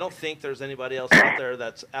KTM, and I don't think there's anybody else out there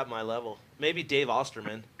that's at my level. Maybe Dave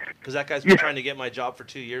Osterman, because that guy's been trying to get my job for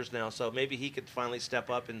 2 years now, so maybe he could finally step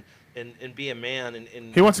up and be a man.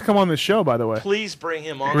 And he wants to come on this show, by the way. Please bring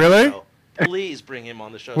him on the show. Please bring him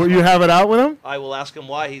on the show. Will you have it out with him? I will ask him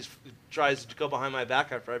why he tries to go behind my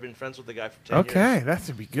back after I've been friends with the guy for 10 years. Okay, that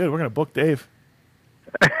should be good. We're going to book Dave.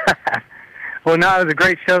 Well, no, it was a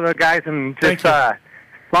great show, though, guys, and just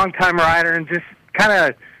long-time rider, and just kind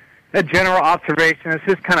of a general observation. It's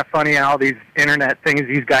just kind of funny how these internet things,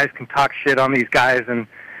 these guys can talk shit on these guys and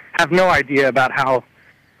have no idea about how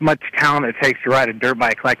much talent it takes to ride a dirt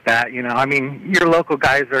bike like that. You know, I mean, your local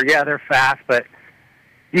guys are, yeah, they're fast, but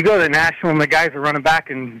you go to the national and the guys are running back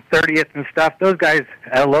in 30th and stuff. Those guys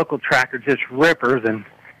at a local track are just rippers, and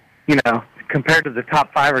you know, compared to the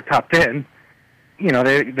top 5 or top 10, you know,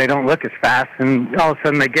 they don't look as fast, and all of a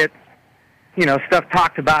sudden they get, you know, stuff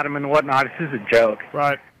talked about them and whatnot. It's just a joke.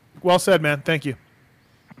 Right. Well said, man. Thank you.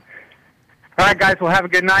 All right, guys. Well, have a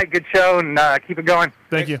good night, good show, and keep it going.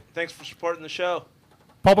 Thank you. Thanks for supporting the show.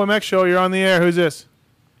 Pulp MX Show, you're on the air. Who's this?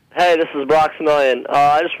 Hey, this is Brock Smillion.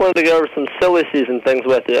 I just wanted to go over some silly season things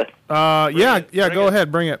with you. Yeah, go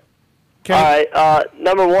ahead. Bring it. All right.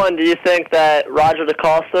 Number one, do you think that Roger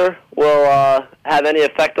DeCoster will have any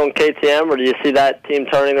effect on KTM, or do you see that team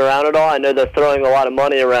turning around at all? I know they're throwing a lot of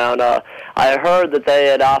money around. I heard that they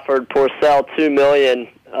had offered Porcel $2 million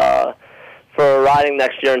for riding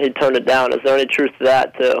next year, and he turned it down. Is there any truth to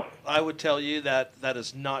that, too? I would tell you that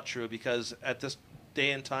is not true, because at this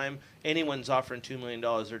day and time, anyone's offering $2 million,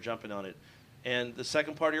 they're jumping on it. And the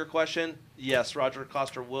second part of your question, yes, Roger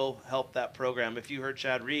Coster will help that program. If you heard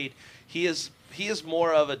Chad Reed, he is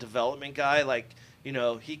more of a development guy. Like, you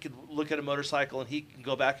know, he could look at a motorcycle and he can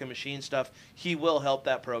go back and machine stuff. He will help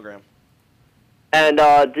that program. And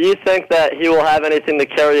do you think that he will have anything to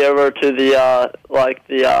carry over to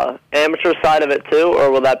the amateur side of it too, or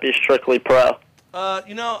will that be strictly pro?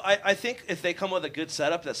 You know, I think if they come with a good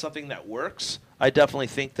setup, that's something that works. I definitely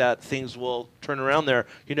think that things will turn around there.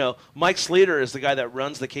 You know, Mike Sleater is the guy that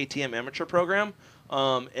runs the KTM amateur program,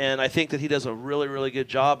 and I think that he does a really, really good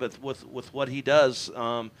job with what he does.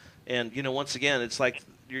 And, you know, once again, it's like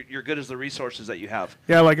you're good as the resources that you have.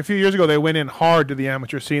 Yeah, like a few years ago, they went in hard to the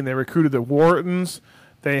amateur scene. They recruited the Whartons.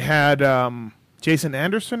 They had Jason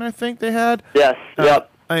Anderson, I think they had. Yes, yep.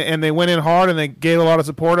 And they went in hard, and they gave a lot of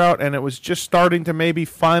support out, and it was just starting to maybe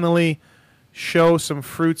finally show some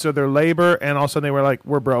fruits of their labor, and all of a sudden they were like,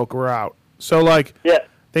 we're broke, we're out. So, like,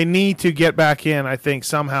 they need to get back in, I think,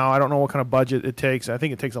 somehow. I don't know what kind of budget it takes. I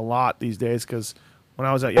think it takes a lot these days, because when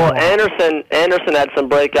I was at Well, Anderson had some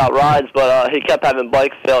breakout rides, but he kept having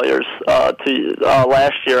bike failures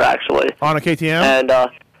last year, actually. On a KTM? And,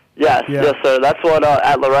 yes, sir. That's what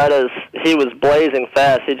at Loretta's, he was blazing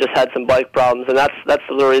fast. He just had some bike problems, and that's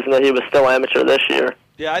the reason that he was still amateur this year.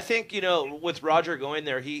 Yeah, I think, you know, with Roger going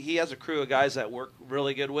there, he has a crew of guys that work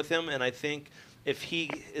really good with him, and I think if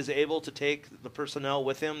he is able to take the personnel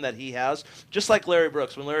with him that he has, just like Larry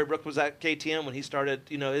Brooks. When Larry Brooks was at KTM, when he started,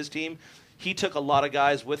 you know, his team, he took a lot of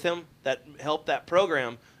guys with him that helped that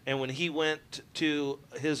program. And when he went to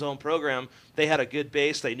his own program, they had a good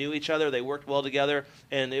base. They knew each other. They worked well together.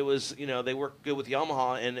 And it was, you know, they worked good with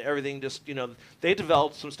Yamaha, and everything just, you know, they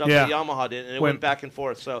developed some stuff that Yamaha did, and it went back and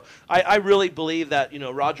forth. So I really believe that, you know,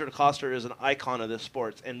 Roger DeCoster is an icon of this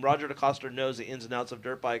sport. And Roger DeCoster knows the ins and outs of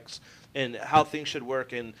dirt bikes and how things should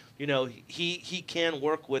work. And, you know, he can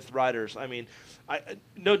work with riders. I mean,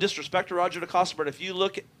 no disrespect to Roger DeCoster, but if you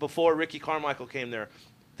look at before Ricky Carmichael came there,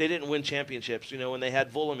 they didn't win championships, you know, when they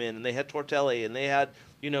had Vuillemin and they had Tortelli and they had,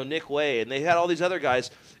 you know, Nick Way and they had all these other guys.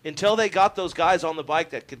 Until they got those guys on the bike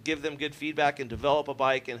that could give them good feedback and develop a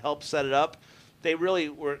bike and help set it up, they really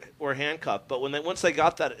were handcuffed. But once they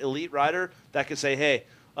got that elite rider that could say, hey,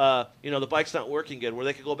 you know, the bike's not working good, where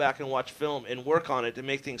they could go back and watch film and work on it to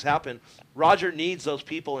make things happen, Roger needs those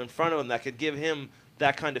people in front of him that could give him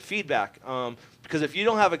that kind of feedback. Because if you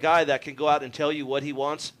don't have a guy that can go out and tell you what he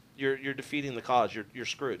wants, you're defeating the cause. You're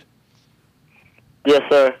screwed. Yes,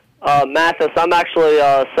 sir. Mathis, I'm actually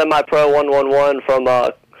semi-pro 111 from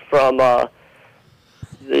the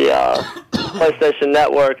PlayStation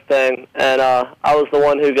Network thing, and I was the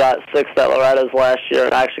one who got 6th at Loretta's last year,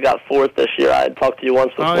 and I actually got 4th this year. I had talked to you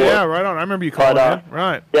once before. Oh yeah, right on. I remember you calling in.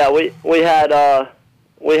 Right. Yeah,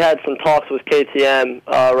 we had some talks with KTM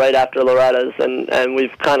right after Loretta's, and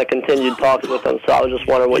we've kind of continued talks with them. So I was just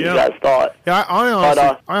wondering what you guys thought. Yeah,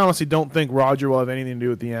 I honestly don't think Roger will have anything to do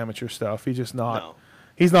with the amateur stuff. He's just not. No.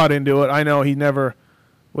 He's not into it. I know he never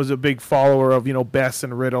was a big follower of, you know, Bess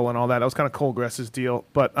and Riddle and all that. That was kind of Colgress's deal.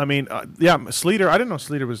 But I mean, Sleater. I didn't know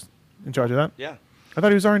Sleater was in charge of that. Yeah. I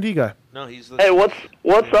thought he was R&D guy. No, he's the. Hey,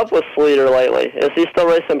 what's up with Sleater lately? Is he still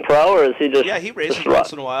racing pro, or is he just? Yeah, he races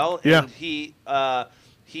once in a while. And he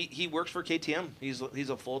works for KTM. He's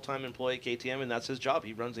a full-time employee at KTM, and that's his job.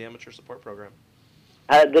 He runs the amateur support program.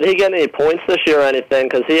 Did he get any points this year or anything?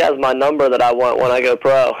 Because he has my number that I want when I go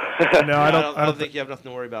pro. No, I don't think you have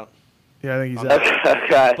nothing to worry about. Yeah, I think he's out.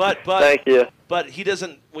 Okay. But thank you. But he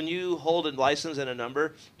doesn't. When you hold a license and a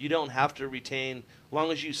number, you don't have to retain. As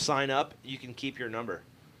long as you sign up, you can keep your number.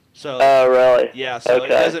 So. Oh, really? Yeah. So okay. It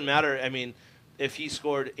doesn't matter. I mean, if he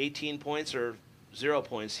scored 18 points or 0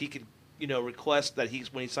 points, he could, request that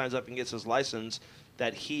when he signs up and gets his license,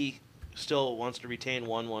 that he still wants to retain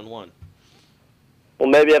 1-1-1. Well,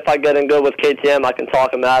 maybe if I get in good with KTM, I can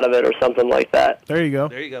talk him out of it or something like that. There you go.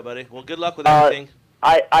 There you go, buddy. Well, good luck with everything.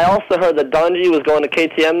 I also heard that Dungy was going to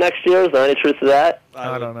KTM next year. Is there any truth to that?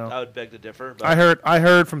 I don't know. I would beg to differ. But I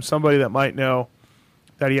heard from somebody that might know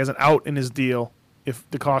that he has an out in his deal if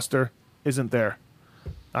DeCoster isn't there.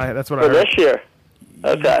 That's what I heard. For this year?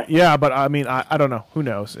 Okay. Yeah, but I mean, I don't know. Who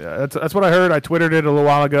knows? Yeah, that's what I heard. I Twittered it a little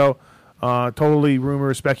while ago. Totally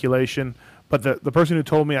rumor, speculation. But the person who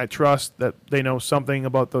told me, I trust that they know something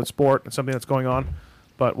about the sport and something that's going on.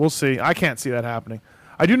 But we'll see. I can't see that happening.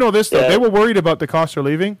 I do know this, though. Yeah. They were worried about DeCoster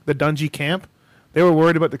leaving, the Dungy camp. They were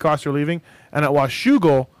worried about DeCoster leaving. And at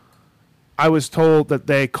Washougal, I was told that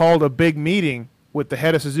they called a big meeting with the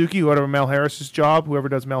head of Suzuki, whoever does Mel Harris's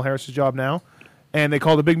job now. And they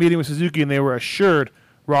called a big meeting with Suzuki, and they were assured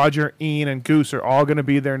Roger, Ian, and Goose are all going to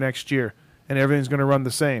be there next year, and everything's going to run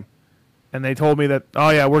the same. And they told me that,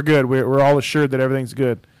 oh, yeah, we're good. We're all assured that everything's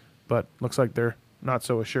good. But looks like they're not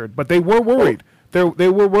so assured. But they were worried. They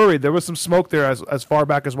were worried. There was some smoke there as far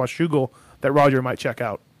back as Washougal that Roger might check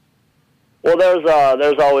out. Well,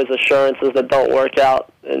 there's always assurances that don't work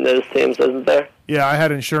out in those teams, isn't there? Yeah, I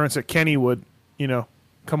had insurance that Kenny would,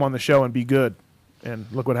 come on the show and be good. And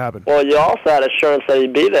look what happened. Well, you also had assurance that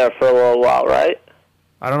he'd be there for a little while, right?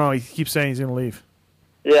 I don't know. He keeps saying he's going to leave.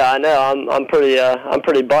 Yeah, I know. I'm pretty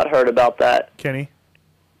butthurt about that. Kenny?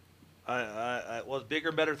 Well,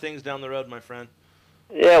 bigger, better things down the road, my friend.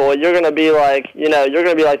 Yeah, well, you're gonna be like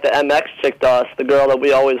the MX chick to us, the girl that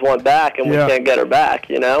we always want back, and we can't get her back.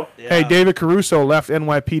 Yeah. Hey, David Caruso left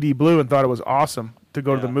NYPD Blue and thought it was awesome to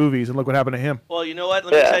go to the movies, and look what happened to him. Well, you know what?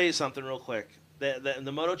 Let me tell you something real quick.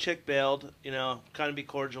 The moto chick bailed. Kind of be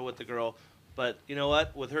cordial with the girl, but you know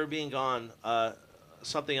what? With her being gone,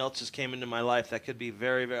 something else just came into my life that could be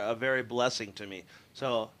a very blessing to me.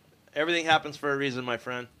 So everything happens for a reason, my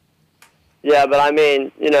friend. Yeah, but I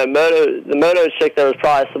mean, the moto chick there was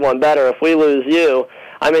probably someone better. If we lose you,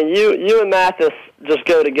 I mean, you and Mathis just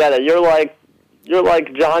go together. You're like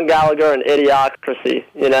John Gallagher and Idiocracy.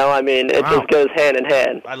 I mean, it just goes hand in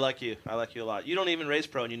hand. I like you a lot. You don't even race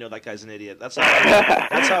pro, and you know that guy's an idiot. That's how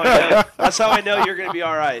I know you're going to be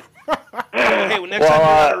all right. Hey, next time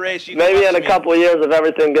you're on a race, you maybe in a couple of years, if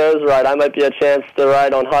everything goes right, I might be a chance to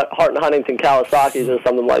ride on Hart and Huntington Kawasaki's or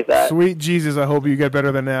something like that. Sweet Jesus, I hope you get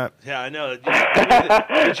better than that. Yeah, I know.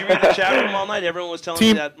 Did you read the chat room all night? Everyone was telling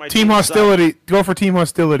me that my team hostility. Sucked. Go for team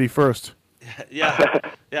hostility first. Yeah.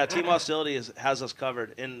 Team hostility has us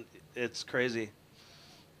covered, and it's crazy.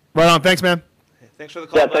 Right on. Thanks, man. Hey, thanks for the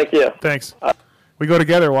call. Yeah, thank you. Thanks. We go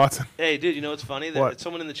together, Watson. Hey, dude, you know what's funny? What?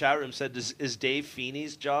 Someone in the chat room said, is Dave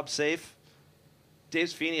Feeney's job safe? Dave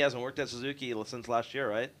Feeney hasn't worked at Suzuki since last year,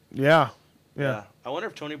 right? Yeah. I wonder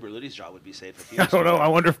if Tony Berlutti's job would be safe. If he I don't know. I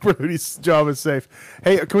wonder if Berlutti's job is safe.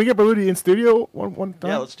 Hey, can we get Berlutti in studio one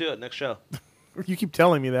time? Yeah, let's do it. Next show. You keep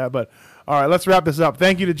telling me that, but all right, let's wrap this up.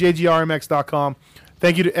 Thank you to JGRMX.com.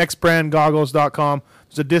 Thank you to XBrandGoggles.com.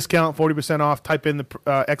 There's a discount, 40% off. Type in the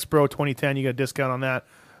XPro 2010. You get a discount on that.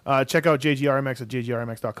 Check out JGRMX at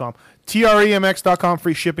JGRMX.com. TREMX.com,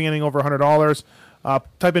 free shipping, anything over $100.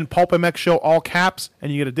 Type in Pulp MX Show, all caps,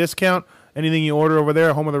 and you get a discount. Anything you order over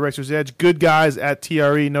there, home of the Racer's Edge. Good guys at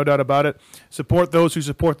TRE, no doubt about it. Support those who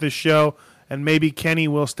support this show, and maybe Kenny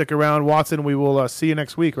will stick around. Watson, we will see you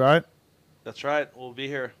next week, right? That's right. We'll be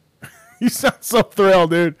here. You sound so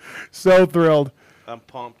thrilled, dude. So thrilled. I'm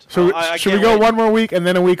pumped. Should we go one more week and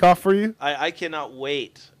then a week off for you? I cannot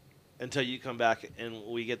wait until you come back and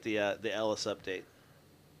we get the Ellis update.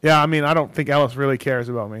 Yeah, I mean, I don't think Ellis really cares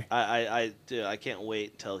about me. I can't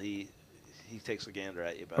wait until he takes a gander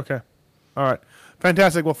at you. But. Okay. All right.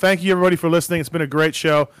 Fantastic. Well, thank you, everybody, for listening. It's been a great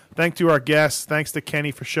show. Thanks to our guests. Thanks to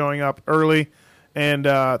Kenny for showing up early. And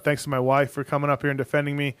thanks to my wife for coming up here and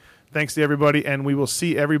defending me. Thanks to everybody, and we will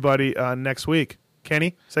see everybody next week.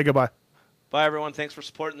 Kenny, say goodbye. Bye, everyone. Thanks for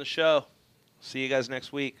supporting the show. See you guys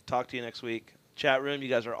next week. Talk to you next week. Chat room, you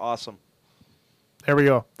guys are awesome. There we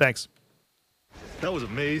go. Thanks. That was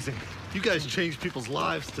amazing. You guys changed people's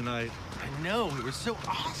lives tonight. I know. It was so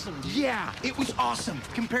awesome. Yeah, it was awesome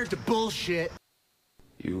compared to bullshit.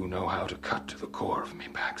 You know how to cut to the core of me,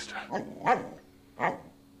 Baxter.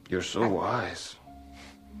 You're so wise.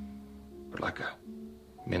 But like a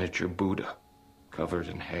miniature Buddha covered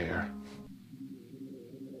in hair.